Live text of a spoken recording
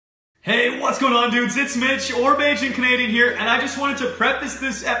Hey, what's going on, dudes? It's Mitch, or Bajan Canadian here, and I just wanted to preface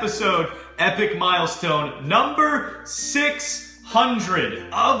this episode, epic milestone, number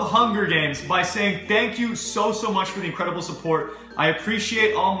 600 of Hunger Games, by saying thank you so much for the incredible support. I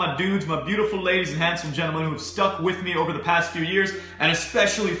appreciate all my dudes, my beautiful ladies and handsome gentlemen who have stuck with me over the past few years, and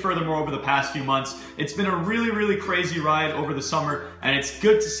especially furthermore over the past few months. It's been a really crazy ride over the summer, and it's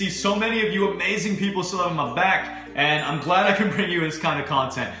good to see so many of you amazing people still having my back. And I'm glad I can bring you this kind of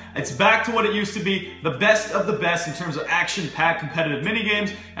content. It's back to what it used to be, the best of the best in terms of action-packed competitive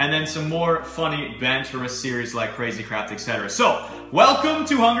minigames, and then some more funny banterous series like Crazy Craft, etc. So, welcome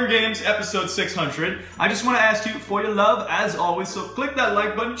to Hunger Games episode 600. I just want to ask you for your love, as always, so click that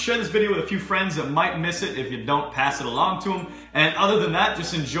like button, share this video with a few friends that might miss it. If you don't, pass it along to them. And other than that,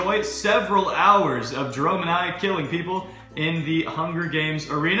 just enjoy several hours of Jerome and I killing people in the Hunger Games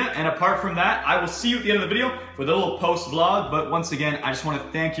arena. And apart from that, I will see you at the end of the video with a little post vlog. But once again, I just want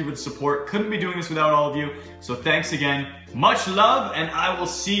to thank you for the support. Couldn't be doing this without all of you. So thanks again. Much love, and I will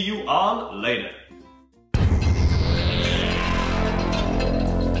see you all later.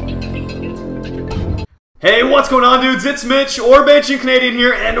 Hey, what's going on, dudes? It's Mitch, or Bajan Canadian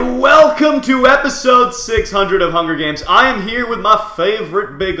here, and welcome to episode 600 of Hunger Games. I am here with my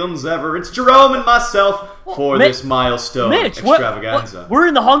favorite bigums ever. It's Jerome and myself for this milestone extravaganza. We're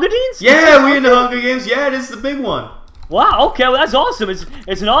in the Hunger Games? Yeah, we're in the Hunger Games. Yeah, it is the big one. Wow, okay, well that's awesome.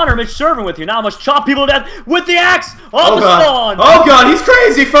 It's an honor, Mitch, serving with you. Now I must chop people to death with the axe on the spawn. Oh god, he's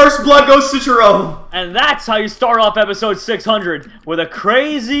crazy. First blood goes to Jerome. And that's how you start off episode 600, with a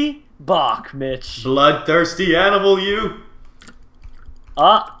crazy Bach, Mitch. Bloodthirsty animal, you.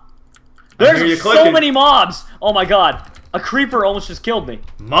 There's so many mobs. Oh my god, a creeper almost just killed me.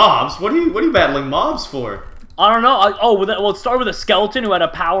 Mobs? What are you battling mobs for? I don't know. Well, it started with a skeleton who had a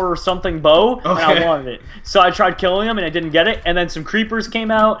power or something bow, and I wanted it. So I tried killing him, and I didn't get it. And then some creepers came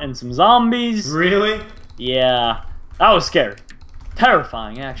out, and some zombies. Really? Yeah. That was scary.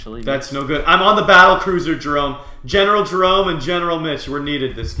 Terrifying, actually. That's no good. I'm on the battle cruiser, Jerome. General Jerome and General Mitch were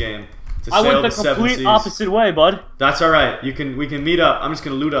needed this game to sail I went the the seven complete seas. opposite way, bud. That's alright. We can meet up. I'm just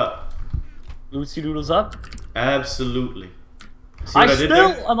gonna loot up. Loot doodles up? Absolutely. See I what I did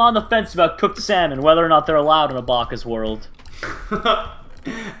still there? am on the fence about cooked salmon, whether or not they're allowed in a Bacchus world.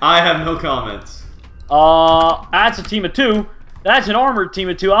 I have no comments. That's a team of two. That's an armored team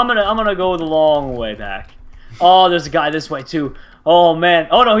of two. I'm gonna go the long way back. Oh, there's a guy this way too. Oh man.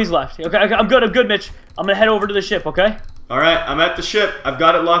 Oh no, he's left. Okay, I'm good, Mitch. I'm gonna head over to the ship, okay? Alright, I'm at the ship. I've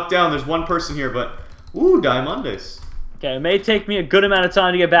got it locked down. There's one person here, but ooh, Diamondes. Okay, it may take me a good amount of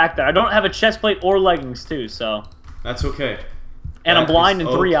time to get back there. I don't have a chest plate or leggings too, so. That's okay. And I'm blind in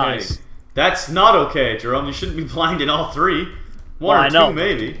three eyes. That's not okay, Jerome. You shouldn't be blind in all three. One or two,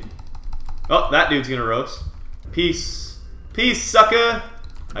 maybe. Oh, that dude's gonna roast. Peace. Peace, sucker.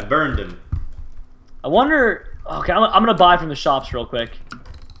 I burned him. I wonder... Okay, I'm gonna buy from the shops real quick.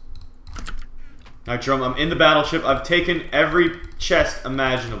 Alright, Jerome, I'm in the battleship. I've taken every chest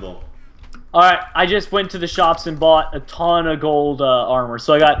imaginable. Alright, I just went to the shops and bought a ton of gold armor.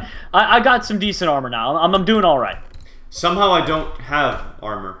 So I got some decent armor now. I'm doing alright. Somehow I don't have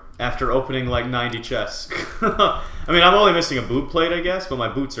armor after opening like 90 chests. I mean, I'm only missing a boot plate, I guess, but my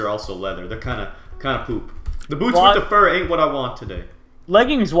boots are also leather. They're kind of poop. The boots with the fur ain't what I want today.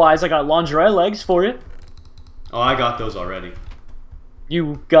 Leggings-wise, I got lingerie legs for you. Oh, I got those already.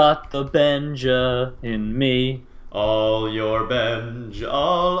 You got the Benja in me. All your bench,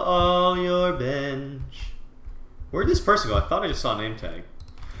 all your bench. Where'd this person go? I thought I just saw a name tag.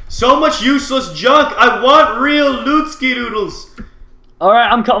 So much useless junk! I want real lootski doodles!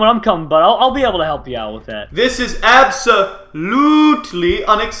 Alright, I'm coming, but I'll be able to help you out with that. This is absolutely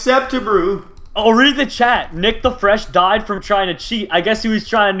unacceptable. Oh, read the chat. Nick the Fresh died from trying to cheat. I guess he was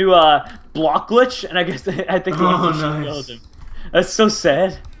trying to block glitch, and I think he killed him. That's so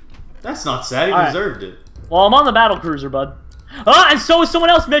sad. That's not sad. He deserved it. Well, I'm on the battle cruiser, bud. And so is someone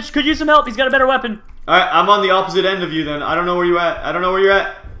else, Mitch. Could use some help. He's got a better weapon. Alright, I'm on the opposite end of you then. I don't know where you at. I don't know where you're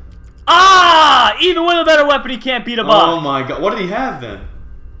at. Even with a better weapon, he can't beat a Bach. Oh my god. What did he have then?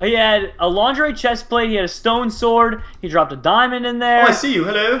 He had a lingerie chest plate. He had a stone sword. He dropped a diamond in there. Oh, I see you.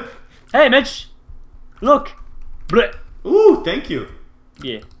 Hello. Hey, Mitch. Look. Blech. Ooh, thank you.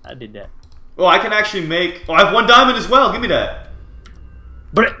 Yeah, I did that. Oh, I can actually make... Oh, I have one diamond as well. Give me that.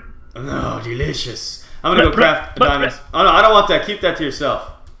 Blech. Oh, delicious. I'm gonna go craft the diamonds. Oh no, I don't want that. Keep that to yourself.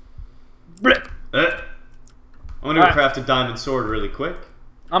 I'm gonna go craft a diamond sword really quick.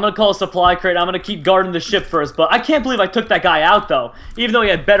 I'm gonna call a supply crate. I'm gonna keep guarding the ship first, but I can't believe I took that guy out though, even though he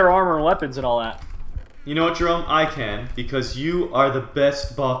had better armor and weapons and all that. You know what, Jerome? I can, because you are the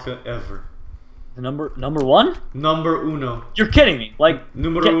best Baka ever. Number one? Number uno. You're kidding me. Like,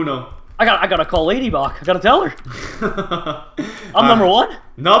 Numero uno. I gotta call Ladybug. I gotta tell her. I'm number one?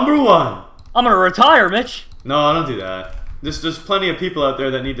 Number one. I'm gonna retire, Mitch. No, don't do that. There's plenty of people out there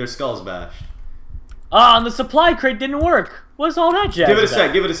that need their skulls bashed. And the supply crate didn't work. What's all that jazz Give it a about?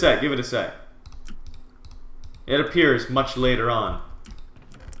 sec, give it a sec, give it a sec. It appears much later on.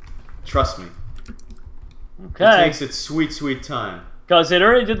 Trust me. Okay. It takes its sweet, sweet time. Because it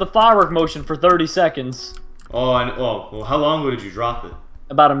already did the firework motion for 30 seconds. Oh, well, how long ago did you drop it?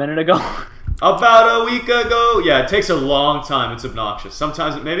 About a minute ago. About a week ago. Yeah, it takes a long time. It's obnoxious.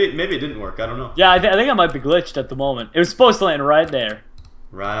 Sometimes maybe it didn't work. I don't know. Yeah, I think I might be glitched at the moment. It was supposed to land right there.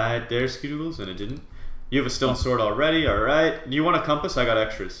 Right there, Skidoodles, and it didn't. You have a stone sword already. All right. Do you want a compass? I got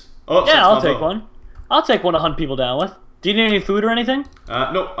extras. Oh, yeah, I'll take one. I'll take one to hunt people down with. Do you need any food or anything?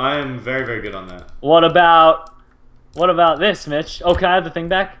 No, I am very, very good on that. What about this, Mitch? Oh, can I have the thing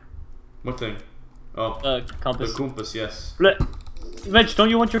back? What thing? Oh, compass. The compass, yes. Mitch, don't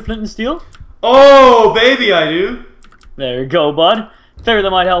you want your flint and steel? Oh, baby, I do. There you go, bud. Figured that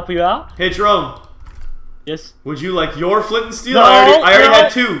might help you out. Hey, Jerome. Yes. Would you like your flint and steel? No, I already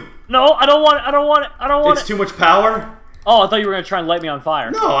had two. No, I don't want it. I don't want it. I don't want it. It's too much power. Oh, I thought you were gonna try and light me on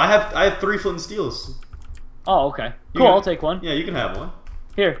fire. No, I have 3 flint and steels. Oh, okay. Cool, I'll take one. Yeah, you can have one.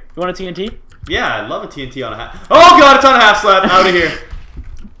 Here, you want a TNT? Yeah, I'd love a TNT on a half. Oh god, it's on a half slab. Out of here.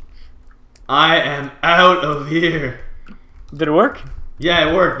 I am out of here. Did it work? Yeah,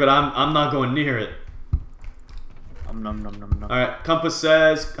 it worked, but I'm not going near it. Alright, compass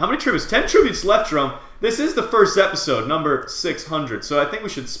says, how many tributes? 10 tributes left, Jerome. This is the first episode, number 600, so I think we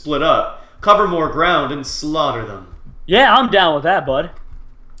should split up, cover more ground, and slaughter them. Yeah, I'm down with that, bud.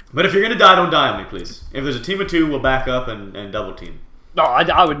 But if you're gonna die, don't die on me, please. If there's a team of 2, we'll back up and double team. No,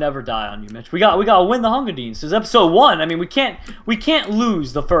 I would never die on you, Mitch. We gotta win the Hunger Games. This is episode 1. I mean, we can't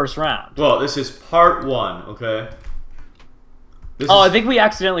lose the first round. Well, this is part 1, okay? I think we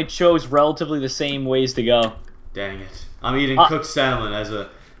accidentally chose relatively the same ways to go. Dang it! I'm eating cooked salmon as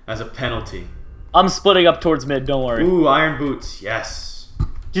a penalty. I'm splitting up towards mid. Don't worry. Ooh, iron boots. Yes.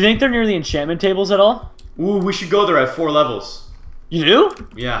 Do you think they're near the enchantment tables at all? Ooh, we should go there at 4 levels. You do?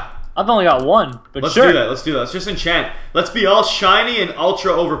 Yeah. I've only got 1, but Let's sure. do that. Let's do that. Let's just enchant. Let's be all shiny and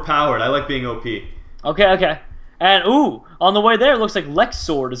ultra overpowered. I like being OP. Okay. And ooh, on the way there, it looks like Lex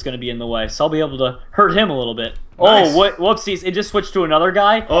Sword is going to be in the way, so I'll be able to hurt him a little bit. Nice. Oh, whoopsies! It just switched to another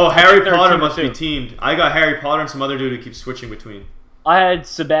guy. Oh, Harry Potter must be teamed. I got Harry Potter and some other dude who keeps switching between. I had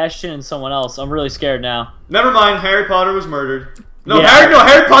Sebastian and someone else. I'm really scared now. Never mind. Harry Potter was murdered. No, yeah.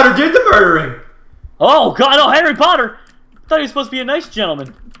 Harry Potter did the murdering. Oh God, no, Harry Potter! I thought he was supposed to be a nice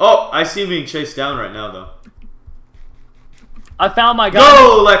gentleman. Oh, I see him being chased down right now, though. I found my guy.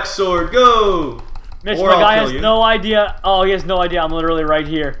 Go, Lex Sword, go! Mitch, my guy has no idea. Oh, he has no idea. I'm literally right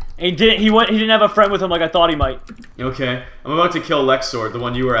here. And he didn't have a friend with him like I thought he might. Okay, I'm about to kill Lex Sword, the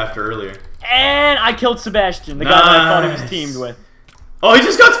one you were after earlier. And I killed Sebastian, the guy that I thought he was teamed with. Oh, he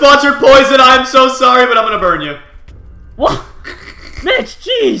just got sponsored poison. I'm so sorry, but I'm gonna burn you. What? Mitch,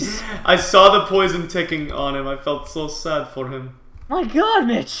 jeez! I saw the poison ticking on him. I felt so sad for him. My God,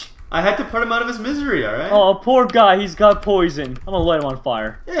 Mitch! I had to put him out of his misery, alright? Oh, poor guy. He's got poison. I'm gonna light him on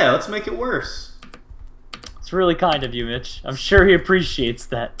fire. Yeah, let's make it worse. It's really kind of you, Mitch. I'm sure he appreciates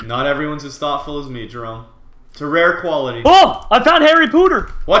that. Not everyone's as thoughtful as me, Jerome. It's a rare quality. Oh! I found Harry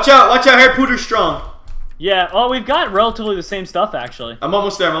Potter! Watch out, Harry Potter's strong. Yeah, well, we've got relatively the same stuff, actually. I'm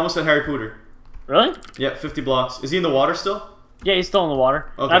almost there. I'm almost at Harry Potter. Really? Yeah, 50 blocks. Is he in the water still? Yeah, he's still in the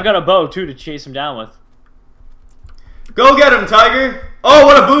water. Okay. And I've got a bow, too, to chase him down with. Go get him, Tiger! Oh,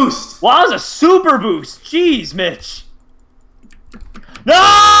 what a boost! Wow, that was a super boost! Jeez, Mitch! No!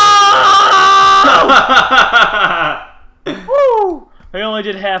 Woo! I only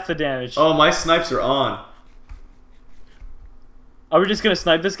did half the damage. Oh, my snipes are on. Are we just gonna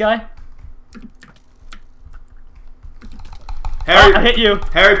snipe this guy? Harry, I hit you.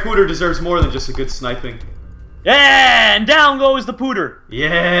 Harry Potter deserves more than just a good sniping. Yeah, and down goes the Pooter.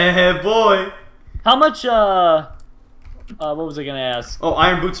 Yeah, boy. How much, what was I gonna ask? Oh,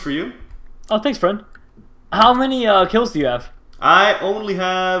 iron boots for you? Oh, thanks, friend. How many, kills do you have? I only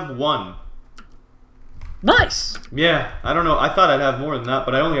have 1. Nice. Yeah, I don't know. I thought I'd have more than that,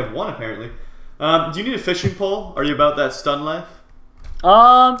 but I only have 1 apparently. Do you need a fishing pole? Are you about that stun life?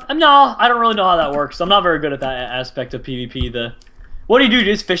 No, I don't really know how that works. I'm not very good at that aspect of PvP. What do? You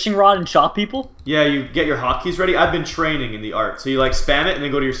just fishing rod and chop people? Yeah, you get your hotkeys ready. I've been training in the art. So you like spam it and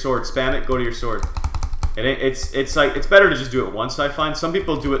then go to your sword. Spam it, go to your sword. And it's like, it's better to just do it once, I find. Some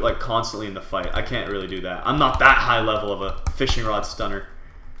people do it like constantly in the fight. I can't really do that. I'm not that high level of a fishing rod stunner.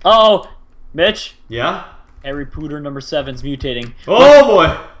 Uh-oh. Mitch? Yeah? Harry Potter number 7's mutating. Oh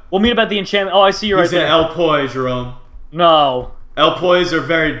boy! We'll meet up at the enchantment. Oh, I see you right He's there. an El Poi, Jerome. No. El Pois are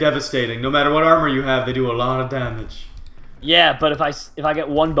very devastating. No matter what armor you have, they do a lot of damage. Yeah, but if I get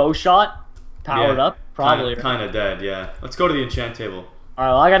one bow shot, powered up, probably. Kind of dead, yeah. Let's go to the enchant table. All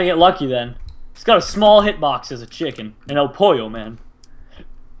right, well, I gotta get lucky then. It's got a small hitbox as a chicken. An El Pollo, man.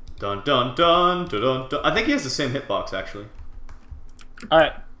 Dun dun dun dun dun dun. I think he has the same hitbox, actually. All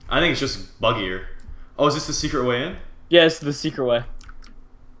right. I think it's just buggier. Oh, is this the secret way in? Yeah, it's the secret way.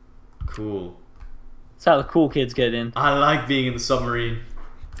 Cool. That's how the cool kids get in. I like being in the submarine.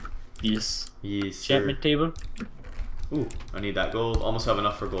 Yes. Yes, sir. Enchantment table. Ooh, I need that gold. Almost have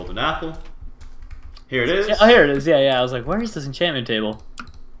enough for golden apple. Here it is. Yeah, oh, here it is. Yeah, yeah. I was like, where is this enchantment table?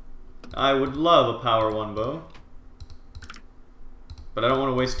 I would love a power 1 bow. But I don't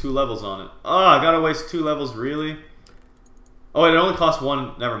want to waste 2 levels on it. Oh, I gotta waste 2 levels, really? Oh, it only costs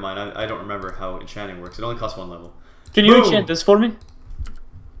 1. Never mind. I don't remember how enchanting works. It only costs 1 level. Can you Boom. enchant this for me?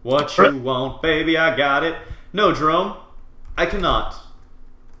 What you want, baby, I got it. No, Jerome, I cannot.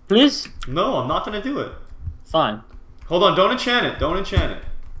 Please? No, I'm not gonna do it. Fine. Hold on, don't enchant it. Don't enchant it.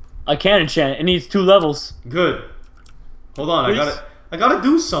 I can enchant it. It needs 2 levels. Good. Hold on, Please? I gotta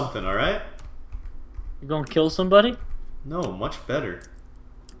do something, alright? You gonna kill somebody? No, much better.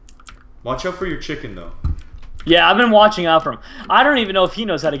 Watch out for your chicken, though. Yeah, I've been watching out for him. I don't even know if he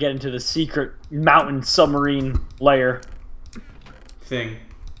knows how to get into the secret mountain submarine layer. Thing.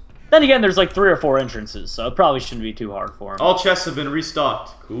 Then again, there's like 3 or 4 entrances, so it probably shouldn't be too hard for him. All chests have been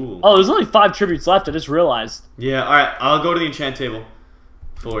restocked. Cool. Oh, there's only 5 tributes left, I just realized. Yeah, alright, I'll go to the enchant table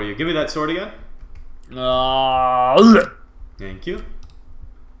for you. Give me that sword again. Thank you.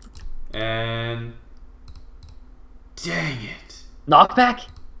 And... Dang it. Knockback?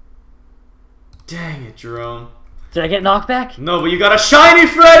 Dang it, Jerome. Did I get knockback? No, but you got a shiny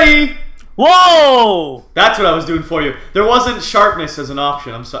Freddy! Whoa! That's what I was doing for you. There wasn't sharpness as an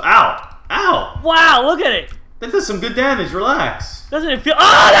option. I'm so... Ow! Ow! Wow, look at it! That does some good damage. Relax. Doesn't it feel...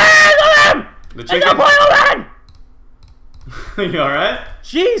 Oh, there! The It's chicken? a boil man! You alright?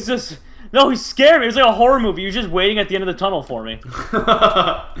 Jesus! No, he scared me. It was like a horror movie. He was just waiting at the end of the tunnel for me.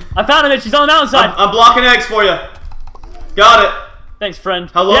 I found him, Mitch. He's on the mountainside. I'm blocking eggs for you. Got it. Thanks, friend.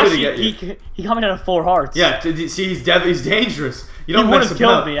 How low did he get you? He got me down to 4 hearts. Yeah, see, he's dangerous. You don't He mess would have him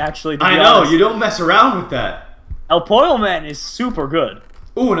killed up. me, actually. I know, you don't mess around with that. El Pollo Man is super good.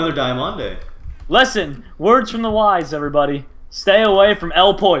 Ooh, another Diamante. Lesson, words from the wise, everybody. Stay away from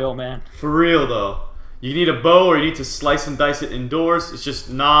El Pollo Man. For real, though. You need a bow or you need to slice and dice it indoors. It's just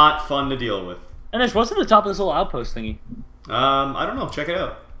not fun to deal with. And Mitch, what's at the top of this little outpost thingy? I don't know. Check it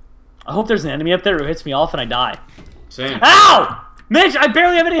out. I hope there's an enemy up there who hits me off and I die. Same. Ow! Mitch, I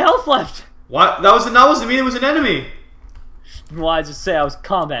barely have any health left. What? That wasn't me. It was an enemy. Why just say I was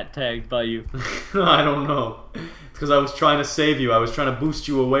combat tagged by you? I don't know. It's because I was trying to save you. I was trying to boost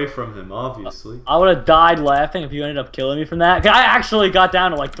you away from him, obviously. I would have died laughing if you ended up killing me from that. I actually got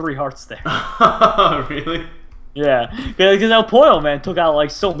down to like 3 hearts there. Really? Yeah, because El Pollo Man took out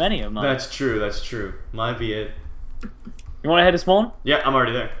like so many of mine. That's true. That's true. Might be it. You want to head to spawn? Yeah, I'm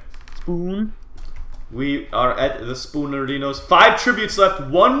already there. Spoon. We are at the Spoonerinos. 5 tributes left.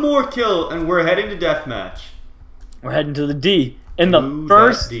 1 more kill, and we're heading to deathmatch. We're heading to the D in the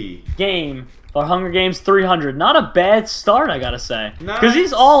first game for Hunger Games 300. Not a bad start, I gotta say. Because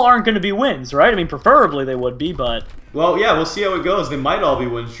these all aren't going to be wins, right? I mean, preferably they would be, but... Well, yeah, we'll see how it goes. They might all be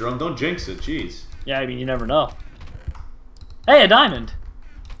wins, Jerome. Don't jinx it. Jeez. Yeah, I mean, you never know. Hey, a diamond.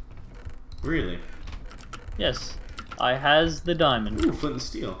 Really? Yes. I has the diamond. Ooh, flint and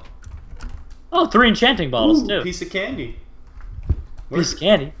steel. Oh, 3 enchanting bottles, too. Piece of candy. Piece of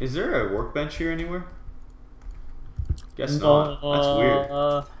candy? Is there a workbench here anywhere? Guess not. That's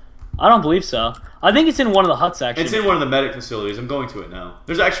weird. I don't believe so. I think it's in one of the huts, actually. It's in one of the medic facilities. I'm going to it now.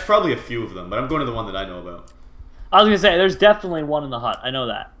 There's actually probably a few of them, but I'm going to the one that I know about. I was going to say, there's definitely one in the hut. I know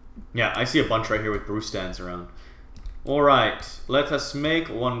that. Yeah, I see a bunch right here with brew stands around. Alright, let us make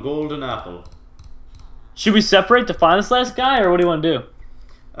 1 golden apple. Should we separate to find this last guy, or what do you want to do?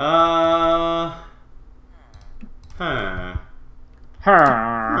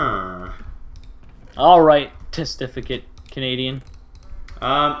 Alright, testificate, Canadian.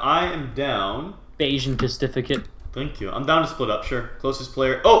 I am down. Bajan testificate. Thank you. I'm down to split up, sure. Closest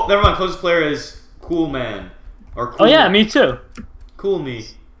player. Oh, never mind. Closest player is Cool Man. Or cool, oh, yeah, me too. Cool Me.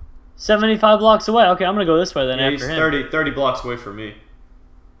 75 blocks away. Okay, I'm going to go this way then after he's him. 30 blocks away from me.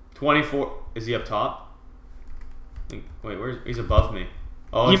 24. Is he up top? Wait, where's... He's above me.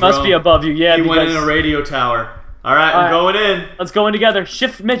 Oh, he must be above you, yeah. He went in a radio tower. Alright, I'm going in. Let's go in together.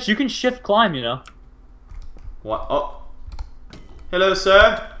 Shift, Mitch, you can shift climb, you know. What? Oh. Hello,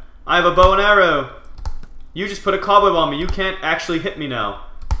 sir. I have a bow and arrow. You just put a cobweb on me. You can't actually hit me now.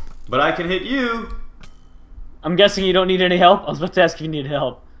 But I can hit you. I'm guessing you don't need any help? I was about to ask if you need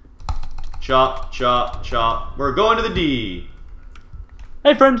help. Chop, chop, chop. We're going to the D.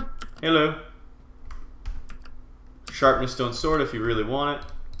 Hey, friend. Hello. Sharpen a stone sword if you really want it.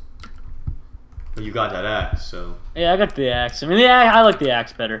 But you got that axe, so... Yeah, I got the axe. I mean, I like the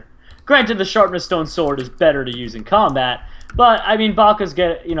axe better. Granted, the sharpness stone sword is better to use in combat, but, I mean, Baka's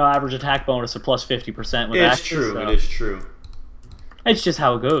get, you know, average attack bonus of plus 50% with axes. It's true, So. it is true. It's just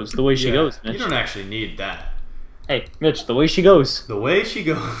how it goes, the way she goes, Mitch. You don't actually need that. Hey, Mitch, the way she goes. The way she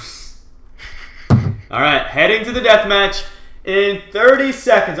goes. Alright, heading to the deathmatch in 30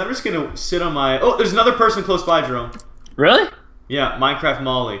 seconds. I'm just going to sit on my... Oh, there's another person close by, Jerome. Really? Yeah, Minecraft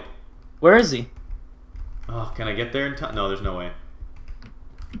Molly. Where is he? Oh, can I get there in time? No, there's no way.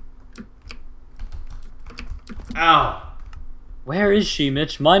 Ow. Where is she,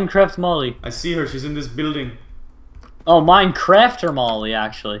 Mitch? Minecraft Molly. I see her. She's in this building. Oh, Minecrafter Molly,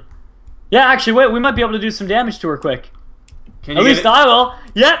 actually. Yeah, actually, wait, we might be able to do some damage to her quick. Can you At least I will.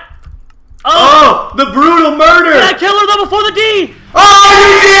 Yep. Oh, the brutal murder! Did I kill her though before the D? Oh,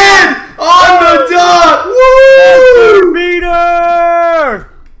 you did! On the dot! Woo! Beat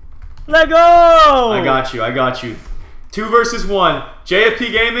her! Let go! I got you. I got you. 2 versus 1.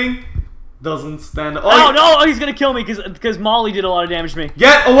 JFP Gaming doesn't stand. Oh no! He's gonna kill me because Molly did a lot of damage to me.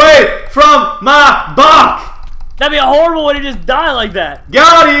 Get away from my buck! That'd be a horrible way to just die like that.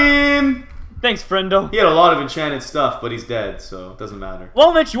 Got him! Thanks, friendo. He had a lot of enchanted stuff, but he's dead, so it doesn't matter.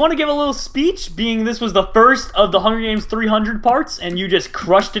 Well, Mitch, you want to give a little speech, being this was the first of the Hunger Games 300 parts, and you just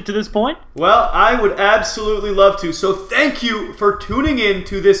crushed it to this point? Well, I would absolutely love to. So thank you for tuning in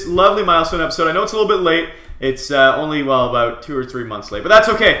to this lovely milestone episode. I know it's a little bit late. It's only, well, about 2 or 3 months late. But that's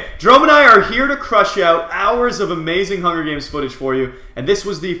okay. Jerome and I are here to crush out hours of amazing Hunger Games footage for you. And this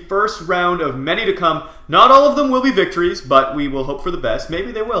was the first round of many to come. Not all of them will be victories, but we will hope for the best.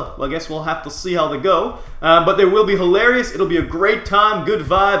 Maybe they will. Well, I guess we'll have to see how they go. But they will be hilarious. It'll be a great time. Good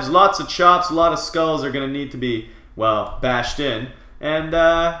vibes. Lots of chops. A lot of skulls are going to need to be, well, bashed in. And,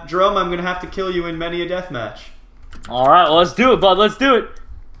 Jerome, I'm going to have to kill you in many a deathmatch. Alright, well, let's do it, bud. Let's do it.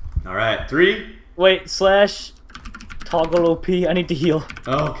 Alright, 3... Wait, slash toggle OP. I need to heal.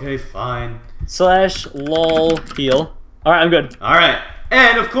 Okay, fine. Slash lol heal. Alright, I'm good. Alright.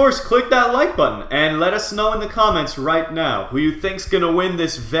 And, of course, click that like button and let us know in the comments right now who you think's going to win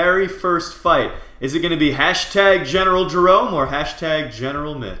this very first fight. Is it going to be hashtag General Jerome or hashtag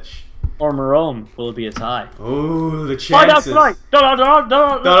General Mitch? Or Jerome. Will it be a tie? Oh, the chances. Find out tonight.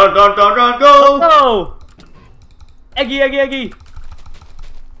 Go! Go! Eggy, eggy, eggy.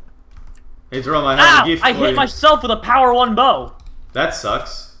 Hey, Jerome, I have a gift for you. I hit myself with a power 1 bow. That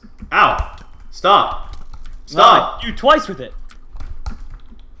sucks. Ow. Stop. Stop. You twice with it.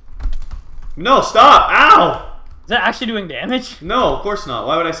 No, stop. Ow. Is that actually doing damage? No, of course not.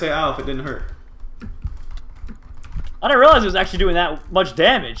 Why would I say ow if it didn't hurt? I didn't realize it was actually doing that much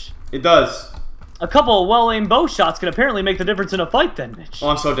damage. It does. A couple of well-aimed bow shots can apparently make the difference in a fight then, Mitch. Oh,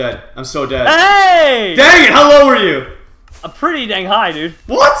 I'm so dead. I'm so dead. Hey! Dang it, how low were you? Pretty dang high, dude.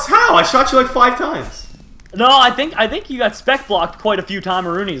 What? How? I shot you like 5 times. No, I think you got spec blocked quite a few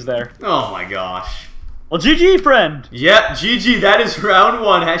timeroonies there. Oh my gosh. Well, GG, friend. Yep, GG. That is round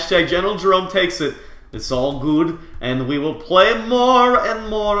 1. Hashtag General Jerome takes it. It's all good, and we will play more and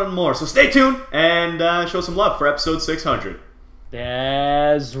more and more. So stay tuned and show some love for episode 600.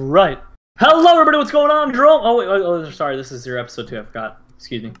 That's right. Hello, everybody. What's going on, Jerome? Oh, wait, sorry. This is your episode 2. I forgot.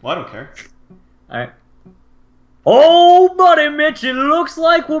 Excuse me. Well, I don't care. All right. Oh, buddy, Mitch, it looks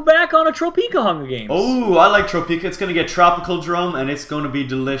like we're back on a Tropica Hunger Games. Oh, I like Tropica. It's going to get tropical, Jerome, and it's going to be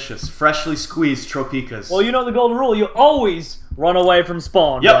delicious. Freshly squeezed Tropicas. Well, you know the golden rule. You always run away from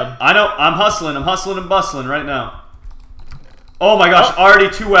spawn, Yep, bud. I know. I'm hustling and bustling right now. Oh my gosh, already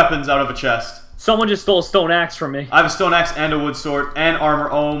 2 weapons out of a chest. Someone just stole a stone axe from me. I have a stone axe and a wood sword and armor.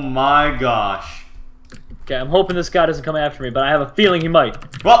 Oh my gosh. Okay, I'm hoping this guy doesn't come after me, but I have a feeling he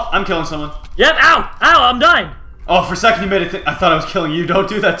might. Well, I'm killing someone. Yep, ow! Ow, I'm dying! Oh, for a second you made it I thought I was killing you. Don't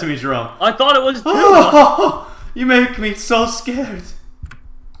do that to me, Jerome. I thought it was too. Oh, you make me so scared.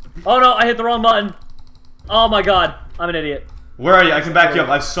 Oh no, I hit the wrong button. Oh my god, I'm an idiot. Where are you? I can back you up.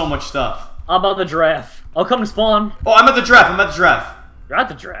 I have so much stuff. I'm on the giraffe. I'll come to spawn. Oh, I'm at the giraffe. I'm at the giraffe. You're at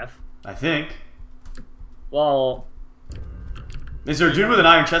the giraffe? I think. Well... Is there a dude with an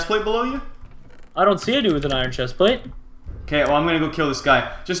iron chest plate below you? I don't see a dude with an iron chest plate. Okay, well, I'm gonna go kill this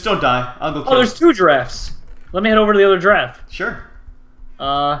guy. Just don't die. I'll go kill Oh, there's 2 giraffes. Let me head over to the other giraffe. Sure.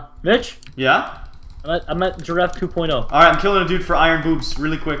 Mitch? Yeah? I'm at giraffe 2.0. Alright, I'm killing a dude for iron boobs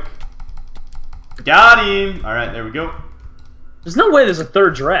really quick. Got him! Alright, there we go. There's no way there's a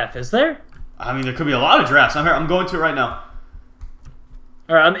 3rd giraffe, is there? I mean, there could be a lot of giraffes. I'm here. I'm going to it right now.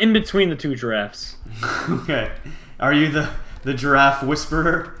 Alright, I'm in between the two giraffes. Okay. Are you the giraffe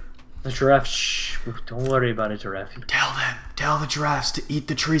whisperer? The giraffe, shh. Don't worry about it, giraffe. Tell the giraffes to eat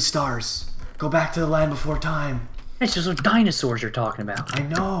the tree stars. Go back to the land before time. It's just those dinosaurs you're talking about. I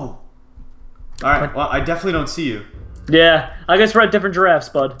know. Alright, well, I definitely don't see you. Yeah, I guess we're at different giraffes,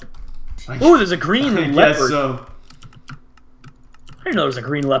 bud. Ooh, there's a green leopard. Yes, so. I didn't know there was a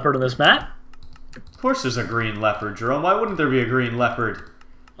green leopard on this map. Of course there's a green leopard, Jerome. Why wouldn't there be a green leopard?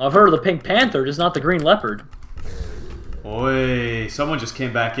 I've heard of the pink panther, just not the green leopard. Oi, someone just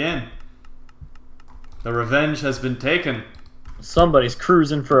came back in. The revenge has been taken. Somebody's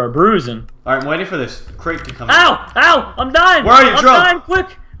cruising for a bruising. Alright, I'm waiting for this crate to come in. Ow! Ow! I'm dying! Where are you, Jerome? I'm dying,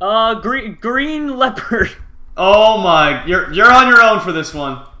 quick! Green leopard. Oh my, you're on your own for this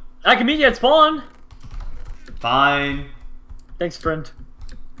one. I can meet you at spawn. Fine. Thanks, friend.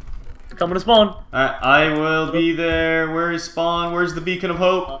 Coming to spawn. Alright, I will be there. Where is spawn? Where's the beacon of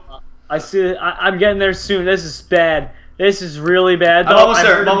hope? I see. I'm getting there soon. This is bad. This is really bad. I'm almost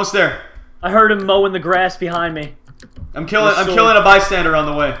there. I'm almost there. I heard him mowing the grass behind me. I'm killing a bystander on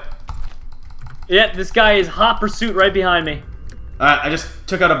the way. Yeah, this guy is hot pursuit right behind me. Alright, I just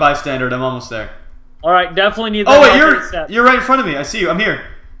took out a bystander and I'm almost there. Alright, definitely need that. Oh wait, you're right in front of me. I see you. I'm here.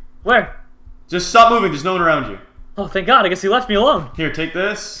 Where? Just stop moving. There's no one around you. Oh, thank God. I guess he left me alone. Here, take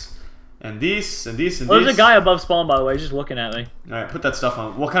this. And these, and these, and There's these. a guy above spawn, by the way, just looking at me. Alright, put that stuff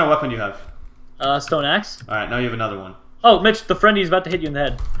on. What kind of weapon do you have? Stone axe. Alright, now you have another one. Oh, Mitch, the friend, he's about to hit you in the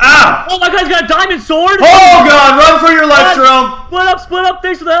head. Ah! Oh, my guy's got a diamond sword! Oh God, run for your life, Jerome! Split up,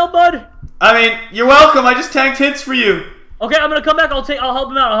 thanks for the help, bud! I mean, you're welcome, I just tanked hits for you. Okay, I'm gonna come back, I'll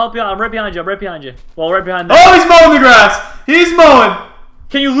help him out, I'll help you out. I'm right behind you, Well, right behind that. Oh, he's mowing the grass! He's mowing!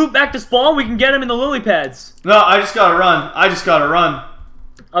 Can you loop back to spawn? We can get him in the lily pads. No, I just gotta run.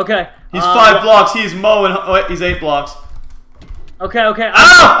 Okay. He's 5 blocks, he's mowing. Oh, wait, he's 8 blocks. Okay.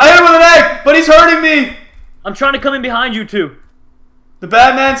 Ow! I hit him with an egg, but he's hurting me! I'm trying to come in behind you, too. The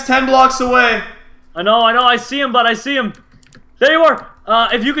bad man's 10 blocks away. I know, I see him, bud, I see him. There you are.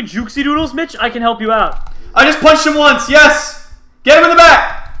 If you could jukesy doodles, Mitch, I can help you out. I just punched him once, yes! Get him in the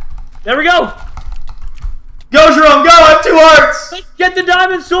back! There we go! Go, Jerome, go! I have 2 hearts! Let's get the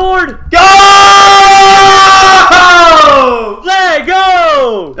diamond sword! Go! Let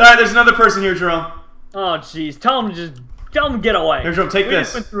go! Alright, there's another person here, Jerome. Oh, jeez. Tell him to get away. Here, Jerome, take We this.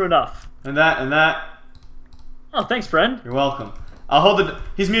 just went through enough. And that, and that. Oh, thanks, friend. You're welcome. I'll hold the...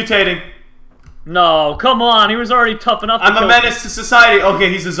 He's mutating. No, come on. He was already tough enough to I'm a menace to society. Okay,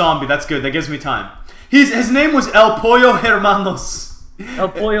 he's a zombie. That's good. That gives me time. His name was El Pollo Hermanos. El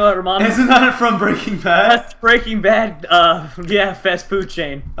Pollo Hermano. Isn't that from Breaking Bad? That's Breaking Bad, yeah, fast food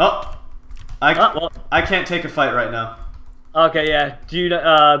chain. Oh. Well. I can't take a fight right now. Okay, yeah. Do you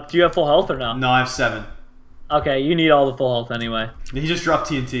have full health or no? No, I have 7. Okay, you need all the full health anyway. He just dropped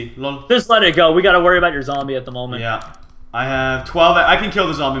TNT. Lol. Just let it go. We gotta worry about your zombie at the moment. Yeah. I have 12. I can kill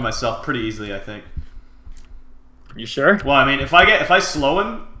the zombie myself pretty easily, I think. You sure? Well, I mean, if I slow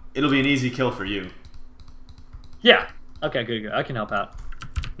him, it'll be an easy kill for you. Yeah. Okay, good. I can help out.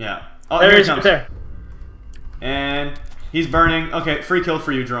 Yeah. Oh, there here he he comes. There. And he's burning. Okay, free kill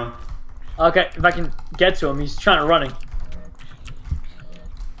for you, Jerome. Okay, if I can get to him, he's trying to run.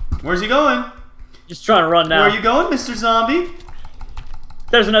 Where's he going? Just trying to run now. Where are you going, Mr. Zombie?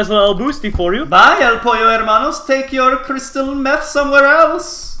 There's a nice little boosty for you. Bye, El Pollo Hermanos. Take your crystal meth somewhere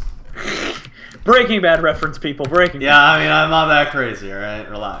else. Breaking Bad reference, people. Breaking Bad. Yeah, I mean, I'm not that crazy, alright?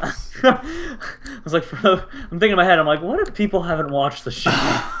 Relax. I was like, I'm thinking in my head, I'm like, what if people haven't watched the show?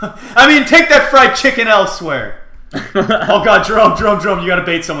 I mean, take that fried chicken elsewhere. Oh god, Jerome, you gotta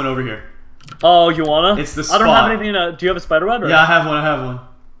bait someone over here. Oh, you wanna? It's the spot. I don't have anything to... Do you have a spider web? Or? Yeah, I have one.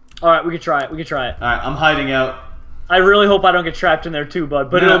 Alright, we can try it. Alright, I'm hiding out. I really hope I don't get trapped in there too, bud.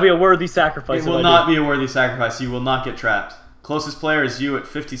 But it'll be a worthy sacrifice. It will not be a worthy sacrifice. You will not get trapped. Closest player is you at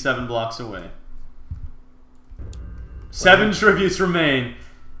 57 blocks away. 7 tributes remain.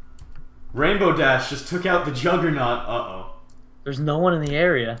 Rainbow Dash just took out the Juggernaut. Uh-oh. There's no one in the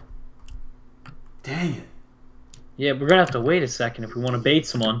area. Dang it. Yeah, we're gonna have to wait a second if we want to bait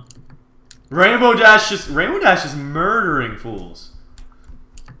someone. Rainbow Dash is murdering fools.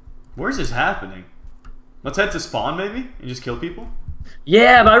 Where's this happening? Let's head to spawn, maybe? And just kill people?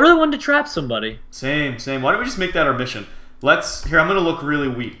 Yeah, but I really wanted to trap somebody. Same. Why don't we just make that our mission? Here, I'm gonna look really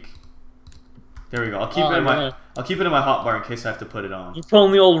weak. There we go. I'll keep it in my hotbar in case I have to put it on. You're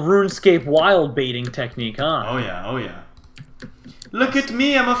pulling the old RuneScape wild baiting technique, huh? Oh yeah. Look at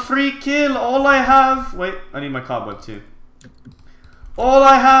me, I'm a free kill. All I have... Wait, I need my cobweb too. All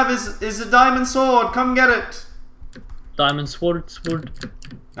I have is a diamond sword. Come get it. Diamond sword.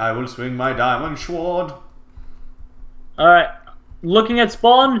 I will swing my diamond sword. Alright. looking at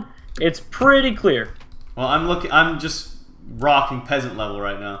spawn, it's pretty clear. Well, I'm just rocking peasant level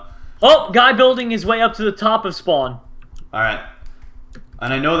right now. Oh, guy building his way up to the top of spawn. All right.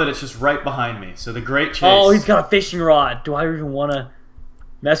 And I know that it's just right behind me. So the great chase. Oh, he's got a fishing rod. Do I even want to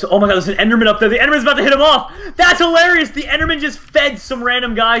mess with... Oh my god, there's an Enderman up there. The Enderman's about to hit him off. That's hilarious. The Enderman just fed some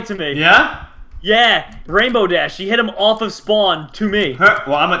random guy to me. Yeah? Yeah. Rainbow Dash. He hit him off of spawn to me.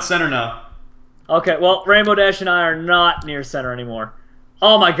 Well, I'm at center now. Okay, well, Rainbow Dash and I are not near center anymore.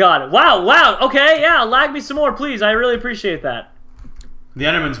 Oh my god. Wow, wow. Okay, yeah, lag me some more, please. I really appreciate that. The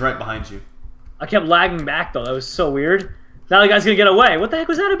Enderman's right behind you. I kept lagging back, though. That was so weird. Now the guy's gonna get away. What the heck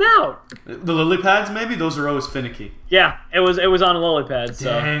was that about? The lily pads, maybe? Those are always finicky. Yeah, it was on a lily pad, so.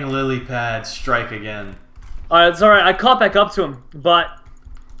 Dang, lily pads, strike again. Alright, it's alright. I caught back up to him, but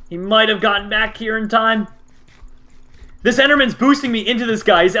he might have gotten back here in time. This Enderman's boosting me into this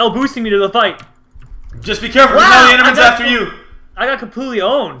guy. He's L-boosting me to the fight. Just be careful, wow, now the Enderman's after you. I got completely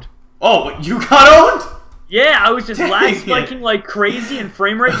owned. Oh, you got owned? Yeah, I was just Dang lag spiking like crazy and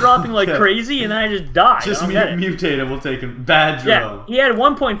frame rate dropping like crazy, and then I just died. Just mutate him, we'll take him. Bad Jerome. Yeah, he had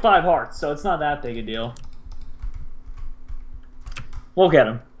 1.5 hearts, so it's not that big a deal. We'll get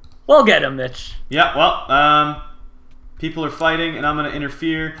him. We'll get him, Mitch. Yeah, well, people are fighting, and I'm gonna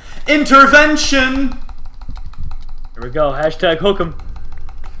interfere. Intervention! Here we go. Hashtag hook 'em.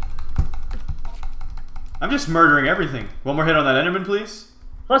 I'm just murdering everything. One more hit on that Enderman, please.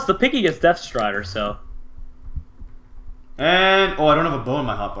 Plus, the Piggy gets Death Strider, so... And... Oh, I don't have a bow in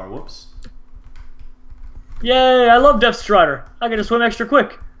my hotbar. Whoops. Yay, I love Death Strider. I can just swim extra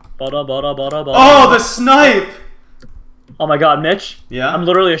quick. Oh, the snipe! Oh my god, Mitch. Yeah? I'm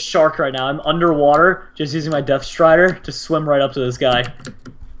literally a shark right now. I'm underwater, just using my Death Strider to swim right up to this guy.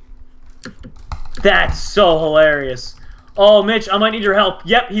 That's so hilarious. Oh, Mitch, I might need your help.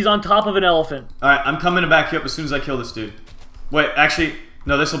 Yep, he's on top of an elephant. Alright, I'm coming to back you up as soon as I kill this dude. Wait, actually,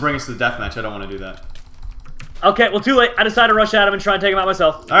 no, this will bring us to the deathmatch. I don't want to do that. Okay, well, too late. I decided to rush at him and try and take him out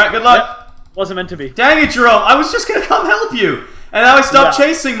myself. Alright, good luck. Yep. Wasn't meant to be. Dang it, Jerome. I was just going to come help you. And now I stopped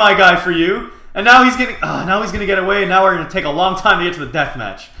chasing my guy for you. And now he's getting... now he's going to get away, and now we're going to take a long time to get to the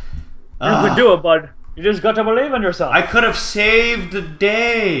deathmatch. You can do it, bud. You just got to believe in yourself. I could have saved the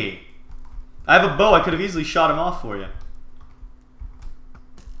day. I have a bow. I could have easily shot him off for you.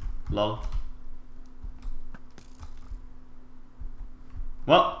 Lol.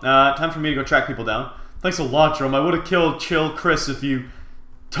 Well, time for me to go track people down. Thanks a lot, Jerome. I would have killed Chill Chris if you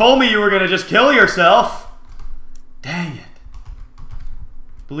told me you were going to just kill yourself. Dang it.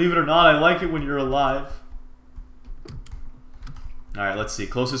 Believe it or not, I like it when you're alive. Alright, let's see.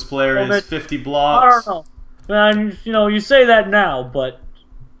 Closest player is 50 blocks. I don't know. Man, you know, you say that now, but...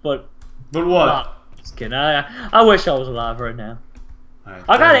 But what? Nah, just kidding. I wish I was alive right now. Right,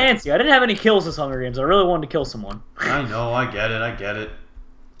 I got antsy. I didn't have any kills this Hunger Games. I really wanted to kill someone. I know. I get it. I get it.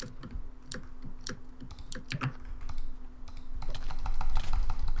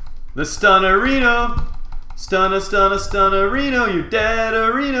 The Stunnerino. Stunnerino. You dead,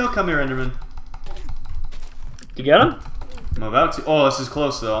 Areno. Come here, Enderman. You get him? I'm about to. Oh, this is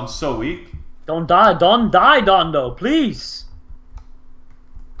close, though. I'm so weak. Don't die. Don't die, Dondo. Please.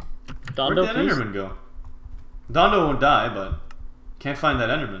 Dondo, Where'd that Enderman go? Dondo won't die, but can't find that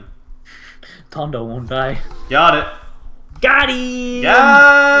Enderman. Dondo won't die. Got it. Got him!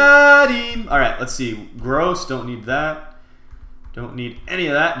 Got him! Alright, let's see. Gross, don't need that. Don't need any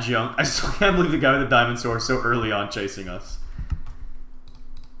of that junk. I still can't believe the guy with the diamond sword so early on chasing us.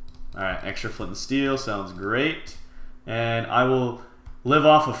 Alright, extra flint and steel. Sounds great. And I will live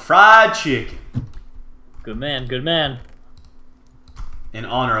off of fried chicken. Good man, good man. In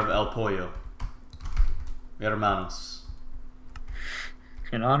honor of El Pollo. Hermanos.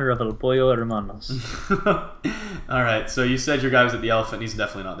 In honor of El Pollo Hermanos. Alright, so you said your guy was at the elephant. He's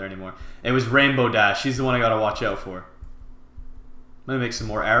definitely not there anymore. It was Rainbow Dash. He's the one I gotta watch out for. I'm gonna make some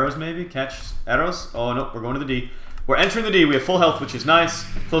more arrows, maybe? Catch arrows? Oh, no, we're going to the D. We're entering the D. We have full health, which is nice.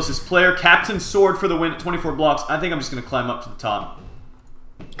 Closest player. Captain Sword for the win at 24 blocks. I think I'm just gonna climb up to the top.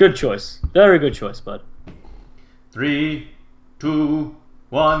 Good choice. Very good choice, bud. 3, 2,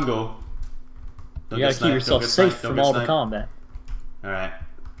 1, go. You gotta keep yourself safe from all the combat. Alright.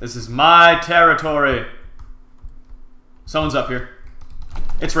 This is my territory. Someone's up here.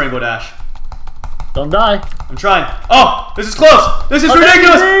 It's Rainbow Dash. Don't die. I'm trying. Oh! This is close! This is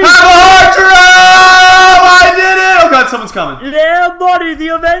ridiculous! Have a heart, Jerome! I did it! Oh god, someone's coming. Yeah, buddy! The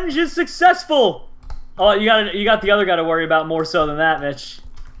avenge is successful! Oh, you got the other guy to worry about more so than that, Mitch.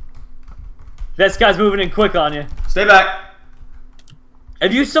 This guy's moving in quick on you. Stay back.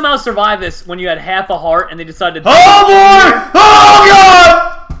 If you somehow survive this when you had half a heart and they decided to... Oh boy! Oh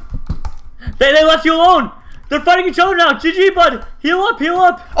god! They left you alone! They're fighting each other now. GG, bud. Heal up, heal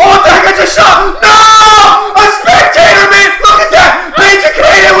up. Oh, what the heck? I just shot! No! A spectator, man! Look at that! Major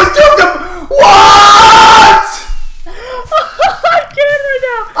Canadian was doomed to... What? I can't right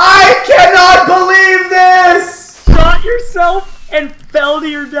now. I cannot believe this! Shot yourself and fell to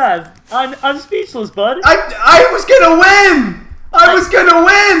your death. I'm speechless, bud. I was gonna win! I was gonna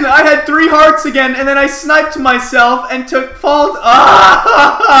win! I had 3 hearts again, and then I sniped myself and took fault.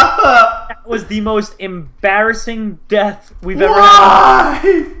 That was the most embarrassing death we've ever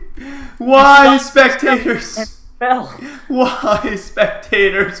had. Why, spectators? Fell. Why,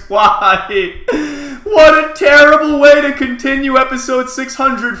 spectators? Why? What a terrible way to continue episode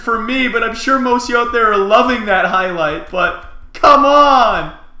 600 for me, but I'm sure most of you out there are loving that highlight, but come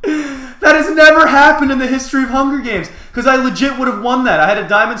on! That has never happened in the history of Hunger Games, because I legit would have won that. I had a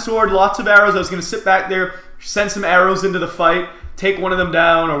diamond sword, lots of arrows. I was going to sit back there, send some arrows into the fight, take one of them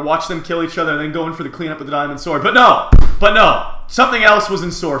down, or watch them kill each other, and then go in for the cleanup with the diamond sword. But no, something else was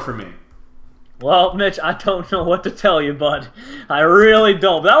in store for me. Well, Mitch, I don't know what to tell you, bud. I really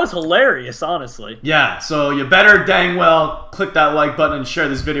don't. But that was hilarious, honestly. Yeah, so you better dang well click that like button and share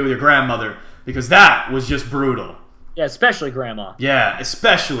this video with your grandmother, because that was just brutal. Yeah, especially Grandma. Yeah,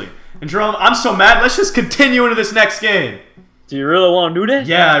 especially. And Jerome, I'm so mad. Let's just continue into this next game. Do you really want to do that?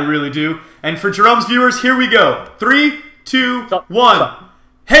 Yeah, I really do. And for Jerome's viewers, here we go. 3, 2, 1.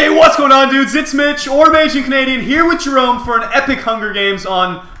 Hey, what's going on, dudes? It's Mitch, or Bajan Canadian, here with Jerome for an epic Hunger Games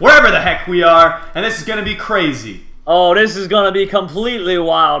on wherever the heck we are. And this is going to be crazy. Oh, this is going to be completely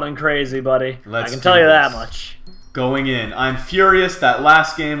wild and crazy, buddy. I can tell you that much. Going in. I'm furious. That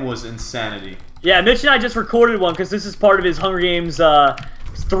last game was insanity. Yeah, Mitch and I just recorded one because this is part of his Hunger Games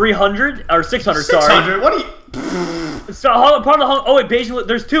 300 or 600. 600. Sorry. What are you? So part of the oh wait, Bajan.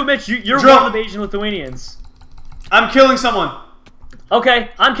 There's 2, Mitch. You're one of the Bajan Lithuanians. I'm killing someone.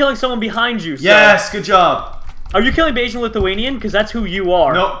 Okay, I'm killing someone behind you. So. Yes, good job. Are you killing Bajan Lithuanian? Because that's who you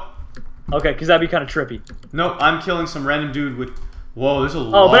are. Nope. Okay, because that'd be kind of trippy. Nope, I'm killing some random dude with. Whoa, there's a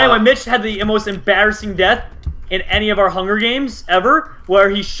lot. Oh, but anyway, Mitch had the most embarrassing death in any of our Hunger Games ever, where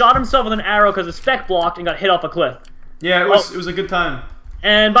he shot himself with an arrow because the spec blocked and got hit off a cliff. Yeah, it was a good time.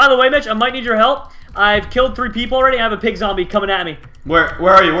 And by the way, Mitch, I might need your help. I've killed 3 people already. I have a pig zombie coming at me. Where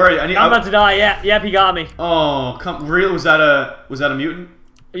are you? Where are you? I'm about to die. Yeah, yep, he got me. Oh, come real? Was that a mutant?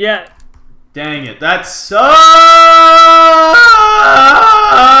 Yeah. Dang it! That sucks.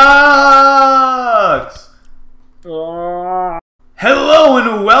 Hello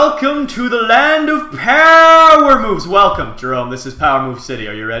and welcome to the land of power moves. Welcome, Jerome. This is Power Move City.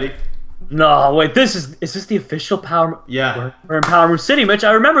 Are you ready? No, wait. Is this the official Power? Yeah. We're in Power Move City, Mitch.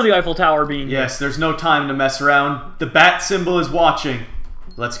 I remember the Eiffel Tower being. Yes. There's no time to mess around. The bat symbol is watching.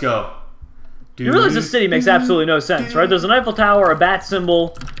 Let's go. You realize this city makes absolutely no sense, right? There's an Eiffel Tower, a bat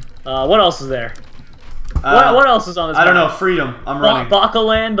symbol. What else is there? What else is on this map? I don't know. Freedom. I'm running. Baka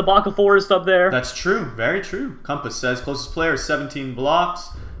Land, the Baka Forest up there. That's true. Very true. Compass says closest player is 17 blocks,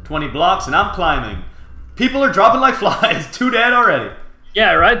 20 blocks, and I'm climbing. People are dropping like flies. 2 dead already.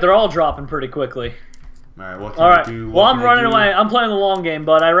 Yeah, right? They're all dropping pretty quickly. Alright, what can I do? Well, I'm running away. I'm playing the long game,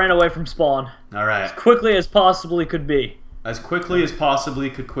 but I ran away from spawn. Alright. As quickly as possibly could be. As quickly as possibly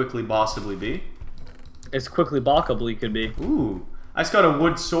could possibly be. As quickly possibly could be. Ooh. I just got a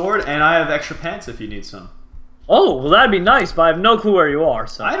wood sword, and I have extra pants if you need some. Oh, well that'd be nice, but I have no clue where you are,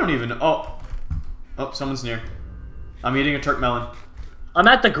 so... I don't even know. Oh, someone's near. I'm eating a Turk melon. I'm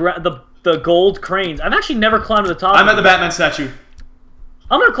at the gold cranes. I've actually never climbed to the top. I'm at the Batman statue.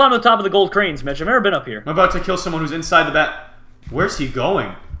 I'm gonna climb to the top of the gold cranes, Mitch. I've never been up here. I'm about to kill someone who's inside the bat... Where's he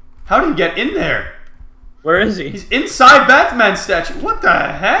going? How did he get in there? Where is he? He's inside Batman statue. What the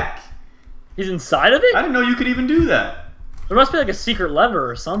heck? He's inside of it? I didn't know you could even do that. There must be like a secret lever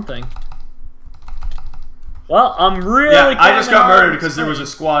or something. Well, I'm really... Yeah, I just got murdered because there was a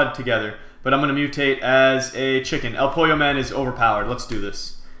squad together. But I'm going to mutate as a chicken. El Pollo Man is overpowered. Let's do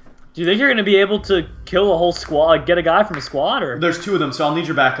this. Do you think you're going to be able to kill a whole squad, like get a guy from a squad, or...? There's 2 of them, so I'll need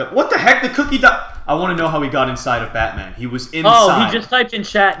your backup. What the heck? The cookie died. I want to know how he got inside of Batman. He was inside. Oh, he just typed in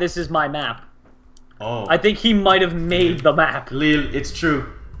chat, "This is my map." Oh. I think he might have made the map. Lil, it's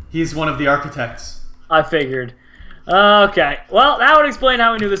true. He's one of the architects. I figured. Okay. Well, that would explain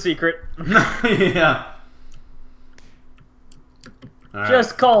how we knew the secret. Yeah. All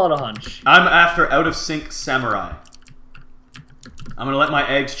Just right. call it a hunch. I'm after Out of Sync Samurai. I'm going to let my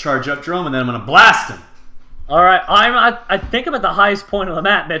eggs charge up, Jerome, and then I'm going to blast him. All right. I think I'm at the highest point of the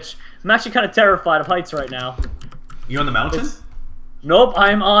map, Mitch. I'm actually kind of terrified of heights right now. You on the mountain? Nope.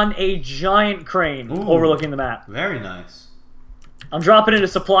 I'm on a giant crane overlooking the map. Very nice. I'm dropping into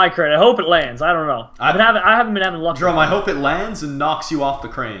supply crate. I hope it lands. I don't know. I haven't been having luck. Jerome, I hope it lands and knocks you off the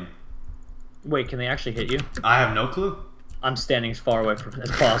crane. Wait, can they actually hit you? I have no clue. I'm standing as far away from as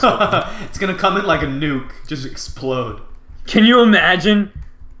possible. It's gonna come in like a nuke, just explode. Can you imagine?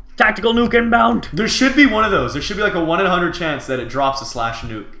 Tactical nuke inbound. There should be one of those. There should be like a 1 in 100 chance that it drops a slash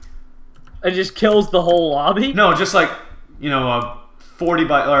nuke. It just kills the whole lobby? No, just like, you know, a 40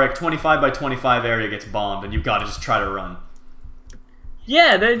 by or like 25 by 25 area gets bombed, and you've got to just try to run.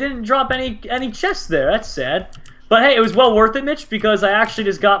 Yeah, they didn't drop any chests there. That's sad. But hey, it was well worth it, Mitch, because I actually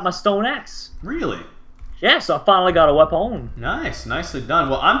just got my stone axe. Really? Yeah, so I finally got a weapon. Nice, nicely done.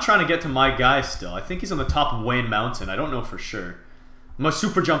 Well, I'm trying to get to my guy still. I think he's on the top of Wayne Mountain. I don't know for sure. I'm gonna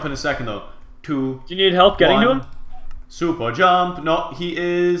super jump in a second though. 2. Do you need help getting to him? Super jump. No, he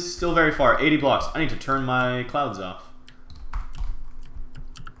is still very far. 80 blocks. I need to turn my clouds off.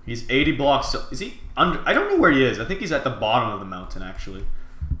 He's 80 blocks. Is he under? I don't know where he is. I think he's at the bottom of the mountain actually.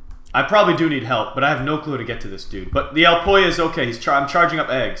 I probably do need help, but I have no clue to get to this dude. But the El Pollo is okay. I'm charging up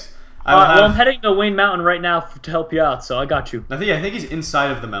eggs. Well, I'm heading to Wayne Mountain right now to help you out, so I got you. I think he's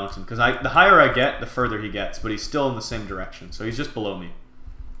inside of the mountain, because the higher I get, the further he gets, but he's still in the same direction, so he's just below me.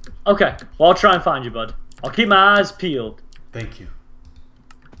 Okay, well, I'll try and find you, bud. I'll keep my eyes peeled. Thank you.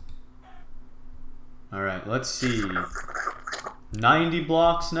 Alright, let's see. 90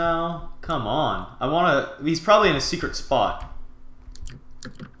 blocks now? Come on. He's probably in a secret spot.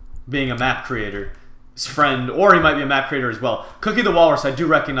 Being a map creator. His friend, or he might be a map creator as well. Cookie the Walrus, I do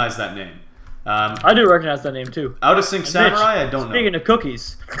recognize that name. I do recognize that name too. Out of Sync Samurai, I don't know. Speaking of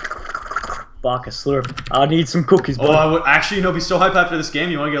cookies, Baka slurp. I need some cookies, bud. Oh, I would actually, you know, be so hyped after this game.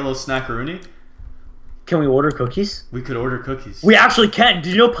 You want to get a little snackaroonie? Can we order cookies? We could order cookies. We actually can.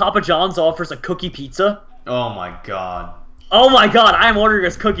 Did you know Papa John's offers a cookie pizza? Oh my god. Oh my god, I am ordering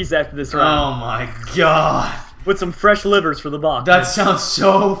us cookies after this round. Oh my god. With some fresh livers for the box. That sounds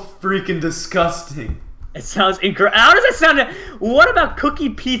so freaking disgusting. It sounds incredible. How does that sound? What about cookie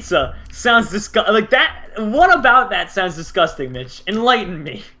pizza? Sounds disgusting. Like that. What about that sounds disgusting, Mitch? Enlighten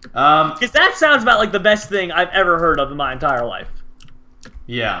me. Because that sounds about like the best thing I've ever heard of in my entire life.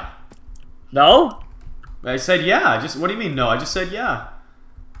 Yeah. No? I said yeah. What do you mean no? I just said yeah.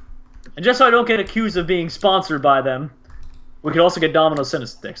 And just so I don't get accused of being sponsored by them, we could also get Domino's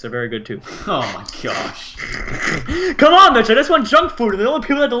Cinesticks. They're very good too. Oh my gosh. Come on, Mitch. I just want junk food, and the only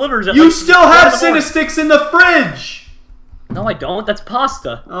people that delivers it. You like, still have Cinesticks in the fridge. No, I don't. That's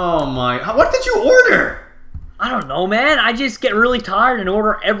pasta. Oh my. What did you order? I don't know, man. I just get really tired and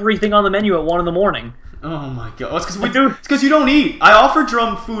order everything on the menu at 1 in the morning. Oh my god. It's because you don't eat. I offered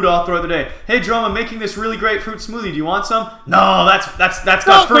Jerome food all throughout the day. Hey Jerome, I'm making this really great fruit smoothie. Do you want some? No, that's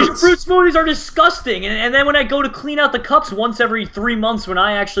got fruits. Fruit smoothies are disgusting. And then when I go to clean out the cups once every 3 months when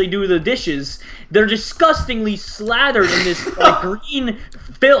I actually do the dishes, they're disgustingly slathered in this like green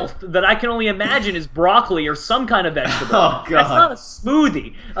filth that I can only imagine is broccoli or some kind of vegetable. Oh god. That's not a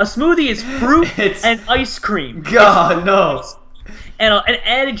smoothie. A smoothie is fruit and ice cream. God, no. And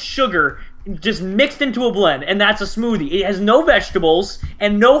added sugar just mixed into a blend, and that's a smoothie. It has no vegetables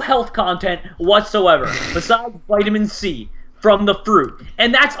and no health content whatsoever, besides vitamin C from the fruit.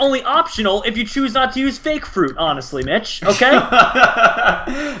 And that's only optional if you choose not to use fake fruit, honestly, Mitch, okay?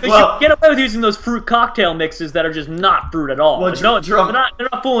 Well, you get away with using those fruit cocktail mixes that are just not fruit at all. Well, no, they're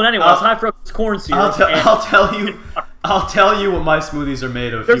not fooling anyone. It's high fructose corn syrup. I'll tell you what my smoothies are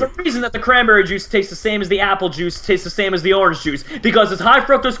made of. There's a reason that the cranberry juice tastes the same as the apple juice tastes the same as the orange juice. Because it's high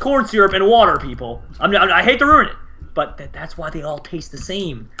fructose corn syrup and water, people. I hate to ruin it, but that's why they all taste the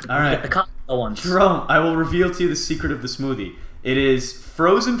same. All right. You get the cocktail ones. Jerome, I will reveal to you the secret of the smoothie. It is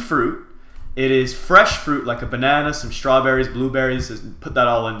frozen fruit. It is fresh fruit like a banana, some strawberries, blueberries. Put that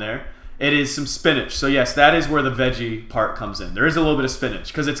all in there. It is some spinach. So yes, that is where the veggie part comes in. There is a little bit of spinach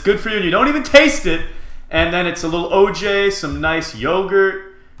because it's good for you and you don't even taste it. And then it's a little OJ, some nice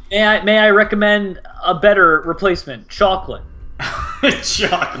yogurt. May I recommend a better replacement? Chocolate.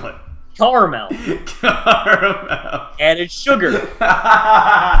 Chocolate. Caramel. Caramel. Added sugar.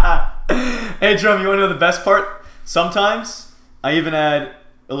 Hey, Jerome, you want to know the best part? Sometimes I even add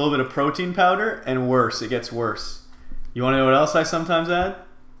a little bit of protein powder, and worse, it gets worse. You want to know what else I sometimes add?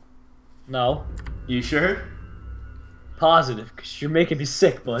 No. You sure? Positive, because you're making me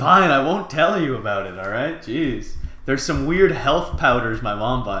sick, bud. Fine, I won't tell you about it, alright? Jeez. There's some weird health powders my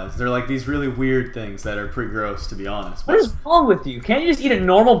mom buys. They're like these really weird things that are pretty gross, to be honest. What is wrong with you? Can't you just eat a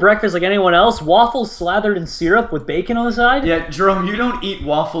normal breakfast like anyone else? Waffles slathered in syrup with bacon on the side? Yeah, Jerome, you don't eat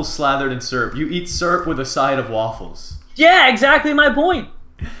waffles slathered in syrup. You eat syrup with a side of waffles. Yeah, exactly my point.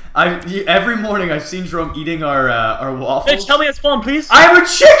 Every morning I've seen Jerome eating our waffles. Mitch, tell me it's fun, please. I'm a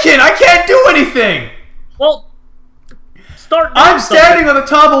chicken! I can't do anything! Well... I'm standing on the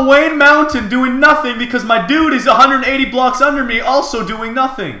top of Wayne Mountain doing nothing because my dude is 180 blocks under me also doing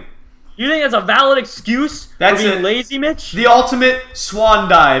nothing. You think that's a valid excuse for being lazy, Mitch? The ultimate swan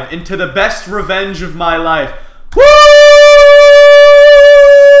dive into the best revenge of my life. Woo!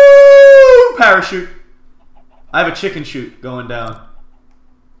 Parachute. I have a chicken shoot going down.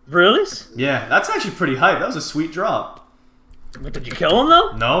 Really? Yeah, that's actually pretty hype. That was a sweet drop. But did you kill him,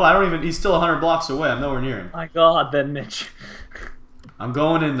 though? No, I don't even... He's still 100 blocks away. I'm nowhere near him. My God, then, Mitch. I'm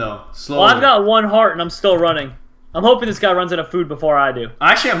going in, though. Slowly. Well, I've got 1 heart, and I'm still running. I'm hoping this guy runs out of food before I do.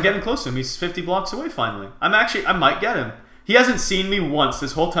 Actually, I'm getting close to him. He's 50 blocks away, finally. I might get him. He hasn't seen me once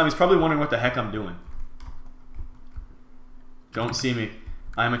this whole time. He's probably wondering what the heck I'm doing. Don't see me.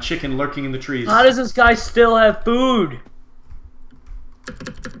 I'm a chicken lurking in the trees. How does this guy still have food?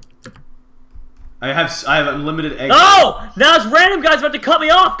 I have unlimited eggs. No! Now this random guy's about to cut me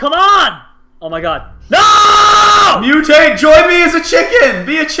off. Come on! Oh my God. No! Mutate! Join me as a chicken!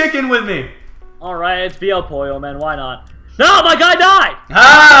 Be a chicken with me! Alright, it's BL Pollo, man. Why not? No! My guy died!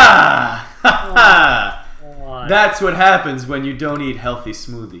 Ah! Ha ha! Oh, that's what happens when you don't eat healthy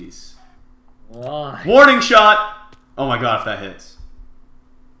smoothies. why? Warning shot! Oh my God, if that hits.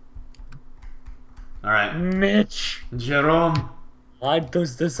 Alright. Mitch. Jerome. Why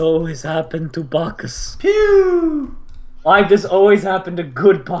does this always happen to Bacchus? Pew! Why does always happen to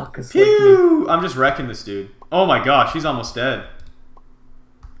good Bacchus like me? Pew! I'm just wrecking this dude. Oh my gosh, he's almost dead.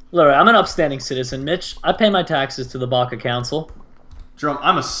 Look, I'm an upstanding citizen, Mitch. I pay my taxes to the Baccha Council. Jerome,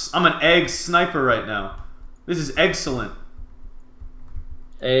 I'm an egg sniper right now. This is excellent.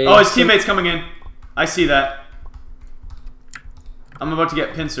 Oh, his teammate's coming in. I see that. I'm about to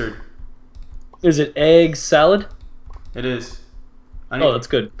get pincered. Is it egg salad? It is. Oh, that's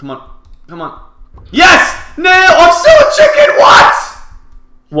good. Come on. Come on. Yes! Nail! I'm still a chicken! What?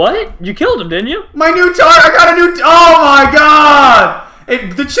 What? You killed him, didn't you? My new target! I got a new... Oh my God!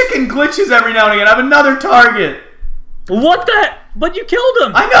 The chicken glitches every now and again. I have another target. What the... But you killed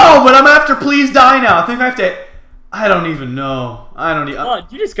him! I know, but I'm after please die now. I think I have to... I don't even know. I don't even... Oh,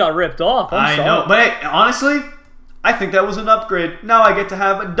 you just got ripped off. I'm sorry. know. But hey, honestly, I think that was an upgrade. Now I get to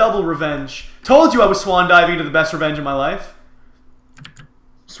have a double revenge. Told you I was swan diving to the best revenge of my life.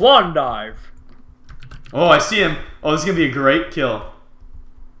 Swan dive. Oh, I see him. Oh, this is going to be a great kill.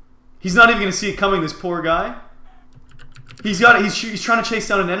 He's not even going to see it coming, this poor guy. He's trying to chase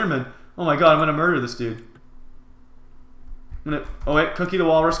down an Enderman. Oh my God, I'm going to murder this dude. Oh wait, Cookie the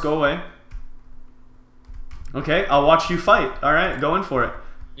Walrus, go away. Okay, I'll watch you fight. Alright, going for it.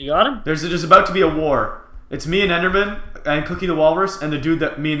 You got him? There's about to be a war. It's me and Enderman, and Cookie the Walrus, and the dude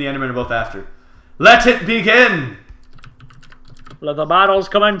that me and the Enderman are both after. Let it begin! Let the battles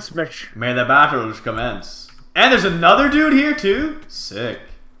commence, Mitch. May the battles commence. And there's another dude here too? Sick.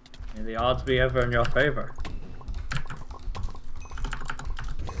 May the odds be ever in your favor.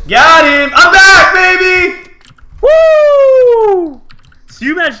 Got him! I'm back, baby! Woo! So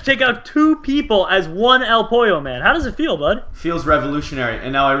you managed to take out 2 people as 1 El Pollo man. How does it feel, bud? Feels revolutionary,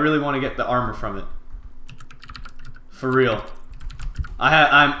 and now I really want to get the armor from it. For real.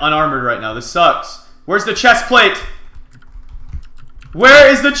 I'm unarmored right now. This sucks. Where's the chest plate?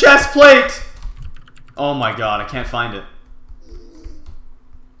 Where is the chest plate? Oh my God, I can't find it.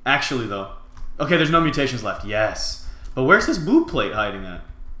 Actually, though. Okay, there's no mutations left. Yes. But where's this boob plate hiding at?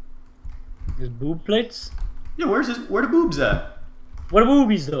 His boob plates? Yeah, where the boobs at? What are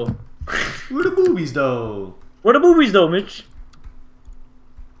boobies, though? Where the boobies, though? What are boobies, though, Mitch?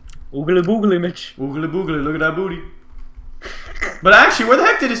 Oogly boogly, Mitch. Oogly boogly, look at that booty. But actually, where the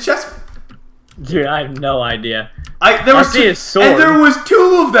heck did his chest... Dude, I have no idea. I see his sword. And there was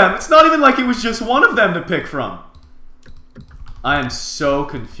 2 of them. It's not even like it was just one of them to pick from. I am so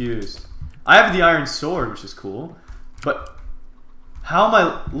confused. I have the iron sword, which is cool. But how am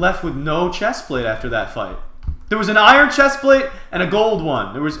I left with no chest plate after that fight? There was an iron chest plate and a gold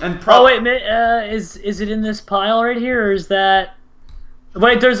one. There was oh wait, is it in this pile right here, or is that?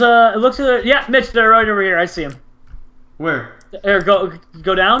 Wait, there's a. It looks like yeah, Mitch, they're right over here. I see him. Where? Here,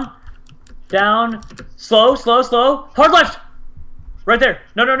 go down, down, slow, hard left, right there.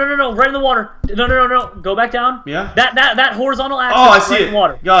 No, right in the water. No, go back down. Yeah. That horizontal axis. Oh, I see right it. In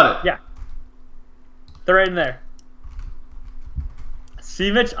water. Got it. Yeah. They're right in there. See,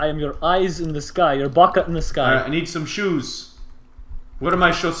 Mitch, I am your eyes in the sky, your baka in the sky. Alright, I need some shoes. What are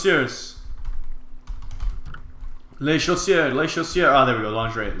my chaussures? Les chaussures, les chaussures. Oh, there we go,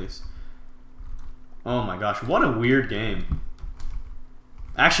 lingerie at least. Oh my gosh, what a weird game.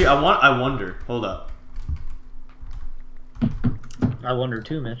 Actually, I wonder. Hold up. I wonder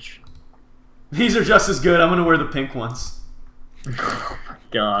too, Mitch. These are just as good. I'm gonna wear the pink ones. Oh my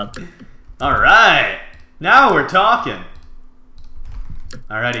God. Alright, now we're talking.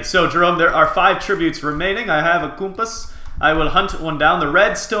 Alrighty, so Jerome, there are 5 tributes remaining. I have a compass. I will hunt one down. The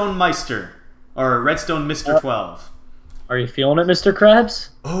Redstone Meister. Or Redstone Mr. 12. Are you feeling it, Mr. Krabs?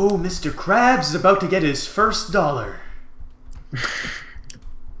 Oh, Mr. Krabs is about to get his first dollar.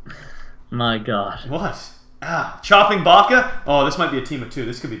 My God. What? Ah, chopping baka? Oh, this might be a team of 2.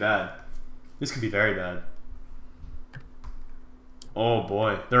 This could be bad. This could be very bad. Oh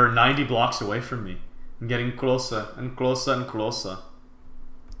boy, there are 90 blocks away from me. I'm getting closer and closer and closer.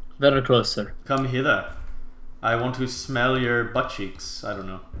 Very closer. Come hither. I want to smell your butt cheeks. I don't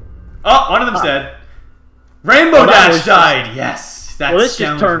know. Oh, one of them's dead. Rainbow Dash died. Yes, that's. Well, this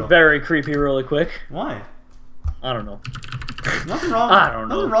just turned very creepy really quick. Why? I don't know. Nothing wrong. I don't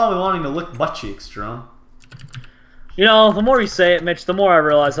know. Nothing wrong with wanting to lick butt cheeks, Jerome. You know, the more you say it, Mitch, the more I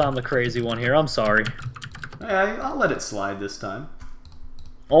realize I'm the crazy one here. I'm sorry. Hey, I'll let it slide this time.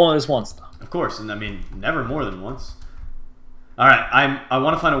 Only this once, though. Of course, and I mean, never more than once. All right, I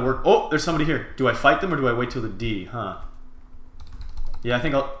want to find a work. Oh, there's somebody here. Do I fight them or do I wait till the D? Huh? Yeah, I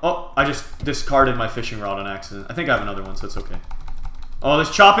think I'll. Oh, I just discarded my fishing rod on accident. I think I have another one, so it's okay. Oh, this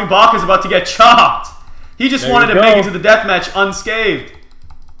chopping baka is about to get chopped. He just wanted to make it to the deathmatch unscathed.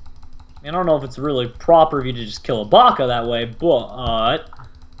 I don't know if it's really proper of you to just kill a baka that way, but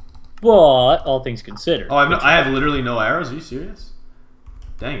all things considered. Oh, I have literally no arrows. Are you serious?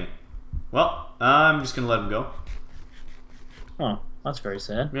 Dang it. Well, I'm just gonna let him go. Oh, that's very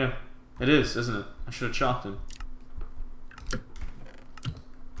sad. Yeah, it is, isn't it? I should have chopped him.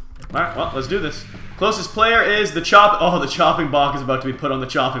 Alright, well, let's do this. Closest player is the chop. Oh, the chopping block is about to be put on the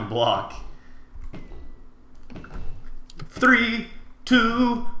chopping block. 3,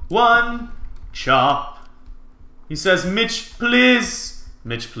 2, 1, chop. He says, Mitch, please.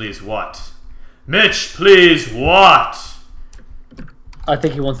 Mitch, please what? Mitch, please what? I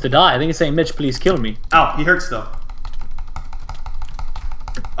think he wants to die. I think he's saying, Mitch, please kill me. Ow, he hurts though.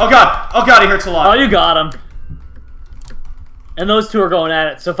 Oh god, he hurts a lot. Oh, you got him. And those two are going at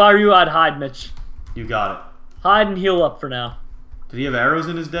it. So if I were you, I'd hide, Mitch. You got it. Hide and heal up for now. Did he have arrows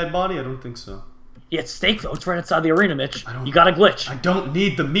in his dead body? I don't think so. Yeah, it's steak though. It's right outside the arena, Mitch. You got a glitch. I don't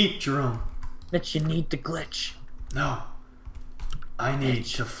need the meat, Jerome. Mitch, you need the glitch. No. I need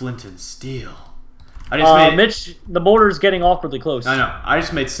to flint and steel. I just made... Mitch, the border's getting awkwardly close. I know. I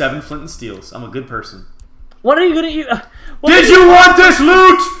just made 7 flint and steels. I'm a good person. What are you gonna use? Did you want this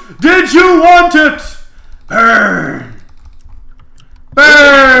loot? Did you want it? Burn!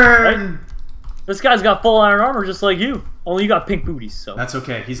 Burn! Right? This guy's got full iron armor just like you. Only you got pink booties, so. That's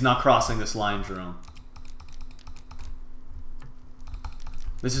okay. He's not crossing this line, Jerome.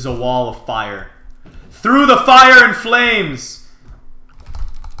 This is a wall of fire. Through the fire and flames!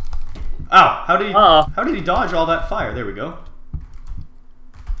 Ow, how did he dodge all that fire? There we go.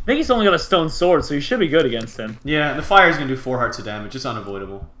 I think he's only got a stone sword, so you should be good against him. Yeah, the fire is going to do 4 hearts of damage. It's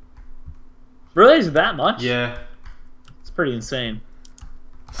unavoidable. Really? Is it that much? Yeah. It's pretty insane.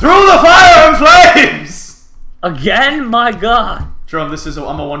 Through the fire and flames! Again? My god. Jerome,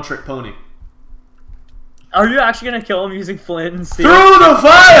 I'm a one-trick pony. Are you actually going to kill him using flint and steel? Through the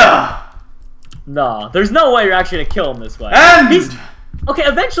fire! Nah, there's no way you're actually going to kill him this way. And... Okay,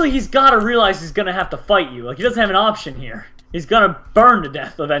 eventually he's got to realize he's going to have to fight you. Like, he doesn't have an option here. He's gonna burn to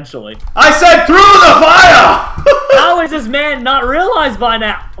death eventually. I said through the fire! How is this man not realized by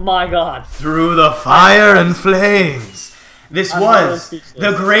now? Oh my god. Through the fire and flames. This was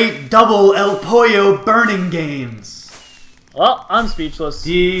the great double El Pollo burning games. Well, I'm speechless.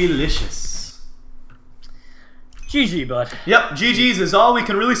 Delicious. GG, bud. Yep, GG's is all we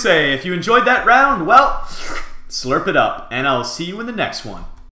can really say. If you enjoyed that round, well, slurp it up. And I'll see you in the next one.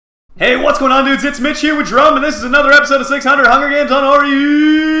 Hey, what's going on, dudes? It's Mitch here with Jerome, and this is another episode of 600 Hunger Games on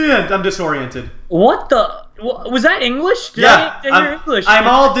Orient. I'm disoriented. What the? Was that English? Did yeah, I hear English? I'm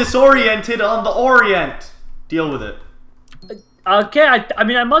all disoriented on the Orient. Deal with it. Okay,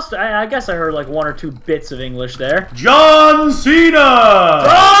 I guess I heard like 1 or 2 bits of English there. John Cena!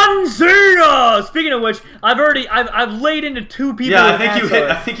 John Cena! Speaking of which, I've laid into 2 people. Yeah,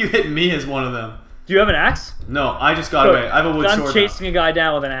 I think you hit me as one of them. Do you have an axe? No, I just got away. I have a wood sword. I'm chasing a guy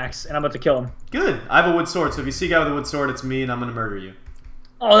down with an axe, and I'm about to kill him. Good. I have a wood sword, so if you see a guy with a wood sword, it's me, and I'm going to murder you.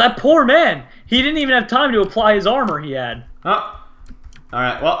 Oh, that poor man. He didn't even have time to apply his armor he had. Huh.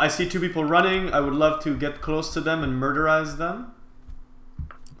 Alright, well, I see 2 people running. I would love to get close to them and murderize them.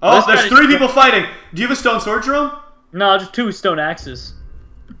 Oh, there's 3 people fighting. Do you have a stone sword, Jerome? No, just 2 stone axes.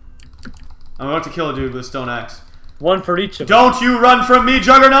 I'm about to kill a dude with a stone axe. 1 for each of them. Don't you run from me,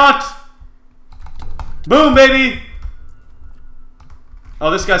 Juggernaut! Boom, baby! Oh,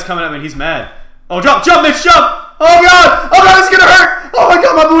 this guy's coming at me and he's mad. Oh, jump, Mitch, jump! Oh god! Oh god, it's gonna hurt! Oh my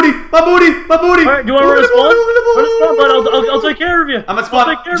god, my booty! Alright, do you want to respawn? But I'll take care of you. I'm at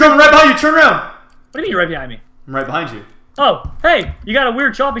spawn. Jerome, right behind you, turn around! What do you mean right behind me? I'm right behind you. Oh, hey, you got a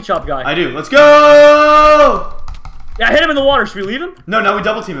weird choppy chop guy. I do. Let's go! Yeah, I hit him in the water. Should we leave him? No, now we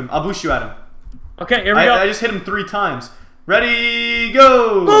double team him. I'll boost you at him. Okay, here we go. I just hit him 3 times. Ready,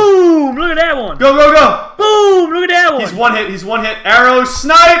 go! Boom! Look at that one. Go, go, go! Boom! Look at that one. He's one hit. He's one hit. Arrow,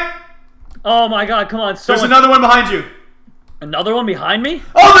 snipe! Oh my god, come on. There's another one behind you. Another one behind me?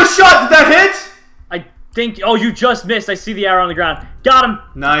 Oh, the shot! Did that hit? I think... Oh, you just missed. I see the arrow on the ground. Got him.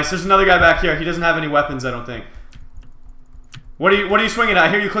 Nice. There's another guy back here. He doesn't have any weapons, I don't think. What are you swinging at? I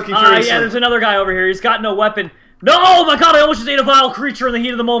hear you clicking furiously. Yeah, there's another guy over here. He's got no weapon. No! Oh my god, I almost just ate a vile creature in the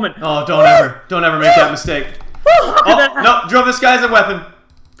heat of the moment. Oh, don't ever make that mistake. Oh, no, Jerome, this guy's a weapon.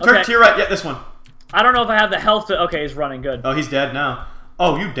 Turn Okay. to your right. Yeah, this one. I don't know if I have the health to... Okay, he's running. Good. Oh, he's dead now.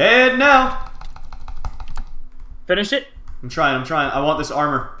 Oh, you dead now? Finish it? I'm trying. I want this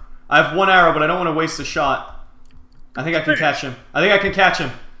armor. I have 1 arrow, but I don't want to waste a shot. I think I can catch him.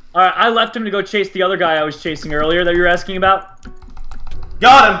 Alright, I left him to go chase the other guy I was chasing earlier that you were asking about.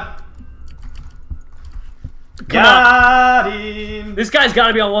 Got him! Come Got him! This guy's got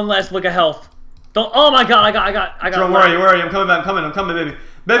to be on one last look of health. Don't... Oh my god, I got... Jerome, where are you? I'm coming back. I'm coming, baby.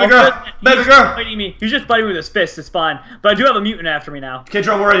 Baby Oh, girl! good. Baby He's girl! Fighting me. He's just fighting me with his fist. It's fine. But I do have a mutant after me now. Okay,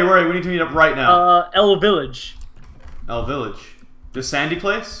 Jerome, where are you? We need to meet up right now. El Village. El Village. The sandy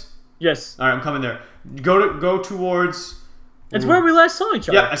place? Yes. Alright, I'm coming there. Go towards... It's where we last saw each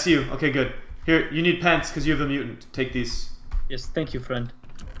other. Yeah, I see you. Okay, good. Here, you need pants because you have a mutant. Take these. Yes, thank you, friend.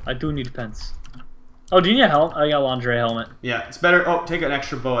 I do need pants. Oh, do you need a helmet? I got a lingerie helmet. Yeah, it's better. Oh, take an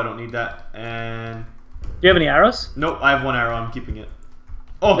extra bow. I don't need that. And... Do you have any arrows? Nope, I have 1 arrow. I'm keeping it.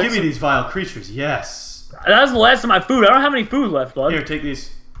 Oh, give me these vile creatures. Yes. That was the last of my food. I don't have any food left, bud. Here, take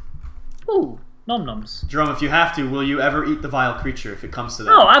these. Ooh, num-nums. Jerome, if you have to, will you ever eat the vile creature if it comes to that?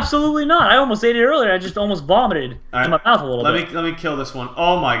 No, absolutely not. I almost ate it earlier. I just almost vomited All right. in my mouth a little bit. Let me kill this one.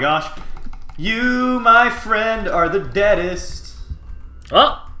 Oh my gosh. You, my friend, are the deadest.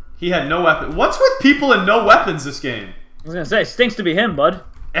 Oh, He had no weapon. What's with people and no weapons this game? I was going to say, stinks to be him, bud.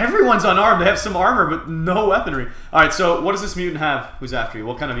 Everyone's unarmed. They have some armor, but no weaponry. Alright, so what does this mutant have? Who's after you?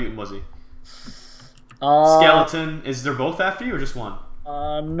 What kind of mutant was he? Skeleton. Is there both after you or just one?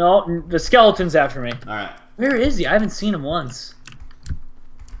 No, the skeleton's after me. Alright. Where is he? I haven't seen him once.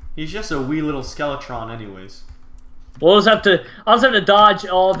 He's just a wee little skeletron anyways. I'll just have to dodge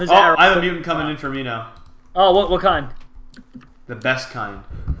all of his arrows. I have a mutant coming in for me now. Oh, what kind? The best kind.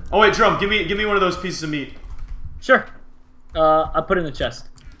 Oh wait, Jerome, give me one of those pieces of meat. Sure. I put it in the chest.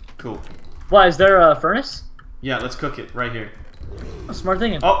 Cool. Why, is there a furnace? Yeah, let's cook it right here. A smart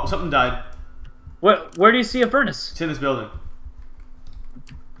thinking. Oh, something died. Where do you see a furnace? It's in this building.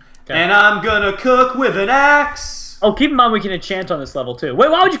 Okay. And I'm gonna cook with an axe. Oh, keep in mind we can enchant on this level too. Wait,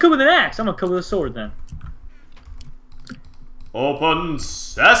 why would you cook with an axe? I'm gonna cook with a sword then. Open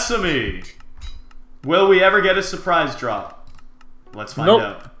sesame. Will we ever get a surprise drop? Let's find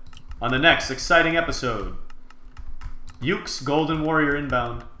out. On the next exciting episode. Yuke's Golden Warrior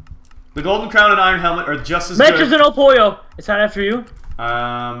inbound. The Golden Crown and Iron Helmet are just as good. Mitch is an pollo. Is that after you?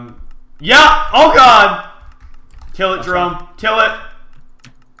 Yeah! Oh god! Kill it, Jerome. Kill it!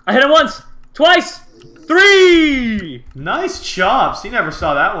 I hit him once! Twice! 3! Nice chops. He never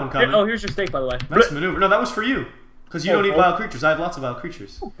saw that one coming. Oh, here's your steak, by the way. Nice maneuver. No, that was for you. Because you don't eat wild creatures. I have lots of wild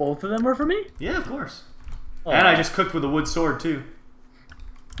creatures. Oh, both of them were for me? Yeah, of course. Oh. And I just cooked with a wood sword, too.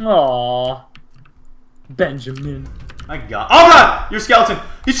 Aww. Benjamin. I got... Oh, God! Your skeleton!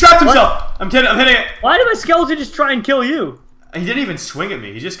 He's trapped himself! What? I'm kidding. I'm hitting it! Why did my skeleton just try and kill you? He didn't even swing at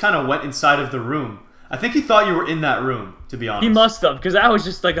me. He just kind of went inside of the room. I think he thought you were in that room, to be honest. He must have, because that was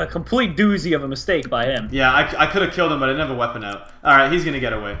just like a complete doozy of a mistake by him. Yeah, I could have killed him, but I didn't have a weapon out. Alright, he's going to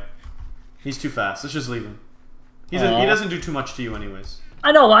get away. He's too fast. Let's just leave him. He doesn't do too much to you anyways.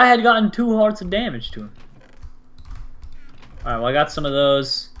 I know, I had gotten 2 hearts of damage to him. Alright, well I got some of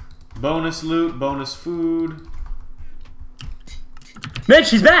those. Bonus loot, bonus food.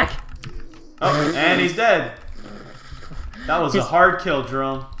 Mitch, he's back! Oh, and he's dead. That was a hard kill,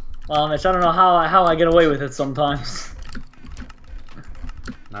 Jerome. Well, Mitch, I don't know how I get away with it sometimes.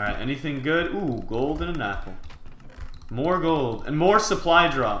 Alright, anything good? Ooh, gold and an apple. More gold. And more supply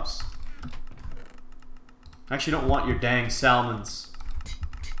drops. I actually don't want your dang salmons.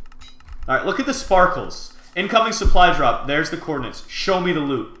 Alright, look at the sparkles. Incoming supply drop. There's the coordinates. Show me the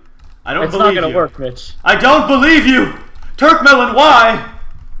loot. I don't believe you. It's not gonna work, Mitch. I don't believe you! Turkmelon, why?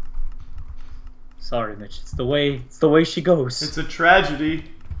 Sorry, Mitch. It's the way she goes. It's a tragedy.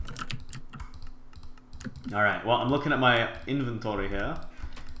 Alright, well, I'm looking at my inventory here.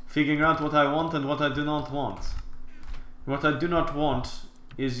 Figuring out what I want and what I do not want. What I do not want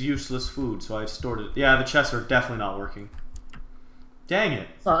is useless food, so I stored it. Yeah, the chests are definitely not working. Dang it.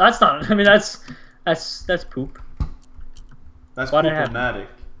 Oh, that's not. I mean, that's poop. That's Why did it happen? Poop-O-Matic.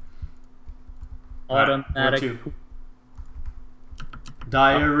 Automatic. Right,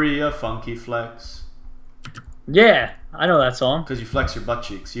 Diarrhea, funky flex. Yeah, I know that song. Because you flex your butt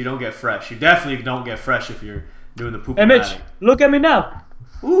cheeks. You don't get fresh. You definitely don't get fresh if you're doing the poop. Hey, Mitch, look at me now.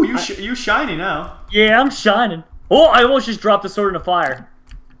 Ooh, you shiny now. Yeah, I'm shining. Oh, I almost just dropped the sword in the fire.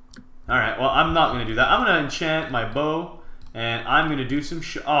 Alright, well, I'm not going to do that. I'm going to enchant my bow, and I'm going to do some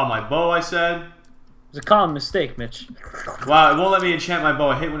oh, my bow, I said. It's a common mistake, Mitch. Wow, it won't let me enchant my bow.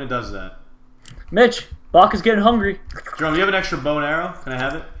 I hate when it does that. Mitch, Bach is getting hungry. Jerome, do you have an extra bow and arrow? Can I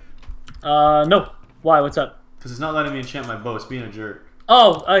have it? No. Why? What's up? Because it's not letting me enchant my bow. It's being a jerk.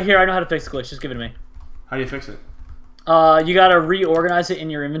 Oh, here, I know how to fix the glitch. Just give it to me. How do you fix it? You gotta reorganize it in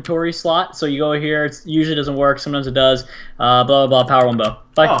your inventory slot. So you go here. It usually doesn't work. Sometimes it does. Blah, blah, blah. Power 1 bow.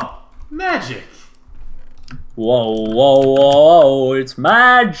 Bye. Oh, magic. Whoa, whoa, whoa. It's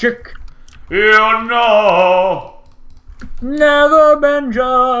magic. You know. Never been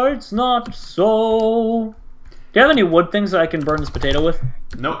it's not so. Do you have any wood things that I can burn this potato with?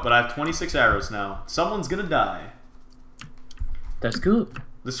 Nope, but I have 26 arrows now. Someone's gonna die. That's good.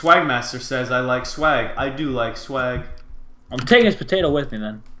 The swag master says I like swag. I do like swag. I'm taking this potato with me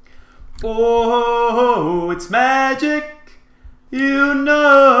then. Oh, it's magic. You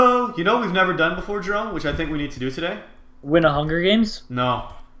know. You know what we've never done before, Jerome, which I think we need to do today? Win a Hunger Games? No.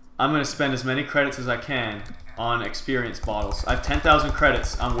 I'm gonna spend as many credits as I can on experience bottles. I have 10,000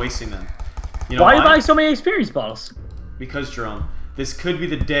 credits. I'm wasting them. You know why are you buying so many experience bottles? Because, Jerome, this could be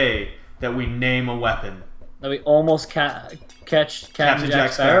the day that we name a weapon. That we almost catch Captain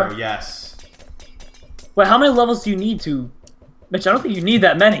Jack Sparrow. Yes. Wait, how many levels do you need to... Mitch, I don't think you need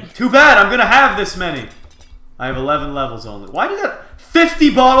that many. Too bad, I'm gonna have this many. I have 11 levels only. Why did that...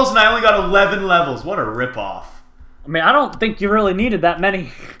 50 bottles and I only got 11 levels. What a ripoff. I mean, I don't think you really needed that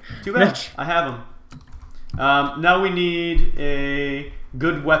many. Too bad. Mitch. I have them. Now we need a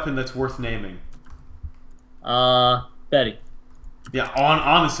good weapon that's worth naming. Betty. Yeah,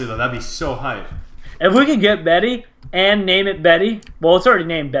 honestly though, that'd be so hype. If we could get Betty and name it Betty, well, it's already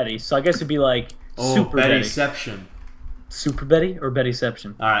named Betty, so I guess it'd be like Super Betty. Bettyception. Super Betty or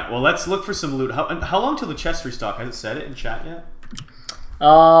Bettyception? All right, well, let's look for some loot. How long till the chest restock? Has it said it in chat yet?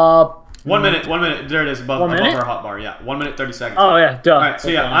 1 minute. There it is above our hotbar. Yeah, 1 minute 30 seconds. Oh yeah, duh. All right, so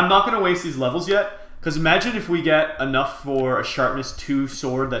yeah, I'm not gonna waste these levels yet. Because imagine if we get enough for a sharpness 2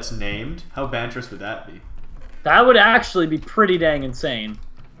 sword that's named. How banterous would that be? That would actually be pretty dang insane.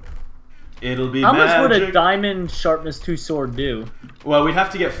 It'll be How magic. much would a diamond sharpness 2 sword do? Well, we'd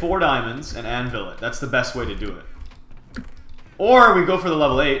have to get 4 diamonds and anvil it. That's the best way to do it. Or we go for the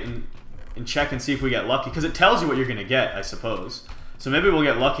level 8 and check and see if we get lucky. Because it tells you what you're going to get, I suppose. So maybe we'll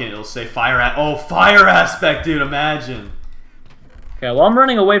get lucky and it'll say fire aspect, dude, imagine. Okay, well, I'm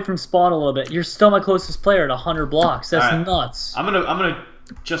running away from spawn a little bit. You're still my closest player at 100 blocks. That's nuts. I'm gonna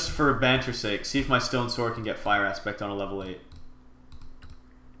just for banter's sake, see if my stone sword can get fire aspect on a level 8.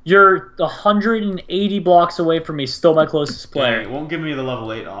 You're 180 blocks away from me, still my closest player. Yeah, it won't give me the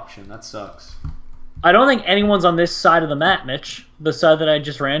level 8 option. That sucks. I don't think anyone's on this side of the map, Mitch. The side that I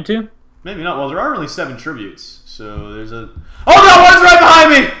just ran to. Maybe not. Well, there are only 7 tributes, so there's a... Oh no! One's right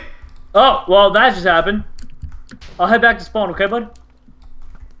behind me! Oh, well, that just happened. I'll head back to spawn, okay, bud?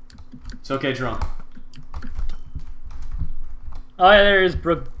 It's okay, Jerome. Oh yeah, there is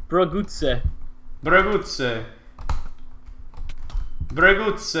Bragutse. Bragutse.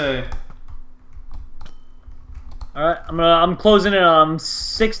 Bragutse. Alright, I'm closing in on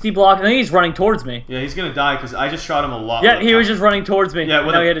 60 blocks. I think he's running towards me. Yeah, he's gonna die because I just shot him a lot. Yeah, he was just running towards me. Yeah,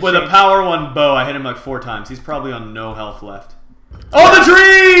 with a power 1 bow, I hit him like 4 times. He's probably on no health left. Oh, the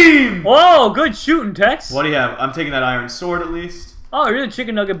dream! Oh, good shooting, Tex. What do you have? I'm taking that iron sword at least. Oh, you're the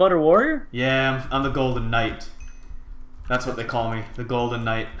chicken nugget butter warrior? Yeah, I'm the golden knight. That's what they call me, the golden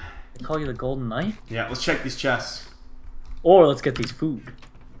knight. They call you the golden knight? Yeah, let's check these chests. Or let's get these food.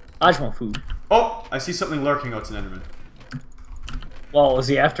 I just want food. Oh, I see something lurking. Oh, it's an enderman. Well, is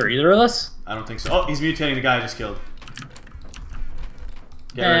he after either of us? I don't think so. Oh, he's mutating the guy I just killed.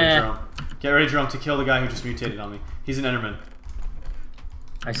 Get ready, Jerome. Get ready, Jerome, to kill the guy who just mutated on me. He's an enderman.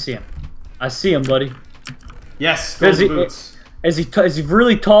 I see him. I see him, buddy. Yes, golden boots. Is he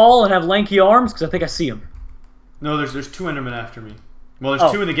really tall and have lanky arms? Because I think I see him. No, there's 2 endermen after me. Well,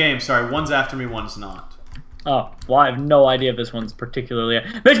 there's 2 in the game. Sorry, one's after me, one's not. Oh, well, I have no idea if this one's particularly...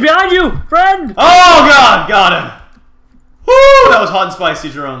 Mitch, behind you, friend! Oh, God! Got him! Woo! That was hot and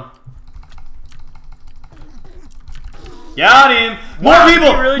spicy, Jerome. Got him! More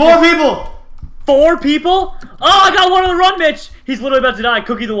people! Really More people! 4 people? Oh, I got one on the run, Mitch! He's literally about to die.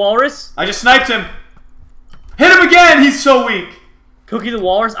 Cookie the Walrus. I just sniped him. Hit him again! He's so weak. Cookie the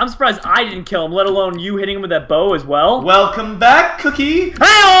Walrus? I'm surprised I didn't kill him, let alone you hitting him with that bow as well. Welcome back, Cookie!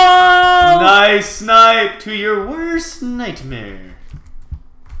 Hey-oh! Nice snipe to your worst nightmare.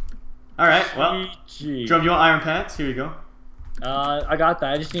 Alright, well. Jerome, you want iron pants? Here you go. I got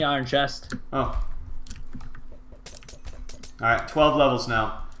that. I just need iron chest. Oh. Alright, 12 levels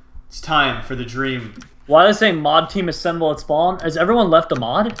now. It's time for the dream. Why are they saying mod team assemble at spawn? Has everyone left a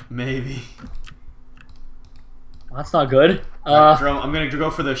mod? Maybe. Well, that's not good. Right, Jerome, I'm gonna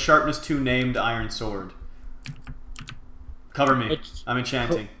go for the sharpness 2 named iron sword. Cover me. Mitch, I'm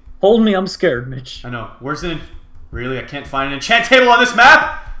enchanting. Hold me, I'm scared, Mitch. I know. Where's the... Really? I can't find an enchant table on this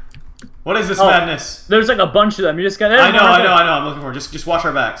map? What is this madness? There's like a bunch of them. You just got... I know. I'm looking for it. Just watch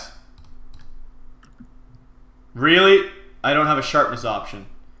our backs. Really? I don't have a sharpness option.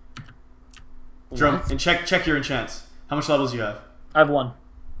 Jerome, and check your enchants. How much levels do you have? I have 1.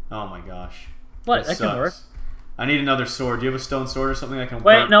 Oh my gosh. What? That can work. I need another sword. Do you have a stone sword or something I can...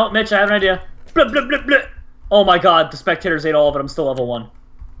 Wait, no, Mitch, I have an idea. Blip, blip, blip, blip. Oh my god, the spectators ate all of it. I'm still level 1.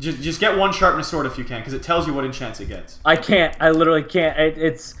 Just get 1 sharpness sword if you can, because it tells you what enchants it gets. I can't. I literally can't.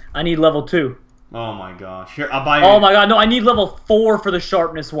 I need level 2. Oh my gosh. Here, I'll buy you... Oh my god, no, I need level 4 for the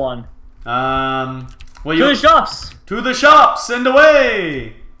sharpness one. Well, to the shops! To the shops and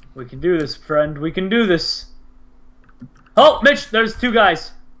away! We can do this, friend. We can do this. Oh, Mitch, there's 2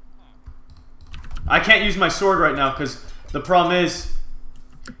 guys. I can't use my sword right now because the problem is...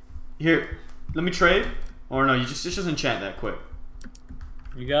 Here, let me trade. Or no, you just enchant that quick.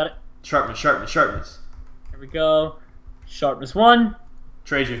 You got it. Sharpness, sharpness, sharpness. Here we go. Sharpness 1.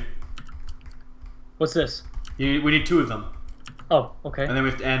 Trade you. What's this? We need 2 of them. Oh, okay. And then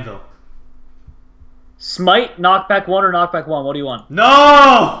we have to anvil. Smite, knockback 1 or knockback 1? What do you want?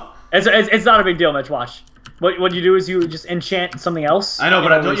 No! It's not a big deal, Mitch. Watch. What you do is you just enchant something else. I know,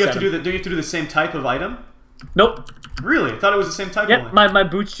 but don't you have to do the same type of item? Nope. Really? I thought it was the same type. Yep, my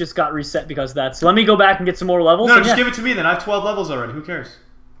boots just got reset because of that. So let me go back and get some more levels. No, just give it to me then. I have 12 levels already. Who cares?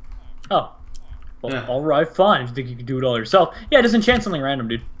 Oh. Well, yeah. Alright, fine. If you think you can do it all yourself. Yeah, just enchant something random,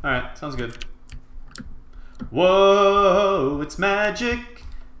 dude. Alright, sounds good. Whoa, it's magic.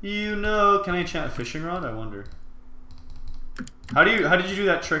 You know. Can I enchant a fishing rod? I wonder. How did you do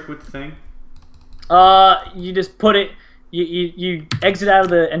that trick with the thing? You just put it... You exit out of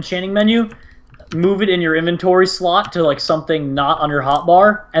the enchanting menu, move it in your inventory slot to like something not on your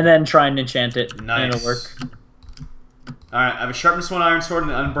hotbar, and then try and enchant it. Nice. And it'll work. Alright, I have a sharpness 1 iron sword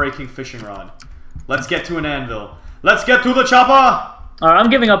and an unbreaking fishing rod. Let's get to an anvil. Let's get to the chopper! Alright, I'm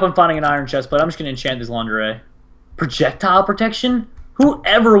giving up on finding an iron chest, but I'm just gonna enchant this lingerie. Projectile protection?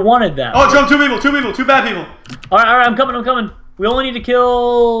 Whoever wanted that? Oh, Jerome, 2 people, 2 bad people. Alright, I'm coming. We only need to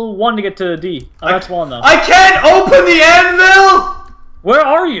kill 1 to get to D. That's 1 though. I can't open the anvil! Where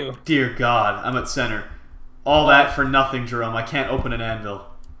are you? Dear God, I'm at center. All that for nothing, Jerome. I can't open an anvil.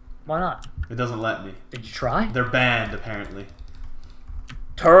 Why not? It doesn't let me. Did you try? They're banned, apparently.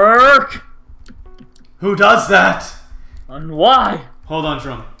 Turk! Who does that? And why? Hold on,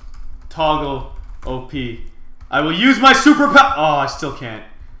 Jerome. Toggle OP. I will use my superpower. Oh, I still can't.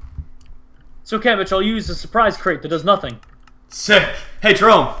 It's okay, Mitch. I'll use the surprise crate that does nothing. Sick. Hey,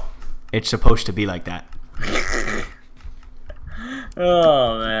 Jerome. It's supposed to be like that.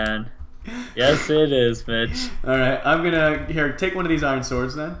 Oh, man. Yes, it is, Mitch. Alright, I'm gonna... Here, take one of these iron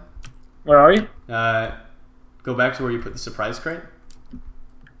swords, then. Where are you? Go back to where you put the surprise crate.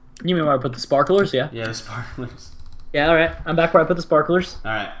 You mean where I put the sparklers? Yeah. Yeah, the sparklers. Yeah, alright. I'm back where I put the sparklers.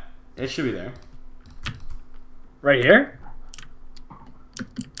 Alright. It should be there. Right here?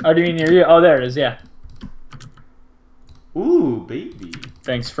 Oh, do you mean near you? Oh, there it is, yeah. Ooh, baby.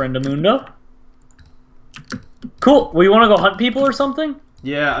 Thanks, Friendamundo. Cool. Well, you want to go hunt people or something?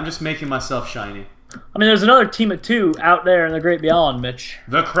 Yeah, I'm just making myself shiny. I mean, there's another team of 2 out there in the Great Beyond, Mitch.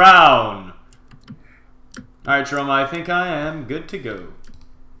 The crown! Alright, Jerome, I think I am good to go.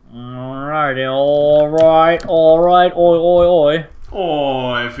 Alrighty, alright, oi.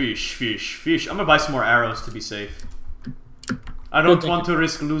 Oi, fish. I'm gonna buy some more arrows to be safe. I don't want to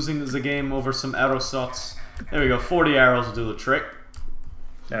risk losing the game over some arrow shots. There we go, 40 arrows will do the trick.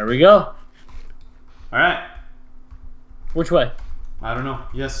 There we go. Alright. Which way? I don't know.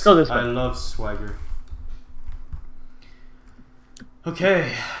 Yes, go this way. I love swagger.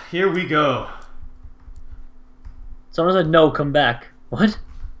 Okay, here we go. Someone said no, come back. What?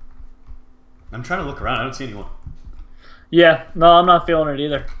 I'm trying to look around. I don't see anyone. Yeah, no, I'm not feeling it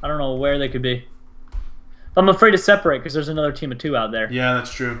either. I don't know where they could be. I'm afraid to separate because there's another team of 2 out there. Yeah,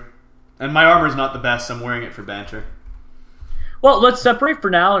 that's true. And my armor's not the best. I'm wearing it for banter. Well, let's separate for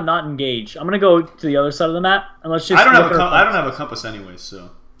now and not engage. I'm gonna go to the other side of the map and let's just. I don't have a compass anyways,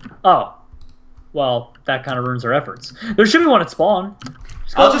 so. Oh. well, that kind of ruins our efforts. There should be one at spawn.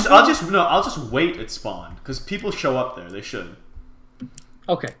 I'll just wait at spawn because people show up there. They should.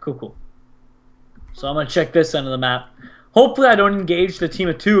 Okay, cool. So I'm gonna check this end of the map. Hopefully, I don't engage the team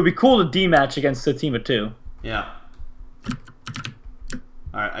of 2. It'd be cool to D-match against the team of 2. Yeah.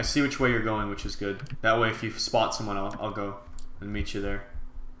 All right, I see which way you're going, which is good. That way, if you spot someone, I'll go and meet you there.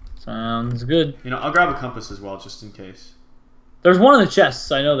 Sounds good. You know, I'll grab a compass as well, just in case. There's one in the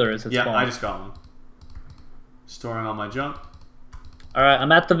chests. I know there is. Yeah, I just got one. Storing all my junk. All right,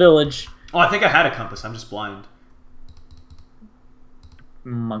 I'm at the village. Oh, I think I had a compass. I'm just blind.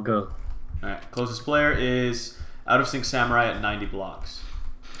 My go. All right, closest player is Out of Sync Samurai at 90 blocks.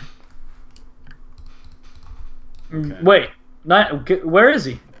 Okay. Wait, where is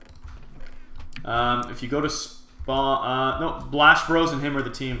he? If you go to spawn, no, Blash Bros and him are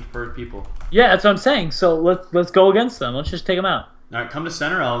the team for people. Yeah, that's what I'm saying. So let's go against them. Let's just take them out. All right, come to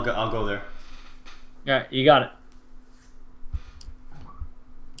center. I'll go there. All right, you got it.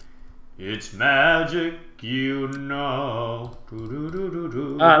 It's magic, you know.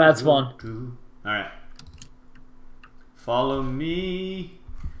 Alright, that's fun. Alright. Follow me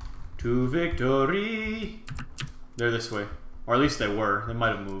to victory. They're this way. Or at least they were. They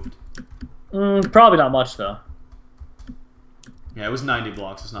might have moved. Probably not much, though. Yeah, it was 90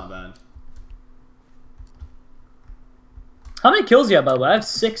 blocks. It's not bad. How many kills you have, by the way? I have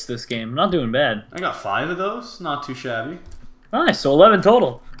 6 this game. I'm not doing bad. I got 5 of those. Not too shabby. Nice, so 11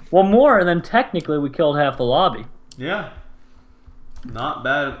 total. One more, and then technically we killed half the lobby. Yeah. Not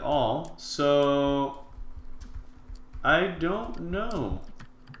bad at all. So, I don't know.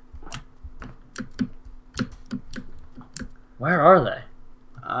 Where are they?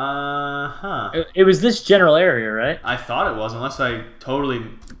 It was this general area, right? I thought it was, unless I totally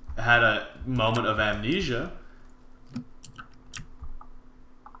had a moment of amnesia.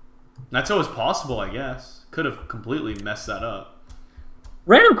 That's always possible, I guess. Could have completely messed that up.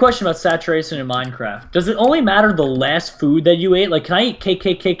 Random question about saturation in Minecraft. Does it only matter the last food that you ate? Like, can I eat cake,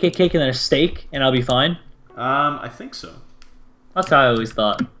 and then a steak, and I'll be fine? I think so. That's how I always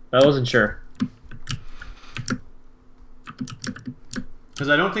thought. But I wasn't sure. Because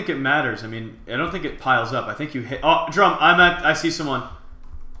I don't think it matters. I mean, I don't think it piles up. I think you hit... Oh, Drum, I see someone.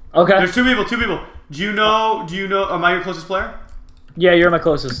 Okay. There's 2 people, 2 people. Do you know... Am I your closest player? Yeah, you're my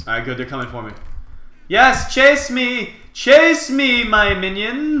closest. Alright, good. They're coming for me. Yes, chase me! Chase me, my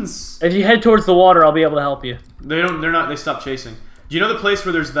minions! If you head towards the water, I'll be able to help you. They're not, they stopped chasing. Do you know the place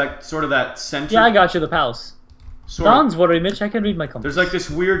where there's that, sort of that center? Yeah, I got you, the palace. Don's watering, Mitch. I can read my compass. There's like this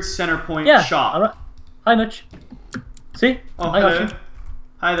weird center point shop. Right. Hi, Mitch. See? Oh, I got you.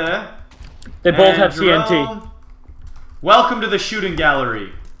 Hi there. They both have Jerome. TNT. Welcome to the shooting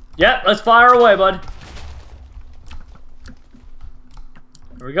gallery. Yep, let's fire away, bud.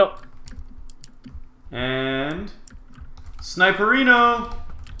 Here we go. And Sniperino.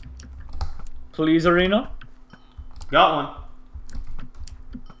 Please, Arena. Got one.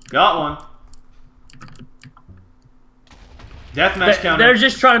 Got one. Deathmatch counter. They're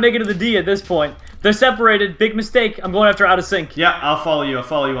just trying to make it to the D at this point. They're separated. Big mistake. I'm going after Out of Sync. Yeah, I'll follow you. I'll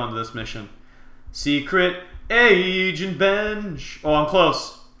follow you onto this mission. Secret Agent Bench. Oh, I'm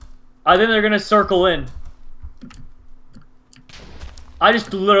close. I think they're going to circle in. I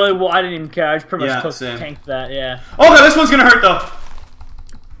just literally, well, I didn't even care. I just pretty much tanked that, yeah. Oh, no, this one's going to hurt, though.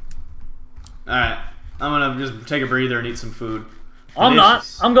 Alright. I'm going to just take a breather and eat some food. I'm not.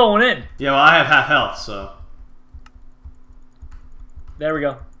 I'm going in. Yeah, well, I have half health, so. There we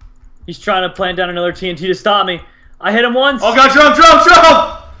go. He's trying to plant down another TNT to stop me. I hit him once. Oh, God,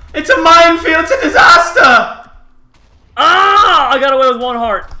 Jerome! It's a minefield! It's a disaster! Ah! I got away with 1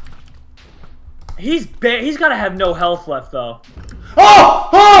 heart. He's got to have no health left, though. Oh!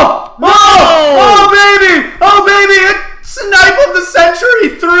 Oh! Oh! Oh, baby! Oh, baby! A snipe of the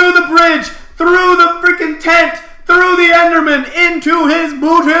century through the bridge, through the freaking tent, through the Enderman, into his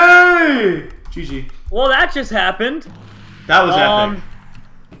booty! GG. Well, that just happened. That was epic.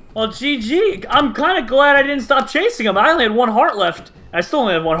 Well, GG. I'm kind of glad I didn't stop chasing him. I only had 1 heart left. I still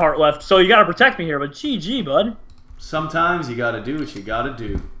only have 1 heart left, so you got to protect me here, but GG, bud. Sometimes you got to do what you got to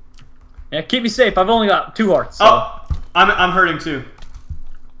do. Yeah, keep me safe. I've only got 2 hearts. So. Oh! I'm hurting too.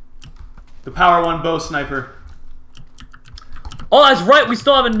 The Power 1 bow sniper. Oh, that's right. We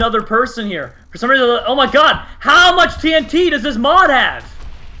still have another person here. For some reason, oh my god. How much TNT does this mod have?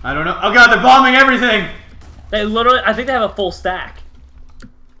 I don't know. Oh god, they're bombing everything. They literally, I think they have a full stack.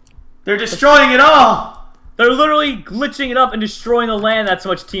 They're destroying it all. They're literally glitching it up and destroying the land. That's how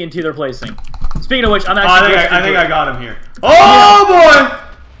much TNT they're placing. Speaking of which, I'm actually... I think I got him here. Oh, boy!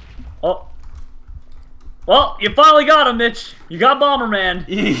 Oh. Well, you finally got him, Mitch. You got Bomberman.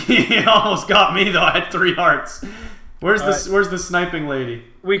 He almost got me though. I had 3 hearts. Where's the sniping lady?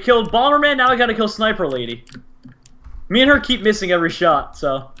 We killed Bomberman. Now we gotta kill Sniper Lady. Me and her keep missing every shot.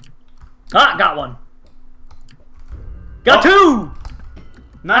 So, got one. Got 2.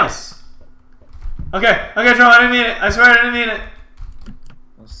 Nice. Okay, Jerome. I didn't mean it. I swear I didn't mean it.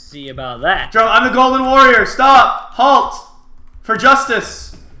 We'll see about that. Jerome, I'm the Golden Warrior. Stop. Halt. For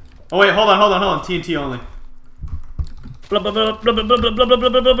justice. Oh wait, hold on. TNT only. Stay in there. Oh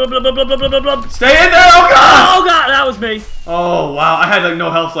god. Oh god, that was me. Oh wow, I had like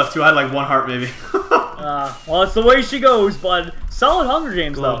no health left too. I had like 1 heart maybe. Well, it's the way she goes, bud. Solid Hunger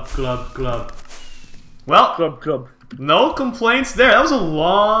Games though. Club. Well, Club. No complaints there. That was a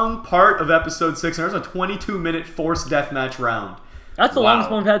long part of episode 600. That was a 22-minute forced deathmatch round. That's the longest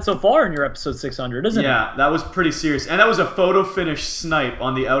one we've had so far in your episode 600, isn't it? Yeah, that was pretty serious. And that was a photo finish snipe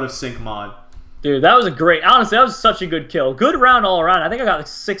on the out of sync mod. Dude, that was a great... Honestly, that was such a good kill. Good round all around. I think I got like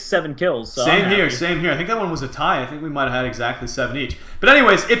 6-7 kills. So same here. I think that one was a tie. I think we might have had exactly 7 each. But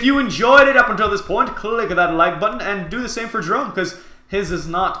anyways, if you enjoyed it up until this point, click that like button and do the same for Jerome, because his is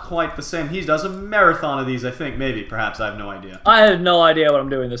not quite the same. He does a marathon of these, I think. Maybe. Perhaps. I have no idea. I have no idea what I'm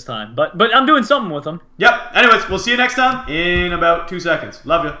doing this time. But I'm doing something with them. Yep. Anyways, we'll see you next time in about 2 seconds.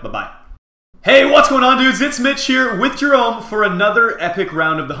 Love you. Bye-bye. Hey, what's going on, dudes? It's Mitch here with Jerome for another epic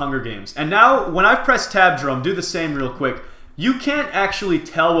round of the Hunger Games. And now, when I've pressed tab, Jerome, do the same real quick. You can't actually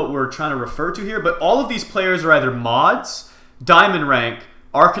tell what we're trying to refer to here, but all of these players are either mods, diamond rank,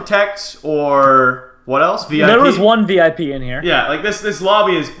 architects, or... what else? VIP? There was 1 VIP in here. Yeah, like this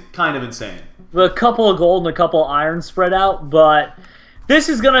lobby is kind of insane. A couple of gold and a couple of iron spread out, but this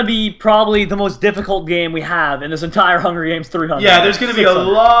is going to be probably the most difficult game we have in this entire Hunger Games 300. Yeah, there's going to be a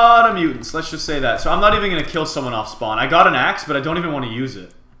lot of mutants, let's just say that. So I'm not even going to kill someone off spawn. I got an axe, but I don't even want to use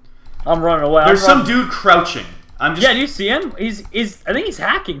it. I'm running away. There's some dude crouching. Yeah, do you see him? I think he's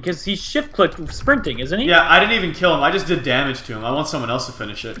hacking because he's shift-click sprinting, isn't he? Yeah, I didn't even kill him. I just did damage to him. I want someone else to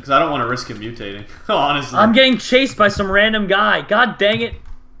finish it because I don't want to risk him mutating. Honestly. I'm getting chased by some random guy. God dang it.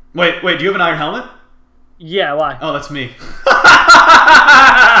 Wait, do you have an iron helmet? Yeah, why? Oh, that's me.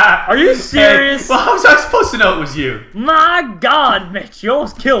 Are you serious? Hey, well, how was I supposed to know it was you? My God, Mitch, you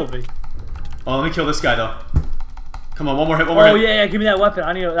almost killed me. Oh, let me kill this guy, though. Come on, one more hit, one more hit. Oh, yeah, give me that weapon.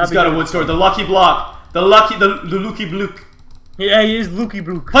 I need. He's got a wood sword. The lucky block. The Lucky Blook. Yeah, he is Lukey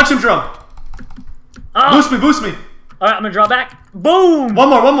Blook. Punch him, Jerome. Oh. Boost me. Alright, I'm gonna draw back. Boom! One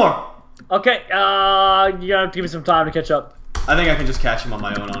more. Okay, you gotta have to give me some time to catch up. I think I can just catch him on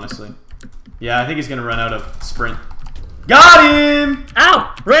my own, honestly. Yeah, I think he's gonna run out of sprint. Got him!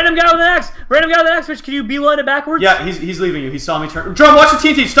 Ow! Random guy with an axe! Which can you beeline it backwards? Yeah, he's leaving you. He saw me turn. Jerome, watch the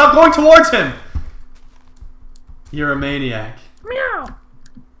TNT! Stop going towards him! You're a maniac. Meow!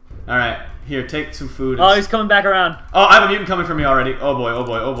 Alright. Here, take some food. Oh, he's coming back around. Oh, I have a mutant coming for me already. Oh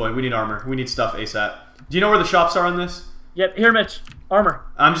boy. We need armor. We need stuff ASAP. Do you know where the shops are on this? Yep, here, Mitch. Armor.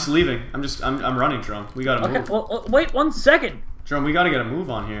 I'm just leaving. I'm running, Jerome. We gotta move. Okay, well, wait 1 second. Jerome, we gotta get a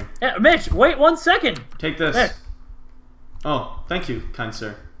move on here. Yeah, Mitch, wait 1 second. Take this. There. Oh, thank you, kind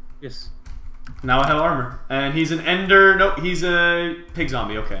sir. Yes. Now I have armor. And he's an ender. No, he's a pig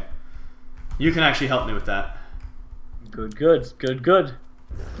zombie. Okay. You can actually help me with that. Good.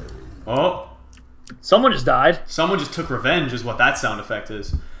 Oh. Someone just died. Someone just took revenge is what that sound effect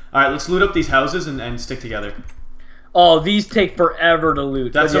is. Alright, let's loot up these houses and stick together. Oh, these take forever to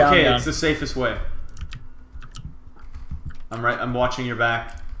loot. That's yeah, okay, it's the safest way. I'm watching your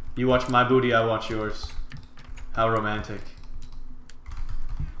back. You watch my booty, I watch yours. How romantic.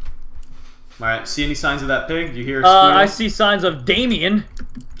 Alright, see any signs of that pig? Do you hear a squeal? I see signs of Damien.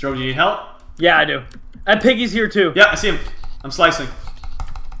 Joe, do you need help? Yeah, I do. And Piggy's here too. Yeah, I see him. I'm slicing.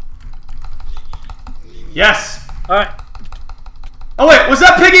 Yes! Alright. Oh wait, was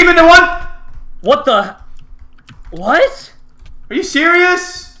that pig even the one? What the? What? Are you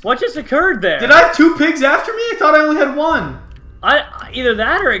serious? What just occurred there? Did I have 2 pigs after me? I thought I only had 1. Either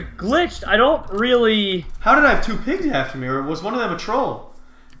that or it glitched. I don't really... How did I have 2 pigs after me? Or was one of them a troll?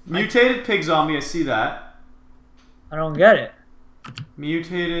 Mutated pig zombie, I see that. I don't get it.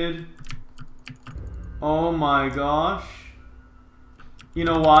 Mutated. Oh my gosh. You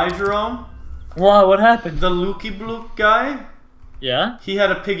know why, Jerome? Why? What happened? The Lukey Blook guy? Yeah? He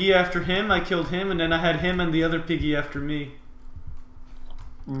had a piggy after him, I killed him, and then I had him and the other piggy after me.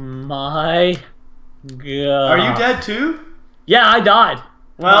 My God. Are you dead too? Yeah, I died.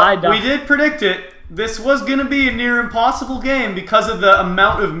 Well, we did predict it. This was going to be a near impossible game because of the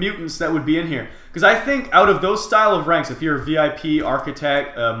amount of mutants that would be in here. Because I think out of those style of ranks, if you're a VIP,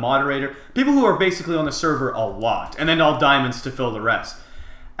 architect, moderator, people who are basically on the server a lot, and then all diamonds to fill the rest.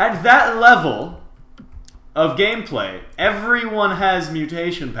 At that level, of gameplay. Everyone has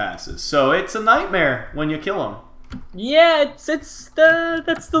mutation passes, so it's a nightmare when you kill them. Yeah, that's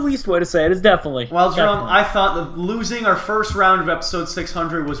the least way to say it. It's definitely. Well, Jerome, definitely. I thought that losing our first round of episode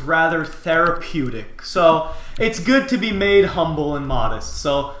 600 was rather therapeutic. So it's good to be made humble and modest.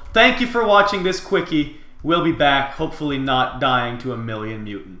 So thank you for watching this quickie. We'll be back, hopefully not dying to 1,000,000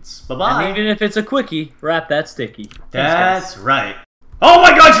 mutants. Bye-bye. And even if it's a quickie, wrap that sticky. Thanks, That's guys. right. Oh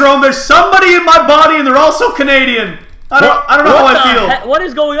my God, Jerome! There's somebody in my body, and they're also Canadian. I don't know how I feel. What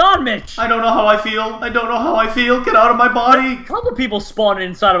is going on, Mitch? I don't know how I feel. I don't know how I feel. Get out of my body. A couple people spawned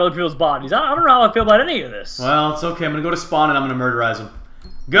inside of other people's bodies. I don't know how I feel about any of this. Well, it's okay. I'm gonna go to spawn and I'm gonna murderize them.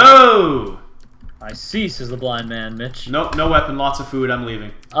 Go! I see, says the blind man, Mitch. Nope, no weapon. Lots of food. I'm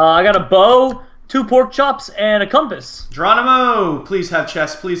leaving. I got a bow, 2 pork chops, and a compass. Geronimo! Please have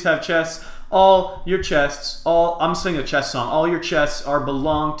chests. Please have chests. All your chests, I'm singing a chest song. All your chests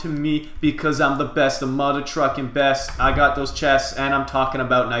belong to me because I'm the best, the mother trucking best. I got those chests, and I'm talking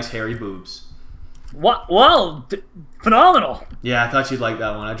about nice hairy boobs. What? Well, phenomenal. Yeah, I thought you'd like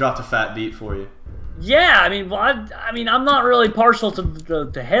that one. I dropped a fat beat for you. Yeah, I mean, I'm not really partial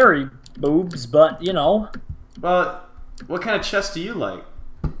to hairy boobs, but you know. Well, what kind of chest do you like?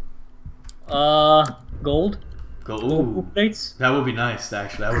 Gold. Ooh, Plates. that would be nice,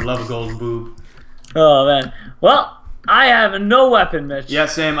 actually. I would love a golden boob. Oh man. Well, I have no weapon, Mitch. Yeah,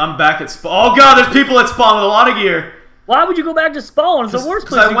 same. I'm back at spawn. Oh God, there's people at spawn with a lot of gear. Why would you go back to spawn? It's the worst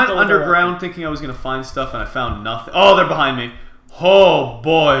place. Because I went underground thinking I was gonna find stuff, and I found nothing. Oh, they're behind me. Oh,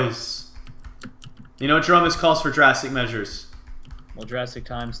 boys. You know, Jerome, this calls for drastic measures. Well, drastic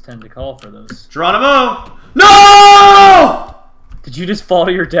times tend to call for those. Geronimo! No! Did you just fall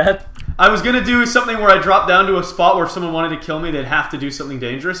to your death? I was gonna do something where I dropped down to a spot where if someone wanted to kill me, they'd have to do something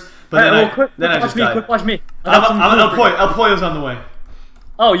dangerous. But then I just died. Quick watch me. I'm El Pollo's on the way.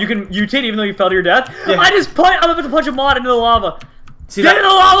 Oh, you can mutate even though you fell to your death? Yeah. I'm about to punch a mod into the lava. See, Get in the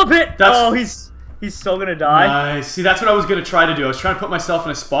lava pit! That's, oh, he's still gonna die. Nice. See, that's what I was gonna try to do. I was trying to put myself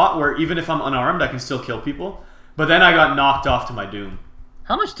in a spot where even if I'm unarmed, I can still kill people. But then I got knocked off to my doom.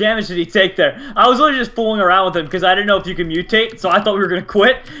 How much damage did he take there? I was literally just fooling around with him because I didn't know if you could mutate, so I thought we were gonna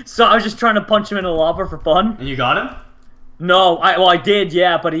quit. So I was just trying to punch him into the lava for fun. And you got him? No, I did,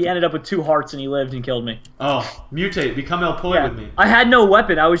 yeah, but he ended up with 2 hearts and he lived and killed me. Oh, mutate. Become El Pollo with me. I had no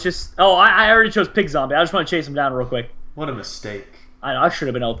weapon. I was just... Oh, I already chose Pig Zombie. I just want to chase him down real quick. What a mistake. I should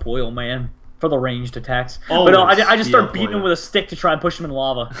have been El Pollo, man. For the ranged attacks. Always but no, I just started El beating Pollo. him with a stick to try and push him in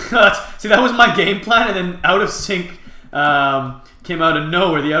lava. See, that was my game plan, and then Out of Sync came out of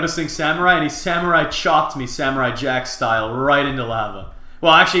nowhere, the Out of Sync Samurai, and he Samurai chopped me, Samurai Jack style, right into lava.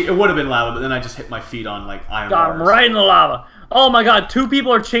 Well, actually, it would have been lava, but then I just hit my feet on, like, iron Got him bars. right in the lava. Oh my god, 2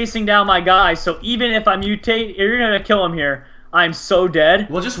 people are chasing down my guy, so even if I mutate, you're gonna kill him here. I'm so dead.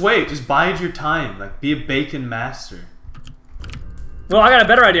 Well, just wait. Just bide your time. Like, be a bacon master. Well, I got a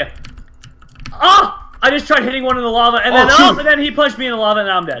better idea. Ah! I just tried hitting one in the lava, and then and then he punched me in the lava, and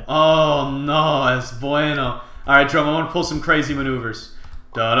now I'm dead. Oh, no. Es bueno. Alright, Jerome, I want to pull some crazy maneuvers.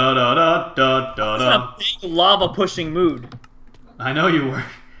 Da-da-da-da-da-da-da. That's a big lava-pushing mood. I know you were.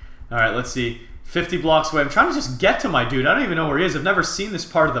 Alright, let's see. 50 blocks away. I'm trying to just get to my dude. I don't even know where he is. I've never seen this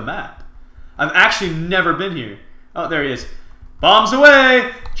part of the map. I've actually never been here. Oh, there he is. Bombs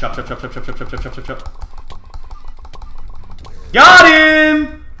away! Chop, chop, chop, chop, chop, chop, chop, chop, chop, chop. Got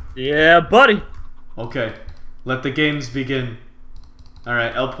him! Yeah, buddy. Okay, let the games begin.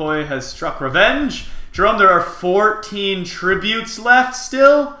 Alright, El Poi has struck revenge. Jerome, there are 14 tributes left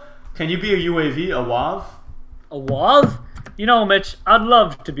still. Can you be a UAV, a WAV? A WAV? You know, Mitch, I'd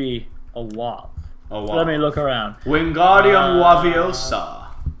love to be a WAV. A WAV. Let me look around. Wingardium Waviosa.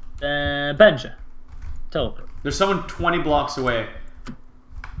 Benja. Teleport. There's someone 20 blocks away.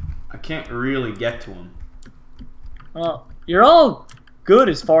 I can't really get to him. Well, you're all good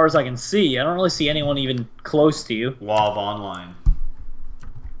as far as I can see. I don't really see anyone even close to you. WAV online.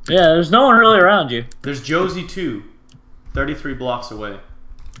 Yeah, there's no one really around you. There's Josie too. 33 blocks away.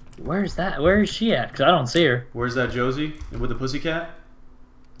 Where's that? Where is she at? Because I don't see her. Where's that Josie? With the pussycat?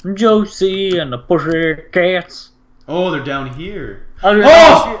 Josie and the Pussycats. Oh, they're down here. I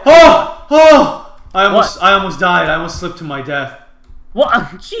almost died. I almost slipped to my death.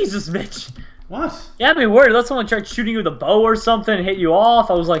 What? Jesus, Mitch. What? Yeah, I'd be worried. Let someone try shooting you with a bow or something and hit you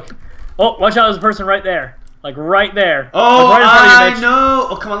off. I was like, oh, watch out, there's a person right there. Like, right there. Oh, like, right in front of you, I Mitch. know.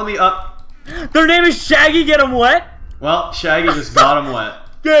 Oh, come on, let me up. Their name is Shaggy. Get him wet. Well, Shaggy just got him wet.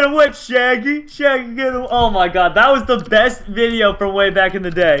 Get him wet, Shaggy. Shaggy, get him. Oh my god, that was the best video from way back in the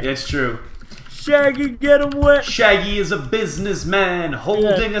day. It's true. Shaggy, get him wet. Shaggy is a businessman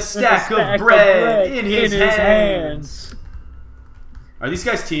holding a stack of bread in his hands. Are these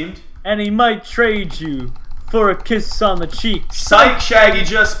guys teamed? and he might trade you for a kiss on the cheek. Psych, Shaggy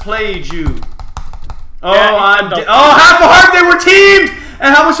just played you. Oh, Yeah, oh, half a heart, they were teamed!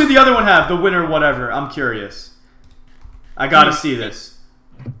 And how much did the other one have? The winner, whatever. I'm curious. I gotta see this.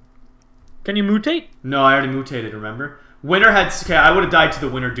 Can you mutate? No, I already mutated, remember? Winner had... Okay, I would have died to the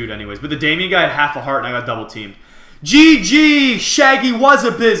winner dude anyways. But the Damien guy had half a heart and I got double teamed. GG! Shaggy was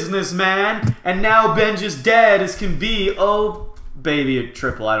a businessman. And now Benj is dead as can be. Oh, baby, a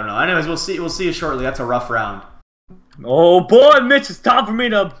triple. I don't know. Anyways, we'll see you shortly. That's a rough round. Oh boy, Mitch, it's time for me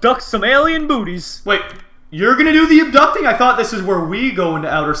to abduct some alien booties. Wait, you're gonna do the abducting? I thought this is where we go into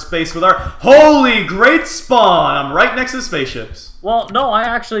outer space with our holy great spawn. I'm right next to the spaceships. Well, no, I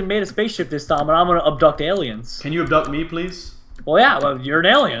actually made a spaceship this time, and I'm gonna abduct aliens. Can you abduct me, please? Well, yeah, well, you're an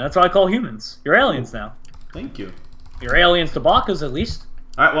alien. That's what I call humans. You're aliens now. Thank you. You're aliens to Bakas, at least.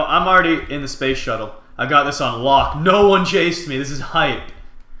 Alright, well, I'm already in the space shuttle. I got this on lock. No one chased me. This is hype.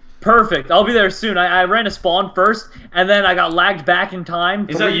 Perfect. I'll be there soon. I ran a spawn first, and then I got lagged back in time.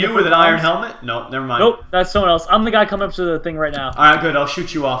 Is that you with an iron helmet? No, never mind. Nope, that's someone else. I'm the guy coming up to the thing right now. Alright, good. I'll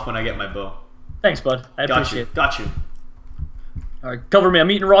shoot you off when I get my bow. Thanks, bud. I appreciate it. Got you. Alright, cover me. I'm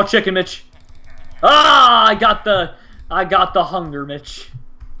eating raw chicken, Mitch. Ah, I got the hunger, Mitch.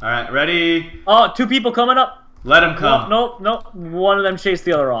 Alright, ready? Oh, 2 people coming up. Let them come. Nope. One of them chased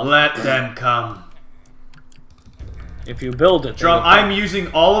the other off. Let them come. If you build it. Drum, I'm using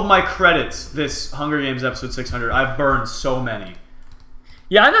all of my credits this Hunger Games episode 600. I've burned so many.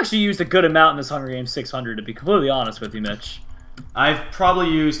 Yeah, I've actually used a good amount in this Hunger Games 600, to be completely honest with you, Mitch. I've probably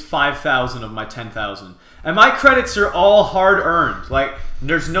used 5,000 of my 10,000. And my credits are all hard-earned. Like,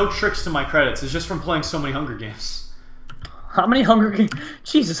 there's no tricks to my credits. It's just from playing so many Hunger Games. How many Hunger Games?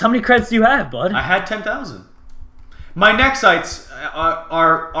 Jesus, how many credits do you have, bud? I had 10,000. My neck sites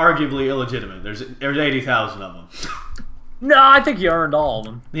are arguably illegitimate. There's 80,000 of them. No, I think you earned all of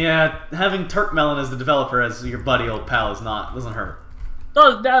them. Yeah, having Turkmelon as the developer as your buddy old pal doesn't hurt.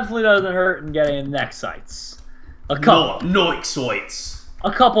 Definitely doesn't hurt in getting neck sites. A couple. No sites.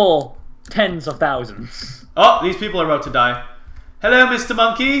 A couple tens of thousands. Oh, these people are about to die. Hello, Mr.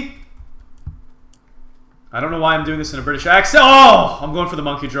 Monkey. I don't know why I'm doing this in a British accent. Oh, I'm going for the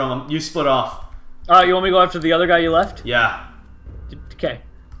monkey drum. You split off. You want me to go after the other guy you left? Yeah. Okay.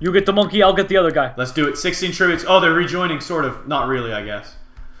 You get the monkey, I'll get the other guy. Let's do it. 16 tributes. Oh, they're rejoining, sort of. Not really, I guess.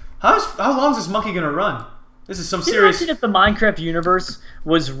 How long is this monkey gonna run? This is some serious... Imagine if the Minecraft universe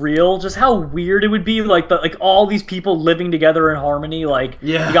was real, just how weird it would be, like all these people living together in harmony. Like,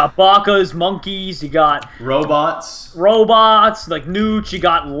 yeah. You got Bakas, monkeys, you got... Robots, like Nooch, you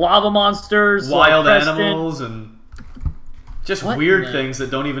got lava monsters. Wild like animals, and just weird things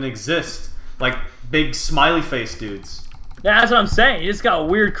that don't even exist. Like big smiley face dudes. Yeah, that's what I'm saying. You just got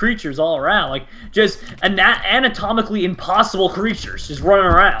weird creatures all around. Like, just anatomically impossible creatures just running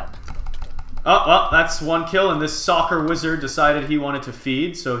around. Oh, well, that's one kill, and this soccer wizard decided he wanted to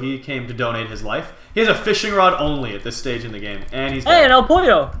feed, so he came to donate his life. He has a fishing rod only at this stage in the game, and he's... Hey, an El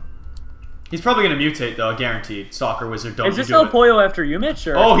Pollo! He's probably going to mutate, though, guaranteed. Soccer wizard, don't you do it. Is this El Pollo after you, Mitch?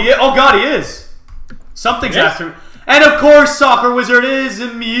 Or? Oh, oh, God, he is! Something's after me. And, of course, soccer wizard is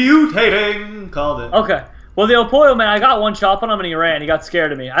mutating! Called it. Okay. Well, the El Pollo, man, I got one chop on him and he ran. He got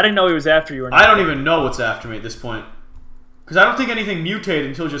scared of me. I didn't know he was after you or not. I don't even know what's after me at this point. Because I don't think anything mutated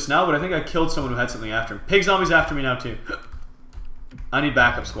until just now, but I think I killed someone who had something after him. Pig Zombie's after me now, too. I need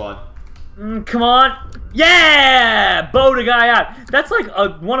backup squad. Come on. Yeah! Bow the guy out. That's like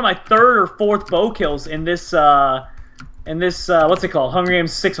one of my 3rd or 4th bow kills in this, what's it called? Hunger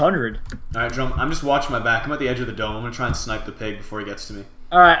Games 600. Alright, Drum, I'm just watching my back. I'm at the edge of the dome. I'm going to try and snipe the pig before he gets to me.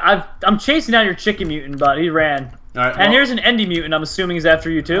 Alright, I'm chasing down your chicken mutant, but he ran. Alright, and here's an Endy mutant, I'm assuming he's after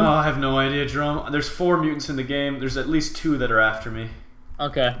you too? Oh, I have no idea, Jerome. There's 4 mutants in the game. There's at least 2 that are after me.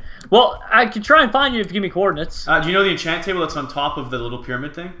 Okay. Well, I can try and find you if you give me coordinates. Do you know the enchant table that's on top of the little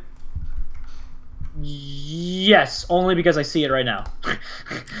pyramid thing? Yes, only because I see it right now.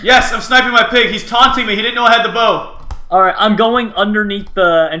 Yes, I'm sniping my pig. He's taunting me. He didn't know I had the bow. Alright, I'm going underneath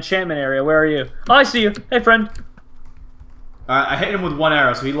the enchantment area. Where are you? Oh, I see you. Hey, friend. Alright, I hit him with 1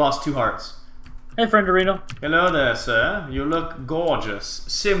 arrow, so he lost 2 hearts. Hey, friend Dorino. Hello there, sir. You look gorgeous.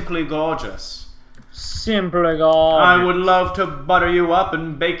 Simply gorgeous. Simply gorgeous. I would love to butter you up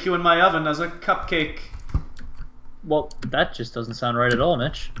and bake you in my oven as a cupcake. Well, that just doesn't sound right at all,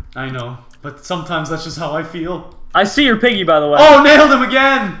 Mitch. I know, but sometimes that's just how I feel. I see your piggy, by the way. Oh, nailed him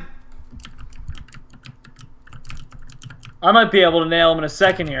again! I might be able to nail him in a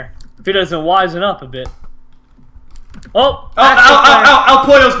second here, if he doesn't wisen up a bit. Oh! El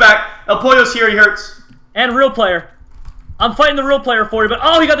Pollo's back! El Pollo's here, he hurts. And real player. I'm fighting the real player for you, but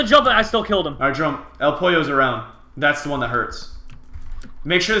oh, he got the jump and I still killed him. Alright, Jerome, El Pollo's around. That's the one that hurts.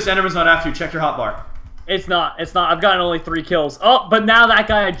 Make sure this Enderman's not after you. Check your hotbar. It's not. It's not. I've gotten only 3 kills. Oh, but now that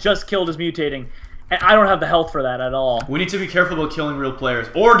guy I just killed is mutating. And I don't have the health for that at all. We need to be careful about killing real players.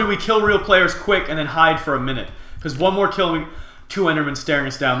 Or do we kill real players quick and then hide for a minute? Because one more kill, 2 Endermen staring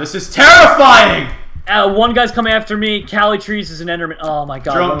us down. This is terrifying! One guy's coming after me. Cali Trees is an Enderman. Oh my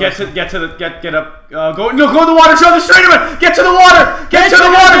god. Jerome, get up. Go in the water. Show the straight Enderman. Get to the water. Get to the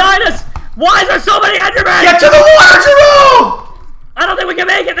water. Behind us. Why is there so many Endermen? Get to the water, Jerome. I don't think we can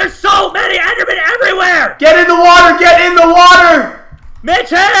make it. There's so many Endermen everywhere. Get in the water. Get in the water. Mitch,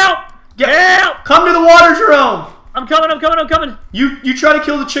 help! Help! Come to the water, Jerome. I'm coming. You try to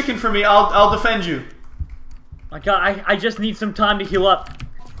kill the chicken for me. I'll defend you. My god, I just need some time to heal up.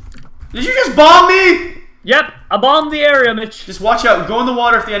 Did you just bomb me? Yep, I bombed the area, Mitch. Just watch out. Go in the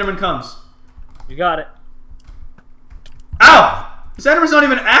water if the Enderman comes. You got it. Ow! This Enderman's not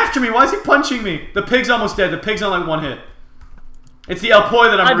even after me. Why is he punching me? The pig's almost dead. The pig's on like 1 hit. It's the El Poi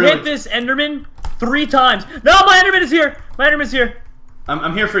that I've hit this Enderman 3 times. No, my Enderman is here.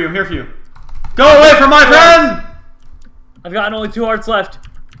 I'm here for you. Go away from my friend! I've gotten only 2 hearts left.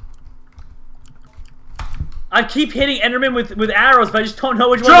 I keep hitting Enderman with arrows, but I just don't know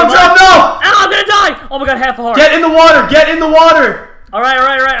which one. Jump, no! Ow, I'm gonna die! Oh my god, half a heart. Get in the water! Alright,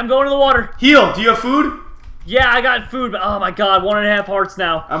 I'm going to the water. Heal. Do you have food? Yeah, I got food, but oh my god, 1.5 hearts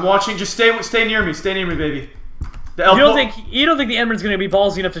now. I'm watching. Just stay near me. Stay near me, baby. You don't think the Enderman's gonna be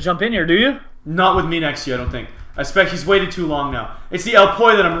ballsy enough to jump in here, do you? Not with me next to you, I don't think. I expect he's waited too long now. It's the El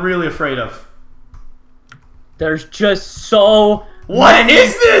Poi that I'm really afraid of. There's just so What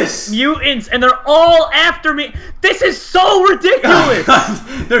is this? Mutants, and they're all after me. This is so ridiculous.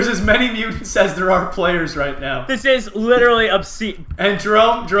 There's as many mutants as there are players right now. This is literally obscene. And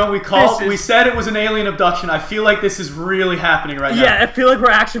Jerome, we said it was an alien abduction. I feel like this is really happening right now. Yeah, I feel like we're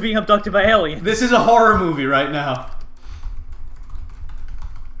actually being abducted by aliens. This is a horror movie right now.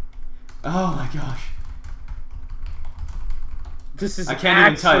 Oh my gosh. This is I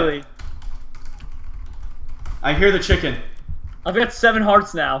can't even type. I hear the chicken. I've got 7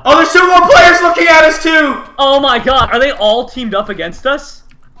 hearts now. Oh, there's 2 more players looking at us too! Oh my god, are they all teamed up against us?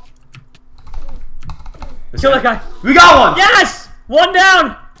 Kill that guy. We got one! Yes! 1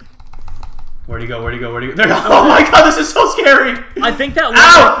 down! Where'd he go? Oh my god, this is so scary! I think that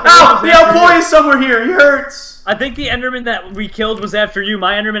Ow! The El Poi is somewhere here. He hurts. I think the Enderman that we killed was after you.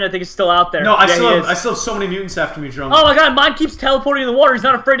 My Enderman, I think, is still out there. No, I still have so many mutants after me, Jerome. Oh my god, mine keeps teleporting in the water. He's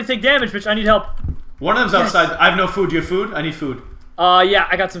not afraid to take damage, bitch. I need help. One of them's outside. I have no food. Do you have food? I need food. Yeah,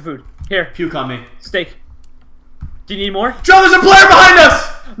 I got some food. Here. Puke on me. Steak. Do you need more? Joe, there's a player behind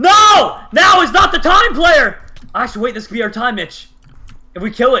us! No! Now is not the time, player! Actually, wait, this could be our time, Mitch. If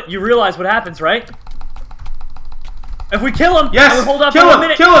we kill it, you realize what happens, right? If we kill him, yes! we hold up kill for him! a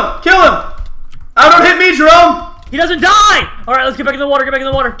minute. Kill him! Kill him! Oh, don't hit me, Jerome! He doesn't die! Alright, let's get back in the water, Get back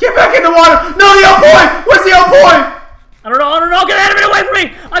in the water! No, the El Poi! Where's the El Poi? I don't know, get out of it, away from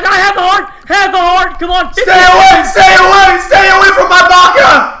me! I got half a heart, come on! Stay away from my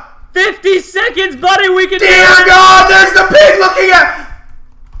baka! 50 seconds, buddy, we can Dear God, there's the pig looking at...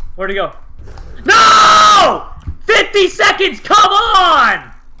 Where'd he go? No! 50 seconds, come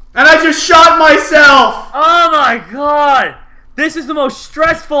on! And I just shot myself! Oh my god! This is the most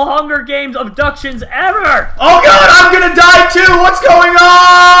stressful Hunger Games abductions ever! Oh god, I'm gonna die too! What's going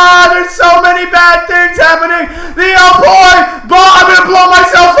on? There's so many bad things happening! The El Poi! I'm gonna blow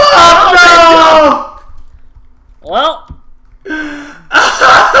myself up! No! Well...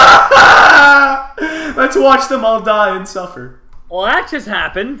 Let's watch them all die and suffer. Well, that just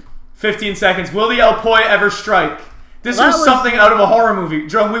happened. 15 seconds. Will the El Poi ever strike? This was something out of a horror movie.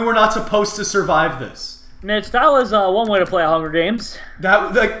 Jerome, we were not supposed to survive this. Mitch, that was one way to play Hunger Games.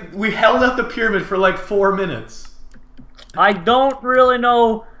 We held up the pyramid for like 4 minutes. I don't really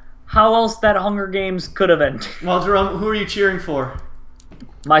know how else that Hunger Games could have ended. Well, Jerome, who are you cheering for?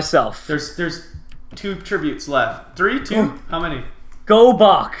 Myself. There's 2 tributes left. 3? 2? How many? Go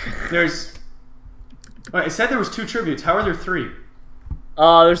Buck. There's... Wait, it said there was 2 tributes. How are there 3?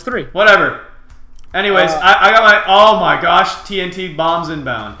 There's 3. Whatever. Anyways, I got my... Oh my gosh, TNT bombs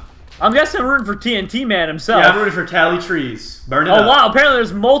inbound. I'm guessing I'm rooting for TNT Man himself. Yeah, I'm rooting for Cali Trees. Burn it up. Oh wow, apparently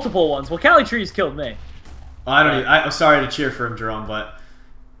there's multiple ones. Well, Cali Trees killed me. I'm sorry to cheer for him, Jerome, but...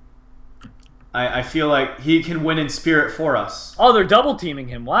 I feel like he can win in spirit for us. Oh, they're double teaming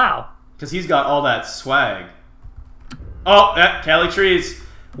him. Wow. Because he's got all that swag. Oh, Cali Trees.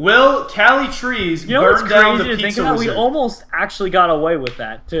 Will Cali Trees burn down the pizza wizard? We almost actually got away with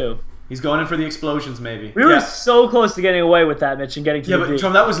that, too. He's going in for the explosions, maybe. We were so close to getting away with that, Mitch, and getting to the but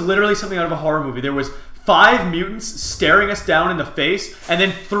Tom, that was literally something out of a horror movie. There was 5 mutants staring us down in the face, and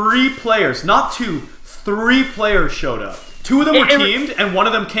then 3 players, not 2, 3 players showed up. 2 of them were teamed, and 1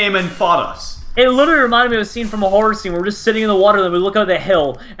 of them came and fought us. It literally reminded me of a scene from a horror scene where we're just sitting in the water and we look out the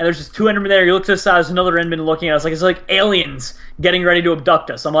hill and there's just 2 Endermen there. You look to the side, there's another Enderman looking at us. Like it's like aliens getting ready to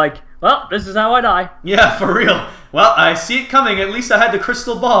abduct us. I'm like, well, this is how I die. Yeah, for real. Well, I see it coming. At least I had the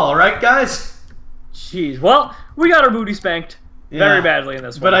crystal ball, right, guys? Jeez. Well, we got our booty spanked very badly in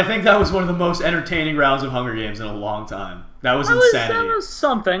this one. But I think that was one of the most entertaining rounds of Hunger Games in a long time. That was insanity. That was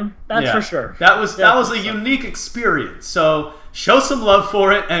something. That's for sure. That was a unique experience. So show some love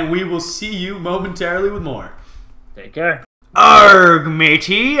for it, and we will see you momentarily with more. Take care. Arg,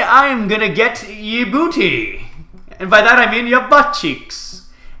 matey, I'm gonna get ye booty. And by that I mean your butt cheeks.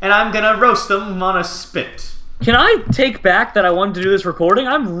 And I'm gonna roast them on a spit. Can I take back that I wanted to do this recording?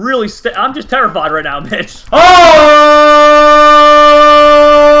 I'm just terrified right now, Mitch. Oh!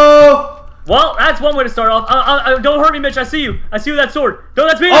 Well, that's one way to start off. Don't hurt me, Mitch. I see you. I see you with that sword. No,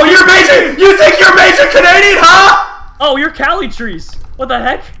 that's me. Oh, you're Bajan! You think you're Bajan Canadian, huh? Oh, you're Cali trees. What the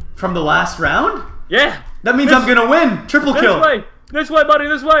heck? From the last round? Yeah. That means I'm gonna win. Triple kill. This way, buddy.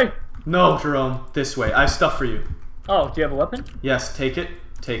 This way. No, Jerome. This way. I have stuff for you. Oh, do you have a weapon? Yes, take it.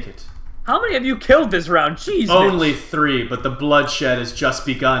 Take it. How many have you killed this round? Jeez, Only Mitch. 3, but the bloodshed has just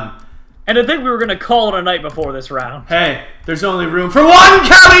begun. And I think we were gonna call it a night before this round. Hey, there's only room for 1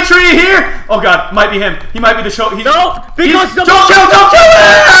 Cali tree here! Oh god, might be him. He might be the show. No! Because don't kill him!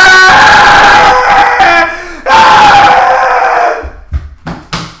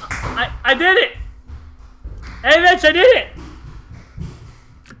 I did it! Hey, Mitch, I did it!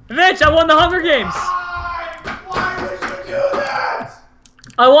 Mitch, I won the Hunger Games! Why would you do that?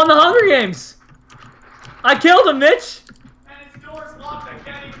 I won the Hunger Games! I killed him, Mitch! And his door's locked, I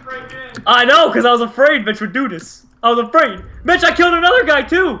can't even break in. I know, because I was afraid Mitch would do this. I was afraid. Mitch, I killed another guy,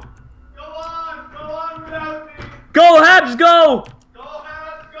 too! Go on without me. Go, Habs, go! Go,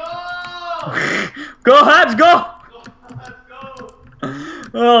 Habs, go! Go, Habs, go! Go, Habs, go!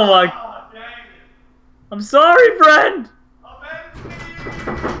 Oh my... Oh, dang it. I'm sorry, friend! Avenge me!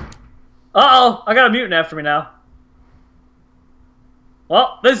 Uh-oh, I got a mutant after me now.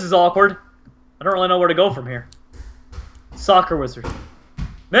 Well, this is awkward. I don't really know where to go from here. Soccer wizard.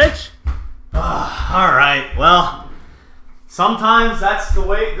 Mitch? Alright, well, sometimes that's the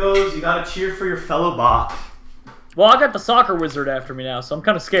way it goes. You gotta cheer for your fellow Bach. Well, I got the soccer wizard after me now, so I'm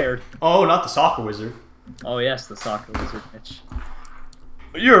kind of scared. Oh, not the soccer wizard. Oh, yes, the soccer wizard, Mitch.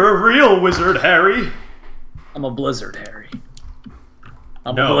 You're a real wizard, Harry. I'm a blizzard, Harry.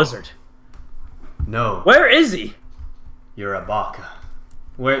 I'm No. a blizzard. No. Where is he? You're a Baka.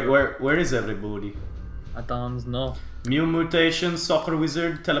 Where is everybody? I don't know. Mew mutation, soccer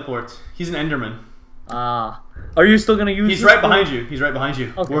wizard, teleport. He's an Enderman. Ah. Are you still gonna use He's this right for- behind you. He's right behind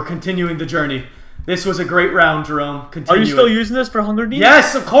you. Okay. We're continuing the journey. This was a great round, Jerome. Continue. Are you still it. using this for Hunger Games?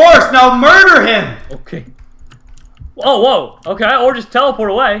 Yes, of course. Now murder him. Okay. Oh, whoa. Okay, or just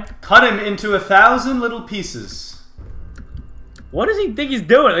teleport away. Cut him into 1,000 little pieces. What does he think he's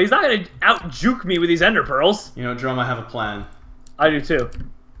doing? He's not gonna out-juke me with these ender pearls. You know, Jerome, I have a plan. I do too.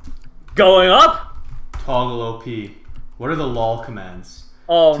 Going up? Toggle OP. What are the lol commands?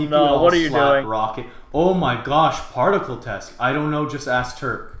 Oh TP no, lol what are you slap doing? Rocket. Oh my gosh, particle test. I don't know, just ask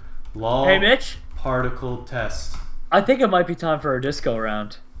Turk. Lol. Hey Mitch, Particle test. I think it might be time for a disco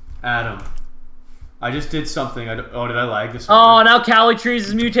round. Adam. I just did something. Oh, did I lag this one? Oh, now Cali Trees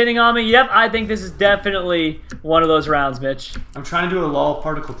is mutating on me. Yep, I think this is definitely one of those rounds, Mitch. I'm trying to do a lol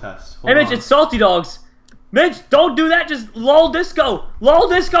particle test. Hey Mitch, it's Salty Dogs. Mitch, don't do that. Just lol disco. Lol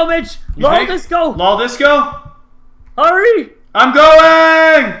disco, Mitch. Lol disco. Lol disco? Hurry. I'm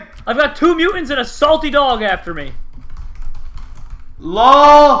going! I've got 2 mutants and a salty dog after me.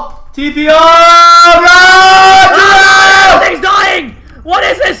 LOL! TPO! Ah, everything's dying! What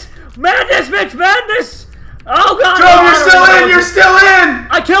is this? Madness, Mitch, madness! Oh god! Jerome, you're still in! You're still in!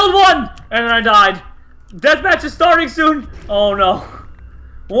 I killed one! And then I died. Deathmatch is starting soon. Oh no.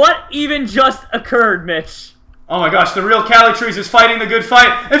 What even just occurred, Mitch? Oh my gosh, the real Cali Trees is fighting the good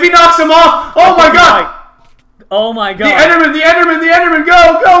fight. If he knocks him off, oh my god! Oh my god. The Enderman,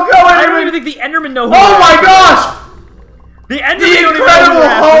 go, go, go, Enderman! I don't even think the Endermen know who Oh my gosh! The Endermen The don't even know who Incredible they're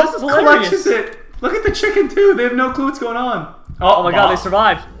after. Hulk This is hilarious. clutches it. Look at the chicken too. They have no clue what's going on. Oh my god, they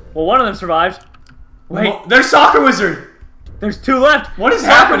survived. Well, one of them survived. Wait, There's Soccer Wizard. there's 2 left. What is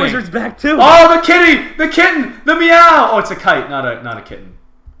Soccer happening? Wizard's back too. Oh, the kitty, the kitten, the meow. Oh, it's a kite, not a kitten.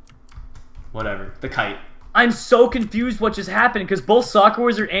 Whatever, the kite. I'm so confused what just happened because both Soccer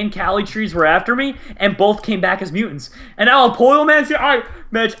Wizard and Cali Trees were after me and both came back as mutants. And now El Pollo Man's here.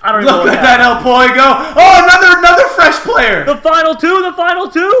 Mitch, I don't even know Look what at that El Poi go. Oh, another fresh player. The final 2, the final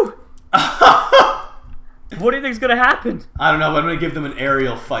 2. What do you think's gonna happen? I don't know, but I'm gonna give them an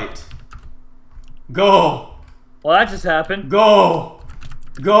aerial fight. Go. Well, that just happened. Go!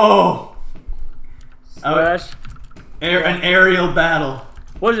 Go! Slash. An aerial battle.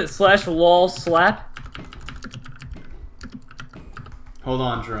 What is it? Slash lol slap? Hold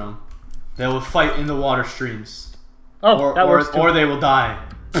on, Jerome. They will fight in the water streams. Oh, that works too. Or they will die.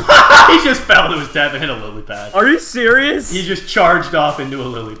 He just fell to his death and hit a lily pad. Are you serious? He just charged off into a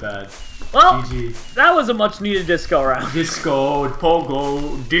lily pad. Well, GG. that was a much needed disco round. Disco,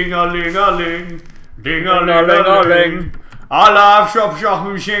 pogo, ding-a-ling-a-ling, ding-a-ling-a-ling. I love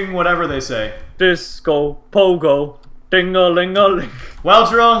shop-shop-shing, whatever they say. Disco, pogo, ding-a-ling-a-ling. Well,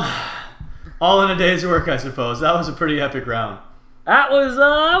 Jerome, all in a day's work, I suppose. That was a pretty epic round. That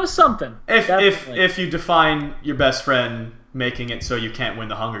was something. If you define your best friend making it so you can't win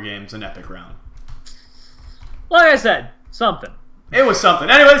the Hunger Games, an epic round. Like I said, something. It was something.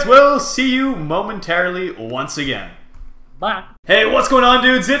 Anyways, we'll see you momentarily once again. Bye. Hey, what's going on,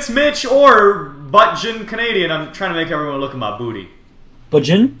 dudes? It's Mitch, or Bajan Canadian. I'm trying to make everyone look at my booty.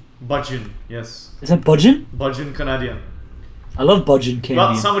 Bajan? Bajan, yes. Is that Bajan? Bajan Canadian. I love Bajan Canadian.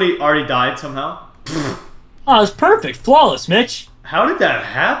 Well, somebody already died somehow. Oh, it's perfect. Flawless, Mitch. How did that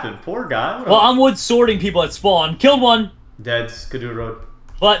happen? Poor guy. Well, I'm wood sorting people at spawn. Killed one. Dead. Skidoo Road.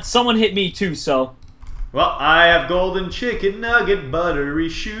 But someone hit me too, so. Well, I have golden chicken nugget buttery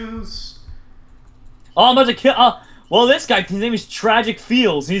shoes. Oh, I'm about to kill. Well, this guy, his name is Tragic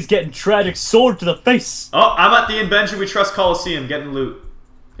Fields. He's getting tragic sword to the face. Oh, I'm at the Invention We Trust Coliseum getting loot.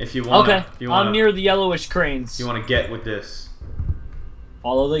 If you want. Okay, I'm near the yellowish cranes. You want to get with this.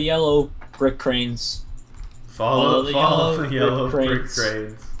 Follow the yellow brick cranes. Follow the yellow brick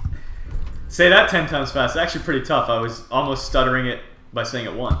cranes. Say that 10 times fast. It's actually pretty tough. I was almost stuttering it by saying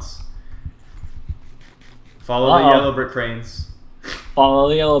it once. Follow the yellow brick cranes. Follow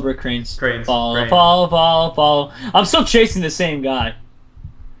the yellow brick cranes. Follow, cranes. follow. I'm still chasing the same guy.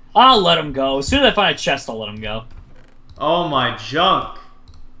 I'll let him go. As soon as I find a chest, I'll let him go. Oh my junk.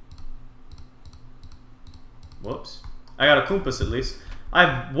 Whoops. I got a compass at least. I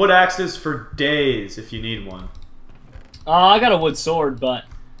have wood axes for days if you need one. I got a wood sword, but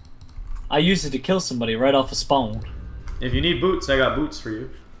I used it to kill somebody right off a spawn. If you need boots, I got boots for you.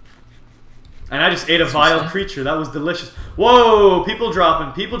 And I just ate a vile creature. That was delicious. Whoa! People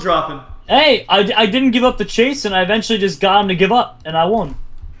dropping. People dropping. Hey! I didn't give up the chase, and I eventually just got him to give up, and I won.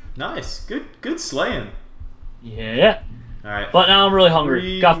 Nice. Good slaying. Yeah. Alright. But now I'm really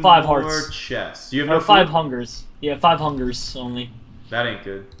hungry. Got 5 hearts. More chests. You have no food? 5 hungers. Yeah, 5 hungers only. That ain't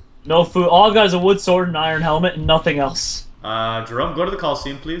good. No food. All I've got is a wood sword, an iron helmet, and nothing else. Jerome, go to the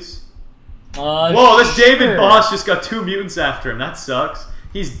Coliseum, please. Whoa, this David boss just got 2 mutants after him. That sucks.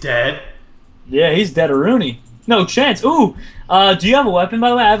 He's dead. Yeah, he's dead, Rooney. No chance. Ooh, do you have a weapon, by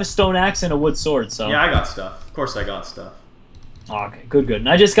the way? I have a stone axe and a wood sword, so... Yeah, I got stuff. Of course I got stuff. Okay, good. And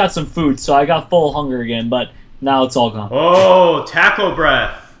I just got some food, so I got full hunger again, but now it's all gone. Oh, taco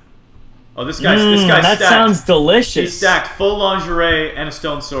breath. Oh, this guy's that stacked. Sounds delicious. He stacked full lingerie and a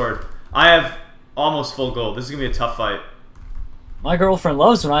stone sword. I have almost full gold. This is going to be a tough fight. My girlfriend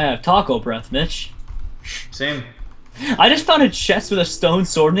loves when I have taco breath, Mitch. Same. I just found a chest with a stone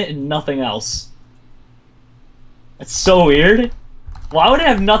sword in it and nothing else. That's so weird. Why would it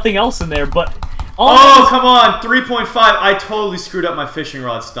have nothing else in there but... Oh, come on! 3.5. I totally screwed up my fishing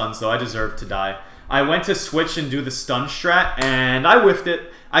rod stuns, though. I deserve to die. I went to switch and do the stun strat, and I whiffed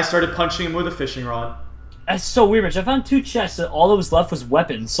it. I started punching him with a fishing rod. That's so weird, Mitch. I found 2 chests and all that was left was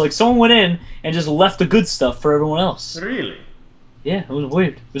weapons. So, like, someone went in and just left the good stuff for everyone else. Really? Yeah, it was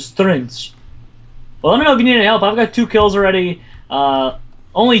weird. It was strange. Well, let me know if you need any help. I've got 2 kills already.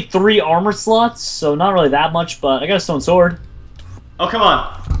 Only 3 armor slots, so not really that much, but I got a stone sword. Oh, come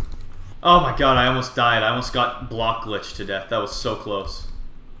on. Oh my god, I almost died. I almost got block glitched to death. That was so close.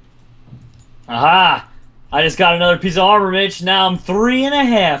 Aha! I just got another piece of armor, Mitch. Now I'm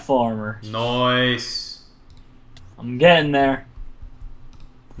 3.5 armor. Nice. I'm getting there.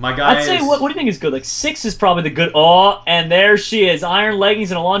 My guy I'd say, what do you think is good? Like, 6 is probably the good... Oh, and there she is. Iron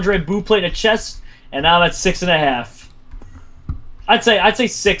leggings and a lingerie boot plate and a chest. And now I'm at 6.5. I'd say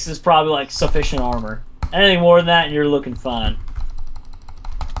 6 is probably, like, sufficient armor. Anything more than that, and you're looking fine.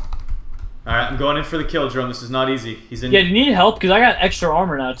 Alright, I'm going in for the kill, Jerome. This is not easy. He's in... Yeah, do you need help? Because I got extra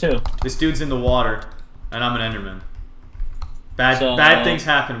armor now, too. This dude's in the water, and I'm an Enderman. Bad things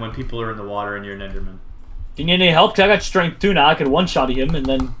happen when people are in the water and you're an Enderman. Do you need any help? Because I got strength, too, now. I could one-shot him, and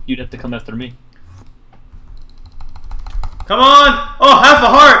then you'd have to come after me. Come on! Oh, half a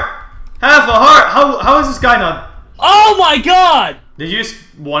heart! Half a heart! How is this guy not... Oh, my God! Did you just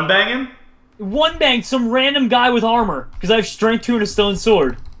one-bang him? One-banged some random guy with armor. Because I have strength 2 and a stone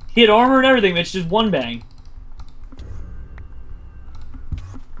sword. He had armor and everything, Mitch, just one bang.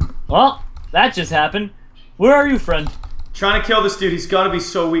 Well, that just happened. Where are you, friend? Trying to kill this dude. He's got to be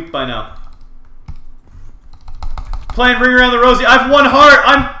so weak by now. Playing Ring Around the Rosie. I have 1 heart.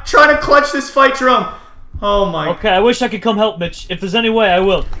 I'm trying to clutch this fight, Jerome. Oh my. Okay, I wish I could come help, Mitch. If there's any way, I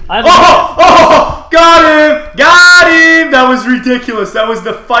will. Oh! Got him! Got him! That was ridiculous. That was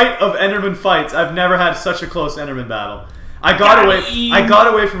the fight of Enderman fights. I've never had such a close Enderman battle. I got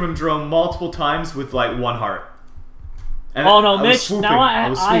away from him, Jerome, multiple times with like 1 heart. And oh no, Mitch! Now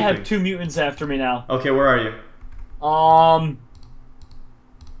I have 2 mutants after me now. Okay, where are you?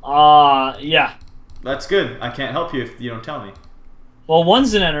 Yeah. That's good. I can't help you if you don't tell me. Well,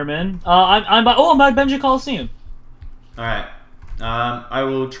 one's an Enderman. I'm by Benja Coliseum. All right. I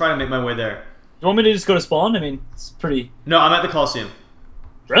will try to make my way there. You want me to just go to spawn? I mean, it's pretty. No, I'm at the Coliseum.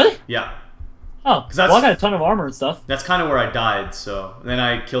 Really? Yeah. Oh, well, I got a ton of armor and stuff. That's kind of where I died. So then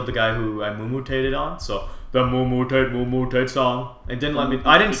I killed the guy who I mumutated on. So the mumutate song. It didn't let me.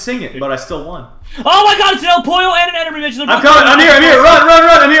 I didn't sing it, but I still won. Oh my God! It's an El Pollo and an Enderman. I'm coming. I'm here. Run!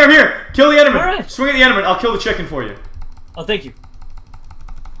 I'm here. Kill the Enderman. All right. Swing at the Enderman. I'll kill the chicken for you. Oh, thank you.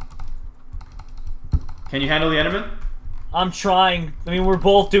 Can you handle the Enderman? I'm trying. I mean, we're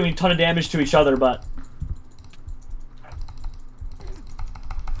both doing a ton of damage to each other, but...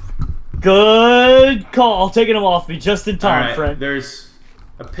 Good call. Taking him off me just in time, friend. There's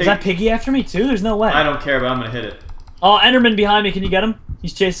a pig. Is that piggy after me, too? There's no way. I don't care, but I'm going to hit it. Oh, Enderman behind me. Can you get him?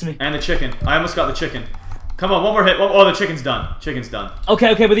 He's chasing me. And the chicken. I almost got the chicken. Come on, one more hit. Oh, the chicken's done. Chicken's done.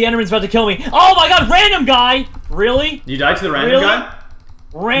 Okay, but the Enderman's about to kill me. Oh my God, random guy! Really? You died to the random guy?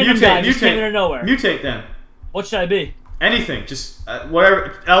 Random guy just came out of nowhere. Mutate then. What should I be? Anything. Just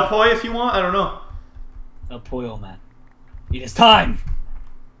whatever. El Pollo if you want. I don't know. El Pollo, man. It is time.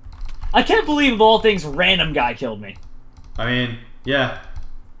 I can't believe of all things, random guy killed me. I mean, yeah.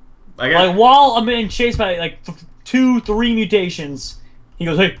 I guess. Like while I'm being chased by like 2, 3 mutations, he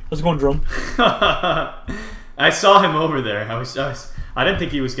goes, "Hey, how's it going, Jerome?" I saw him over there. I didn't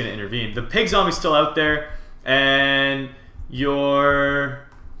think he was going to intervene. The pig zombie's still out there, and your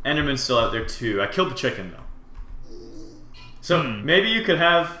Enderman's still out there too. I killed the chicken though. So maybe you could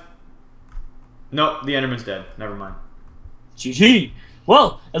have. Nope, the Enderman's dead. Never mind. GG.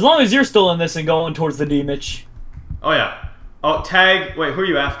 Well, as long as you're still in this and going towards the D, Mitch. Oh yeah. Oh, tag. Wait, who are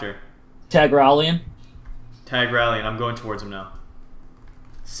you after? Tag Rallian. Tag Rallian. I'm going towards him now.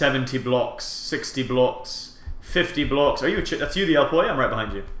 70 blocks, 60 blocks, 50 blocks. Are you? That's you, the El Pollo? I'm right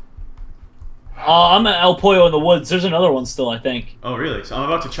behind you. I'm an El Pollo in the woods. There's another one still, I think. Oh really? So I'm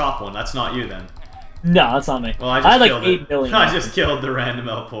about to chop one. That's not you then. No, that's not me. Well, I had like 8 million. I just killed the random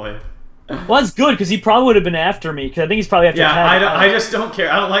El Pollo. Well, that's good because he probably would have been after me. Because I think he's probably after. Yeah, I just don't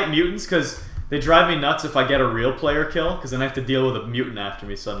care. I don't like mutants because they drive me nuts if I get a real player kill. Because then I have to deal with a mutant after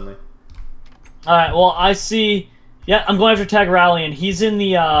me suddenly. All right. Well, I see. Yeah, I'm going after Tag Rallian. He's in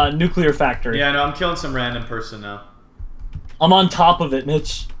the nuclear factory. Yeah, no, I'm killing some random person now. I'm on top of it,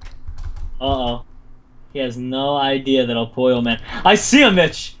 Mitch. Uh-oh. He has no idea that El Pollo, man. I see him,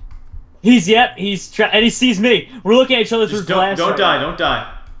 Mitch. And he sees me. We're looking at each other through glass. Don't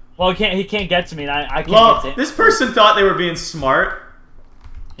die. Well, he can't get to me, and I can't get to him. This person thought they were being smart.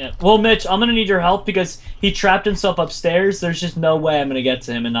 Yeah. Well, Mitch, I'm gonna need your help because he trapped himself upstairs. There's just no way I'm gonna get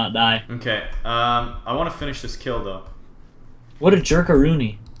to him and not die. Okay. I want to finish this kill though. What a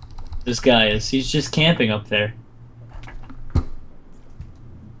jerkaroony this guy is. He's just camping up there. All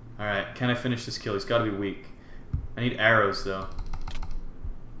right. Can I finish this kill? He's got to be weak. I need arrows though.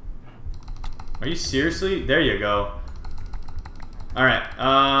 Are you seriously? There you go. All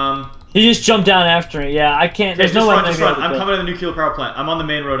right. He just jumped down after me. Yeah, I can't. There's no way I'm run. I'm coming to the nuclear power plant. I'm on the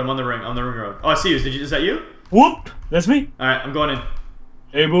main road. I'm on the ring road. Oh, I see you. Is that you? Whoop! That's me. All right, I'm going in.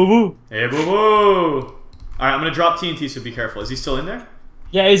 Hey, boo boo. Hey, boo boo. All right, I'm gonna drop TNT. So be careful. Is he still in there?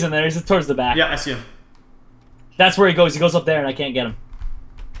 Yeah, he's in there. He's towards the back. Yeah, I see him. That's where he goes. He goes up there, and I can't get him.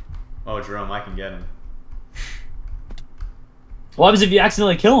 Oh, Jerome, I can get him. What happens if you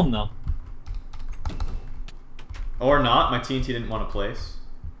accidentally kill him, though? Or not. My TNT didn't want to place.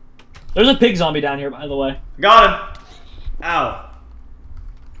 There's a pig zombie down here, by the way. Got him! Ow.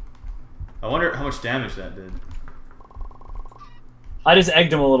 I wonder how much damage that did. I just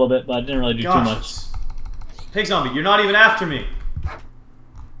egged him a little bit, but I didn't really do too much. Pig zombie, you're not even after me.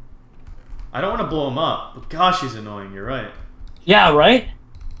 I don't want to blow him up, but gosh, he's annoying. You're right. Yeah, right?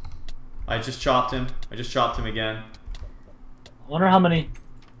 I just chopped him. I just chopped him again. I wonder how many...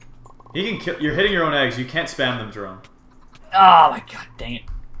 He can kill. You're hitting your own eggs. You can't spam them, Jerome. Oh my god, dang it.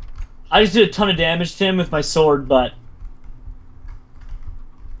 I just did a ton of damage to him with my sword, but...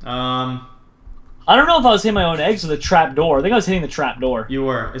 I don't know if I was hitting my own eggs or the trap door. I think I was hitting the trap door. You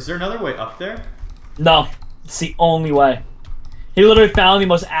were. Is there another way up there? No. It's the only way. He literally found the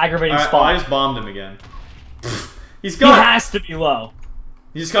most aggravating spot. I just bombed him again. He's He got... has to be low.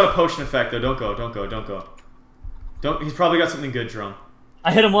 He just got a potion effect, though. Don't go, don't go, don't go. Don't... He's probably got something good, Jerome.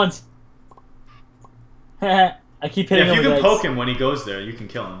 I hit him once. I keep hitting him if you with can eggs. poke him when he goes there, you can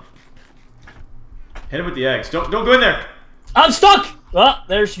kill him. Hit him with the eggs. Don't go in there! I'm stuck! Oh,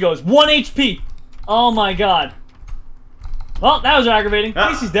 there she goes. 1 HP. Oh my god. Well, that was aggravating. At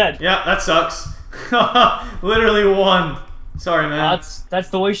least he's dead. Yeah, that sucks. Literally 1. Sorry, man. That's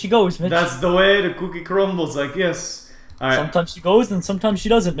the way she goes, Mitch. That's the way the cookie crumbles, I guess. All right. Sometimes she goes and sometimes she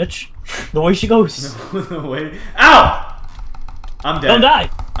doesn't, Mitch. The way she goes. The way. Ow! I'm dead. Don't die.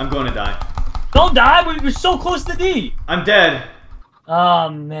 I'm going to die. Don't die. We're so close to D. I'm dead. Oh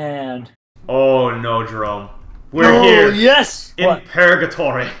man. Oh no, Jerome. We're here. Yes. In What?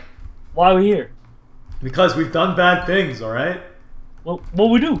 purgatory. Why are we here? Because we've done bad things, alright? Well, what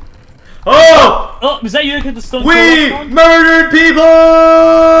we do? Oh! Oh, is that you that hit the stone? We murdered people!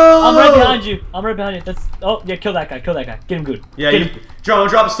 I'm right behind you. I'm right behind you. That's. Oh, yeah, kill that guy. Kill that guy. Get him good. Yeah, Get him. Jerome,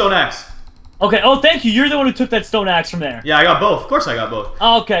 drop a stone axe. Okay. Oh, thank you. You're the one who took that stone axe from there. Yeah, I got both. Of course I got both.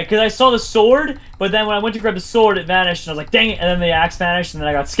 Okay, because I saw the sword, but then when I went to grab the sword, it vanished, and I was like, dang it, and then the axe vanished, and then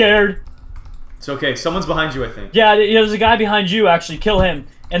I got scared. It's okay. Someone's behind you, I think. Yeah, there's a guy behind you, actually. Kill him.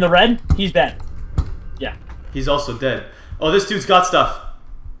 In the red, he's dead. Yeah. He's also dead. Oh, this dude's got stuff.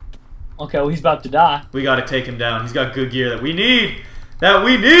 Okay, well, he's about to die. We gotta take him down. He's got good gear that we need. That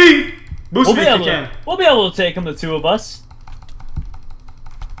we need! Boost me if you can. We'll be able to take him, the two of us.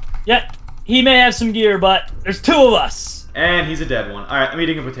 Yeah, he may have some gear, but there's 2 of us. And he's a dead one. Alright, I'm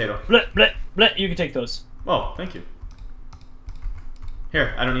eating a potato. Bleh, bleh, bleh. You can take those. Oh, thank you.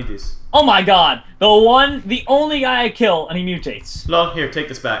 Here, I don't need these. Oh my god. The only guy I kill, and he mutates. Lo, here, take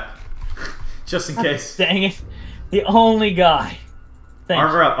this back. Just in case. Dang it. The only guy. Thanks.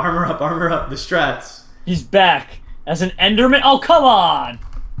 Armor up, armor up, armor up. The strats. He's back. As an Enderman? Oh, come on.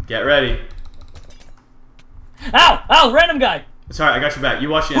 Get ready. Ow! Ow! Random guy! Sorry, I got your back. You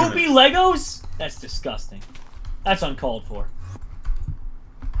watch the Poopy enemy. Legos? That's disgusting. That's uncalled for.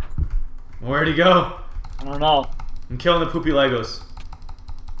 Where'd he go? I don't know. I'm killing the poopy Legos.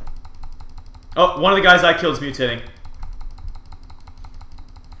 Oh, one of the guys I killed is mutating.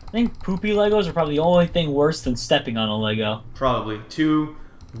 I think poopy Legos are probably the only thing worse than stepping on a Lego. Probably. 2,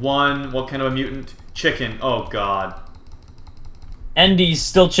 1, what kind of a mutant? Chicken. Oh, God. Endy's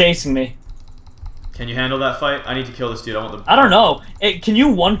still chasing me. Can you handle that fight? I need to kill this dude. I want the... I don't know. Can you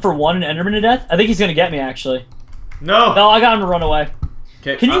 1-for-1 an Enderman to death? I think he's gonna get me, actually. No! No, I got him to run away.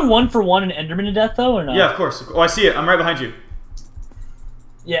 Okay. Can you 1-for-1 an Enderman to death, though, or no? Yeah, of course. Oh, I see it. I'm right behind you.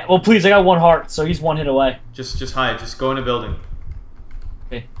 Yeah, well, please, I got 1 heart, so he's 1 hit away. Just hide. Just go in a building.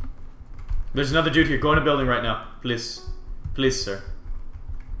 Okay. There's another dude here. Go in a building right now. Please. Please, sir.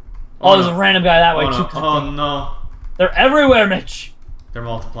 Oh, there's a random guy that way, Oh, too. no. Oh, no. They're everywhere, Mitch! They're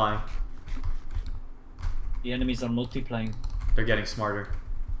multiplying. The enemies are multiplying. They're getting smarter.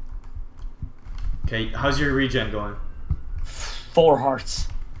 Okay, how's your regen going? 4 hearts.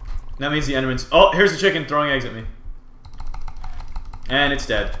 That means the Enderman's... Oh, here's the chicken throwing eggs at me. And it's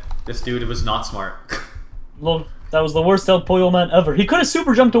dead. This dude was not smart. Well, that was the worst El Pollo man ever. He could have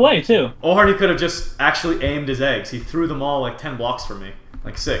super jumped away, too. Or he could have just actually aimed his eggs. He threw them all like 10 blocks from me.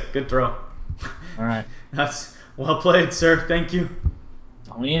 Like, sick. Good throw. Alright. That's well played, sir. Thank you.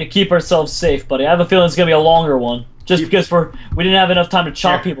 We need to keep ourselves safe, buddy. I have a feeling it's gonna be a longer one, just because we didn't have enough time to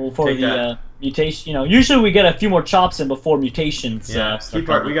chop Here, people before take the that. mutation. You know, usually we get a few more chops in before mutations. Yeah,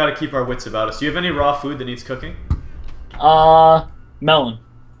 start we gotta keep our wits about us. Do you have any raw food that needs cooking? Melon.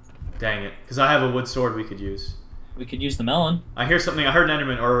 Dang it, because I have a wood sword we could use. We could use the melon. I hear something. I heard an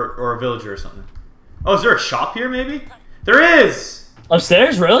Enderman or a villager or something. Oh, is there a shop here? Maybe there is.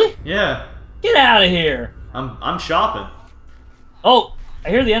 Upstairs, really? Yeah. Get out of here! I'm shopping. Oh, I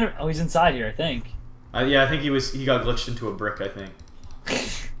hear the Enderman. Oh, he's inside here, I think. Yeah, I think he got glitched into a brick. I think.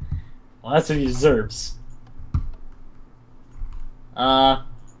 Well, that's what he deserves.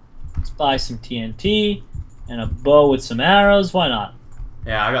 Let's buy some TNT and a bow with some arrows. Why not?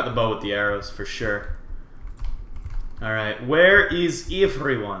 Yeah, I got the bow with the arrows for sure. All right, where is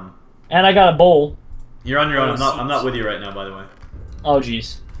everyone? And I got a bowl. You're on your own. I'm not with you right now, by the way. Oh,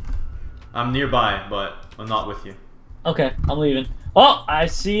 jeez. I'm nearby, but I'm not with you. Okay, I'm leaving. Oh, I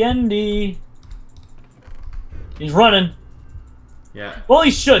see Andy. He's running. Yeah. Well,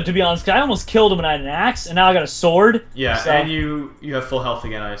 he should, to be honest, because I almost killed him when I had an axe, and now I got a sword. Yeah, so. and you have full health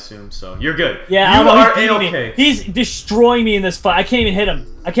again, I assume, so you're good. Yeah, you I are don't know, he's A-okay. He's destroying me in this fight. I can't even hit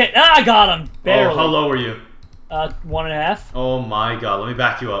him. I can't. Ah, I got him. Barely. Oh, how low are you? 1.5. Oh my god, let me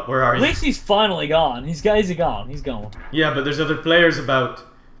back you up. Where are At you? least he's finally gone. He's gone. He's gone. Yeah, but there's other players about.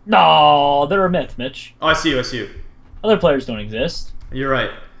 No, they're a myth, Mitch. Oh, I see you, I see you. Other players don't exist. You're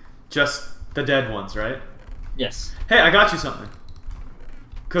right. Just the dead ones, right? Yes. Hey, I got you something.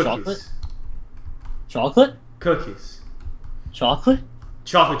 Cookies. Chocolate? Chocolate? Cookies. Chocolate?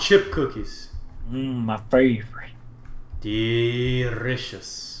 Chocolate chip cookies. My favorite.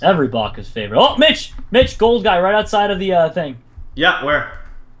 Delicious. Every Baka's favorite. Oh, Mitch! Mitch, gold guy, right outside of the thing. Yeah, where?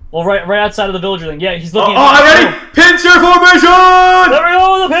 Well, right outside of the villager thing. Yeah, he's looking. I'm ready! Pincer formation! There we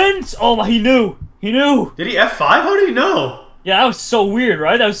go, the pins! Oh, my, he knew. He knew. Did he F5? How did he know? Yeah, that was so weird,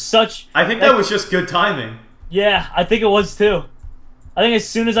 right? That was such... I think that was just good timing. Yeah, I think it was too. I think as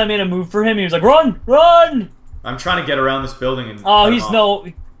soon as I made a move for him, he was like, run! Run! I'm trying to get around this building and... Oh, he's no...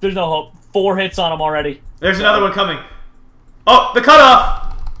 There's no hope. 4 hits on him already. There's another one coming. Oh, the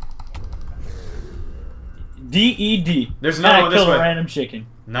cutoff! D-E-D. There's another one this way. Killed a random chicken.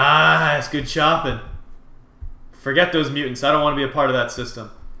 Nice, good chopping. Forget those mutants. I don't want to be a part of that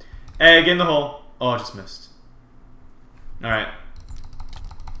system. Egg in the hole. Oh, I just missed. Alright.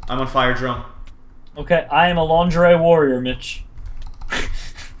 I'm on fire, Jerome. Okay, I am a lingerie warrior, Mitch.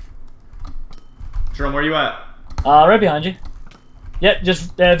 Jerome, where are you at? Right behind you. Yep,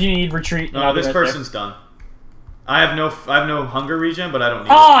 just if you need retreat. No, this person's done. I have no hunger regen, but I don't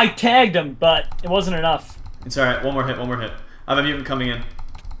need Oh, I tagged him, but it wasn't enough. It's alright, one more hit, one more hit. I have a mutant coming in.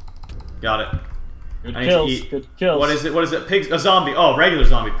 Got it. Good I kills, need to eat. good kills. What is it? What is it? Pigs? A zombie. Oh, regular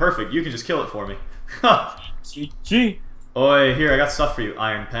zombie. Perfect. You can just kill it for me. GG. Oi, here, I got stuff for you.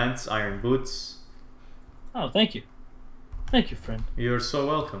 Iron pants, iron boots. Oh, thank you. Thank you, friend. You're so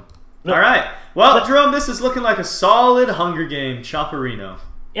welcome. Look, Alright. Well, Jerome, this is looking like a solid Hunger Game chopperino.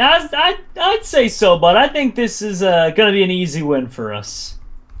 Yeah, I'd say so, but I think this is going to be an easy win for us.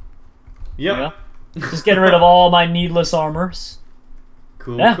 Yep. Yeah. Just getting rid of all my needless armors.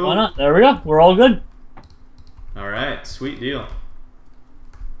 Cool, Yeah, cool. why not? There we go. We're all good. Alright, sweet deal.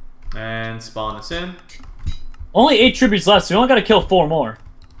 And spawn us in. Only 8 tributes left, so we only got to kill 4 more.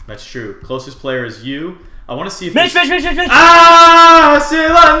 That's true. Closest player is you. I want to see if Mitch! Ah,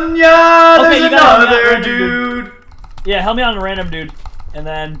 Silanya! Okay, There's another dude. Yeah, help me on a random dude. And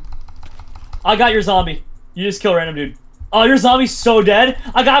then... I got your zombie. You just kill random dude. Oh, your zombie's so dead.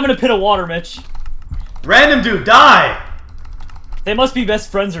 I got him in a pit of water, Mitch. Random dude, die! They must be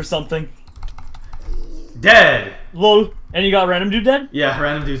best friends or something. Dead. Lol. And you got random dude dead? Yeah,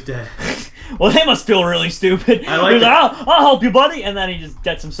 random dude's dead. Well, they must feel really stupid. I like He's it. like, I'll help you, buddy. And then he just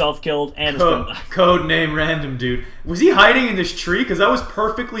gets himself killed and his friend dies. Code name random dude. Was he hiding in this tree? Because that was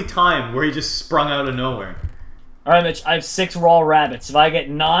perfectly timed where he just sprung out of nowhere. Alright, Mitch, I have 6 raw rabbits. If I get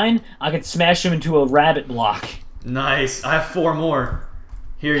 9, I can smash them into a rabbit block. Nice. I have 4 more.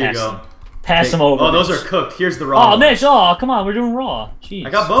 Here you go. Pass them over. Oh, those Mitch. are cooked. Here's the raw. Oh, Mitch, oh, come on, we're doing raw. Jeez. I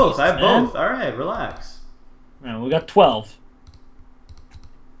got both. I have man. both. Alright, relax. Alright, we got 12.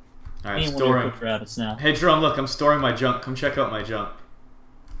 Alright, Ain't storing. cooked rabbits now. Hey, Jerome, look, I'm storing my junk. Come check out my junk.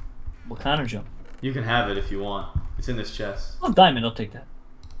 What kind of jump? You can have it if you want. It's in this chest. Oh, diamond, I'll take that.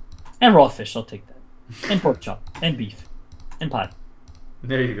 And raw fish, I'll take that. And pork chop. And beef. And pie.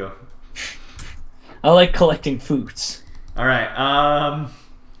 There you go. I like collecting foods. Alright,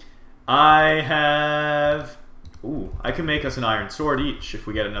 I have... Ooh, I can make us an iron sword each if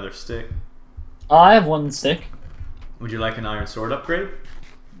we get another stick. I have 1 stick. Would you like an iron sword upgrade?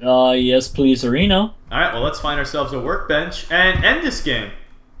 Yes, please, Reno. Alright, well, let's find ourselves a workbench and end this game.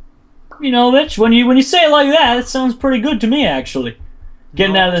 You know, Mitch, when you say it like that, it sounds pretty good to me, actually.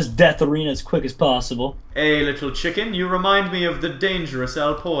 Getting No. out of this death arena as quick as possible. Hey, little chicken, you remind me of the dangerous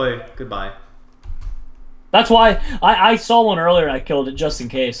Alpoi. Goodbye. That's why I saw one earlier and I killed it just in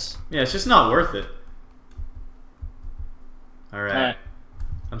case. Yeah, it's just not worth it. Alright. Alright.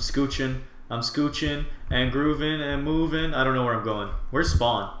 I'm scooching and grooving and moving. I don't know where I'm going. Where's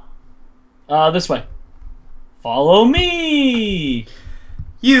spawn? This way. Follow me!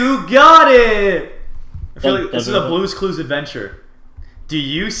 You got it! I feel Dun, like this dun, is a dun. Blue's Clues adventure. Do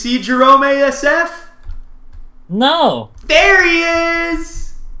you see Jerome ASF? No! There he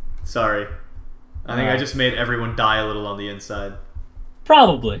is! Sorry. I think I Alright. just made everyone die a little on the inside.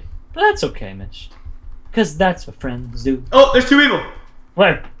 Probably. But that's okay, Mitch. Because that's what friends do. Oh, there's 2 people!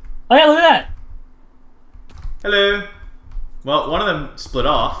 Where? Oh yeah, look at that! Hello. Well, one of them split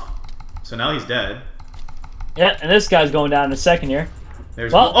off, so now he's dead. Yeah, and this guy's going down in a second here.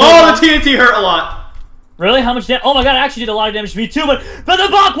 There's Well, oh, the TNT hurt a lot! Really? How much damage? Oh my god, it actually did a lot of damage to me too, but the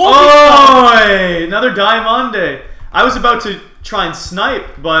bot won't Oh, another Diamante. I was about to try and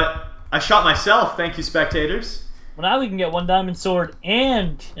snipe, but I shot myself. Thank you, spectators. Well, now we can get 1 diamond sword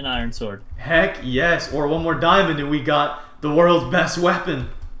and an iron sword. Heck yes, or 1 more diamond and we got the world's best weapon.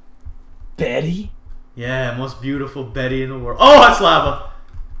 Betty? Yeah, most beautiful Betty in the world. Oh, that's lava.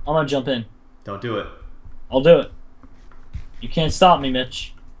 I'm gonna jump in. Don't do it. I'll do it. You can't stop me,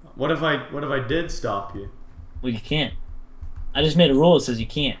 Mitch. What if I did stop you? Well, you can't. I just made a rule that says you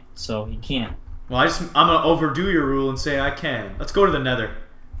can't, so you can't. Well, I'm gonna overdo your rule and say I can. Let's go to the Nether.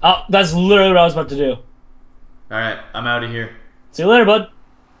 Oh, that's literally what I was about to do. All right, I'm out of here. See you later, bud.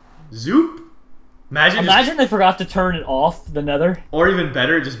 Zoop. Imagine they forgot to turn it off, the Nether. Or even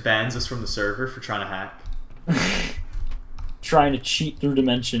better, it just bans us from the server for trying to hack. Trying to cheat through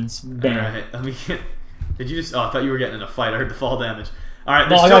dimensions. Bam. Alright, let me get... Did you just... Oh, I thought you were getting in a fight. I heard the fall damage. Alright,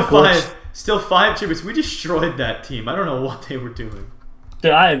 No, there's still five tributes. We destroyed that team. I don't know what they were doing.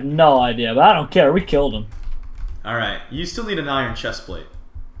 Dude, I have no idea, but I don't care. We killed them. Alright, you still need an iron chest plate.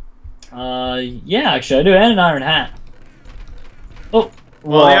 Yeah, actually, I do, and an iron hat. Oh.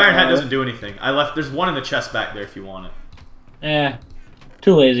 Well, the iron hat doesn't do anything. I left... There's one in the chest back there if you want it. Eh.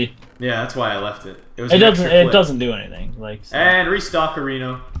 Too lazy. Yeah, that's why I left it. It doesn't do anything. Like. So. And restock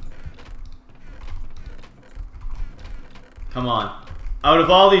Reno. Come on. Out of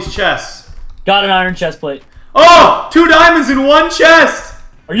all these chests. Got an iron chest plate. Oh! 2 diamonds in 1 chest!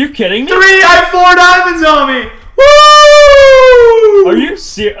 Are you kidding me? 3! I have 4 diamonds on me! Woo! Are you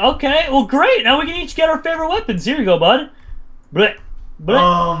serious? Okay, well, great. Now we can each get our favorite weapons. Here you go, bud. Blech. Blech.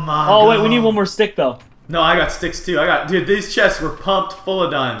 Oh my god. Oh, wait, we need one more stick, though. No, I got sticks too. Dude, these chests were pumped full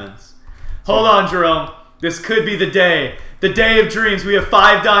of diamonds. Hold on, Jerome. This could be the day. The day of dreams. We have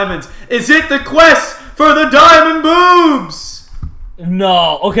 5 diamonds. Is it the quest for the diamond boobs?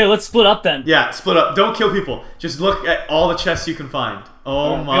 No. Okay, let's split up then. Yeah, split up. Don't kill people. Just look at all the chests you can find.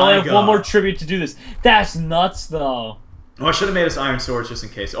 Oh my god. We only have one more tribute to do this. That's nuts, though. Oh, I should have made us iron swords just in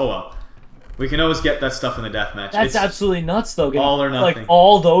case. Oh well. We can always get that stuff in the deathmatch. That's absolutely nuts, though. All or nothing. Like,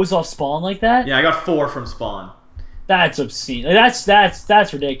 all those off spawn like that? Yeah, I got 4 from spawn. That's obscene.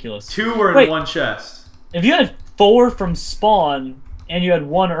 That's ridiculous. 2 were in 1 chest. If you had 4 from spawn and you had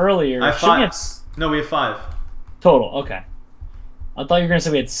 1 earlier, I have 5. No, we have 5 total. Okay, I thought you were gonna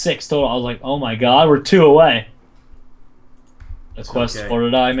say we had 6 total. I was like, oh my god, we're 2 away. The quest for the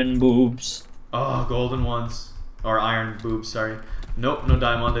diamond boobs. Oh, golden ones or iron boobs. Sorry. Nope, no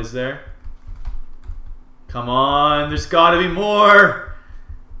diamond is there. Come on, there's gotta be more.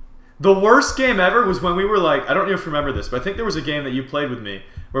 The worst game ever was when we were like, I don't know if you remember this, but I think there was a game that you played with me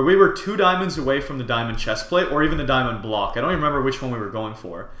where we were 2 diamonds away from the diamond chest plate or even the diamond block. I don't even remember which one we were going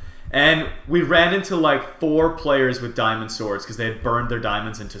for. And we ran into like 4 players with diamond swords because they had burned their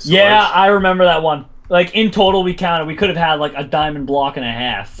diamonds into swords. Yeah, I remember that one. Like, in total, we counted. We could have had like a diamond block and a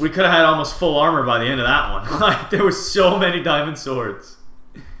half. We could have had almost full armor by the end of that one. Like, there were so many diamond swords.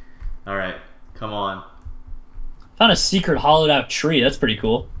 Alright, come on. Found a secret hollowed out tree. That's pretty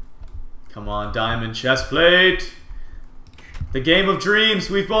cool. Come on, diamond chest plate. The game of dreams.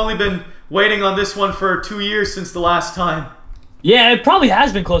 We've only been waiting on this one for 2 years since the last time. Yeah, it probably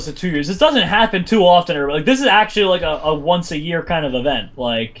has been close to 2 years. This doesn't happen too often. Like, this is actually like a once a year kind of event.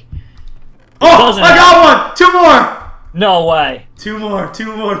 Like, oh, I got one! 2 more! No way. 2 more,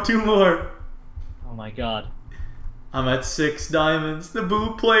 2 more, 2 more. Oh my god. I'm at 6 diamonds. The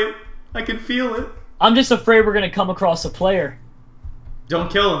boob plate. I can feel it. I'm just afraid we're gonna come across a player.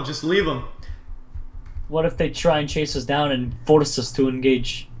 Don't kill him. Just leave him. What if they try and chase us down and force us to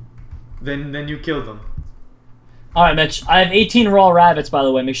engage? Then you kill them. Alright, Mitch. I have 18 raw rabbits, by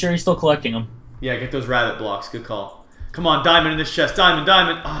the way. Make sure you're still collecting them. Yeah, get those rabbit blocks. Good call. Come on, diamond in this chest. Diamond,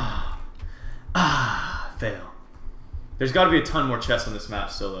 diamond. Fail. There's got to be a ton more chests on this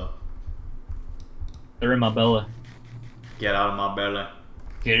map still, though. They're in my belly. Get out of my belly.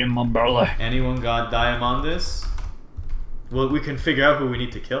 Get in my belly. Anyone got Diamondus? Well, we can figure out who we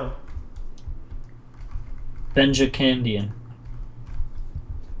need to kill. Benja Candian.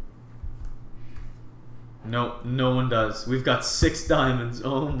 No, no one does. We've got 6 diamonds.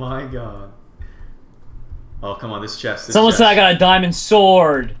 Oh my god. Oh, come on, this chest. Someone said I got a diamond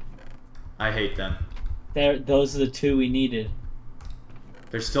sword. I hate them. Those are the 2 we needed.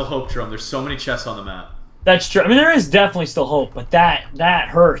 There's still hope, Jerome. There's so many chests on the map. That's true. I mean, there is definitely still hope, but that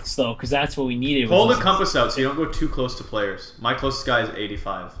hurts, though, because that's what we needed. Hold the compass out so you don't go too close to players. My closest guy is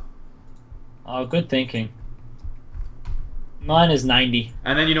 85. Oh, good thinking. Mine is 90.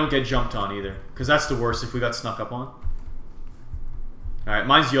 And then you don't get jumped on either, because that's the worst if we got snuck up on. Alright,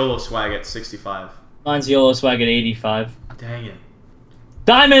 mine's YOLO swag at 65. Mine's YOLO swag at 85. Dang it.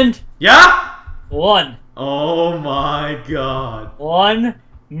 Diamond! Yeah? 1. Oh my god. 1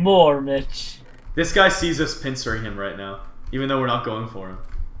 more, Mitch. This guy sees us pincering him right now, even though we're not going for him.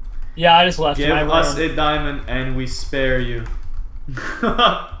 Yeah, I just left him. Give us a diamond and we spare you.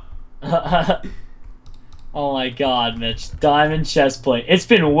 Oh my god, Mitch. Diamond chest plate. It's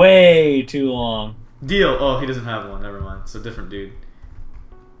been way too long. Deal. Oh, he doesn't have one. Never mind. It's a different dude.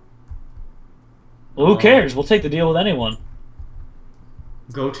 Well, who cares? We'll take the deal with anyone.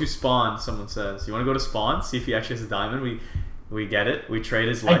 Go to spawn, someone says. You want to go to spawn? See if he actually has a diamond? We get it. We trade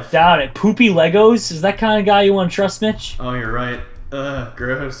his life. I doubt it. Poopy Legos? Is that kind of guy you want to trust, Mitch? Oh, you're right. Ugh,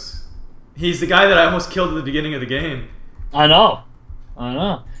 gross. He's the guy that I almost killed at the beginning of the game. I know. I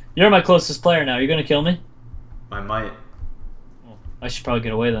know. You're my closest player now. You're going to kill me? I might. Oh, I should probably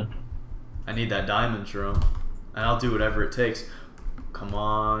get away then. I need that diamond, Jerome. And I'll do whatever it takes. Come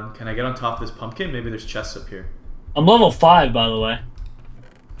on. Can I get on top of this pumpkin? Maybe there's chests up here. I'm level 5, by the way.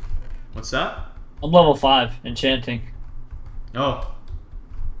 What's that? I'm level 5, enchanting. Oh.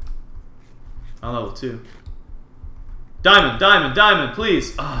 I'm level 2. Diamond, diamond, diamond,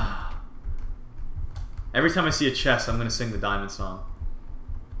 please. Ah. Every time I see a chest, I'm going to sing the diamond song.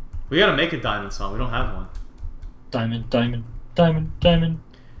 We got to make a diamond song. We don't have one. Diamond, diamond, diamond, diamond.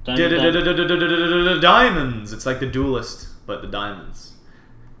 Diamonds. It's like the duelist, but the diamonds.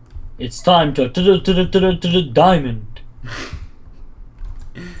 It's time to diamond.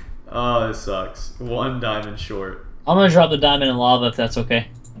 Oh, this sucks. 1 diamond short. I'm gonna drop the diamond in lava if that's okay.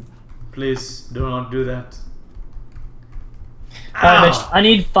 Please, do not do that. Alright, Mitch, I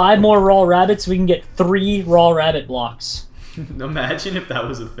need 5 more raw rabbits so we can get 3 raw rabbit blocks. Imagine if that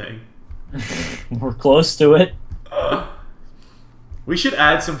was a thing. We're close to it. We should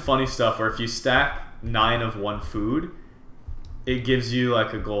add some funny stuff where if you stack 9 of one food, it gives you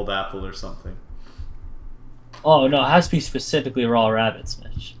like a gold apple or something. Oh no, it has to be specifically raw rabbits,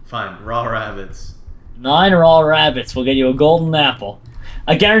 Mitch. Fine, raw rabbits. 9 raw rabbits will get you a golden apple.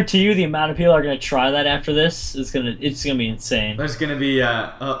 I guarantee you the amount of people are gonna try that after this is it's gonna be insane. There's gonna be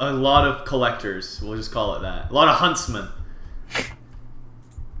a lot of collectors, we'll just call it that. A lot of huntsmen.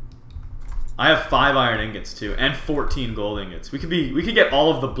 I have 5 iron ingots too, and 14 gold ingots. We could get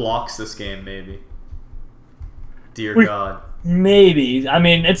all of the blocks this game, maybe. Dear God. Maybe. I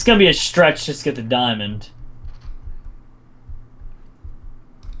mean, it's gonna be a stretch just to get the diamond.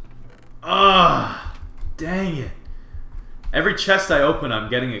 Ah, dang it. Every chest I open, I'm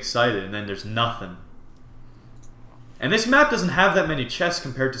getting excited, and then there's nothing. And this map doesn't have that many chests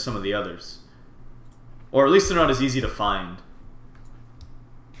compared to some of the others. Or at least they're not as easy to find.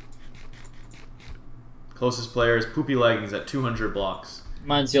 Closest player is Poopy Leggings at 200 blocks.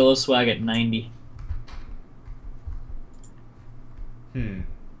 Mine's Yellow Swag at 90.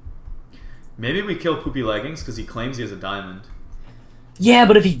 Maybe we kill Poopy Leggings because he claims he has a diamond. Yeah,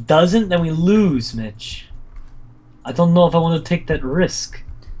 but if he doesn't, then we lose, Mitch. I don't know if I want to take that risk.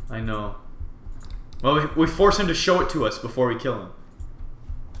 I know. Well, we force him to show it to us before we kill him.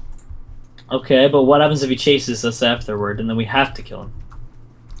 Okay, but what happens if he chases us afterward, and then we have to kill him?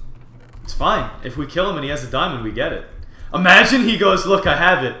 It's fine. If we kill him and he has a diamond, we get it. Imagine he goes, look, I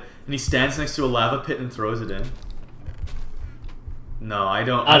have it. And he stands next to a lava pit and throws it in. No, I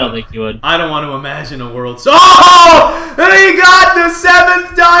don't think you would. I don't want to imagine a world. Oh! And he got the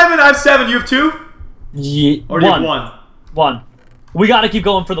 7th diamond! I have 7. You have 2? Yeah, or do you have 1? 1. We gotta keep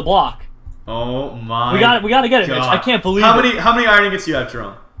going for the block. Oh my! We gotta get it, God. Mitch. I can't believe it. How many iron ingots do you have,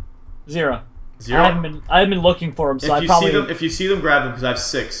 Jerome? 0. 0. I haven't been looking for them, so if you see them, grab them because I have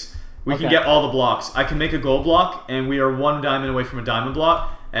 6. We can get all the blocks. I can make a gold block, and we are 1 diamond away from a diamond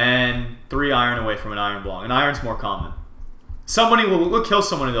block, and 3 iron away from an iron block. And iron's more common. Somebody will kill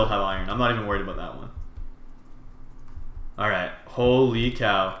someone and they'll have iron. I'm not even worried about that one. Alright. Holy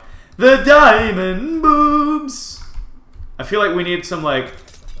cow. The diamond boobs! I feel like we need some, like,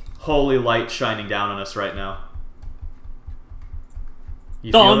 holy light shining down on us right now.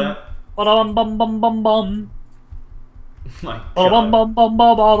 You feel that? Bum bum bum bum bum. My God. Bum bum bum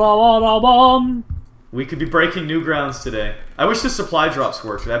bum. We could be breaking new grounds today. I wish the supply drops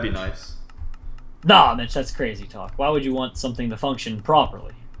worked. That'd be nice. Nah, Mitch, that's crazy talk. Why would you want something to function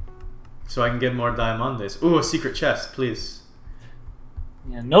properly? So I can get more diamondes. Ooh, a secret chest, please.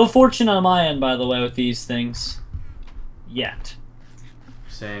 Yeah, no fortune on my end, by the way, with these things. Yet.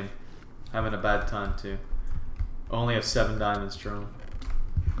 Same. Having a bad time, too. Only have 7 diamonds, Jerome.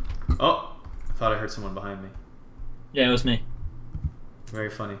 Oh! I thought I heard someone behind me. Yeah, it was me. Very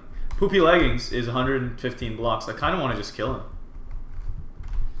funny. Poopy Leggings is 115 blocks. I kind of want to just kill him.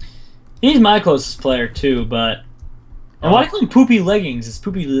 He's my closest player, too, but... And why do I call him Poopy Leggings? It's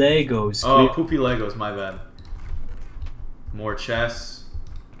Poopy Legos. Oh, Poopy Legos, my bad. More chests.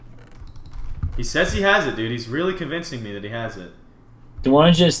 He says he has it, dude. He's really convincing me that he has it. Do you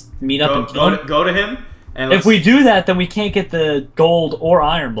want to just meet up and kill him? Go to him. And if we do that, then we can't get the gold or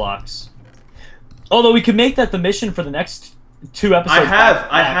iron blocks. Although we could make that the mission for the next 2 episodes.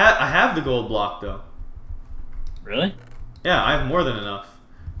 I have the gold block though. Really? Yeah, I have more than enough.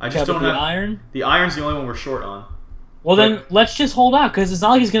 I just don't have iron. The iron's the only one we're short on. Well, then let's just hold out because it's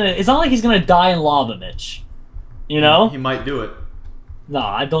not like he's gonna die in lava, Mitch. You know? He might do it. No,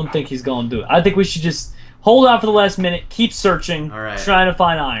 I don't think he's going to do it. I think we should just hold out for the last minute, keep searching, All right. trying to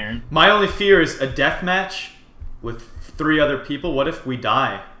find iron. My only fear is a death match with 3 other people. What if we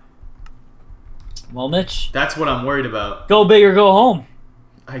die? Well, Mitch. That's what I'm worried about. Go big or go home.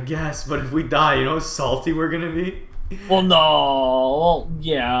 I guess, but if we die, you know how salty we're gonna be? Well, no. Well,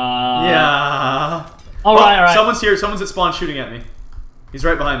 yeah. Yeah. All right. Someone's here. Someone's at spawn shooting at me. He's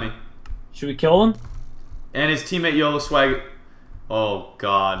right behind me. Should we kill him? And his teammate YOLO Swag. Oh,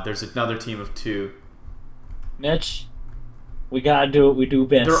 God. There's another team of 2. Mitch, we gotta do what we do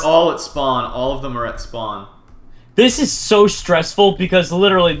best. They're all at spawn. All of them are at spawn. This is so stressful because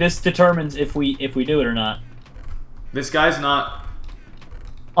literally this determines if we do it or not. This guy's not...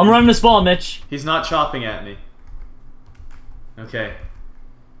 I'm running this ball, Mitch. He's not chopping at me. Okay.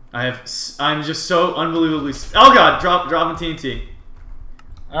 I'm just so unbelievably... Oh, God. Dropping TNT.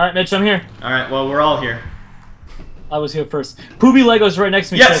 Alright, Mitch, I'm here. Alright, well, we're all here. I was here first. Poopy Lego's right next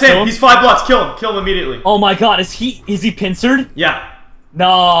to me. Yeah, same. He's 5 blocks. Kill him. Kill him immediately. Oh my god, is he pincered? Yeah.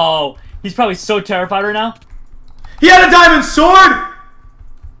 No. He's probably so terrified right now. He had a diamond sword!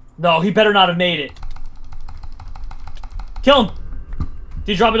 No, he better not have made it. Kill him.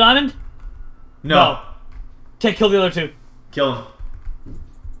 Did he drop a diamond? No. Can't kill the other 2. Kill him.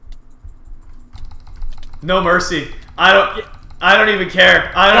 No mercy. I don't even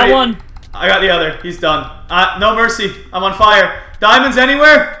care. I got one. I got the other. He's done. No mercy. I'm on fire. Diamonds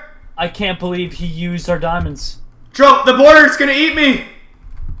anywhere? I can't believe he used our diamonds. The border's gonna eat me.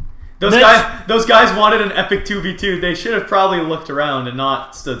 Those Mitch. guys wanted an epic 2v2. They should have probably looked around and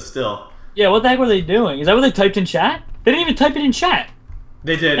not stood still. Yeah, what the heck were they doing? Is that what they typed in chat? They didn't even type it in chat.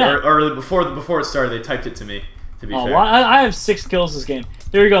 They did, Yeah. or before it started, they typed it to me. To be fair. Well, I have 6 kills this game.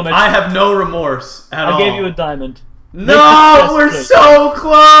 There you go, Mitch. I have no remorse at all. I gave you a diamond. No, we're so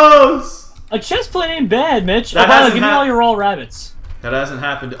close. A chest plate ain't bad, Mitch. That By the way, hasn't give me all your all rabbits. That hasn't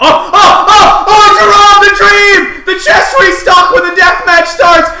happened. Oh, Jerome, the dream! The chest restock when the deathmatch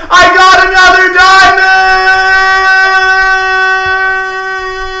starts! I got another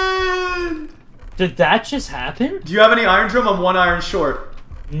diamond! Did that just happen? Do you have any iron, Jerome? I'm 1 iron short.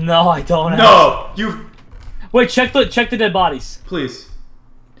 No, I don't. No, you've... Wait, check the dead bodies. Please.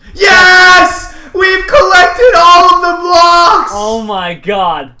 Yes! We've collected all of the blocks! Oh my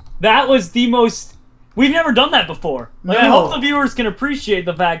god. That was the most... We've never done that before. Like, I hope the viewers can appreciate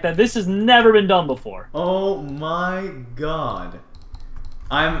the fact that this has never been done before. Oh my god.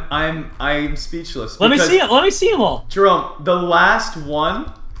 I'm speechless. Let me see them. Let me see them all. Jerome, the last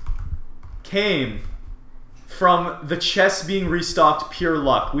one came from the chest being restocked pure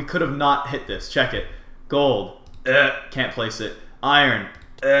luck. We could have not hit this. Check it. Gold. Can't place it. Iron.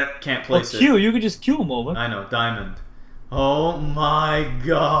 Can't place it. Q, you could just Q them over. I know. Diamond. Oh my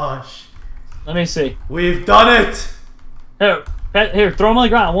gosh. Let me see. We've done it! Here, throw them on the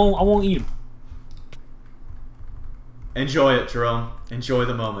ground. I won't eat them. Enjoy it, Jerome. Enjoy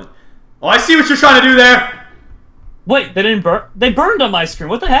the moment. Oh, I see what you're trying to do there! Wait, they didn't burn? They burned on my screen.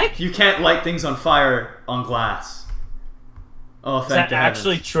 What the heck? You can't light things on fire on glass. Oh, thank the heavens. Is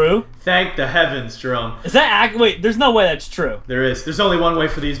that actually true? Thank the heavens, Jerome. Is that wait, there's no way that's true. There is. There's only one way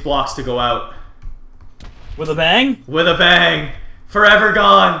for these blocks to go out. With a bang? With a bang. Forever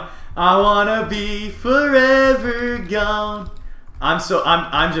gone. I wanna be forever gone. I'm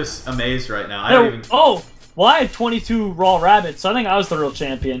just amazed right now. I don't even... Oh, well, I had 22 raw rabbits, so I think I was the real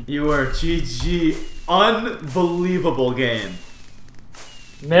champion. You were GG. Unbelievable game.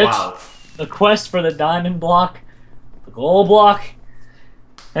 Mitch, wow. The quest for the diamond block, the gold block,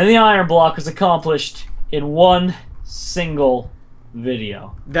 and the iron block was accomplished in one single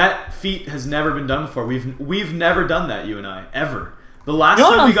video. That feat has never been done before. We've never done that, you and I, ever. The last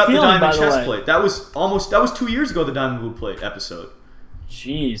time we got the diamond chest plate, that was 2 years ago, the diamond blue plate episode.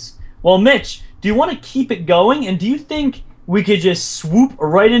 Jeez. Well, Mitch, do you want to keep it going, and do you think we could just swoop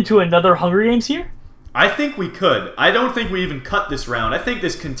right into another Hunger Games here? I think we could. I don't think we even cut this round. I think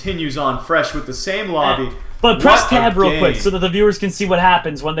this continues on fresh with the same lobby. But press tab real quick so that the viewers can see what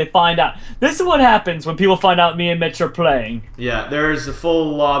happens when they find out. This is what happens when people find out me and Mitch are playing. Yeah, there's a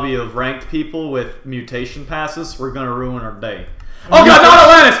full lobby of ranked people with mutation passes. We're going to ruin our day. Oh god, not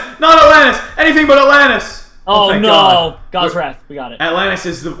Atlantis! Not Atlantis! Anything but Atlantis! Oh no! God's wrath. We got it. Atlantis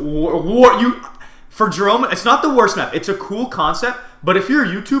is the war. For Jerome, it's not the worst map. It's a cool concept, but if you're a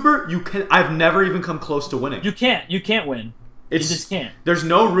YouTuber, I've never even come close to winning. You can't win. You just can't. There's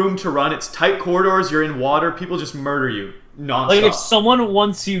no room to run. It's tight corridors. You're in water. People just murder you nonstop. Like if someone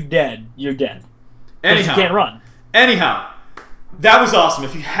wants you dead, you're dead. Anyhow, you can't run. Anyhow, That was awesome.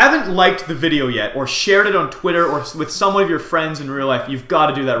 If you haven't liked the video yet, or shared it on Twitter, or with some of your friends in real life, you've got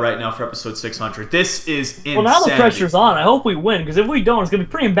to do that right now for episode 600. This is insanity. Well, now the pressure's on. I hope we win, because if we don't, it's going to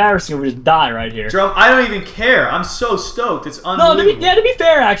be pretty embarrassing if we just die right here. Jerome, I don't even care. I'm so stoked. It's unbelievable. No, to be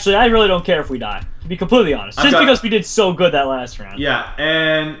fair, actually, I really don't care if we die. To be completely honest. Just because we did so good that last round. Yeah,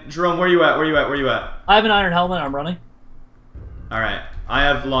 and Jerome, where you at? Where you at? Where you at? I have an iron helmet. I'm running. All right. I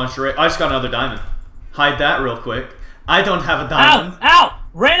have lingerie. I just got another diamond. Hide that real quick. I don't have a diamond. Ow! Ow!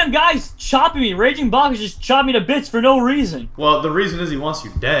 Random guys chopping me. Raging Bach just chopped me to bits for no reason. Well, the reason is he wants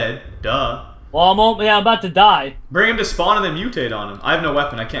you dead. Duh. Well, I'm about to die. Bring him to spawn and then mutate on him. I have no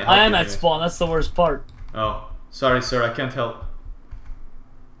weapon. I can't help you. I am at spawn. That's the worst part. Oh. Sorry, sir. I can't help.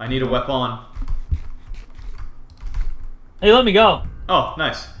 I need a weapon. Hey, let me go. Oh,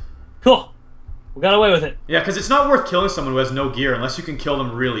 nice. Cool. We got away with it. Yeah, because it's not worth killing someone who has no gear unless you can kill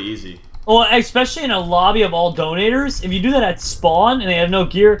them really easy. Well, especially in a lobby of all donators, if you do that at spawn and they have no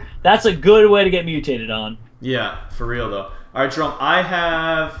gear, that's a good way to get mutated on. Yeah, for real though. Alright, Jerome, I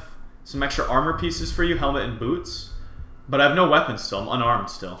have some extra armor pieces for you, helmet and boots. But I have no weapons still. I'm unarmed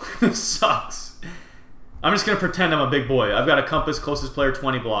still. This sucks. I'm just going to pretend I'm a big boy. I've got a compass, closest player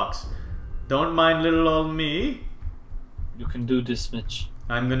 20 blocks. Don't mind little old me. You can do this, Mitch.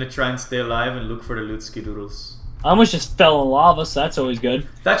 I'm going to try and stay alive and look for the loot skidoodles. I almost just fell in lava, so that's always good.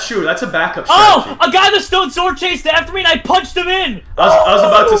 That's true. That's a backup strategy. Oh! A guy with a stone sword chased after me and I punched him in! I was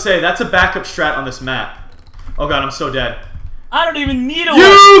about to say, that's a backup strat on this map. Oh god, I'm so dead. I don't even need a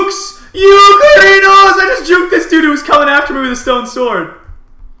Jukes! Jukerinos! I just juked this dude who was coming after me with a stone sword.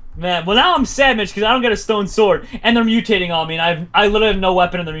 Man, well now I'm sad, Mitch, because I don't get a stone sword, and they're mutating on me, and I literally have no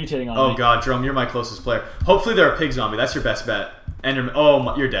weapon, and they're mutating on me. Oh god, Jerome, you're my closest player. Hopefully they're a pig zombie. That's your best bet. And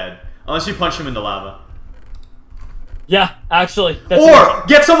you're dead. Unless you punch him in the lava. Yeah, actually. Or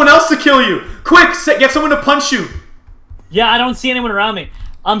get someone else to kill you. Quick, get someone to punch you. Yeah, I don't see anyone around me.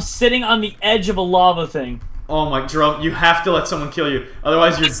 I'm sitting on the edge of a lava thing. Oh my, Jerome, you have to let someone kill you.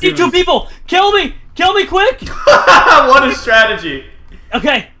 Otherwise you're I see two people. Kill me. Kill me quick. What a strategy.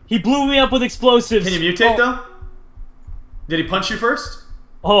 Okay, he blew me up with explosives. Can you mutate though? Did he punch you first?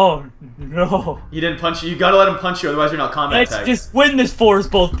 Oh, no. He didn't punch you. You gotta let him punch you, otherwise you're not combat tagged. Let's just win this for us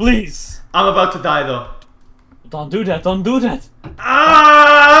both, please. I'm about to die though. Don't do that, don't do that.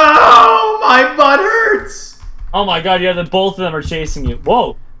 Oh, my butt hurts. Oh my god, yeah, both of them are chasing you.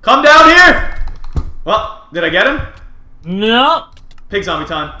 Whoa. Come down here. Well, did I get him? No. Pig zombie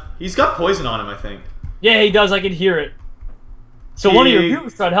time. He's got poison on him, I think. Yeah, he does, I can hear it. So one of your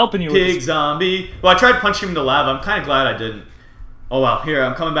viewers tried helping you with this. Pig zombie. Well, I tried punching him in the lava. I'm kind of glad I didn't. Oh wow, here,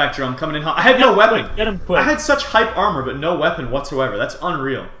 I'm coming back, Jerome. I'm coming in hot. I had no weapon. Get him quick. I had such hype armor, but no weapon whatsoever. That's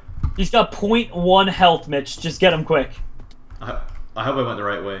unreal. He's got 0.1 health, Mitch. Just get him quick. I hope I went the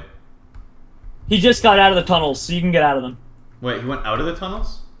right way. He just got out of the tunnels, so you can get out of them. Wait, he went out of the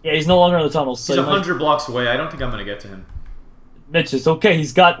tunnels? Yeah, he's no longer in the tunnels. So he's 100 blocks away. I don't think I'm going to get to him. Mitch, it's okay.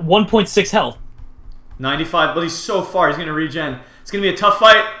 He's got 1.6 health. 95, but he's so far. He's going to regen. It's going to be a tough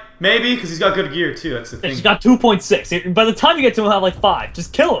fight. Maybe, because he's got good gear, too. That's the thing. He's got 2.6. By the time you get to him, he'll have like 5.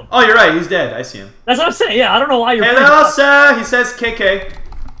 Just kill him. Oh, you're right. He's dead. I see him. That's what I'm saying. Yeah, I don't know why you're... Hello, sir. He says KK.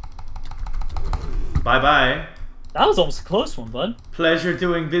 Bye-bye. That was almost a close one, bud. Pleasure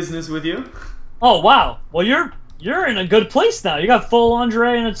doing business with you. Oh, wow. Well, you're in a good place now. You got full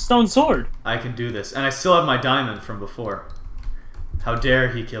lingerie and a stone sword. I can do this. And I still have my diamond from before. How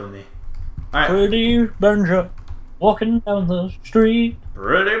dare he kill me. All right. Pretty Benja, walking down the street.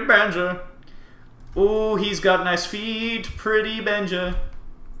 Pretty Benja. Ooh, he's got nice feet. Pretty Benja.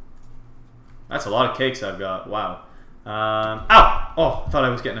 That's a lot of cakes I've got. Wow. Ow! Oh, I thought I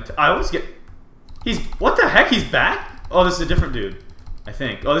was getting I always get... What the heck? He's back? Oh, this is a different dude. I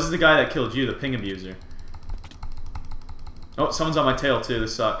think. Oh, this is the guy that killed you, the ping abuser. Oh, someone's on my tail too.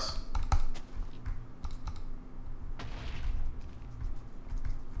 This sucks.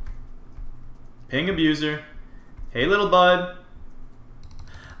 Ping abuser. Hey, little bud.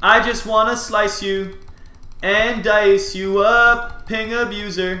 I just wanna slice you and dice you up, ping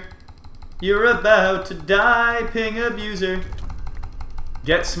abuser. You're about to die, ping abuser.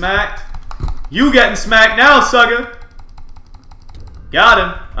 Get smacked. You getting smacked now, sucker. Got him.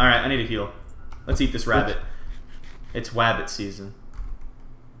 Alright, I need a heal. Let's eat this rabbit. It's wabbit season.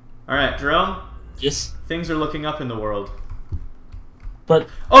 Alright, Jerome? Yes? Things are looking up in the world. But...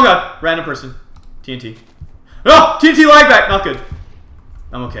 Oh god! Random person. TNT. No! TNT lag back! Not good.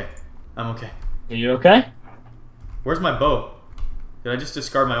 I'm okay. I'm okay. Are you okay? Where's my bow? Did I just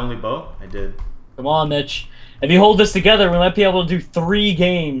discard my only bow? I did. Come on, Mitch. If you hold this together, we might be able to do 3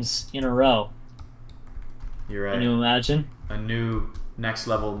 games in a row. You're right. Can you imagine? A new next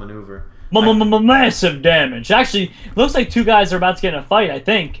level maneuver. Massive damage. Actually, looks like two guys are about to get in a fight, I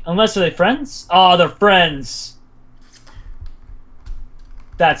think. Unless, are they friends? Oh, they're friends.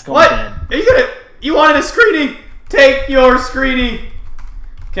 That's going dead. What? You wanted a screeny? Take your screeny.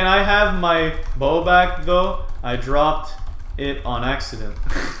 Can I have my bow back, though? I dropped it on accident.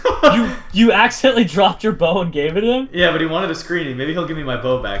 you accidentally dropped your bow and gave it to him? Yeah, but he wanted a screeny. Maybe he'll give me my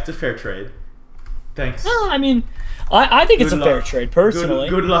bow back. It's a fair trade. Thanks. No, I mean, I think it's a fair trade, personally.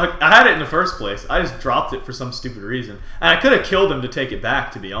 Good luck. I had it in the first place. I just dropped it for some stupid reason. And I could have killed him to take it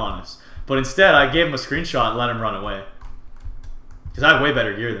back, to be honest. But instead, I gave him a screenshot and let him run away. Because I have way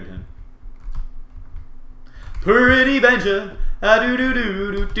better gear than him. Pretty Benja.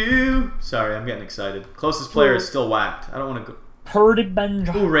 Do. Sorry, I'm getting excited. Closest player is still whacked. I don't want to go. Pretty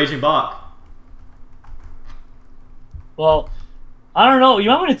Benja. Ooh, Raging Bach. Well, I don't know. You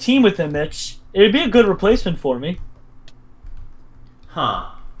might want to team with him, Mitch. It'd be a good replacement for me.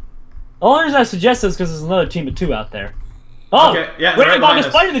 Huh. The only reason I suggest this is because there's another team of two out there. Oh, okay. Yeah, Raging Bach is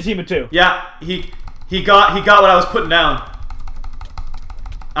fighting the team of two. Yeah, he got what I was putting down.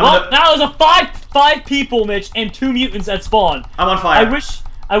 Now there's a five people, Mitch, and 2 mutants at spawn. I'm on fire.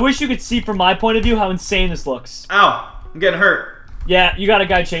 I wish you could see from my point of view how insane this looks. Ow! I'm getting hurt. Yeah, you got a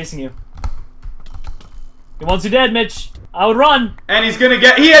guy chasing you. He wants you dead, Mitch. I would run. And he's gonna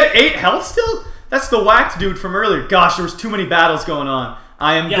get. He had 8 health still. That's the whacked dude from earlier. Gosh, there was too many battles going on.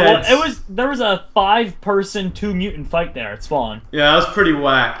 I am dead. Well, there was a 5-person 2 mutant fight there at spawn. Yeah, that was pretty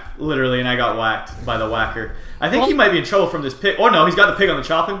whack, literally, and I got whacked by the whacker. I think he might be in trouble from this pig. Oh no, he's got the pig on the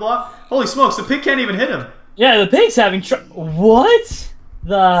chopping block. Holy smokes, the pig can't even hit him. Yeah, the pig's having What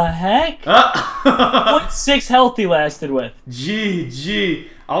the heck? What 6 health he lasted with? GG.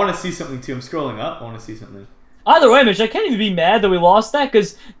 I want to see something too. I'm scrolling up. I want to see something. Either way, Mitch, I can't even be mad that we lost that,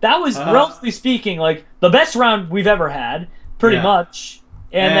 because that was, relatively speaking, like, the best round we've ever had, pretty much.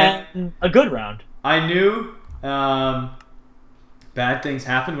 And then a good round. I knew bad things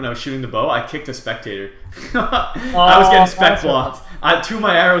happened when I was shooting the bow. I kicked a spectator. I was getting spec blocked. 2 of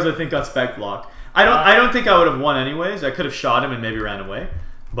my arrows, I think, got spec blocked. I don't think I would have won anyways. I could have shot him and maybe ran away.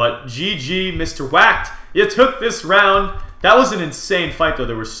 But GG, Mr. Whacked. You took this round. That was an insane fight, though.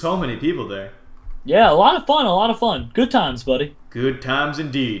 There were so many people there. Yeah, a lot of fun. Good times, buddy. Good times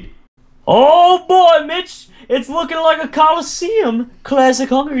indeed. Oh boy, Mitch! It's looking like a Coliseum. Classic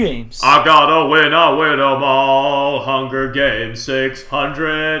Hunger Games. I gotta win them all. Hunger Games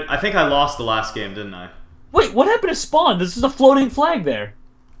 600. I think I lost the last game, didn't I? Wait, what happened to spawn? This is a floating flag there.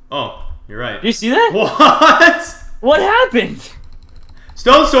 Oh, you're right. Do you see that? What? What happened?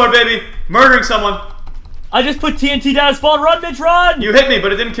 Stone Sword, baby! Murdering someone. I just put TNT down at spawn. Run, Mitch, run! You hit me,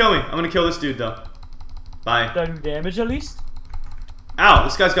 but it didn't kill me. I'm gonna kill this dude, though. Bye. Did I do damage at least? Ow,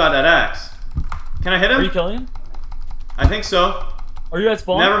 this guy's got that axe. Can I hit him? Are you killing him? I think so. Are you at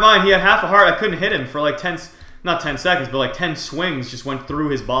spawn? Never mind, he had half a heart. I couldn't hit him for like 10, not 10 seconds, but like 10 swings just went through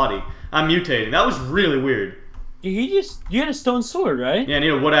his body. I'm mutating. That was really weird. You had a stone sword, right? Yeah, I need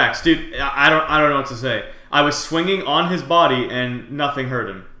a wood axe. Dude, I don't know what to say. I was swinging on his body and nothing hurt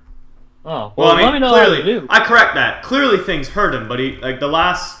him. Oh, well, I mean, let me know clearly, how you do. I correct that. Clearly things hurt him, but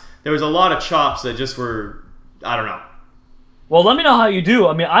there was a lot of chops that just were, I don't know. Well, let me know how you do.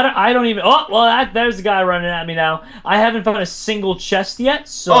 I mean, I don't even... Oh, well, there's the guy running at me now. I haven't found a single chest yet,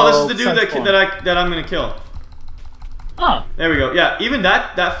 so... Oh, this is the dude that I'm going to kill. Oh. There we go. Yeah, even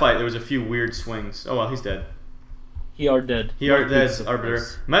that fight, there was a few weird swings. Oh, well, he's dead. He are dead. He are dead, Arbiter.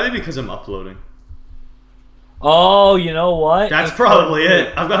 Might be because I'm uploading. Oh, you know what? That's probably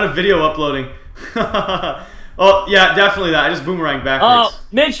it. I've got a video uploading. Oh, yeah, definitely that. I just boomeranged backwards. Oh,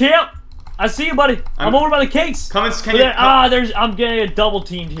 Mitch, here. I see you, buddy. I'm over by the cakes. I'm getting a double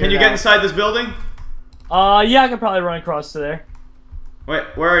teamed here. Can you get inside this building? Yeah, I could probably run across to there. Wait,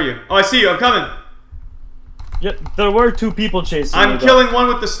 where are you? Oh, I see you. I'm coming. Yeah, there were 2 people chasing me. I'm killing one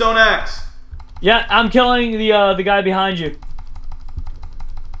with the stone axe. Yeah, I'm killing the guy behind you.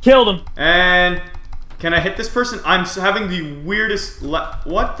 Killed him. And can I hit this person? I'm having the weirdest...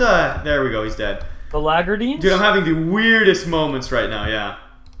 What the... There we go. He's dead. The Lagardines? Dude, I'm having the weirdest moments right now, yeah.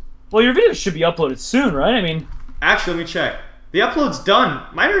 Well, your video should be uploaded soon, right? I mean... Actually, let me check. The upload's done.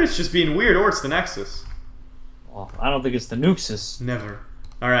 My internet's just being weird, or it's the Nexus. Well, I don't think it's the Nuxus. Never.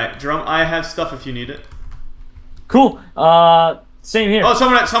 Alright, Jerome, I have stuff if you need it. Cool. Same here. Oh,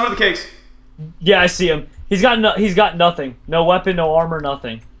 someone at the cakes. Yeah, I see him. He's got nothing. No weapon, no armor,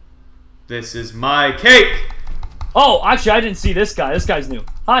 nothing. This is my cake! Oh, actually, I didn't see this guy. This guy's new.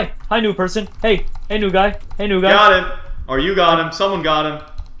 Hi, new person. Hey, new guy. Hey, new guy. Got him. Or you got him. Someone got him.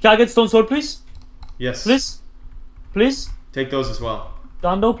 Can I get stone sword, please? Yes. Please? Take those as well.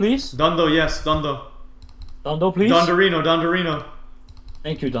 Dondo, please? Dondo, yes. Dondo. Dondo, please? Dondorino.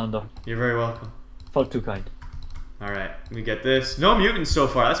 Thank you, Dondo. You're very welcome. Felt too kind. Alright, we get this. No mutants so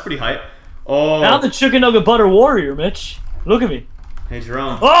far. That's pretty hype. Oh. Now I'm the chicken nugget butter warrior, Mitch. Look at me. Hey,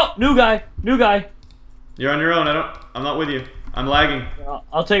 Jerome. Oh, new guy. New guy. You're on your own. I'm not with you. I'm lagging.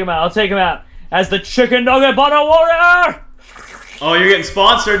 I'll take him out. I'll take him out. As the chicken nugget butter warrior! Oh, you're getting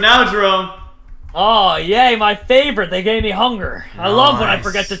sponsored now, Jerome. Oh, yay, my favorite. They gave me hunger. I love when I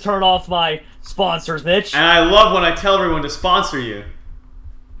forget to turn off my sponsors, Mitch. And I love when I tell everyone to sponsor you.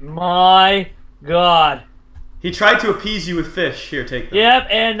 My God. He tried to appease you with fish. Here, take them. Yep,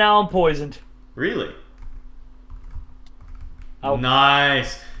 and now I'm poisoned. Really? Oh.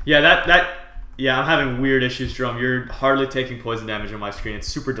 Nice. Yeah, yeah, I'm having weird issues, Jerome. You're hardly taking poison damage on my screen. It's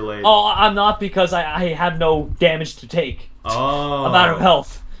super delayed. Oh, I'm not because I have no damage to take. Oh. I'm out of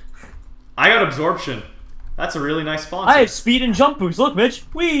health. I got absorption. That's a really nice sponsor. I have speed and jump boost. Look, Mitch.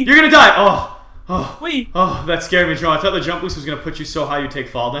 Whee! You're gonna die! Oh, Whee! Oh, that scared me, Jerome. I thought the jump boost was gonna put you so high you take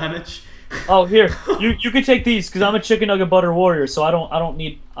fall damage. Oh, here. You can take these because I'm a chicken nugget butter warrior, so I don't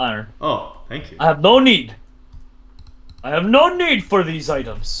need iron. Oh, thank you. I have no need. I have no need for these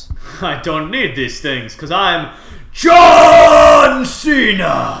items. I don't need these things because I'm John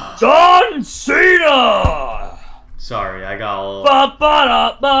Cena. John Cena. Sorry, I got all.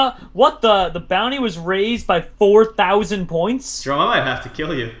 Ba-ba-da-ba. What the bounty was raised by 4,000 points? Jerome, I might have to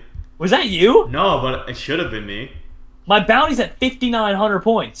kill you. Was that you? No, but it should have been me. My bounty's at 5,900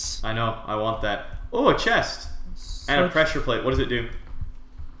 points. I know. I want that. Oh, a chest. And a pressure plate. What does it do?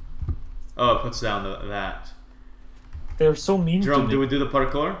 Oh, it puts down that. They're so mean Jerome, to me. do we do the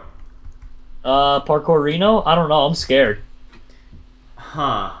parkour? Parkourino? I don't know. I'm scared.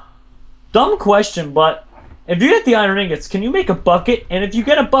 Huh. Dumb question, but if you get the iron ingots, can you make a bucket? And if you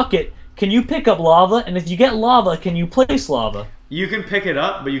get a bucket, can you pick up lava? And if you get lava, can you place lava? You can pick it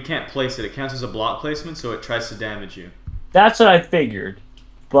up, but you can't place it. It counts as a block placement, so it tries to damage you. That's what I figured.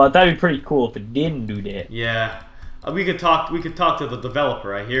 But that'd be pretty cool if it didn't do that. Yeah. We could talk to the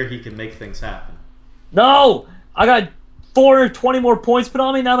developer. I hear he can make things happen. No! I got 420 more points put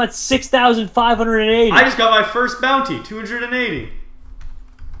on me. Now I'm at 6,580. I just got my first bounty, 280.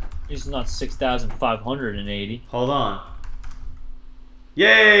 It's not 6,580. Hold on.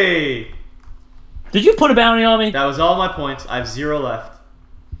 Yay! Did you put a bounty on me? That was all my points. I have 0 left.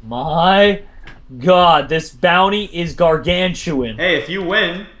 My God, this bounty is gargantuan. Hey, if you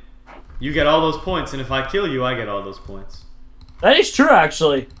win, you get all those points, and if I kill you, I get all those points. That is true,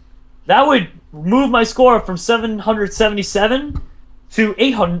 actually. That would move my score from 777 to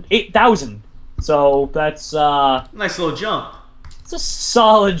 8,000. So that's Nice little jump. it's a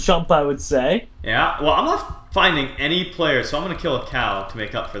solid jump, I would say. Yeah. Well, I'm not finding any players, so I'm gonna kill a cow to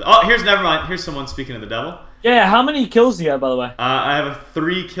make up for that. Oh, never mind. Here's someone speaking of the devil. Yeah. How many kills do you have, by the way? I have a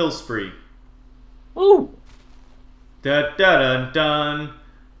 3 kill spree. Ooh. Da da dun dun.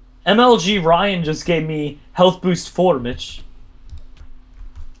 MLG Ryan just gave me health boost 4, Mitch.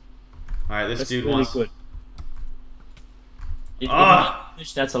 All right, this That's dude really wants. good. Ah!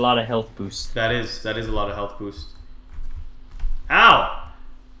 Mitch, that's a lot of health boost. That is a lot of health boost. Ow!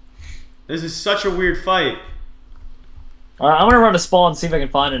 This is such a weird fight. Alright, I'm gonna run a spawn and see if I can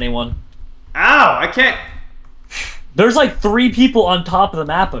find anyone. Ow! I can't. There's like 3 people on top of the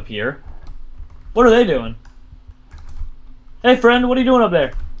map up here. What are they doing? Hey friend, what are you doing up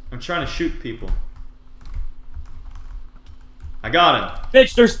there? I'm trying to shoot people. I got him.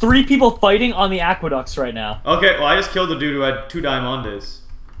 Mitch, there's 3 people fighting on the aqueducts right now. Okay, well I just killed the dude who had 2 diamondes.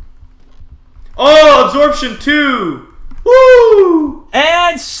 Oh, absorption 2! Woo!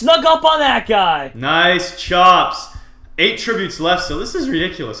 And snuck up on that guy. Nice chops. 8 tributes left, so this is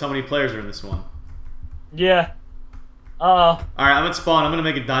ridiculous how many players are in this one. Yeah. Alright, I'm at spawn. I'm gonna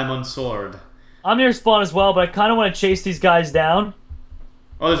make a diamond sword. I'm near spawn as well, but I kind of want to chase these guys down.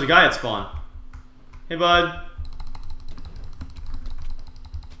 Oh, there's a guy at spawn. Hey, bud.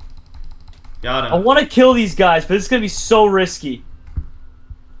 Got him. I want to kill these guys, but it's going to be so risky.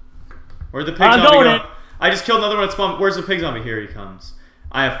 Where'd the pig I'm zombie going go? in. I just killed another one at spawn. Where's the pig zombie? Here he comes.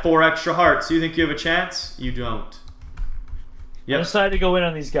 I have 4 extra hearts. You think you have a chance? You don't. I Yep. decided to go in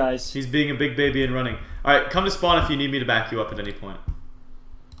on these guys. He's being a big baby and running. Alright, come to spawn if you need me to back you up at any point.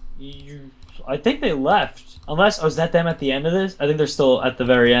 I think they left. Unless, oh, is that them at the end of this? I think they're still at the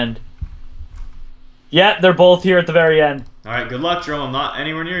very end. Yeah, they're both here at the very end. Alright, good luck, Jerome. I'm not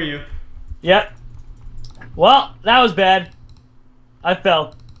anywhere near you. Yep. Well, that was bad. I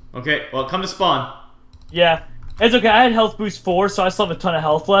fell. Okay, well, come to spawn. Yeah. It's okay. I had health boost 4, so I still have a ton of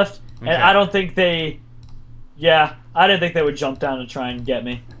health left. Okay. And I don't think they... Yeah, I didn't think they would jump down and try and get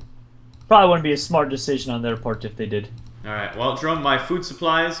me. Probably wouldn't be a smart decision on their part if they did. Alright, well, Jerome, my food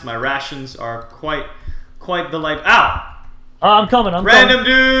supplies, my rations are quite the light. Ow! I'm coming. Random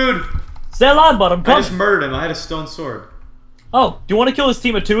dude. Stay alive, bud. I'm coming. I just murdered him. I had a stone sword. Oh, do you want to kill this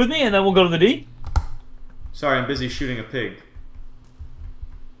team of 2 with me, and then we'll go to the D? Sorry, I'm busy shooting a pig.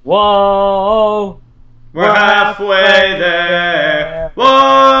 Whoa. We're halfway there.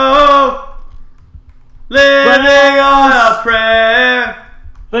 Whoa. Living on a prayer.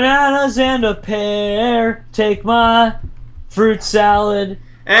 Bananas and a pear. Take my fruit salad.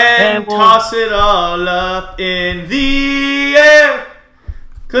 And we'll toss it all up in the air.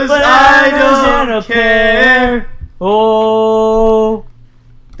 'Cause I bananas and don't a care. pear. Oh.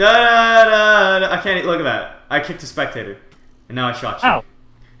 Da, da, da. I can't look at that. I kicked a spectator. And now I shot you. Ow.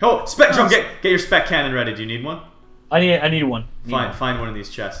 Oh, Jerome, get your spec cannon ready. Do you need one? I need one. Find one of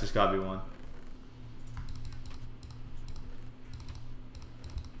these chests. There's gotta be one.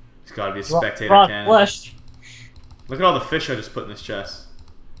 There's gotta be a spectator cannon. Flesh. Look at all the fish I just put in this chest.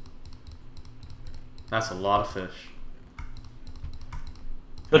 That's a lot of fish.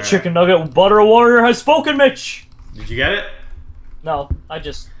 The chicken nugget butter warrior has spoken, Mitch. Did you get it? No, I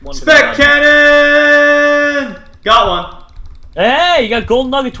just wanted Spec cannon! Got one. Hey, you got Golden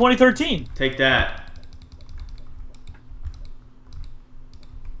Nugget 2013. Take that.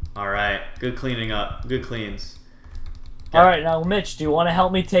 Alright, good cleaning up. Good cleans. Alright, now Mitch, do you want to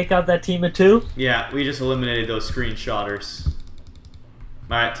help me take out that team of 2? Yeah, we just eliminated those screenshotters.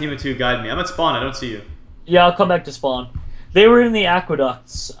 Alright, team of 2, guide me. I'm at spawn, I don't see you. Yeah, I'll come back to spawn. They were in the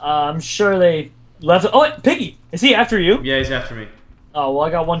aqueducts. I'm sure they left. Oh, wait, Piggy! Is he after you? Yeah, he's after me. Oh, well, I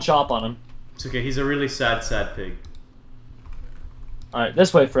got one chop on him. It's okay, he's a really sad, sad pig. Alright,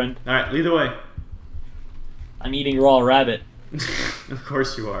 this way, friend. Alright, lead the way. I'm eating raw rabbit. Of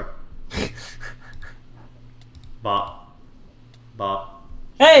course you are. Bop. Bop.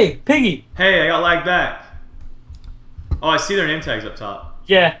 Hey, Piggy! Hey, I got lagged back. Oh, I see their name tags up top.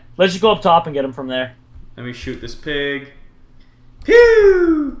 Yeah, let's just go up top and get him from there. Let me shoot this pig.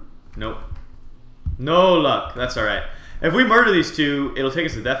 Pew! Nope. No luck. That's alright. If we murder these 2, it'll take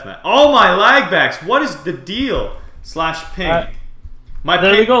us to deathmatch. Oh, my lag backs! What is the deal? Slash ping. My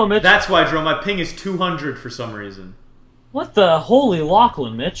there ping, we go, Mitch. That's why, Jerome. My ping is 200 for some reason. What the holy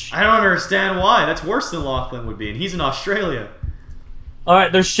Lachlan, Mitch? I don't understand why. That's worse than Lachlan would be, and he's in Australia.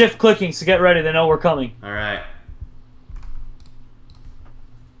 Alright, they're shift clicking, so get ready. They know we're coming. Alright.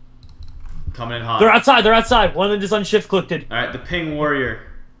 Coming in hot. They're outside. They're outside. One of them just unshift clicked it. Alright, the ping warrior.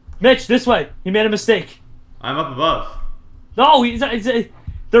 Mitch, this way. He made a mistake. I'm up above. No,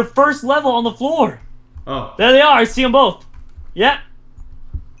 they're first level on the floor. Oh. There they are. I see them both. Yeah.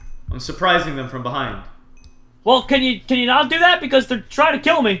 I'm surprising them from behind. Well, can you not do that because they're trying to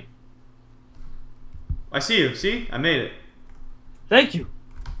kill me? I see you. See? I made it. Thank you.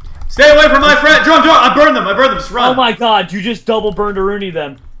 Stay away from my friend! Jerome! I burned them! Just run! Oh my god, you just double burned a Rooney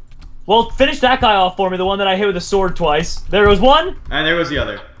them. Well, finish that guy off for me, the one that I hit with a sword twice. There was one. And there was the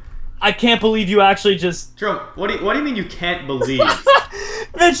other. I can't believe you actually just... Jerome, what do you mean you can't believe?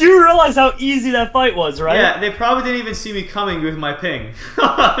 Mitch, you realize how easy that fight was, right? Yeah, they probably didn't even see me coming with my ping.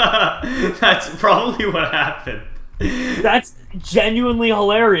 That's probably what happened. That's genuinely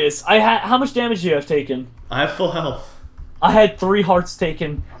hilarious. How much damage do you have taken? I have full health. I had 3 hearts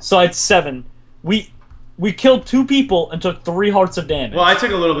taken, so I had 7. We killed 2 people and took 3 hearts of damage. Well, I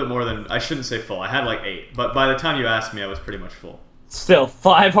took a little bit more than... I shouldn't say full. I had like 8. But by the time you asked me, I was pretty much full. Still,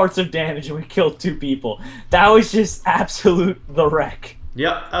 5 hearts of damage and we killed 2 people. That was just absolute the wreck.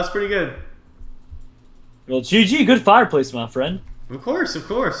 Yep, that was pretty good. Well, GG, good fireplace, my friend. Of course, of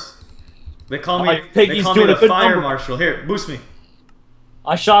course. They call me, Piggy's they call doing me a the good fire number. marshal. Here, boost me.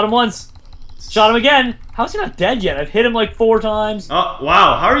 I shot him once. Shot him again. How's he not dead yet? I've hit him like 4 times. Oh,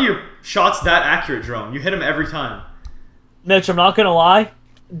 wow. How are your shots that accurate, Jerome? You hit him every time. Mitch, I'm not gonna lie.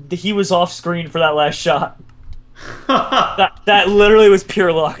 He was off screen for that last shot. that literally was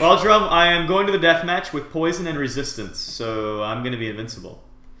pure luck. Well, Jerome, I am going to the deathmatch with poison and resistance, so I'm going to be invincible.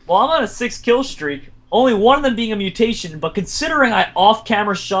 Well, I'm on a 6 kill streak. Only one of them being a mutation, but considering I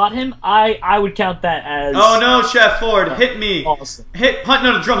off-camera shot him, I would count that as... Oh no, Chef Ford, hit me! Awesome. Punch,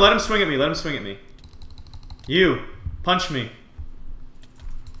 no, Jerome, let him swing at me, let him swing at me. You, punch me.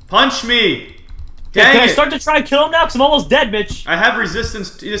 Punch me! Dang Can I it. start to try and kill him now? Because I'm almost dead, Mitch. I have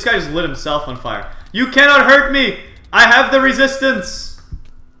resistance. This guy just lit himself on fire. You cannot hurt me! I have the resistance!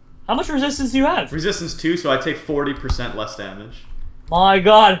 How much resistance do you have? Resistance 2, so I take 40% less damage. My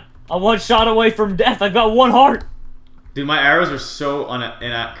god, I'm 1 shot away from death. I've got 1 heart. Dude, my arrows are so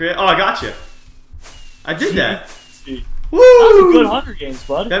inaccurate. Oh, I got you. I did that. Woo! That Woo! was a good Hunger Games,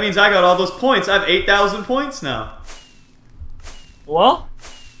 bud. That means I got all those points. I have 8,000 points now. Well,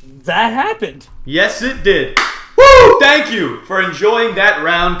 that happened. Yes, it did. Woo! Thank you for enjoying that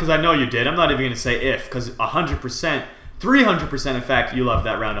round, because I know you did. I'm not even going to say if, because 100% 300% in fact, you loved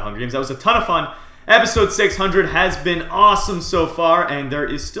that round of Hunger Games. That was a ton of fun. Episode 600 has been awesome so far, and there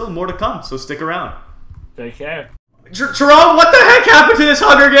is still more to come, so stick around. Take care. Jerome, what the heck happened to this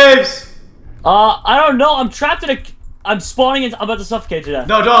Hunger Games? I don't know. I'm trapped in a... I'm spawning in... I'm about to suffocate to death.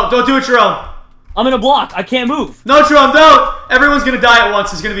 No, don't do it, Jerome. I'm in a block. I can't move. No, Jerome, don't. Everyone's gonna die at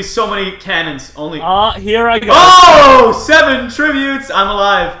once. There's gonna be so many cannons. Only... Here I go. Oh! 7 tributes. I'm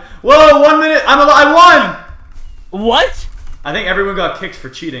alive. Whoa, 1 minute. I'm alive. I won! What? I think everyone got kicked for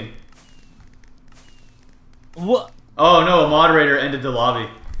cheating. What? Oh, no, a moderator ended the lobby.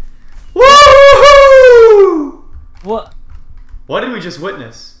 Woohoo! What? What did we just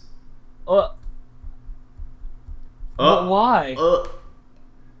witness? Why? I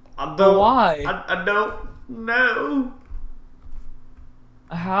don't, why? I don't know.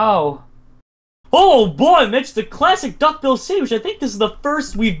 How? Oh boy, Mitch, the classic Duckbill City, which I think this is the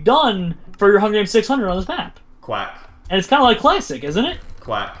first we've done for your Hunger Games 600 on this map. Quack. And it's kind of like classic, isn't it?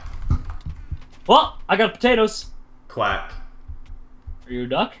 Quack. Well, I got potatoes. Quack. Are you a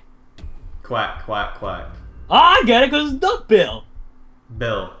duck? Quack, quack, quack. I get it, because it's Duckbill.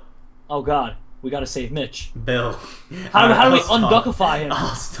 Bill. Oh god, we gotta save Mitch. Bill. How do we unduckify him?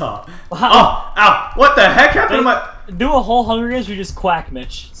 I'll stop. How? Oh, ow. What the heck happened to my... Do a whole Hunger Games, we just quack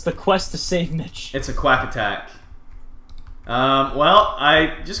Mitch. It's the quest to save Mitch. It's a quack attack. Well,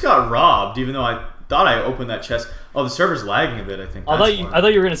 I just got robbed, even though I thought I opened that chest. Oh, the server's lagging a bit, I think. I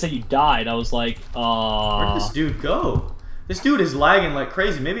thought you were gonna say you died. I was like, where did this dude go? This dude is lagging like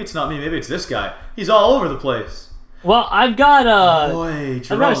crazy. Maybe it's not me, maybe it's this guy. He's all over the place. Well, I've got Boy, I've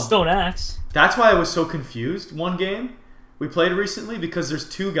got a stone axe. That's why I was so confused one game we played recently, because there's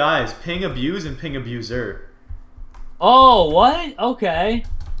 2 guys, Ping Abuse and Ping Abuser. Oh, what? Okay.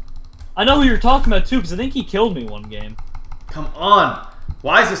 I know who you're talking about too, because I think he killed me one game. Come on.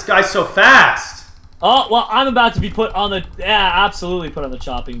 Why is this guy so fast? Oh, well, I'm about to be put on the... Yeah, absolutely put on the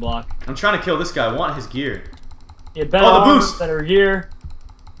chopping block. I'm trying to kill this guy. I want his gear. Yeah, better the boost! Better gear.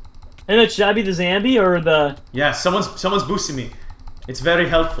 Hey, Mitch, should I be the Zambi or the... Yeah, someone's boosting me. It's very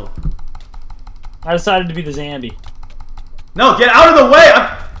helpful. I decided to be the Zambi. No, get out of the way!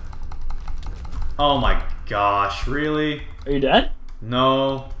 Oh my gosh, really? Are you dead?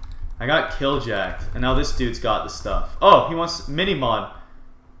 No. I got killjacked, and now this dude's got the stuff. Oh, he wants mini-mod.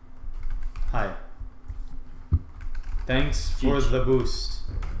 Hi. Thanks for the boost.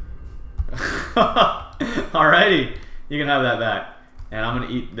 Alrighty, you can have that back. And I'm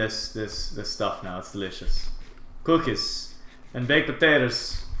gonna eat this stuff now. It's delicious. Cookies and baked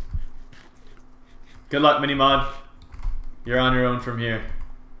potatoes. Good luck, mini-mod. You're on your own from here.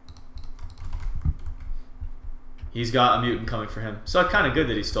 He's got a mutant coming for him. So kind of good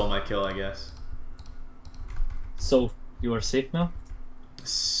that he stole my kill, I guess. So, you are safe now?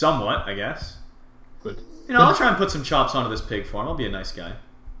 Somewhat, I guess. Good. You know, I'll try and put some chops onto this pig for him. I'll be a nice guy.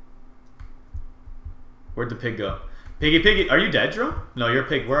 Where'd the pig go? Piggy, are you dead, Jerome? No, you're a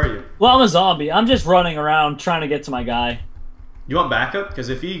pig. Where are you? Well, I'm a zombie. I'm just running around trying to get to my guy. You want backup? Because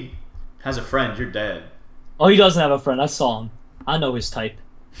if he has a friend, you're dead. Oh, he doesn't have a friend. I saw him. I know his type.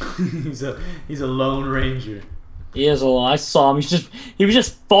 he's a lone ranger. He is alone. I saw him. He was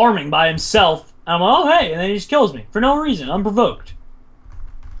just farming by himself. And I'm like, oh hey, and then he just kills me for no reason, unprovoked.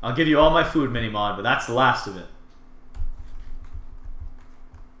 I'll give you all my food, mini-mod, but that's the last of it.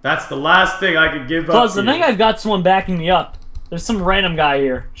 That's the last thing I could give up. Plus, I think I've got someone backing me up. There's some random guy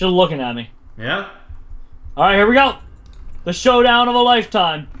here, just looking at me. Yeah? Alright, here we go. The showdown of a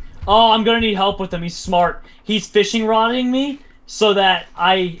lifetime. Oh, I'm gonna need help with him. He's smart. He's fishing rodding me so that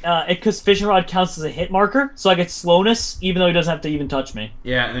because fishing rod counts as a hit marker, so I get slowness, even though he doesn't have to even touch me.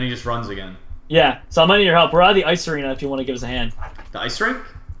 Yeah, and then he just runs again. Yeah, so I'm gonna need your help. We're out of the ice arena if you want to give us a hand. The ice rink?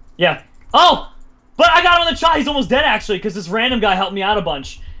 Yeah. Oh! But I got him on the shot. He's almost dead, actually, because this random guy helped me out a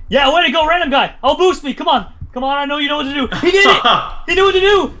bunch. Yeah, way to go, random guy. Oh, boost me. Come on. Come on, I know you know what to do. He did it! He knew what to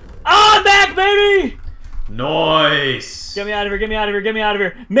do! Ah, I'm back, baby! Nice! Get me out of here, get me out of here, get me out of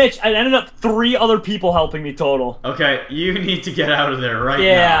here. Mitch, I ended up 3 other people helping me total. Okay, you need to get out of there right now.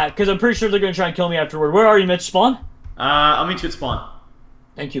 Yeah, because I'm pretty sure they're going to try and kill me afterward. Where are you, Mitch? Spawn? I'll meet you at spawn.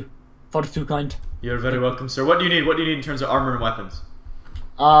 Thank you. Far too kind. You're very welcome, sir. What do you need? What do you need in terms of armor and weapons?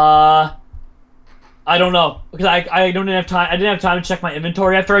 I don't know, because I didn't have time. I didn't have time to check my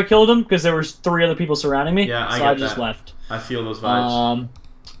inventory after I killed him because there was 3 other people surrounding me. Yeah, so I just left. I feel those vibes.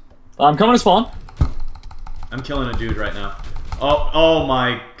 I'm coming to spawn. I'm killing a dude right now. Oh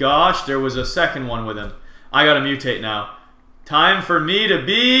my gosh! There was a second one with him. I gotta mutate now. Time for me to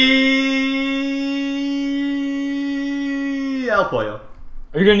be El Pollo.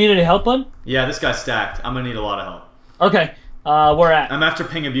 Are you gonna need any help, bud? Yeah, this guy's stacked. I'm gonna need a lot of help. Okay. Where at? I'm after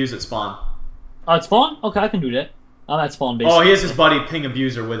Ping Abuse at spawn. At spawn? Okay, I can do that. I'm at spawn base. Oh, he has his buddy Ping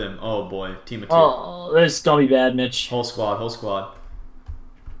Abuser with him. Oh boy, team of 2. Oh, this is gonna be bad, Mitch. Whole squad, whole squad.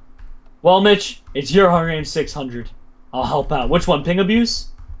 Well, Mitch, it's your Hunger Games 600. I'll help out. Which one, Ping Abuse?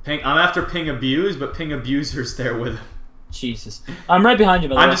 I'm after Ping Abuse, but Ping Abuser's there with him. Jesus. I'm right behind you,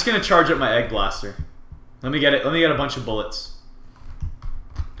 by the way. I'm just gonna charge up my egg blaster. Let me get it. Let me get a bunch of bullets.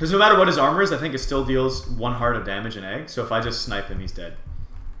 Because no matter what his armor is, I think it still deals 1 heart of damage an egg. So if I just snipe him, he's dead.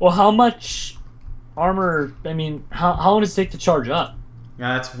 Well, how much armor? I mean, how long does it take to charge up?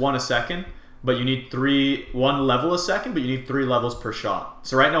 Yeah, that's 1 a second. But you need 1 level a second, but you need 3 levels per shot.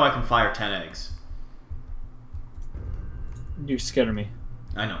 So right now I can fire 10 eggs. You scared me.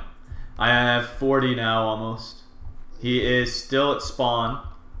 I know. I have 40 now almost. He is still at spawn.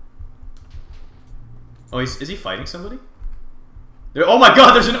 Oh, is he fighting somebody? Oh my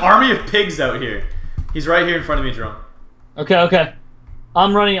god, there's an army of pigs out here. He's right here in front of me, Jerome. Okay.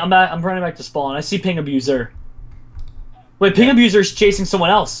 I'm running back to spawn. I see Ping Abuser. Wait, Ping Abuser's chasing someone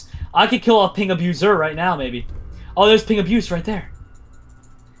else. I could kill off Ping Abuser right now, maybe. Oh, there's Ping Abuse right there.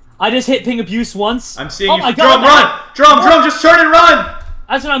 I just hit Ping Abuse once. I'm seeing you. My god, Jerome, just turn and run!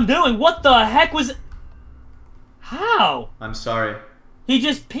 That's what I'm doing. What the heck was... How? I'm sorry. He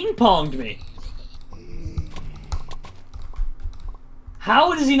just ping-ponged me.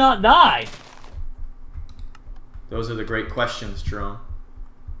 How does he not die? Those are the great questions, Jerome.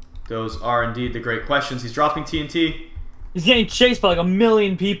 Those are indeed the great questions. He's dropping TNT. He's getting chased by like 1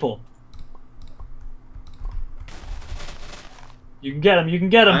 million people. You can get him, you can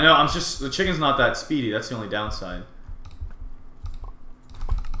get him. I know, the chicken's not that speedy. That's the only downside.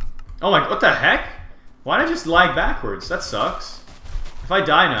 Oh my, what the heck? Why did I just lag backwards? That sucks. If I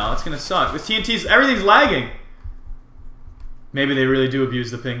die now, it's gonna suck. With TNT's, everything's lagging. Maybe they really do abuse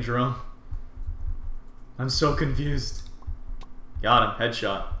the ping, Jerome. I'm so confused. Got him,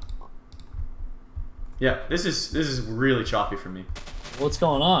 headshot. Yeah, this is really choppy for me. What's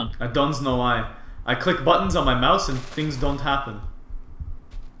going on? I don't know why. I click buttons on my mouse and things don't happen.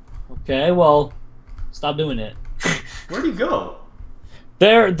 Okay, well, stop doing it. Where'd he go?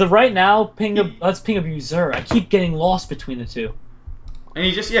 Right now, that's Ping Abuser. I keep getting lost between the two. And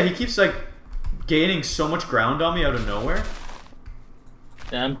he keeps like gaining so much ground on me out of nowhere.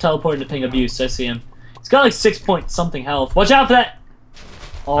 Yeah, I'm teleporting to Ping Abuse. I see him. He's got like 6 point something health. Watch out for that!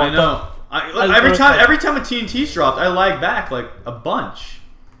 Oh, I know. Every time a TNT's dropped, I lag back like a bunch.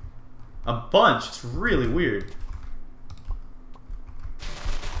 A bunch. It's really weird.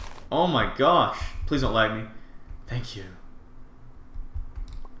 Oh my gosh! Please don't lag me. Thank you.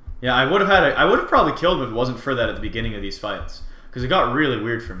 Yeah, I would have probably killed him if it wasn't for that at the beginning of these fights, because it got really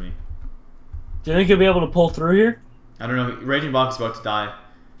weird for me. Do you think you'll be able to pull through here? I don't know. Raging Bach is about to die.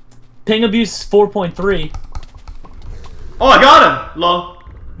 Ping Abuse 4.3. Oh, I got him! Lol.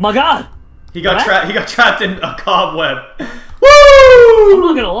 My god! He got trapped in a cobweb. Woo! I'm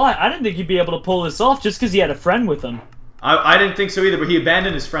not gonna lie, I didn't think he'd be able to pull this off just because he had a friend with him. I didn't think so either, but he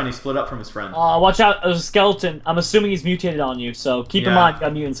abandoned his friend. He split up from his friend. Watch out, there's a skeleton. I'm assuming he's mutated on you, so keep in mind you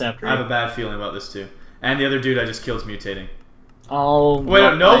got mutants after you. I have a bad feeling about this too. And the other dude I just killed's mutating. Oh,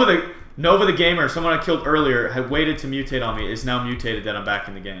 wait, Nova the gamer, someone I killed earlier, had waited to mutate on me, is now mutated that I'm back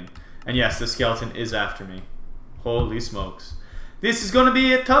in the game. And yes, the skeleton is after me. Holy smokes. This is going to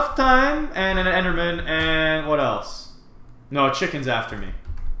be a tough time, and an Enderman, and what else? No, chicken's after me.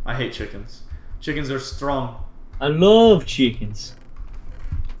 I hate chickens. Chickens are strong. I love chickens.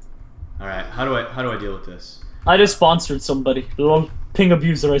 Alright, how do I deal with this? I just sponsored somebody. Lol. Ping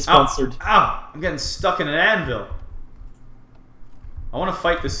Abuser I sponsored. Ow! Ow! I'm getting stuck in an anvil. I want to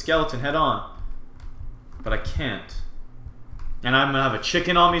fight this skeleton head on. But I can't. And I'm going to have a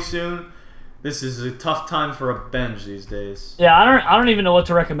chicken on me soon. This is a tough time for a bench these days. Yeah, I don't even know what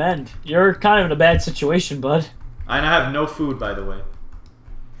to recommend. You're kind of in a bad situation, bud. And I have no food, by the way.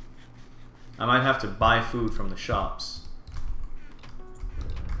 I might have to buy food from the shops.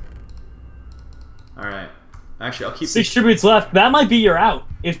 Alright. Actually, I'll keep 6 tributes left. That might be your out.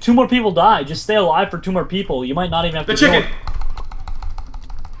 If 2 more people die, just stay alive for 2 more people. You might not even have to The chicken!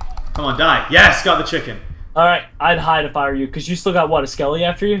 Come on, die. Yes, got the chicken. Alright, I'd hide if I were you, because you still got, what, a skelly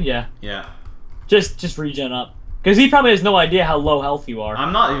after you? Yeah. Yeah. Just regen up. Because he probably has no idea how low health you are.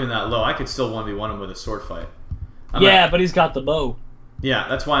 I'm not even that low. I could still 1v1 him with a sword fight. But he's got the bow. Yeah,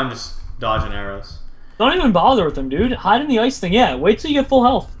 that's why I'm just dodging arrows. Don't even bother with him, dude. Hide in the ice thing. Yeah, wait till you get full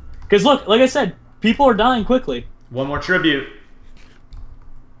health. Because look, like I said, people are dying quickly. 1 more tribute.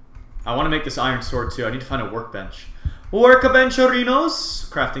 I want to make this iron sword too. I need to find a workbench. Workbencherinos.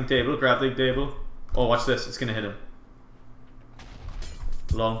 Crafting table, crafting table. Oh, watch this. It's going to hit him.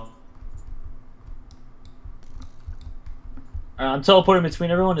 Long. I'm teleporting between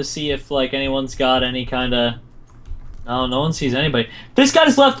everyone to see if like anyone's got any kind of No, no one sees anybody. This guy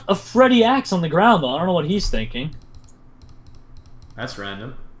just left a Freddy axe on the ground, though. I don't know what he's thinking. That's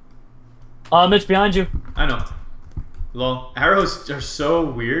random. Mitch, behind you. I know. Lol. Arrows are so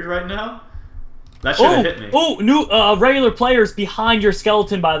weird right now. That should have hit me. Oh, new regular players behind your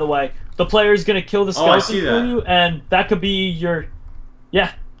skeleton, by the way. The player's gonna kill the skeleton for you, and that could be your...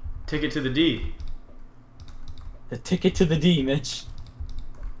 Yeah. Ticket to the D. The ticket to the D, Mitch.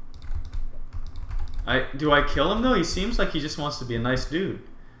 Do I kill him, though? He seems like he just wants to be a nice dude.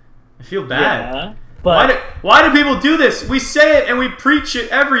 I feel bad. Yeah, but... Why do people do this? We say it and we preach it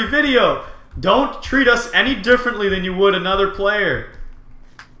every video. Don't treat us any differently than you would another player.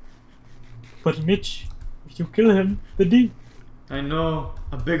 But Mitch, if you kill him, the D. I know.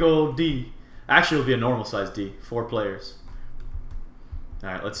 A big old D. Actually, it'll be a normal size D. 4 players.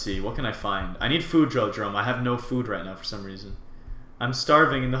 Alright, let's see. What can I find? I need food, Jerome. I have no food right now for some reason. I'm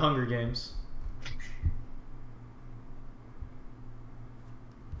starving in the Hunger Games.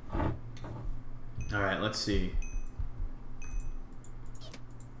 Alright, let's see.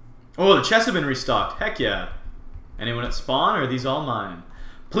 Oh, the chests have been restocked. Heck yeah. Anyone at spawn, or are these all mine?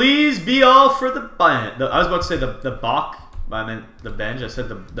 Please be all for the I was about to say the Bach, but I meant the bench. I said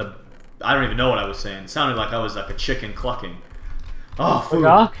the I don't even know what I was saying. It sounded like I was like a chicken clucking. Oh, food.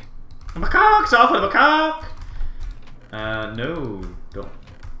 Macaque? A macaque's off with a macaque! No. Don't.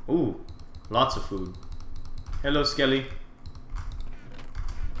 Ooh, lots of food. Hello, Skelly.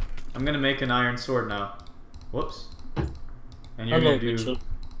 I'm gonna make an iron sword now. Whoops. And you're gonna do Mitchell.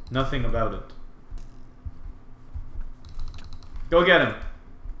 Nothing about it. Go get him.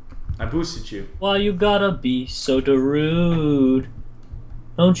 I boosted you. Why you gotta be so rude?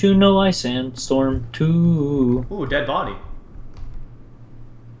 Don't you know I sandstorm too? Ooh, dead body.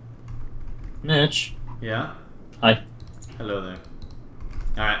 Mitch. Yeah? Hi. Hello there.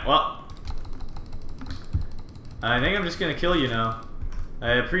 Alright, well. I think I'm just gonna kill you now.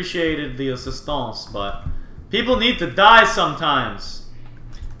 I appreciated the assistance, but people need to die sometimes.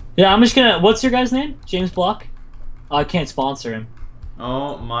 Yeah, I'm just gonna... What's your guy's name? James Block? I can't sponsor him.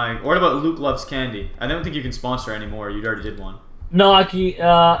 Oh my... What about Luke Loves Candy? I don't think you can sponsor anymore. You already did one. No, I can...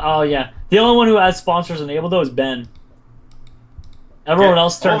 oh, yeah. The only one who has sponsors enabled, though, is Ben. Everyone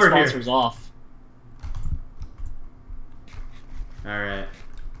else turns sponsors off. Alright.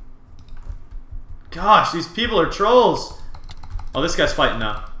 Gosh, these people are trolls. Oh, this guy's fighting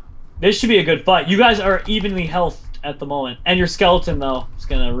now. This should be a good fight. You guys are evenly healthed at the moment. And your skeleton, though, is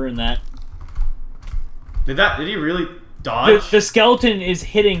gonna ruin that. Did he really dodge? The skeleton is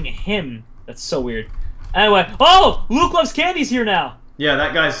hitting him. That's so weird. Anyway, oh! Luke Loves Candy's here now! Yeah,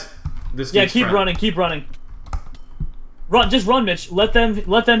 that guy's... Yeah, keep running, keep running. Just run, Mitch. Let them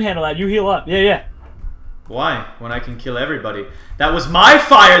handle that. You heal up. Yeah, yeah. Why? When I can kill everybody. That was my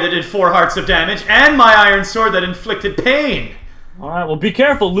fire that did 4 hearts of damage, and my iron sword that inflicted pain! Alright, well be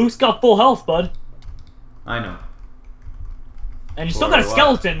careful. Luke's got full health, bud. I know. And you still got a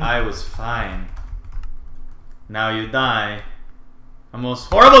skeleton. I was fine. Now you die. A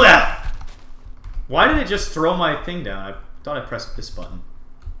most horrible death! Why did it just throw my thing down? I thought I pressed this button.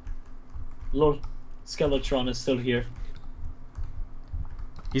 Lord, Skeletron is still here.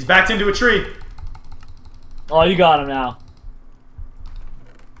 He's backed into a tree. Oh, you got him now.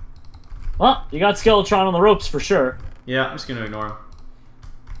 Well, you got Skeletron on the ropes for sure. Yeah, I'm just gonna ignore him.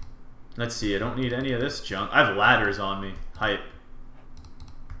 Let's see, I don't need any of this junk. I have ladders on me. Hype.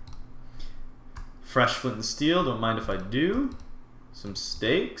 Fresh flint and steel, don't mind if I do. Some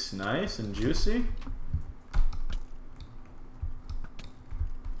steaks, nice and juicy.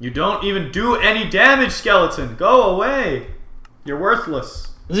 You don't even do any damage, skeleton. Go away. You're worthless.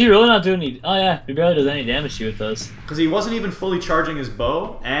 Is he really not doing any... Oh yeah, he barely does any damage to you with those. Because he wasn't even fully charging his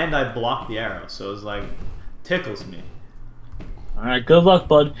bow, and I blocked the arrow, so it was like... Tickles me. Alright, good luck,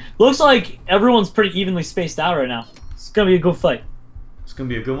 bud. Looks like everyone's pretty evenly spaced out right now. It's gonna be a good fight. It's gonna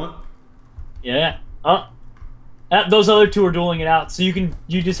be a good one? Yeah. Those other two are dueling it out, so you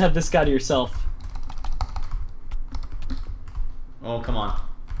just have this guy to yourself. Oh, come on.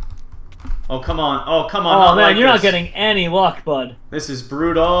 Oh, come on. Oh, come on. Oh, man, you're not getting any luck, bud. This is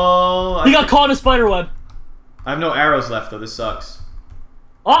brutal. He got caught in a spider web. I have no arrows left, though. This sucks.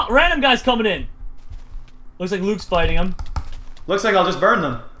 Oh, random guy's coming in. Looks like Luke's fighting him. Looks like I'll just burn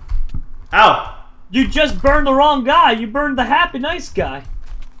them. Ow. You just burned the wrong guy. You burned the happy, nice guy.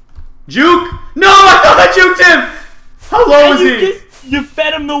 Juke? No, I thought I juked him! How low is he? You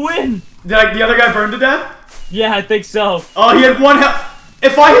fed him the win. Did the other guy burn to death? Yeah, I think so. Oh, he had 1 health.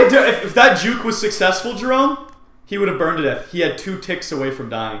 If that juke was successful, Jerome, he would have burned to death. He had 2 ticks away from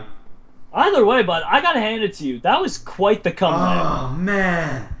dying. Either way, bud, I gotta hand it to you. That was quite the comeback. Oh,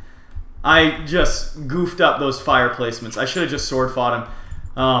 man. I just goofed up those fire placements. I should have just sword fought him.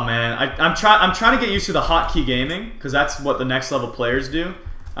 Oh man, I'm trying to get used to the hotkey gaming because that's what the next level players do.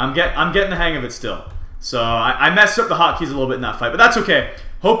 I'm getting the hang of it still. So I messed up the hotkeys a little bit in that fight, but that's okay.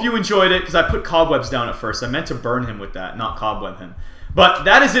 Hope you enjoyed it because I put cobwebs down at first. I meant to burn him with that, not cobweb him. But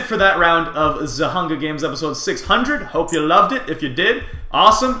that is it for that round of the Hunger Games episode 600. Hope you loved it. If you did,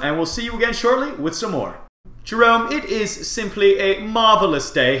 awesome, and we'll see you again shortly with some more. Jerome, it is simply a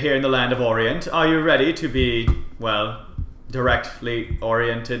marvelous day here in the land of Orient. Are you ready to be, well, directly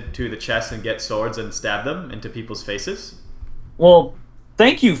oriented to the chest and get swords and stab them into people's faces? Well,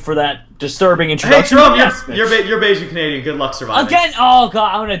 thank you for that disturbing introduction. Hey, Jerome, yes, you're Bajan Canadian. Good luck surviving. Again? Oh,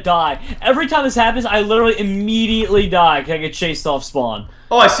 God, I'm gonna die. Every time this happens, I literally immediately die because I get chased off spawn.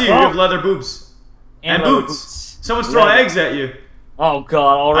 Oh, I see you. You have leather boobs. And leather boots. Someone's throwing eggs at you. Oh,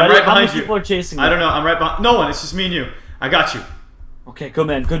 God, already? I'm right behind How many you. people are chasing me? I don't know. I'm right behind. No one. It's just me and you. I got you. Okay, good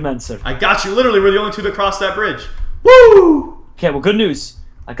men, sir. I got you. Literally, we're the only two that crossed that bridge. Woo! Okay, well, good news.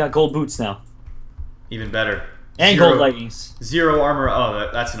 I got gold boots now. Even better. And gold leggings. 0 armor.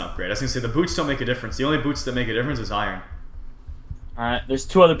 Oh, that's an upgrade. I was going to say, the boots don't make a difference. The only boots that make a difference is iron. Alright, there's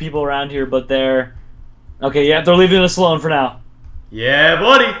 2 other people around here, but they're... Okay, yeah, they're leaving us alone for now. Yeah,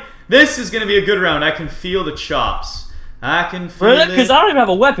 buddy. This is going to be a good round. I can feel the chops. I can feel it. Because I don't even have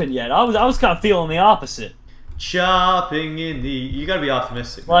a weapon yet. I was kind of feeling the opposite. Chopping in the... You got to be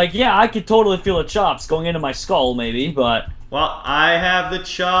optimistic. Like, yeah, I could totally feel the chops going into my skull, maybe, but... Well, I have the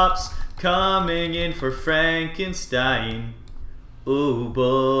chops coming in for Frankenstein. Ooh,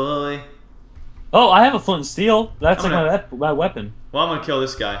 boy. Oh, I have a flint and steel. That's like my weapon. Well, I'm going to kill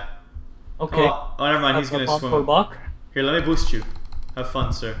this guy. Okay. Oh, never mind. He's going to swim. For a buck? Here, let me boost you. Have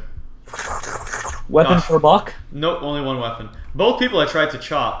fun, sir. Weapon for a buck? Nope, only one weapon. Both people I tried to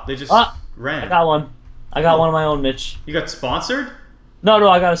chop, they just ran. I got one. I got one of my own, Mitch. You got sponsored? No,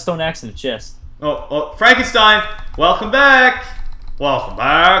 I got a stone axe in the chest. Oh, Frankenstein, welcome back. Welcome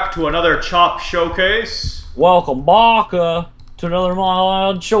back to another chop showcase. Welcome back to another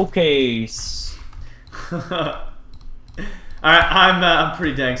mod showcase. Alright, I'm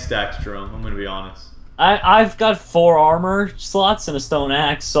pretty dang stacked, Jerome. I'm gonna be honest. I've got 4 armor slots and a stone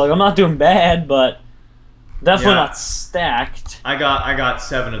axe, so like, I'm not doing bad, but definitely not stacked. I got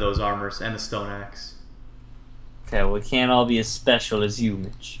 7 of those armors and the stone axe. Okay, well, we can't all be as special as you,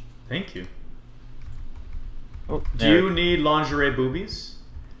 Mitch. Thank you. Oh, Do you need lingerie boobies?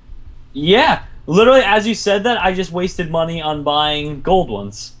 Yeah, literally, as you said that, I just wasted money on buying gold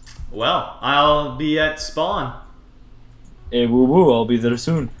ones. Well, I'll be at spawn. Hey, woo woo, I'll be there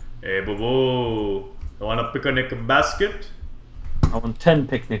soon. Hey, boo boo. You want a picnic basket? I want 10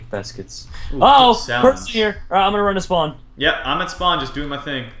 picnic baskets. Ooh, oh, person here. Alright, I'm gonna run to spawn. Yep, I'm at spawn, just doing my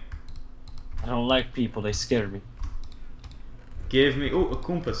thing. I don't like people, they scare me. Give me... Ooh, a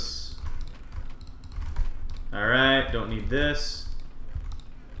compass. Alright, don't need this.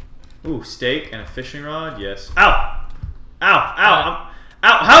 Ooh, steak and a fishing rod, yes. Ow! Ow, ow,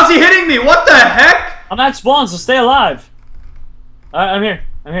 ow! How's he hitting me? What the heck? I'm at spawn, so stay alive. Alright, I'm here.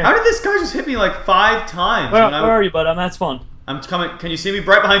 How did this guy just hit me like 5 times? Where are you, bud? I'm at spawn. I'm coming. Can you see me?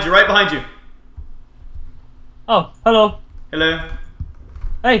 Right behind you, right behind you. Oh, hello. Hello.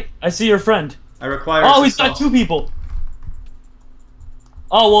 Hey, I see your friend. I require he's got 2 people.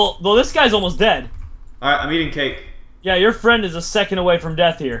 Oh, well, this guy's almost dead. Alright, I'm eating cake. Yeah, your friend is a second away from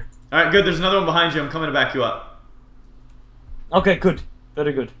death here. Alright, good. There's another one behind you. I'm coming to back you up. Okay, good.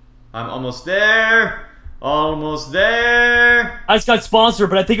 Very good. I'm almost there. Almost there. I just got sponsored,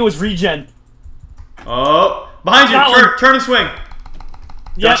 but I think it was regen. Oh, behind you. Turn and swing.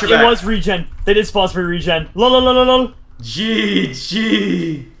 Yeah, it was regen. They did sponsor me regen. Lol.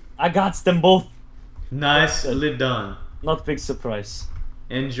 GG. I got them both. Nicely done. Not big surprise.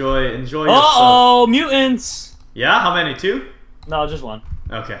 Enjoy yourself. Uh-oh, mutants. Yeah, how many? 2? No, just 1.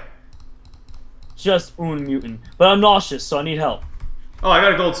 Okay. Just un mutant. But I'm nauseous, so I need help. Oh, I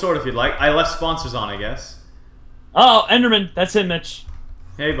got a gold sword if you'd like. I left sponsors on, I guess. Oh, Enderman. That's him, Mitch.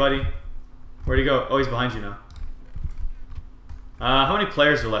 Hey, buddy. Where'd he go? Oh, he's behind you now. How many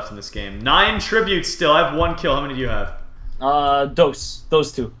players are left in this game? 9 tributes still. I have 1 kill. How many do you have? Those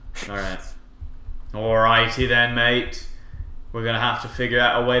 2. Alright. Alrighty then, mate. We're gonna have to figure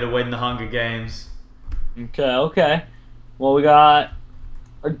out a way to win the Hunger Games. Okay. Well, we got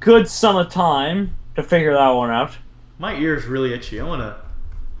a good sum of time to figure that one out. My ear's really itchy. I wanna...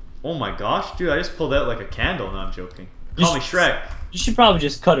 Oh my gosh, dude, I just pulled out like a candle. No, I'm joking. Call me Shrek. You should probably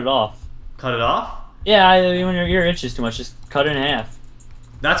just cut it off. Cut it off? Yeah, when your ear itches too much, just cut it in half.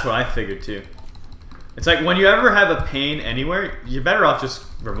 That's what I figured too. It's like when you ever have a pain anywhere, you're better off just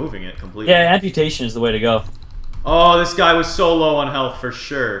removing it completely. Yeah, amputation is the way to go. Oh, this guy was so low on health for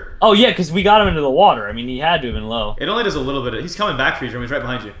sure. Oh, yeah, because we got him into the water. I mean, he had to have been low. It only does a little bit. He's coming back for you, Jerome. He's right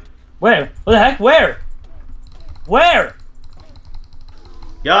behind you. Where? What the heck? Where? Where?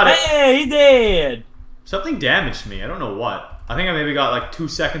 Got it. Hey, he did. Something damaged me. I don't know what. I think I maybe got like 2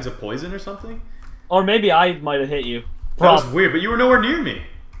 seconds of poison or something. Or maybe I might have hit you. That was weird, but you were nowhere near me.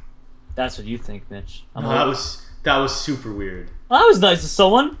 That's what you think, Mitch. No, that was super weird. Well, that was nice of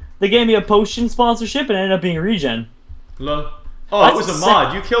someone. They gave me a potion sponsorship and it ended up being regen. Lol. Oh, it was a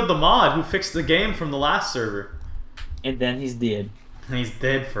mod. You killed the mod who fixed the game from the last server. And then he's dead. He's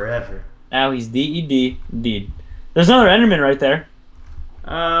dead forever. Now he's dead. There's another Enderman right there.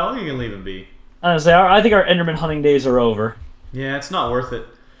 Well, you can leave him be. I think our Enderman hunting days are over. Yeah, it's not worth it.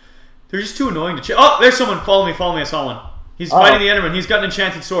 They're just too annoying to Oh, there's someone. Follow me. I saw one. He's fighting the Enderman. He's got an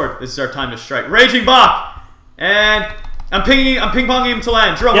enchanted sword. This is our time to strike. Raging Bach! And I'm ping-ponging him to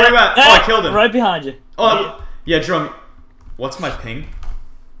land. Jerome, where are you at? Oh, I killed him. Right behind you. Oh, yeah, Jerome. What's my ping?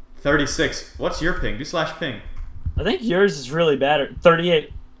 36. What's your ping? Do /ping. I think yours is really bad.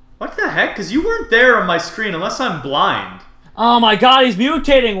 38. What the heck? Because you weren't there on my screen unless I'm blind. Oh my god, he's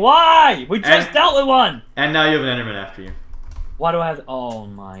mutating. Why? We just dealt with one. And now you have an Enderman after you. Why do I have... Oh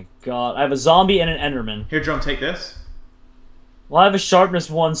my god. I have a zombie and an Enderman. Here, Jerome, take this. Well, I have a sharpness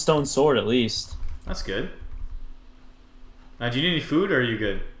 1 stone sword at least. That's good. Now, do you need any food or are you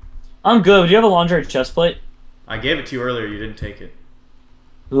good? I'm good. Do you have a laundry chest plate? I gave it to you earlier. You didn't take it.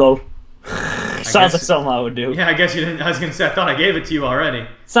 Low. Sounds like something I would do. Yeah, I guess you didn't. I was going to say, I thought I gave it to you already.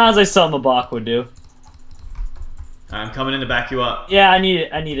 Sounds like something a Bach would do. I'm coming in to back you up. Yeah, I need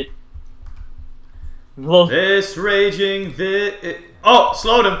it. Low. This raging... Oh,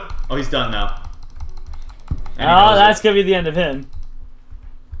 slowed him. Oh, he's done now. Oh, that's going to be the end of him.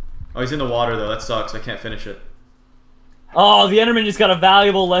 Oh, he's in the water, though. That sucks. I can't finish it. Oh, the Enderman just got a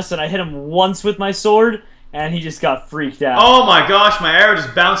valuable lesson. I hit him once with my sword, and he just got freaked out. Oh my gosh, my arrow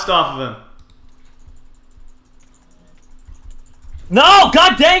just bounced off of him. No!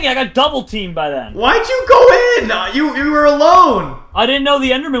 God dang it! I got double teamed by then. Why'd you go in? You were alone. I didn't know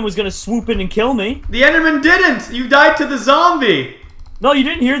the Enderman was going to swoop in and kill me. The Enderman didn't. You died to the zombie. No, you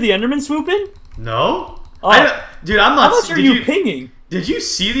didn't hear the Enderman swoop in? No. Oh. Dude, I'm not... How much are you pinging? Did you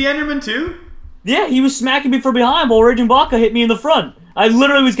see the Enderman too? Yeah, he was smacking me from behind while Raging Baka hit me in the front. I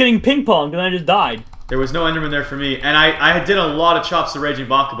literally was getting ping-ponged and I just died. There was no Enderman there for me, and I did a lot of chops to Raging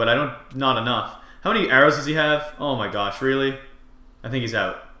Baka, but not enough. How many arrows does he have? Oh my gosh, really? I think he's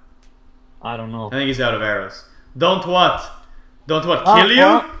out. I don't know. I think he's out of arrows. Don't what? Don't what? Kill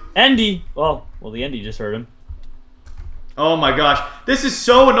you? Endy. Oh, well, the Endy just hurt him. Oh my gosh. This is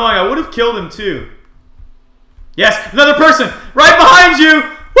so annoying. I would have killed him too. Yes, another person right behind you.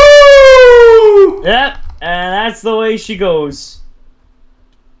 Woo! Yep, and that's the way she goes.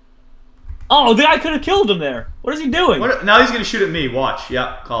 Oh, the guy could have killed him there. What is he doing? Now he's going to shoot at me. Watch.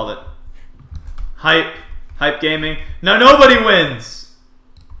 Yep, called it. Hype. Hype gaming. Now nobody wins.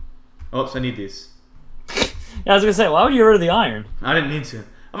 Oops, I need these. Yeah, I was going to say, why would you order the iron? I didn't need to.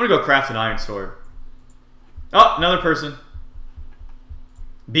 I'm going to go craft an iron sword. Oh, another person.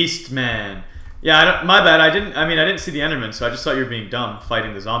 Beast man. Yeah, my bad. I didn't see the Enderman, so I just thought you were being dumb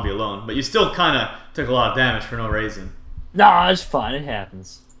fighting the zombie alone. But you still kind of took a lot of damage for no reason. Nah, it's fine. It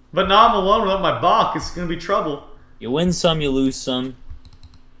happens. But now I'm alone without my Bach. It's going to be trouble. You win some, you lose some.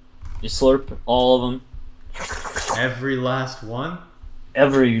 You slurp all of them. Every last one?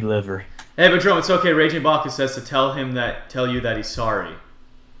 Every liver. Hey, but Jerome, it's okay. Raging Baka says to tell you that he's sorry.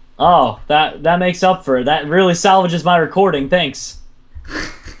 Oh, that makes up for it. That really salvages my recording. Thanks.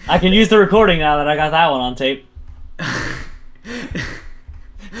 I can use the recording now that I got that one on tape.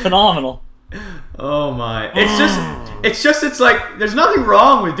 Phenomenal. Oh my. It's like, there's nothing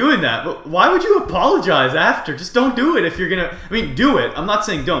wrong with doing that, but why would you apologize after? Just don't do it if you're gonna, do it. I'm not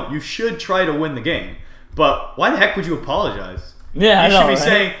saying don't. You should try to win the game. But why the heck would you apologize? Yeah, you should be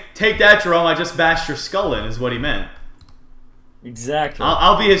saying, take that, Jerome, I just bashed your skull in, is what he meant. Exactly.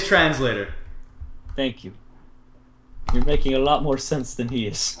 I'll be his translator. Thank you. You're making a lot more sense than he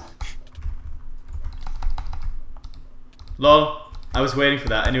is. Lol. I was waiting for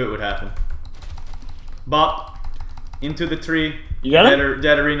that. I knew it would happen. Bop. Into the tree. You got it?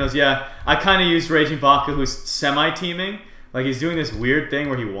 Dead arenas, yeah. I kind of used Raging Baka, who's semi-teaming. Like, he's doing this weird thing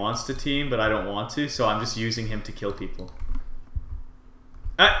where he wants to team, but I don't want to, so I'm just using him to kill people.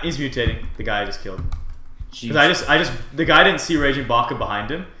 Ah, he's mutating. The guy I just killed. Because the guy didn't see Raging Baka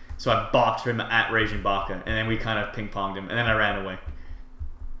behind him, so I bopped him at Raging Baka, and then we kind of ping-ponged him, and then I ran away.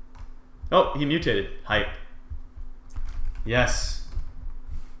 Oh, he mutated. Hype. Yes.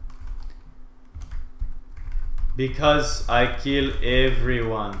 Because I kill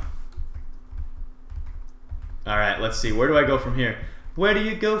everyone. All right, let's see. Where do I go from here? Where do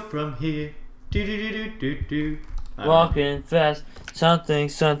you go from here? Do do do do do do. Walking fast, something,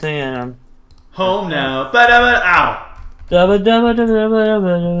 and I'm home now. Ba-da-ba. Ow. Dabba dabba dabba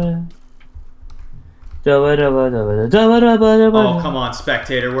dabba dabba dabba dabba dabba dabba. Oh, come on,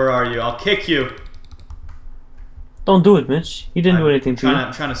 spectator. Where are you? I'll kick you. Don't do it, Mitch. He didn't do anything to you.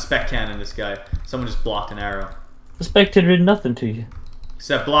 I'm trying to spec cannon this guy. Someone just blocked an arrow. The spectator did nothing to you.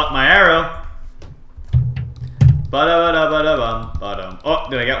 Except block my arrow. Ba-da-ba-da-ba-da-bum. Oh,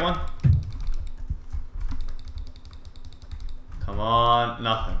 did I get one? Come on.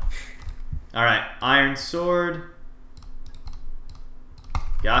 Nothing. Alright, iron sword.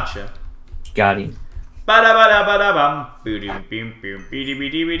 Gotcha. Got him. Ba-da-ba-da-ba-da-bum.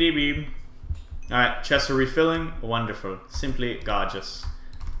 Boom-boom-boom-boom-boom. Alright, chests are refilling. Wonderful. Simply gorgeous.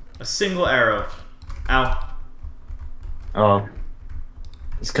 A single arrow. Ow. Oh.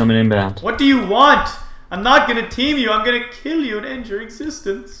 It's coming inbound. What do you want? I'm not gonna team you. I'm gonna kill you and end your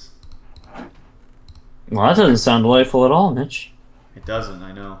existence. Well, that doesn't sound delightful at all, Mitch. It doesn't,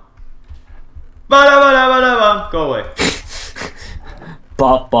 I know. Ba-da-ba-da-ba-da-bum. Go away.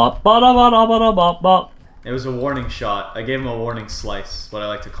 Bop, bop, ba-da-ba-da-ba-da-bop, bop. It was a warning shot. I gave him a warning slice, what I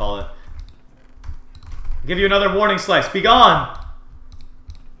like to call it. I'll give you another warning slice. Be gone!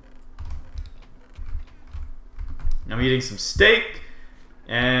 I'm eating some steak,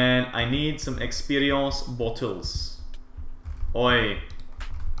 and I need some experience bottles. Oi.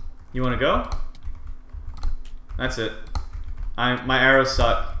 You wanna go? That's it. My arrows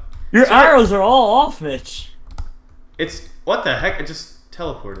suck. Your arrows are all off, Mitch. It's... What the heck? It just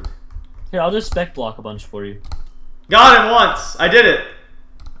teleported. Here, I'll just spec block a bunch for you. Got him once! I did it!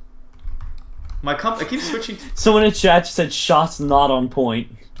 I keep switching... Someone in chat just said shots not on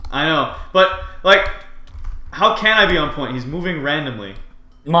point. I know, but, like... How can I be on point? He's moving randomly.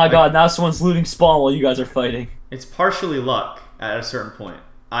 My god, now someone's looting spawn while you guys are fighting. It's partially luck at a certain point,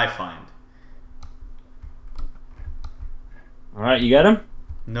 I find. Alright, you get him?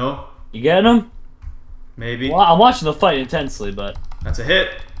 No. You get him? Maybe. Well, I'm watching the fight intensely, but... That's a hit.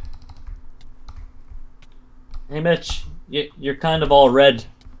 Hey, Mitch, you're kind of all red.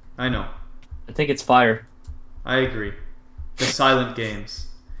 I know. I think it's fire. I agree. The silent games.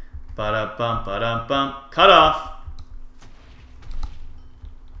 Ba-da-bum, ba-dum-bum. Cut off.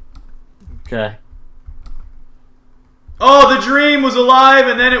 Okay. Oh, the dream was alive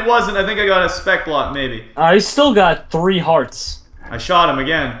and then it wasn't. I think I got a spec block, maybe. He's still got 3 hearts. I shot him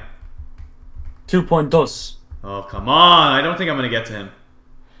again. 2.2. Oh, come on. I don't think I'm going to get to him.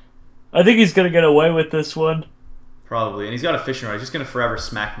 I think he's going to get away with this one. Probably. And he's got a fishing rod. He's just going to forever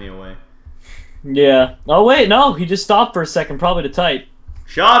smack me away. Yeah. Oh, wait. No. He just stopped for a second. Probably to tight.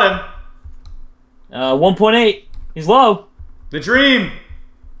 Shot him. 1.8. He's low. The dream.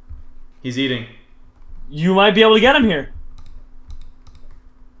 He's eating. You might be able to get him here.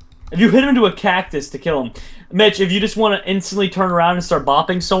 If you hit him into a cactus to kill him. Mitch, if you just want to instantly turn around and start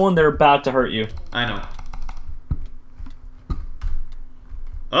bopping someone, they're about to hurt you. I know.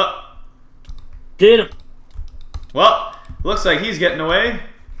 Oh. Get him. Well, looks like he's getting away.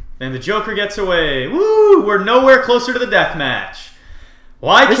 And the Joker gets away. Woo! We're nowhere closer to the death match.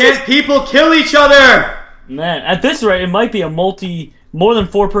 Why can't people kill each other? Man, at this rate, it might be a more than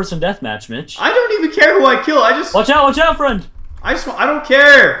 4-person deathmatch, Mitch. I don't even care who I kill. I just... Watch out, friend. I don't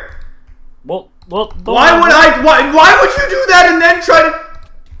care. Well, why would you do that and then try to...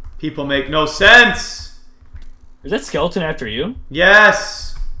 People make no sense. Is that skeleton after you?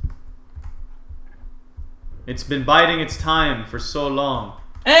 Yes. It's been biding its time for so long.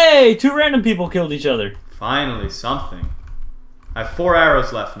 Hey, 2 random people killed each other. Finally, something. I have 4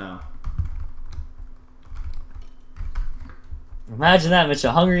 arrows left now. Imagine that, Mitch.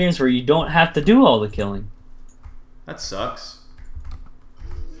 A Hunger Games where you don't have to do all the killing. That sucks.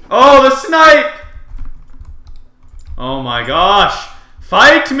 Oh, the snipe! Oh my gosh.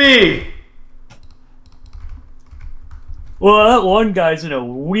 Fight me! Well, that one guy's in a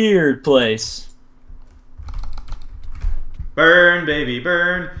weird place. Burn, baby,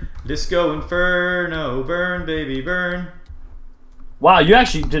 burn. Disco Inferno. Burn, baby, burn. Wow, you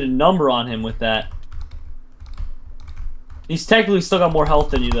actually did a number on him with that. He's technically still got more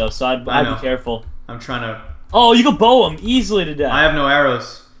health than you, though, so I'd be careful. I'm trying to... Oh, you could bow him easily to death. I have no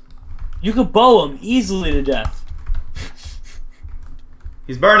arrows. You could bow him easily to death.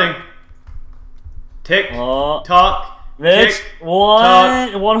 He's burning. Tick, tock, Mitch, tick,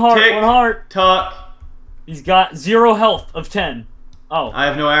 one heart, tick, 1 heart. Tock. He's got 0 health of 10. Oh. I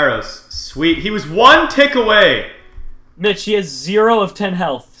have no arrows. Sweet. He was 1 tick away. Mitch, he has 0 of 10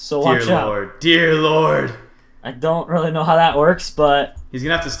 health, so watch out. Dear Lord. Dear Lord. I don't really know how that works, but... He's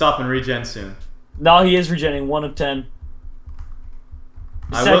gonna have to stop and regen soon. No, he is regenerating. 1 of 10.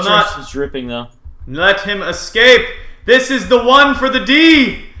 I will not is dripping though. let him escape. This is the one for the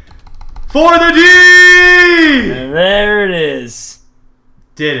D. For the D. And there it is.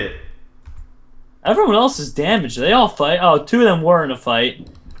 Did it. Everyone else is damaged. They all fight. Oh, 2 of them were in a fight.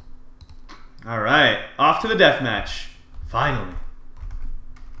 All right, off to the death match. Finally.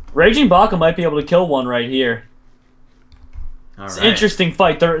 Raging Baka might be able to kill one right here. It's an interesting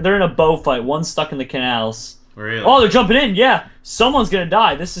fight. They're in a bow fight. One's stuck in the canals. Really? Oh, they're jumping in. Yeah, someone's gonna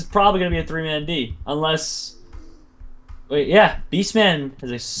die. This is probably gonna be a 3-man D, unless. Wait, yeah, Beastman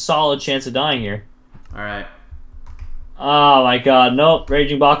has a solid chance of dying here. All right. Oh my God, nope.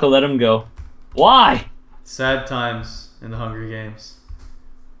 Raging Baka let him go. Why? Sad times in the Hunger Games.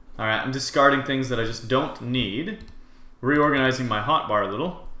 All right, I'm discarding things that I just don't need, reorganizing my hotbar a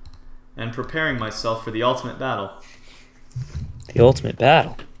little, and preparing myself for the ultimate battle. The ultimate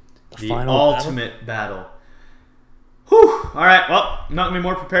battle. The final ultimate battle. Whew. All right, well, not gonna be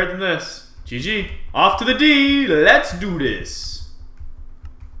more prepared than this. GG. Off to the D. Let's do this.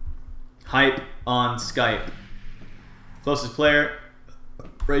 Hype on Skype. Closest player,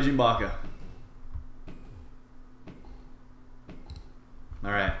 Raging Baka.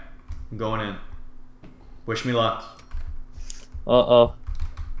 All right, I'm going in. Wish me luck. Uh-oh.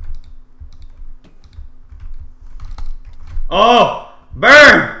 Oh,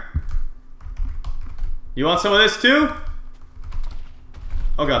 burn! You want some of this too?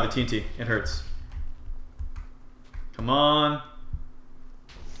 Oh God, the TNT. It hurts. Come on.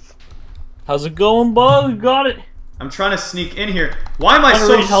 How's it going, bug? Got it. I'm trying to sneak in here. Why am I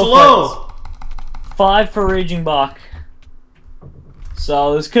so slow? 5 for Raging Bak.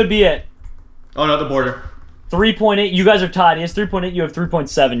 So this could be it. Oh no, the border. 3.8. You guys are tied. He has 3.8. You have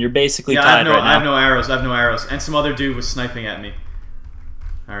 3.7. You're basically tied right now. I have no arrows. I have no arrows. And some other dude was sniping at me.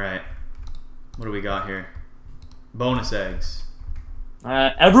 All right. What do we got here? Bonus eggs.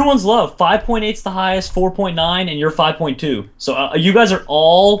 Everyone's low. 5.8's the highest. 4.9, and you're 5.2. So you guys are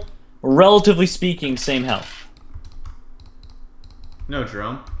all, relatively speaking, same health. No,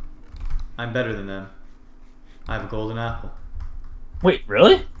 Jerome. I'm better than them. I have a golden apple. Wait,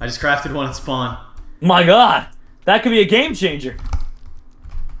 really? I just crafted one at spawn. My God, that could be a game changer.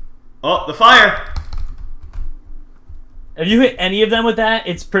 Oh, the fire! If you hit any of them with that,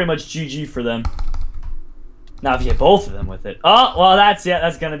 it's pretty much GG for them. Now, if you hit both of them with it, oh well,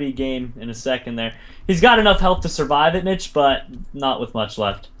 that's gonna be game in a second. There, he's got enough health to survive it, Mitch, but not with much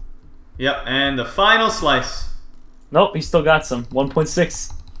left. Yep, and the final slice. Nope, he's still got some.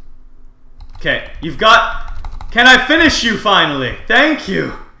 1.6. Okay, you've got. Can I finish you finally? Thank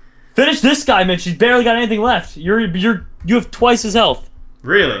you. Finish this guy, Mitch. He's barely got anything left. You have twice his health.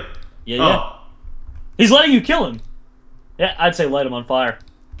 Really? Yeah. He's letting you kill him. Yeah, I'd say light him on fire,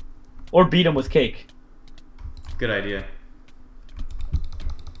 or beat him with cake. Good idea.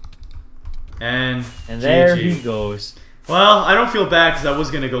 And there he goes. Well, I don't feel bad because I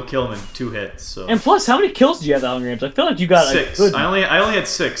was gonna go kill him in 2 hits. So. And plus, how many kills did you have at Hunger Games? I feel like you got 6. Good... I only had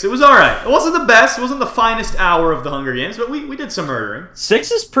 6. It was all right. It wasn't the best. It wasn't the finest hour of the Hunger Games, but we did some murdering.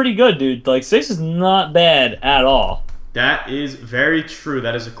 6 is pretty good, dude. Like 6 is not bad at all. That is very true.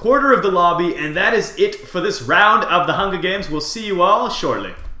 That is a quarter of the lobby, and that is it for this round of the Hunger Games. We'll see you all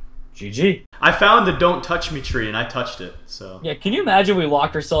shortly. GG. I found the "Don't Touch Me" tree, and I touched it. So. Yeah, can you imagine we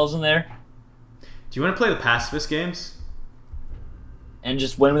locked ourselves in there? Do you want to play the pacifist games? And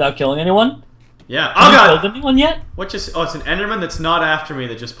just win without killing anyone? Yeah. Have you killed anyone yet? What just? Oh, it's an Enderman that's not after me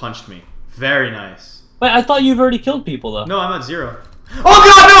that just punched me. Very nice. Wait, I thought you've already killed people though. No, I'm at 0. Oh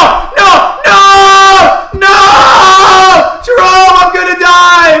God, no! No! No! No! Jerome, I'm gonna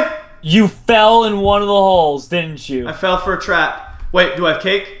die! You fell in one of the holes, didn't you? I fell for a trap. Wait, do I have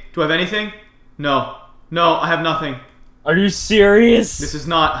cake? Do I have anything? No. No, I have nothing. Are you serious? This is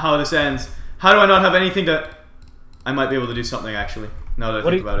not how this ends. How do I not have anything to... I might be able to do something, actually. Now that I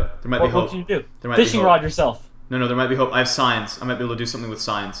think about it. There might be hope. What can you do? There might Fishing be hope. rod yourself. No, there might be hope. I have signs. I might be able to do something with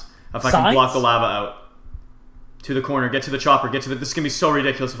signs. If I Signs? can block the lava out. To the corner. Get to the chopper. Get to the... This is going to be so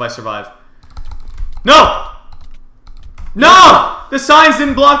ridiculous if I survive. No! No! The signs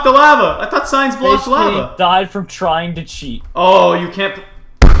didn't block the lava. I thought signs blocked lava. Died from trying to cheat. Oh, you can't...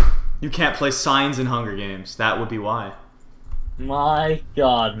 You can't play signs in Hunger Games. That would be why. My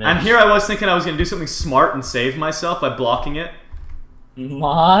God, man. And here I was thinking I was going to do something smart and save myself by blocking it.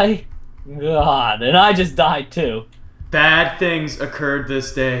 My God. And I just died too. Bad things occurred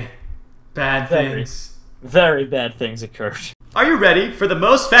this day. Bad things. Very bad things occurred. Are you ready for the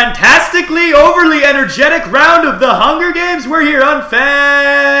most fantastically overly energetic round of the Hunger Games? We're here on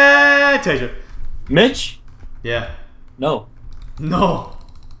Fantasia. Mitch? Yeah. No. No.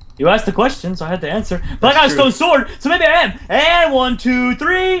 You asked the question, so I had to answer. But That's I got a true. stone sword, so maybe I am. And 1, 2,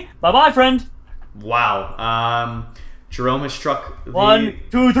 3. Bye-bye, friend. Wow. Jerome has struck the... 1,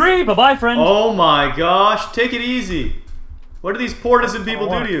 2, 3. Bye-bye, friend. Oh my gosh. Take it easy. What do these partisan people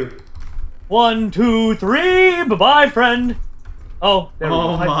do to you? 1, 2, 3. Bye-bye, friend. Oh, there we go.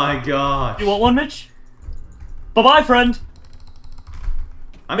 Oh my gosh. You want one, Mitch? Bye-bye, friend.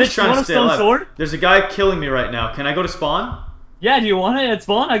 I'm just Mitch, trying you to want a stay stone alive. sword? There's a guy killing me right now. Can I go to spawn? Yeah, do you want it at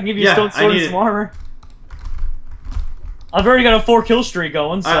spawn? I can give you Yeah, a stone I sword need and some it. armor. I've already got a 4-kill streak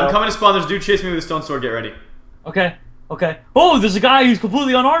going, so... Alright, I'm coming to spawn. There's a dude chasing me with a stone sword. Get ready. Okay, okay. Oh, there's a guy who's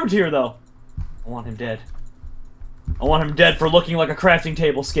completely unarmed here, though. I want him dead. I want him dead for looking like a crafting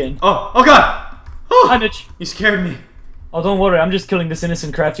table skin. Oh god! Oh, Hi, Mitch. you scared me. Oh, don't worry. I'm just killing this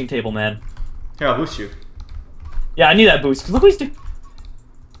innocent crafting table, man. Here, I'll boost you. Yeah, I need that boost. Look what he's doing.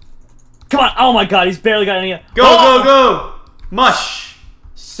 Come on. Oh, my God. He's barely got any... Go, oh! go, go! Mush!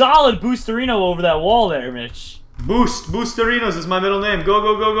 Solid boosterino over that wall there, Mitch. Boosterinos is my middle name. Go,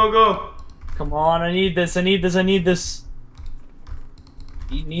 go, go, go, go. Come on. I need this. I need this. I need this.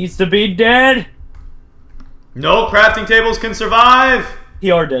 He needs to be dead. No crafting tables can survive!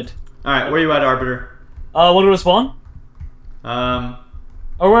 He are dead. Alright, where you at, Arbiter? Want to go to spawn? I'm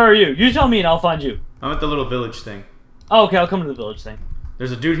Or where are you? You tell me and I'll find you. at the little village thing. Oh, okay. I'll come to the village thing.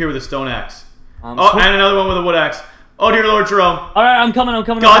 There's a dude here with a stone axe. Oh, And another one with a wood axe. Oh, dear Lord Jerome. Alright, I'm coming. I'm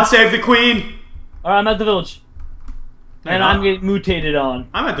coming. God save the queen! Alright, I'm at the village. You're And not. I'm getting mutated on.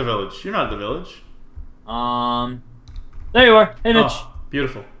 I'm at the village. You're not at the village. There you are. Hey, Mitch. Oh,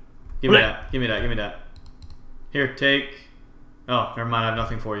 beautiful. Give me that. Give me that. Give me that. Here, take... Oh, never mind. I have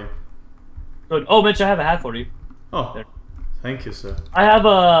nothing for you. Good. Oh, Mitch, I have a hat for you. Oh, There. thank you, sir. I have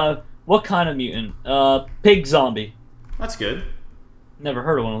a... What kind of mutant? Pig zombie. That's good. Never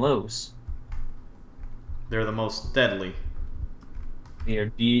heard of one of those. They're the most deadly. Here,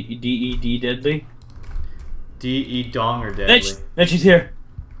 D-E-D deadly. D-E donger deadly. Mitch! Mitch, he's here.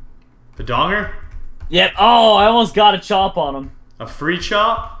 The donger? Yep. Oh, I almost got a chop on him. A free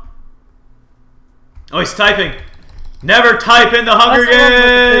chop? Oh, he's typing. Never type in the Hunger That's the one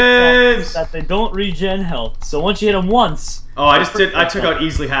with the Games! that they don't regen health. So once you hit him once... Oh, I took out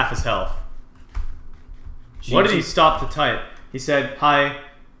easily half his health. What did he GG. stop to type? He said, hi,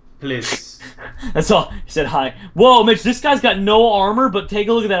 please. That's all. He said hi. Whoa, Mitch, this guy's got no armor, but take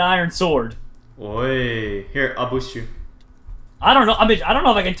a look at that iron sword. Oi. Here, I'll boost you. I don't know. I mean, I don't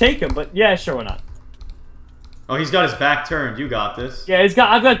know if I can take him, but yeah, sure, why not? Oh, he's got his back turned. You got this. Yeah,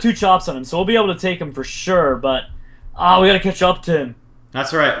 I've got 2 chops on him, so we'll be able to take him for sure. But we gotta catch up to him.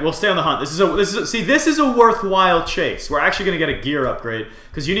 That's all right. We'll stay on the hunt. This is a worthwhile chase. We're actually gonna get a gear upgrade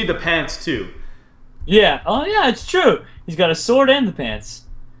because you need the pants too. Yeah. Oh yeah, it's true. He's got a sword and the pants.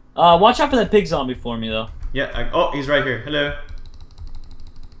 Watch out for that pig zombie for me though. Yeah. Oh, he's right here. Hello.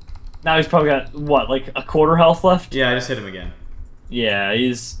 Now he's probably got what, like a quarter health left. Yeah, I just hit him again. Yeah,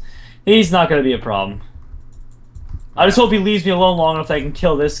 he's not gonna be a problem. I just hope he leaves me alone long enough that I can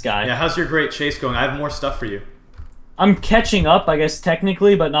kill this guy. Yeah. How's your great chase going? I have more stuff for you. I'm catching up, I guess,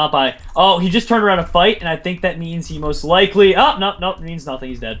 technically, but not by... Oh, he just turned around to fight, and I think that means he most likely... Oh, no, it means nothing.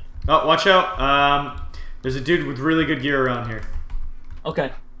 He's dead. Oh, watch out. There's a dude with really good gear around here.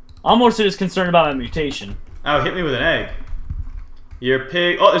 Okay. I'm more so just concerned about my mutation. Oh, hit me with an egg. You're a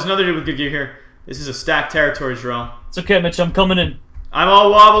pig. Oh, there's another dude with good gear here. This is a stacked territory, Jerome. It's okay, Mitch. I'm coming in. I'm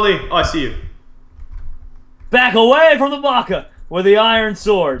all wobbly. Oh, I see you. Back away from the baka with the iron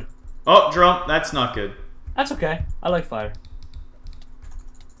sword. Oh, Jerome, that's not good. That's okay. I like fire.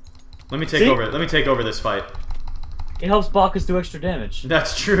 Let me take over it. Let me take over this fight. It helps bakas do extra damage.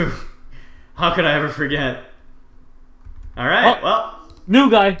 That's true. How could I ever forget? Alright, Oh. well. New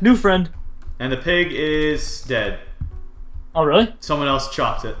guy, new friend. And the pig is dead. Oh, really? Someone else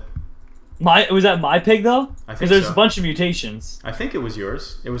chopped it. Was that my pig, though? I think Because there's so. a bunch of mutations. I think it was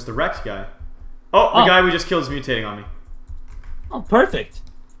yours. It was the wrecked guy. Oh, the guy we just killed is mutating on me. Oh, perfect.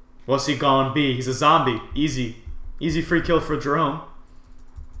 What's he gonna be? He's a zombie. Easy. Easy free kill for Jerome.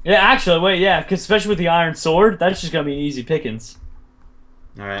 Yeah, actually, wait, yeah, because especially with the iron sword, that's just going to be an easy pickings.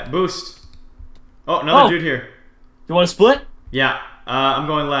 Alright, boost. Oh, another dude here. You want to split? Yeah, I'm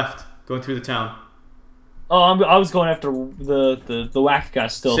going left. Going through the town. Oh, I was going after the whack guy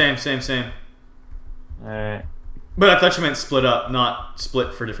still. Same. Alright. But I thought you meant split up, not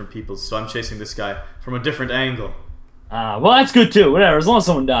split for different peoples. So I'm chasing this guy from a different angle. Well, that's good too. Whatever, as long as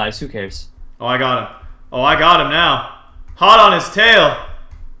someone dies, who cares? Oh, I got him. Oh, I got him now. Hot on his tail.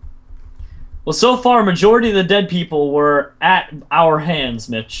 Well, so far, majority of the dead people were at our hands,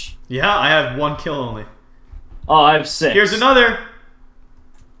 Mitch. Yeah, I have 1 kill only. Oh, I have 6. Here's another.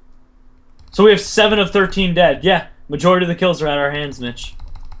 So we have 7 of 13 dead. Yeah, majority of the kills are at our hands, Mitch.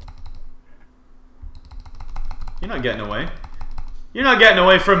 not getting away. You're not getting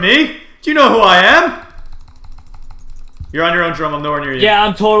away from me. Do you know who I am? You're on your own, Jerome. I'm nowhere near you. Yeah,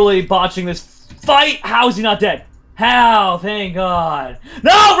 I'm totally botching this fight. How is he not dead? How? Thank God.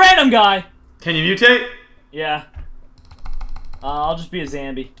 No, random guy. Can you mutate? Yeah. I'll just be a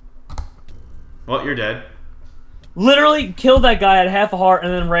zombie. Well, you're dead. Literally killed that guy at half a heart,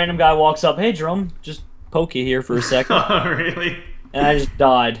 and then random guy walks up. Hey, Jerome, just poke you here for a second. Oh, really? And I just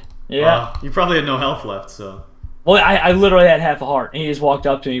died. Yeah. You probably had no health left, so. Well, I literally had half a heart, and he just walked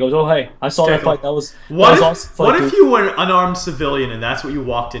up to me. He goes, "Oh, hey, I saw that fight. That was awesome." What if you were an unarmed civilian and that's what you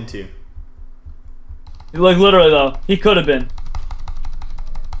walked into? Like, literally, though. He could have been.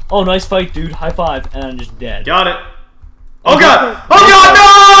 Oh, nice fight, dude. High five. And I'm just dead. Got it. Oh, God! Oh, God,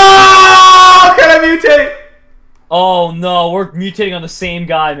 no! Can I mutate? Oh, no. We're mutating on the same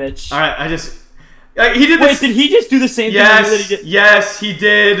guy, Mitch. Alright, he did this. Wait, did he just do the same thing that he did? Yes, he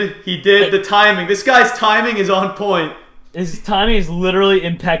did. He did. The timing. This guy's timing is on point. His timing is literally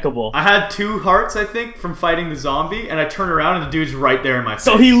impeccable. I had 2 hearts, I think, from fighting the zombie, and I turn around and the dude's right there in my face.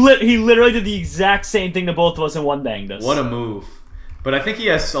 So he literally did the exact same thing to both of us and one banged us. What a move. But I think he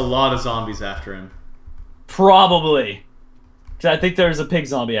has a lot of zombies after him. Probably. Because I think there's a pig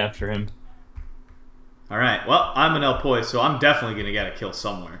zombie after him. Alright, well, I'm an El Poi, so I'm definitely going to get a kill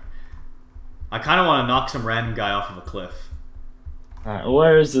somewhere. I kind of want to knock some random guy off of a cliff. Alright,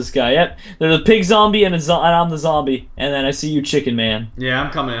 where is this guy? Yep, there's a pig zombie and I'm the zombie. And then I see you, chicken man. Yeah,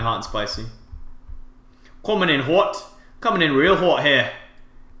 I'm coming in hot and spicy. Coming in hot. Coming in real hot here.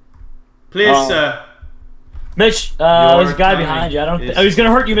 Please, sir. Mitch, there's a guy behind you. I don't. Oh, he's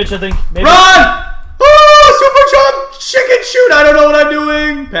gonna hurt you, Mitch. I think. Maybe. Run! Oh, super jump! Chicken shoot! I don't know what I'm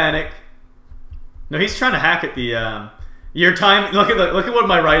doing. Panic. No, he's trying to hack at the. Your time. Look at what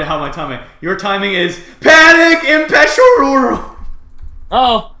how my timing. Your timing is panic impetuous.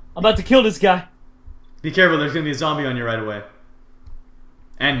 Oh, I'm about to kill this guy. Be careful. There's gonna be a zombie on you right away.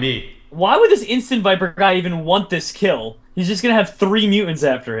 And me. Why would this instant viper guy even want this kill? He's just gonna have 3 mutants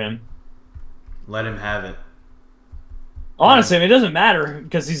after him. Let him have it. Honestly, I mean, it doesn't matter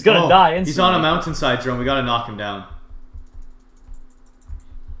because he's gonna die instantly. He's on a mountainside, Jerome. We gotta knock him down.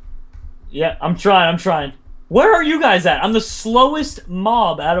 Yeah, I'm trying. Where are you guys at? I'm the slowest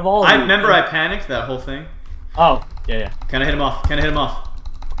mob out of all of you. I remember I panicked that whole thing. Oh, yeah. Can I hit him off?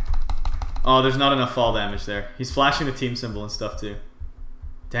 Oh, there's not enough fall damage there. He's flashing the team symbol and stuff too.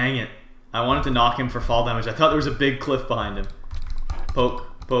 Dang it. I wanted to knock him for fall damage. I thought there was a big cliff behind him. Poke.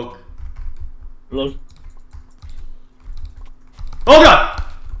 Hello? Oh, God!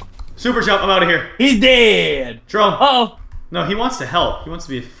 Super jump. I'm out of here. He's dead. Jerome. Uh-oh. No, he wants to help. He wants to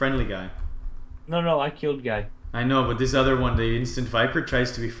be a friendly guy. No, I killed guy. I know, but this other one, the instant viper,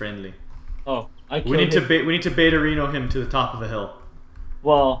 tries to be friendly. Oh, I killed him. We need to beta-reno him to the top of a hill.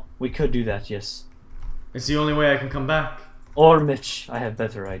 Well, we could do that, yes. It's the only way I can come back. Or Mitch, I have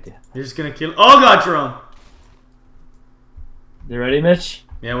better idea. You're just gonna kill. Oh, God, Jerome. You ready, Mitch?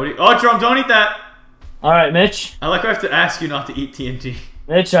 Yeah. Oh, Jerome, don't eat that. All right, Mitch. I have to ask you not to eat TNT.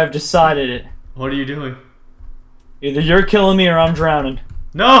 Mitch, I've decided it. What are you doing? Either you're killing me or I'm drowning.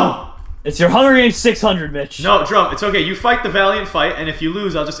 No! It's your Hunger Games 600, Mitch. No, Jerome, it's okay. You fight the valiant fight, and if you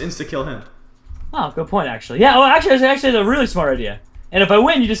lose, I'll just insta-kill him. Oh, good point, actually. Yeah, well, actually, it's a really smart idea. And if I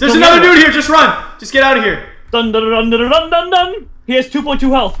win, you just There's another dude here! Just run! Just get out of here! Dun dun dun dun dun dun dun! He has 2.2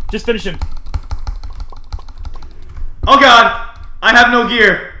 health. Just finish him. Oh, God! I have no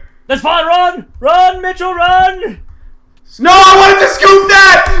gear. That's fine, run! Run, Mitchell, run! No, I wanted to scoop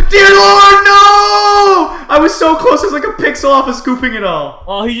that! Dear Lord, no! I was so close, I was like a pixel off of scooping it all.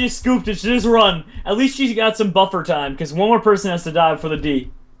 Oh, he just scooped it, so just run. At least she's got some buffer time, because one more person has to die for the D.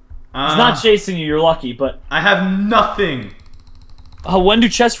 He's not chasing you, you're lucky, but... I have nothing. When do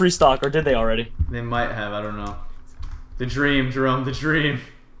chests restock, or did they already? They might have, I don't know. The dream, Jerome, the dream.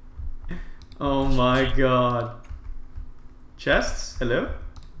 Oh my God. Chests? Hello?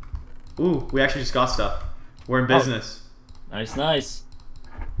 Ooh, we actually just got stuff. We're in business. Nice.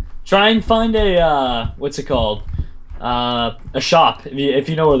 Try and find a, what's it called? A shop, if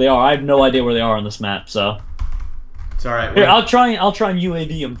you know where they are. I have no idea where they are on this map, so. It's alright. Here, I'll try and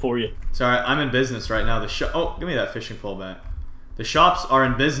UAV them for you. It's alright, I'm in business right now. Oh, give me that fishing pole back. The shops are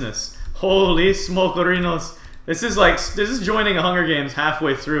in business. Holy smokerinos. This is joining a Hunger Games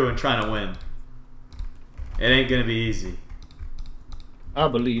halfway through and trying to win. It ain't gonna be easy. I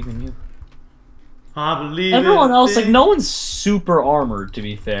believe in you. I believe everyone else, like, no one's super armored, to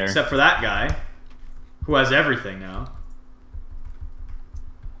be fair. Except for that guy, who has everything now.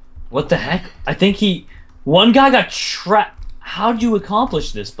 What the heck? I think one guy got trapped. How'd you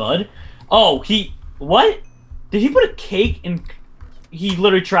accomplish this, bud? Oh, what? Did he put a cake in... He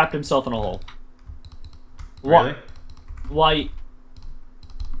literally trapped himself in a hole. Really? Why?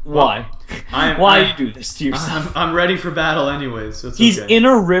 Well, Why you do this to yourself? I'm ready for battle anyways, so it's He's okay. in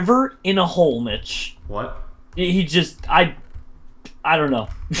a river in a hole, Mitch. What? He just I don't know.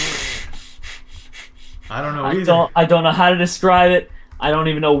 I don't know either. I don't know how to describe it. I don't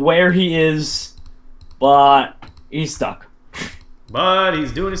even know where he is, but he's stuck. But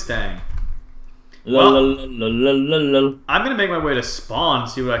he's doing his thing. Well, I'm gonna make my way to spawn,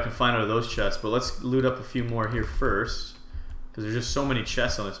 see what I can find out of those chests. But let's loot up a few more here first, because there's just so many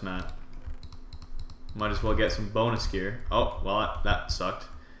chests on this map. Might as well get some bonus gear. Oh, well, that sucked.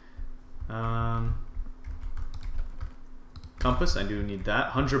 Compass, I do need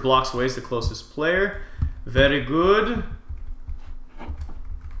that. 100 blocks away is the closest player. Very good.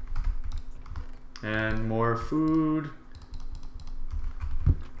 And more food.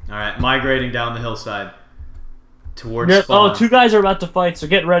 Alright, migrating down the hillside. Towards spawn. Oh, 2 guys are about to fight, so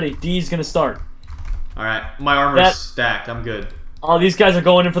get ready. D's gonna start. Alright, my armor's stacked. I'm good. Oh, these guys are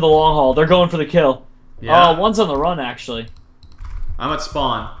going in for the long haul. They're going for the kill. Yeah. Oh, one's on the run, actually. I'm at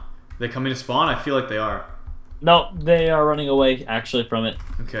spawn. They coming to spawn? I feel like they are. No, they are running away, actually, from it.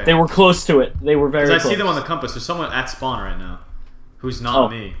 Okay. They were close to it. They were very close. I see them on the compass. There's someone at spawn right now. Who's not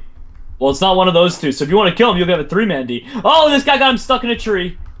me. Well, it's not one of those two, so if you want to kill him, you'll get a 3-man D. Oh, this guy got him stuck in a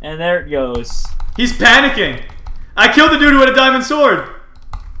tree. And there it goes. He's panicking. I killed the dude who had a diamond sword.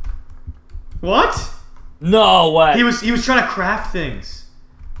 What? No way. He was trying to craft things.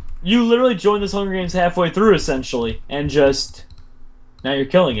 You literally joined this Hunger Games halfway through, essentially, and just now you're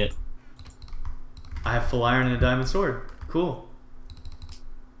killing it. I have full iron and a diamond sword. Cool.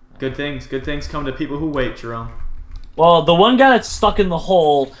 Good things come to people who wait, Jerome. Well, the one guy that's stuck in the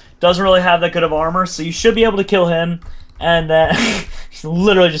hole doesn't really have that good of armor, so you should be able to kill him. And then he's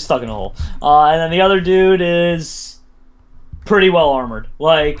literally just stuck in a hole. And then the other dude is pretty well armored,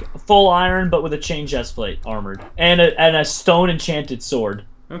 like full iron, but with a chain chest plate armored, and a stone enchanted sword.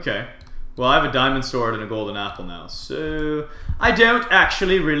 Okay. Well, I have a diamond sword and a golden apple now, so I don't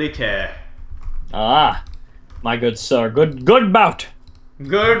actually really care. Ah, my good sir, good bout.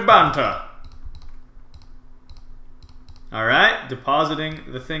 Good banter. All right,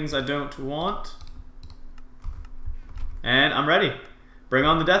 depositing the things I don't want. And I'm ready. Bring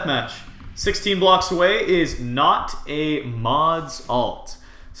on the deathmatch. 16 blocks away is not a mod's alt.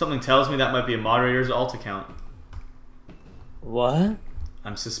 Something tells me that might be a moderator's alt account. What?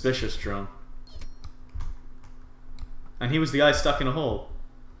 I'm suspicious, Jerome. And he was the guy stuck in a hole,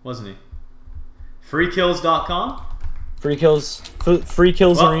 wasn't he? Freekills.com?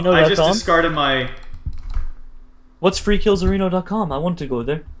 Freekillsareno.com? Well, I just discarded my... What's freekillsareno.com? I want to go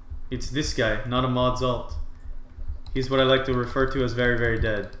there. It's this guy, not a mod's alt. He's what I like to refer to as very, very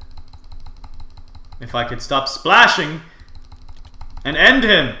dead. If I could stop splashing and end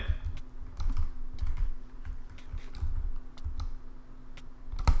him.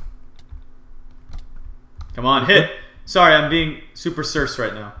 Come on, hit. Sorry, I'm being super Circe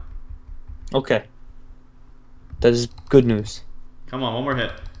right now. Okay. That is good news. Come on, one more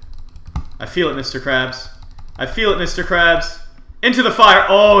hit. I feel it, Mr. Krabs. I feel it, Mr. Krabs. Into the fire.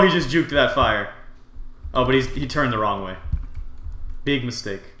 Oh, he just juked that fire. Oh, but he turned the wrong way. Big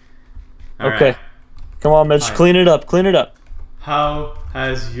mistake. All okay. Right. Come on, Mitch. Clean it up. Clean it up. How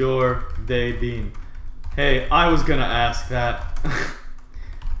has your day been? Hey, I was gonna ask that.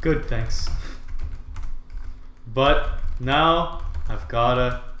 Good, thanks. But now I've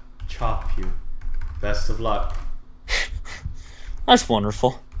gotta chop you. Best of luck. That's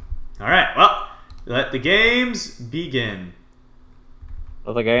wonderful. Alright, well, let the games begin.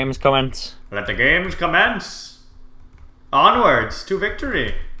 Let the games commence. Let the games commence. Onwards to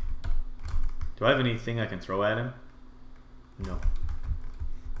victory. Do I have anything I can throw at him? No.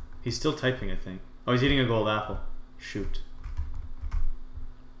 He's still typing, I think. Oh, he's eating a gold apple. Shoot.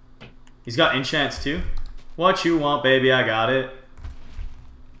 He's got enchants too. What you want, baby, I got it.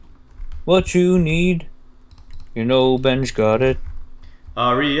 What you need, you know Ben's got it.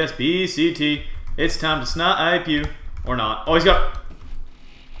 R-E-S-P-C-T. It's time to snipe you. Or not. Oh, he's got...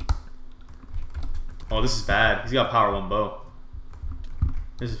 Oh, this is bad. He's got power 1 bow.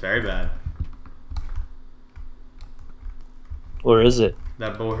 This is very bad. Or is it?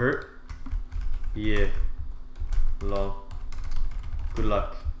 That bow hurt? Yeah. Lol. Good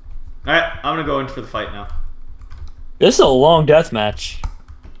luck. Alright, I'm gonna go in for the fight now. This is a long death match.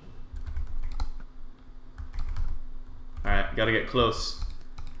 Alright, gotta get close.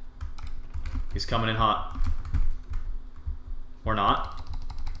 He's coming in hot. Or not.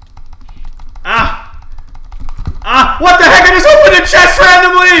 Ah! Ah! What the heck? I just opened a chest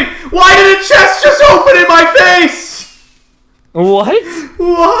randomly! Why did a chest just open in my face? What?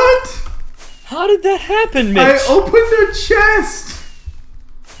 What? How did that happen, Mitch? I opened the chest.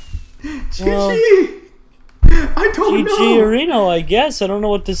 GG. I don't know. GG Reno, I guess. I don't know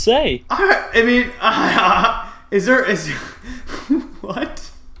what to say. I mean, is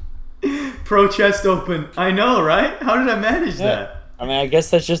what? Pro chest open. I know, right? How did I manage that? I mean, I guess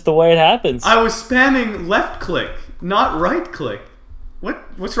that's just the way it happens. I was spamming left click, not right click.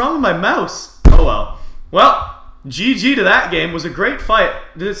 What's wrong with my mouse? Oh well. Well, GG to that game. Was a great fight.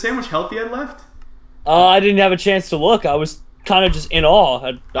 Did it say how much health he had left? I didn't have a chance to look. I was kind of just in awe.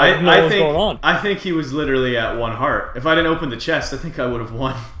 I didn't know what was going on. I think he was literally at 1 heart. If I didn't open the chest, I think I would have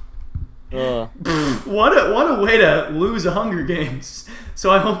won. What a way to lose a Hunger Games.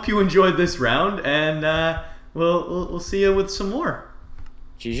 So I hope you enjoyed this round, and we'll see you with some more.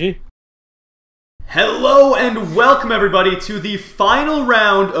 GG. Hello and welcome everybody to the final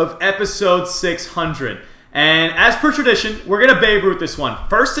round of episode 600. And as per tradition, we're gonna Babe Ruth this one.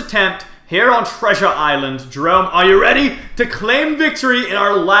 First attempt here on Treasure Island. Jerome, are you ready to claim victory in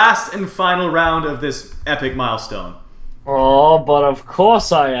our last and final round of this epic milestone? Oh, but of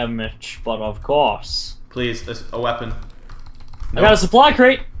course I am, Mitch. But of course. Please, a weapon. Nope. I got a supply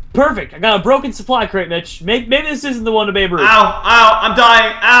crate. Perfect. I got a broken supply crate, Mitch. Maybe this isn't the one to Babe Ruth. Ow! Ow! I'm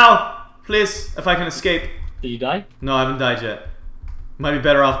dying! Ow! Please, if I can escape. Did you die? No, I haven't died yet. Might be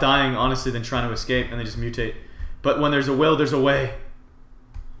better off dying, honestly, than trying to escape and then just mutate. But when there's a will, there's a way.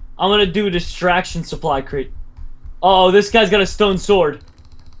 I'm gonna do a distraction supply crate. Oh, this guy's got a stone sword.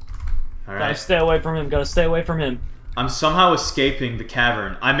 Alright. Gotta stay away from him. Gotta stay away from him. I'm somehow escaping the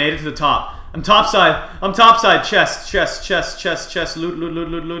cavern. I made it to the top. I'm topside. I'm topside. Chest, chest, chest, chest, chest. Loot, loot, loot,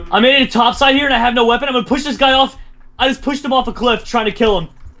 loot, loot. I made it topside here and I have no weapon. I'm gonna push this guy off. I just pushed him off a cliff trying to kill him.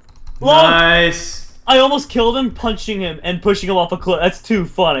 Whoa! Nice. I almost killed him punching him and pushing him off a cliff. That's too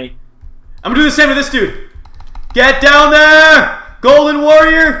funny. I'm gonna do the same to this dude. Get down there! Golden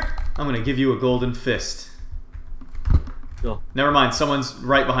warrior! I'm gonna give you a golden fist. Go. Never mind, someone's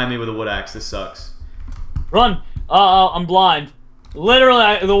right behind me with a wood axe. This sucks. Run! I'm blind.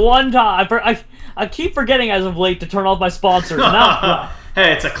 Literally, the one time I keep forgetting as of late to turn off my sponsors. Now,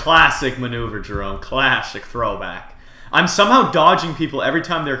 hey, it's a classic maneuver, Jerome. Classic throwback. I'm somehow dodging people every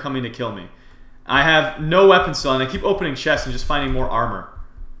time they're coming to kill me. I have no weapons still, and I keep opening chests and just finding more armor.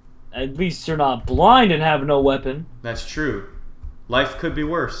 At least you're not blind and have no weapon. That's true. Life could be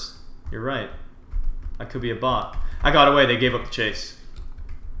worse. You're right. I could be a bot. I got away. They gave up the chase.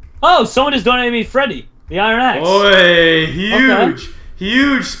 Oh, someone just donated me Freddy, the Iron Axe. Oi, huge, Okay.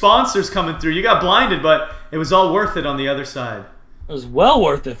 huge sponsors coming through. You got blinded, but it was all worth it on the other side. It was well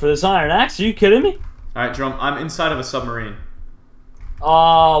worth it for this Iron Axe. Are you kidding me? All right, Jerome. I'm inside of a submarine.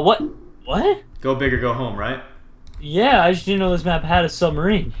 What? What? Go big or go home, right? Yeah, I just didn't know this map had a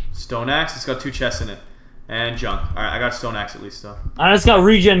submarine. Stone axe. It's got 2 chests in it. And junk. All right, I got stone axe at least, though. I just got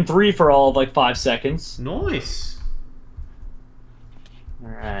regen 3 for all of like 5 seconds. Nice.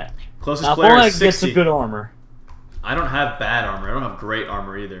 Alright. Closest Now, player if only I is can get 60. some good armor. I don't have bad armor. I don't have great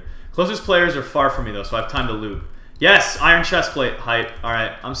armor either. Closest players are far from me, though, so I have time to loot. Yes! Iron chest plate. Hype. All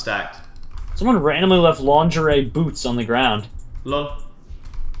right, I'm stacked. Someone randomly left lingerie boots on the ground. Lol.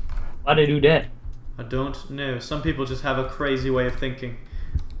 Why'd they do that? I don't know. Some people just have a crazy way of thinking.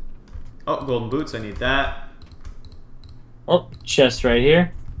 Oh, golden boots. I need that. Oh, chest right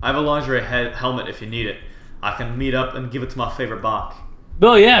here. I have a lingerie helmet if you need it. I can meet up and give it to my favorite Bach.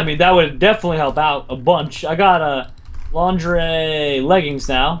 Oh yeah, I mean that would definitely help out a bunch. I got a lingerie leggings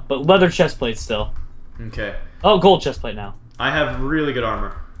now, but leather chest plate still. Okay. Oh, gold chest plate now. I have really good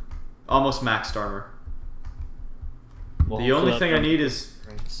armor. Almost maxed armor. Well, The only thing I need is...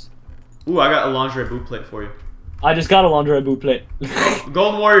 Ooh, I got a lingerie boot plate for you. I just got a lingerie boot plate.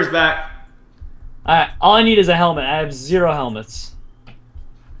 Golden Warrior's back. Alright, all I need is a helmet. I have 0 helmets.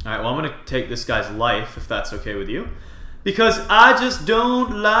 Alright, well I'm gonna take this guy's life, if that's okay with you. Because I just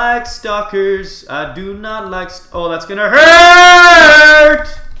don't like stalkers. I do not like... Oh, that's gonna hurt!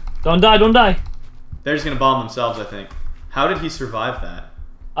 Don't die, don't die. They're just gonna bomb themselves, I think. How did he survive that?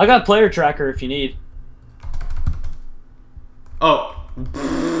 I got player tracker if you need. Oh.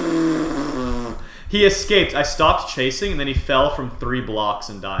 He escaped. I stopped chasing, and then he fell from 3 blocks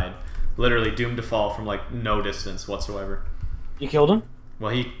and died. Literally doomed to fall from, like, no distance whatsoever. You killed him?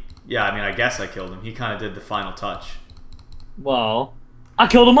 Well, yeah, I mean, I guess I killed him. He kind of did the final touch. Well, I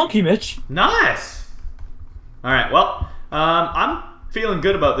killed a monkey, Mitch. Nice! Alright, well, I'm feeling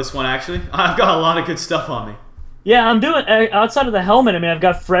good about this one, actually. I've got a lot of good stuff on me. Yeah, I'm doing... outside of the helmet, I mean, I've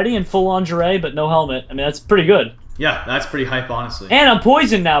got Freddy in full lingerie, but no helmet. I mean, that's pretty good. Yeah, that's pretty hype, honestly. And I'm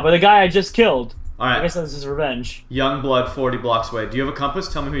poisoned now by the guy I just killed. Alright. I guess that's his revenge. Young blood, 40 blocks away. Do you have a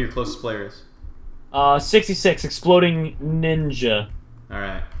compass? Tell me who your closest player is. 66, exploding ninja.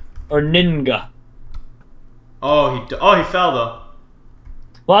 Alright. Or Ninga. Oh, he fell though.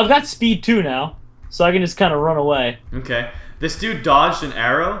 Well, I've got speed 2 now, so I can just kind of run away. Okay. This dude dodged an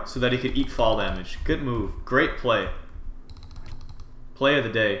arrow so that he could eat fall damage. Good move. Great play. Play of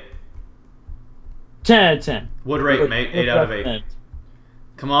the day. 10 out of 10. Wood rate, mate. 8 out of 8.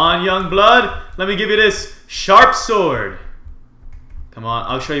 Come on, young blood. Let me give you this sharp sword. Come on.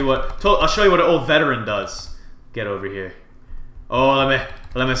 I'll show you what an old veteran does. Get over here. Oh,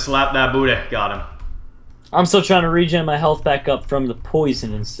 let me slap that booty. Got him. I'm still trying to regen my health back up from the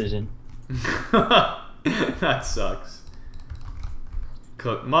poison incident. That sucks.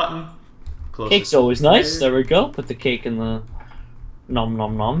 Cooked mutton. Cake's always nice. There we go. Put the cake in the... Nom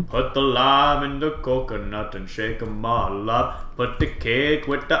nom nom. Put the lime in the coconut and shake 'em all up. Put the cake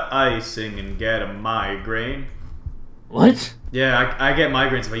with the icing and get a migraine. What? Yeah, I get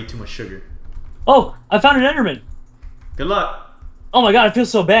migraines if I eat too much sugar. Oh, I found an Enderman. Good luck. Oh my god, I feel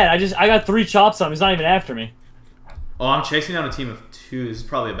so bad. I got 3 chops on him. He's not even after me. Oh, I'm chasing down a team of 2. This is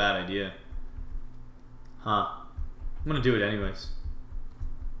probably a bad idea. Huh. I'm gonna do it anyways.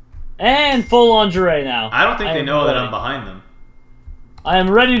 And full lingerie now. I don't think they know that I'm behind them. I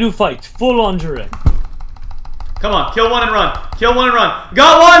am ready to fight. Full lingerie. Come on, kill one and run. Kill one and run.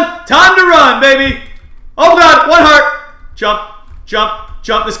 Got one! Time to run, baby! Oh god, 1 heart! Jump, jump,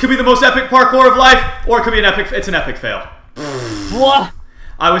 jump. This could be the most epic parkour of life, or it could be an epic fail. What?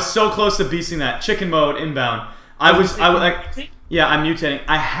 I was so close to beasting that. Chicken mode, inbound. I was like, yeah, I'm mutating.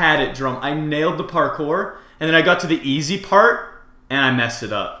 I had it, Jerome. I nailed the parkour, and then I got to the easy part, and I messed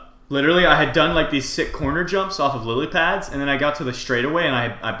it up. Literally, I had done like these sick corner jumps off of lily pads, and then I got to the straightaway, and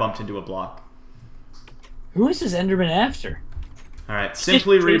I bumped into a block. Who is this Enderman after? Alright,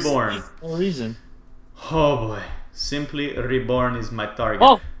 Simply Reborn. No reason. Oh boy. Simply Reborn is my target.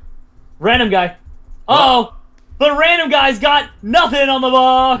 Oh! Random guy. Uh-oh! The random guy's got nothing on the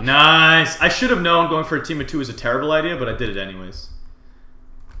box! Nice! I should have known going for a team of 2 was a terrible idea, but I did it anyways.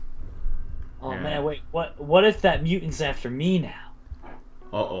 Oh man, wait. What if that mutant's after me now?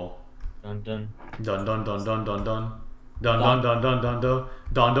 Uh-oh. Dun dun. Dun dun dun dun dun dun. Dun dun dun dun dun dun.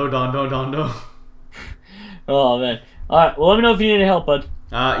 Dun dun dun dun dun dun. Oh man. Alright, well let me know if you need any help, bud.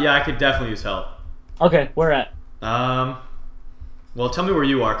 Yeah, I could definitely use help. Okay, where at? Well, tell me where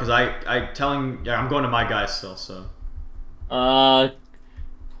you are, because I'm going to my guys still, so.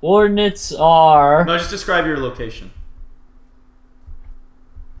 Coordinates are... No, just describe your location.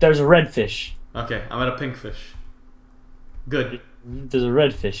 There's a redfish. Okay, I'm at a pink fish. Good. There's a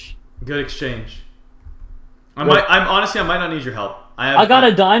redfish. Good exchange. Honestly, I might not need your help. I got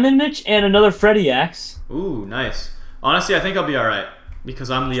a diamond, Mitch, and another Freddy axe. Ooh, nice. Honestly, I think I'll be alright.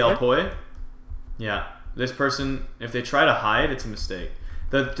 Because I'm the El Poi. Yeah. This person, if they try to hide, it's a mistake.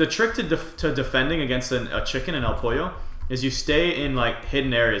 The trick to defending against a chicken in El Pollo is you stay in like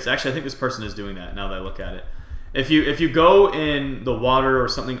hidden areas. Actually, I think this person is doing that now that I look at it. If you go in the water or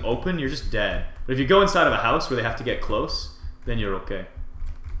something open, you're just dead. But if you go inside of a house where they have to get close, then you're okay.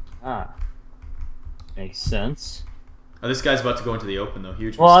 Ah. Makes sense. Oh, this guy's about to go into the open though.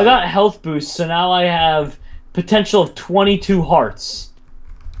 Huge mistake. Well, I got health boost, so now I have potential of 22 hearts.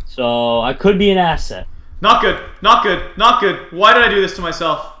 So I could be an asset. Not good. Not good. Not good. Why did I do this to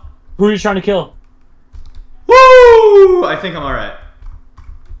myself? Who are you trying to kill? Woo! I think I'm alright.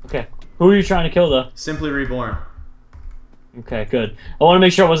 Okay. Who are you trying to kill, though? Simply Reborn. Okay, good. I want to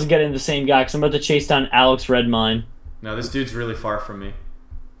make sure I wasn't getting the same guy, because I'm about to chase down Alex Redmine. No, this dude's really far from me.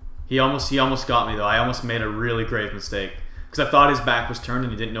 He almost got me, though. I almost made a really grave mistake. Because I thought his back was turned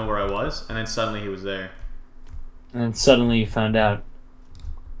and he didn't know where I was, and then suddenly he was there. And then suddenly you found out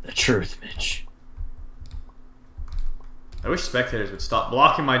the truth, Mitch. I wish spectators would stop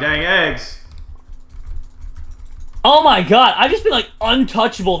blocking my dang eggs. Oh my god, I've just been like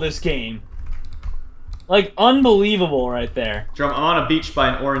untouchable this game. Like unbelievable right there. Jerome, I'm on a beach by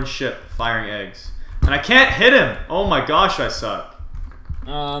an orange ship firing eggs. And I can't hit him! Oh my gosh, I suck.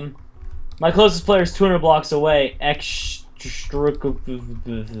 My closest player is 200 blocks away.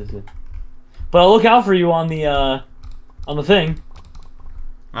 But I'll look out for you on the thing.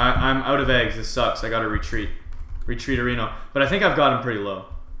 I'm out of eggs. This sucks. I gotta retreat. Retreat Arena. But I think I've got him pretty low.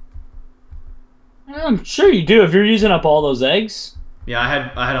 I'm sure you do if you're using up all those eggs. Yeah, I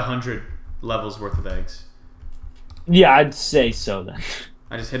had 100 levels worth of eggs. Yeah, I'd say so then.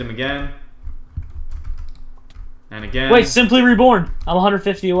 I just hit him again. And again. Wait, Simply Reborn. I'm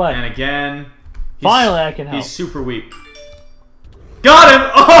 150 away. And again. Finally, I can help. He's super weak. Got him!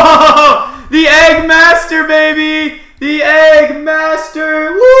 Oh! The Egg Master, baby! The Egg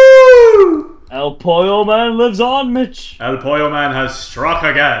Master! Woo! El Pollo Man lives on, Mitch. El Pollo Man has struck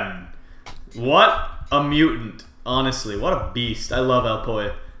again. What a mutant. Honestly, what a beast. I love El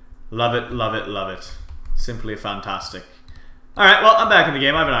Pollo. Love it, love it, love it. Simply fantastic. Alright, well, I'm back in the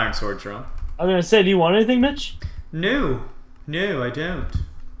game. I have an iron sword, Jerome. I was gonna say, do you want anything, Mitch? No. No, I don't.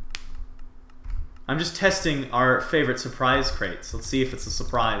 I'm just testing our favorite surprise crates. Let's see if it's a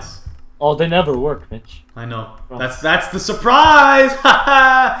surprise. Oh, they never work, Mitch. I know. That's the surprise!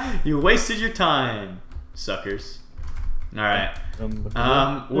 Haha! You wasted your time, suckers. Alright.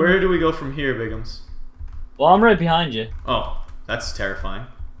 Where do we go from here, Bigums? Well, I'm right behind you. Oh, that's terrifying.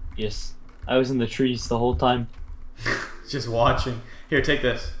 Yes. I was in the trees the whole time. Just watching. Here, take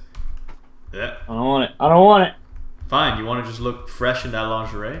this. Yeah. I don't want it. I don't want it. Fine, you want to just look fresh in that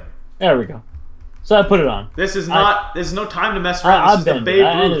lingerie? There we go. So I put it on. This is not. There's no time to mess around. This is the Babe Ruth.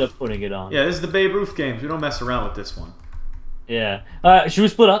 I ended up putting it on. Yeah, this is the Babe Ruth games. We don't mess around with this one. Yeah. Should we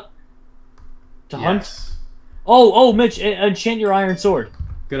split up? To hunt? Oh, Mitch, enchant your iron sword.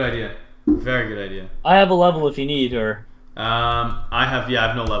 Good idea. Very good idea. I have a level if you need, or... I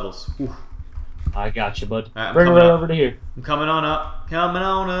have no levels. Ooh. I got you, bud. Right, bring it right over to here. I'm coming on up. Coming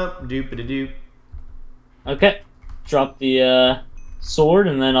on up. Doop-a-doop. Okay. Drop the sword,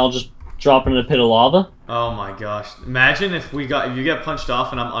 and then I'll just drop it in a pit of lava. Oh my gosh. Imagine if you get punched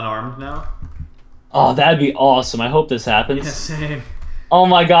off and I'm unarmed now. Oh, that'd be awesome. I hope this happens. Yeah, same. Oh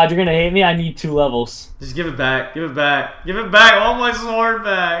my god, you're gonna hate me? I need 2 levels. Just give it back. Give it back. Give it back. All my sword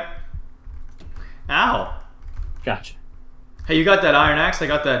back. Ow. Gotcha. Hey, you got that iron axe? I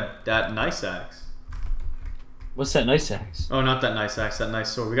got that nice axe. What's that nice axe? Oh, not that nice axe. That nice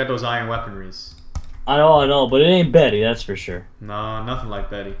sword. We got those iron weaponries. I know, but it ain't Betty, that's for sure. No, nothing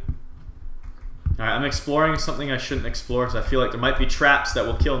like Betty. Alright, I'm exploring something I shouldn't explore because I feel like there might be traps that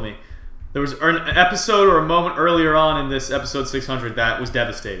will kill me. There was an episode or a moment earlier on in this episode 600 that was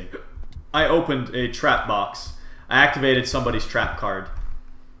devastating. I opened a trap box. I activated somebody's trap card.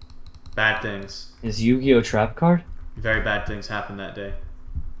 Bad things. Is Yu-Gi-Oh! Trap card? Very bad things happened that day.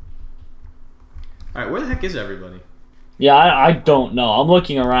 Alright, where the heck is everybody? Yeah, I don't know. I'm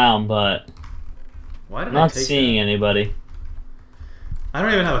looking around, but why did I'm not seeing anybody. I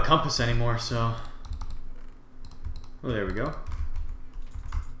don't even have a compass anymore, so... Oh, there we go.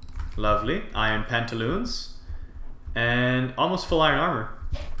 Lovely. Iron pantaloons. And almost full iron armor.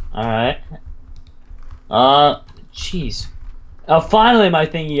 Alright. Jeez. Finally my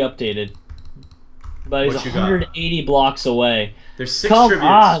thingy updated. But it's 180 blocks away. There's 6 tributes.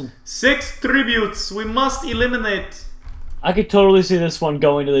 On. 6 tributes. We must eliminate. I could totally see this one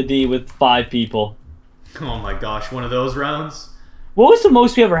going to the D with 5 people. Oh my gosh, one of those rounds? What was the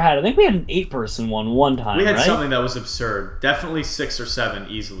most we ever had? I think we had an 8-person one time, we had right? something that was absurd. Definitely 6 or 7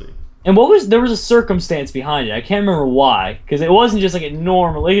 easily. And there was a circumstance behind it. I can't remember why, because it wasn't just like a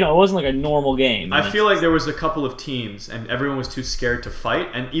normal, it wasn't like a normal game. I feel like there was a couple of teams, and everyone was too scared to fight.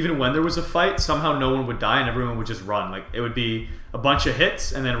 And even when there was a fight, somehow no one would die, and everyone would just run. Like it would be a bunch of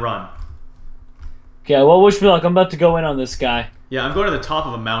hits and then run. Okay, well, wish me luck. I'm about to go in on this guy. Yeah, I'm going to the top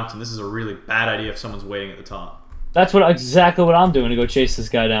of a mountain. This is a really bad idea if someone's waiting at the top. That's exactly what I'm doing to go chase this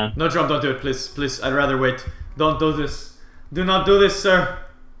guy down. No, Jerome, don't do it, please, please. I'd rather wait. Don't do this. Do not do this, sir.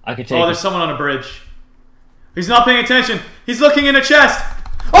 I can take it. Oh, there's someone on a bridge. He's not paying attention. He's looking in a chest.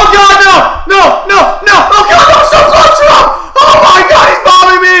 Oh God, no! No! No! No! Oh God, I'm so close to him! Oh my God, he's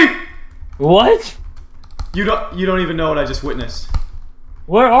bombing me! What? You don't even know what I just witnessed.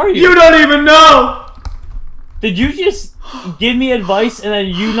 Where are you? You don't even know! Did you just give me advice and then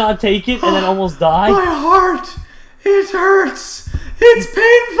you not take it and then almost die? My heart! It hurts! It's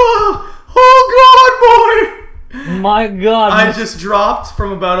painful! Oh God, boy! My God. I just dropped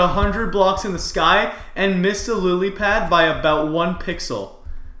from about 100 blocks in the sky and missed a lily pad by about 1 pixel.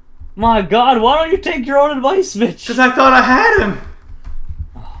 My God, why don't you take your own advice, Mitch? Because I thought I had him!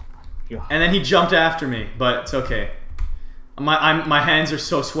 Oh, my God. And then he jumped after me, but it's okay. My hands are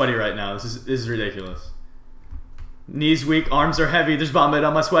so sweaty right now. This is ridiculous. Knees weak, arms are heavy. There's vomit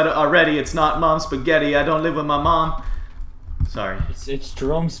on my sweater already. It's not mom's spaghetti. I don't live with my mom. Sorry. It's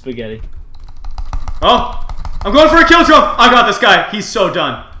Jerome's spaghetti. Oh! I'm going for a kill, Jerome! I got this guy. He's so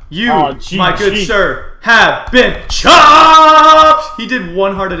done. You, my good sir, have been chopped! He did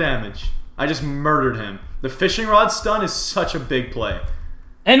 1 heart of damage. I just murdered him. The fishing rod stun is such a big play.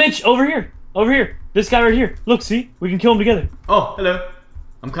 Hey, Mitch, over here. Over here. This guy right here. Look, see? We can kill him together. Oh, hello.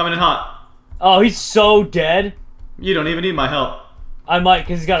 I'm coming in hot. Oh, he's so dead. You don't even need my help. I might,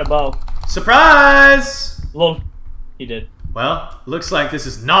 because he's got a bow. Surprise! Lol. He did. Well, looks like this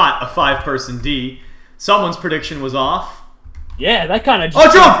is not a 5-person D. Someone's prediction was off. Yeah, that kind of...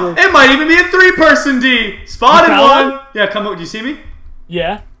 Oh, Joe! It might even be a 3-person D! Spotted one! Yeah, come over. Do you see me?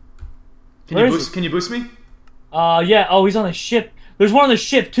 Yeah. Can you boost me? Yeah. Oh, he's on the ship. There's one on the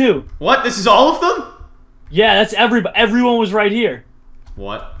ship, too. What? This is all of them? Yeah, that's everybody. Everyone was right here.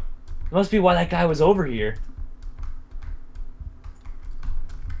 What? It must be why that guy was over here.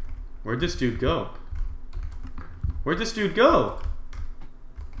 Where'd this dude go? Where'd this dude go?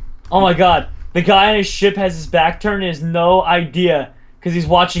 Oh my god. The guy on his ship has his back turned and has no idea. Because he's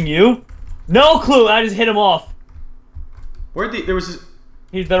watching you? No clue! I just hit him off. Where'd the... There was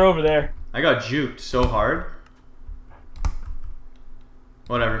this... They're over there. I got juked so hard.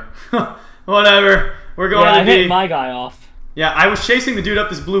 Whatever. Whatever. We're going Yeah, to I hit my guy off. Yeah, I was chasing the dude up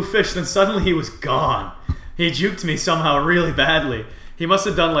this blue fish, then suddenly he was gone. He juked me somehow really badly. He must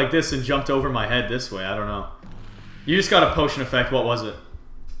have done like this and jumped over my head this way. I don't know. You just got a potion effect. What was it?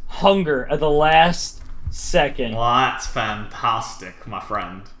 Hunger at the last second. Well, that's fantastic, my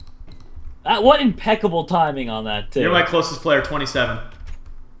friend. What impeccable timing on that, too. You're my closest player, 27.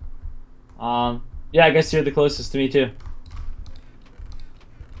 Yeah, I guess you're the closest to me, too.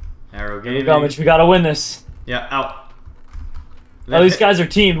 Arrow Here we go, Mitch. We gotta win this. Yeah, out. Oh, these guys are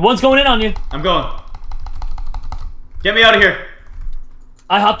teamed. One's going in on you. I'm going. Get me out of here.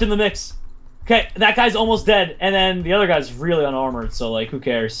 I hopped in the mix. Okay, that guy's almost dead, and then the other guy's really unarmored, so, like, who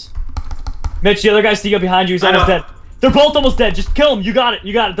cares? Mitch, the other guy's sneaking up behind you. He's almost dead. They're both almost dead. Just kill them. You got it.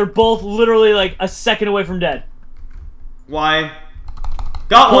 You got it. They're both literally, like, a second away from dead. Why?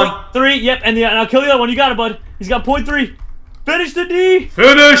 Got one. 3, yep, and I'll kill the other one. You got it, bud. He's got .3. Finish the D.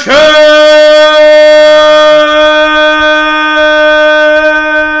 Finish him!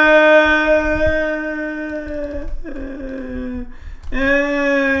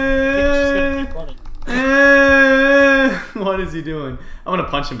 What is he doing? I'm gonna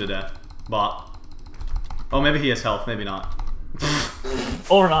punch him to death. Bot. Oh, maybe he has health. Maybe not.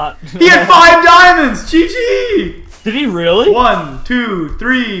 Or not. He had 5 diamonds! GG! Did he really? 1, 2,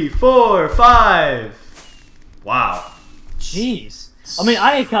 3, 4, 5. Wow. Jeez. I mean,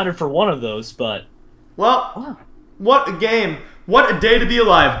 I accounted for one of those, but... Well, wow. What a game. What a day to be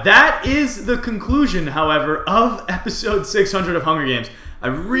alive. That is the conclusion, however, of episode 600 of Hunger Games. I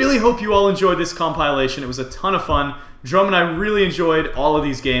really hope you all enjoyed this compilation. It was a ton of fun. Jerome and I really enjoyed all of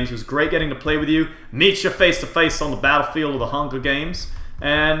these games. It was great getting to play with you, meet you face-to-face on the battlefield of the Hunger Games.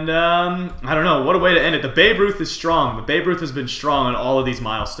 And, I don't know, what a way to end it. The Babe Ruth is strong. The Babe Ruth has been strong on all of these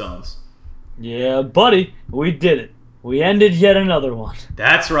milestones. Yeah, buddy, we did it. We ended yet another one.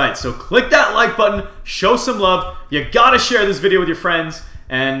 That's right. So click that like button, show some love. You gotta share this video with your friends.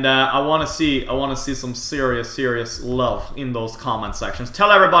 And I want to see some serious love in those comment sections. Tell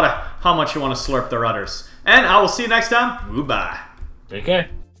everybody how much you want to slurp their udders. And I will see you next time. Goodbye. Take care.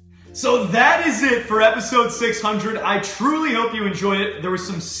 So that is it for episode 600. I truly hope you enjoyed it. There were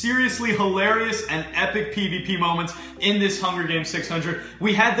some seriously hilarious and epic PvP moments in this Hunger Games 600.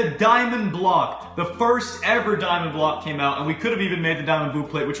 We had the diamond block. The first ever diamond block came out, and we could have even made the diamond boot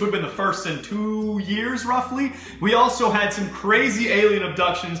plate, which would have been the first in 2 years, roughly. We also had some crazy alien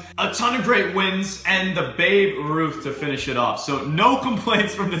abductions, a ton of great wins, and the Babe Ruth to finish it off. So no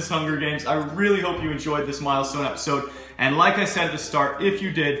complaints from this Hunger Games. I really hope you enjoyed this milestone episode. And like I said at the start, if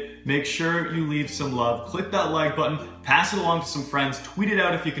you did, make sure you leave some love. Click that like button, pass it along to some friends, tweet it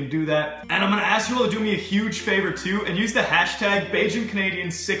out if you can do that. And I'm gonna ask you all to do me a huge favor too, and use the hashtag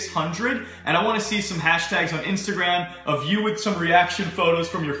BajanCanadian600. And I wanna see some hashtags on Instagram of you with some reaction photos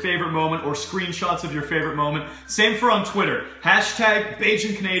from your favorite moment or screenshots of your favorite moment. Same for on Twitter, hashtag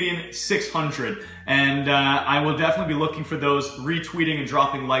BajanCanadian600. And I will definitely be looking for those, retweeting and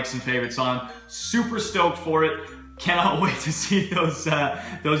dropping likes and favorites on. Super stoked for it. Cannot wait to see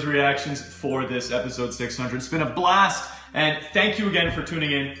those reactions for this episode 600. It's been a blast, and thank you again for tuning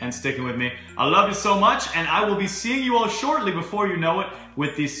in and sticking with me. I love you so much, and I will be seeing you all shortly, before you know it,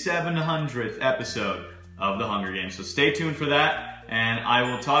 with the 700th episode of the Hunger Games. So stay tuned for that, and I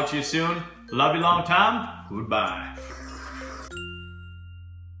will talk to you soon. Love you long time. Goodbye.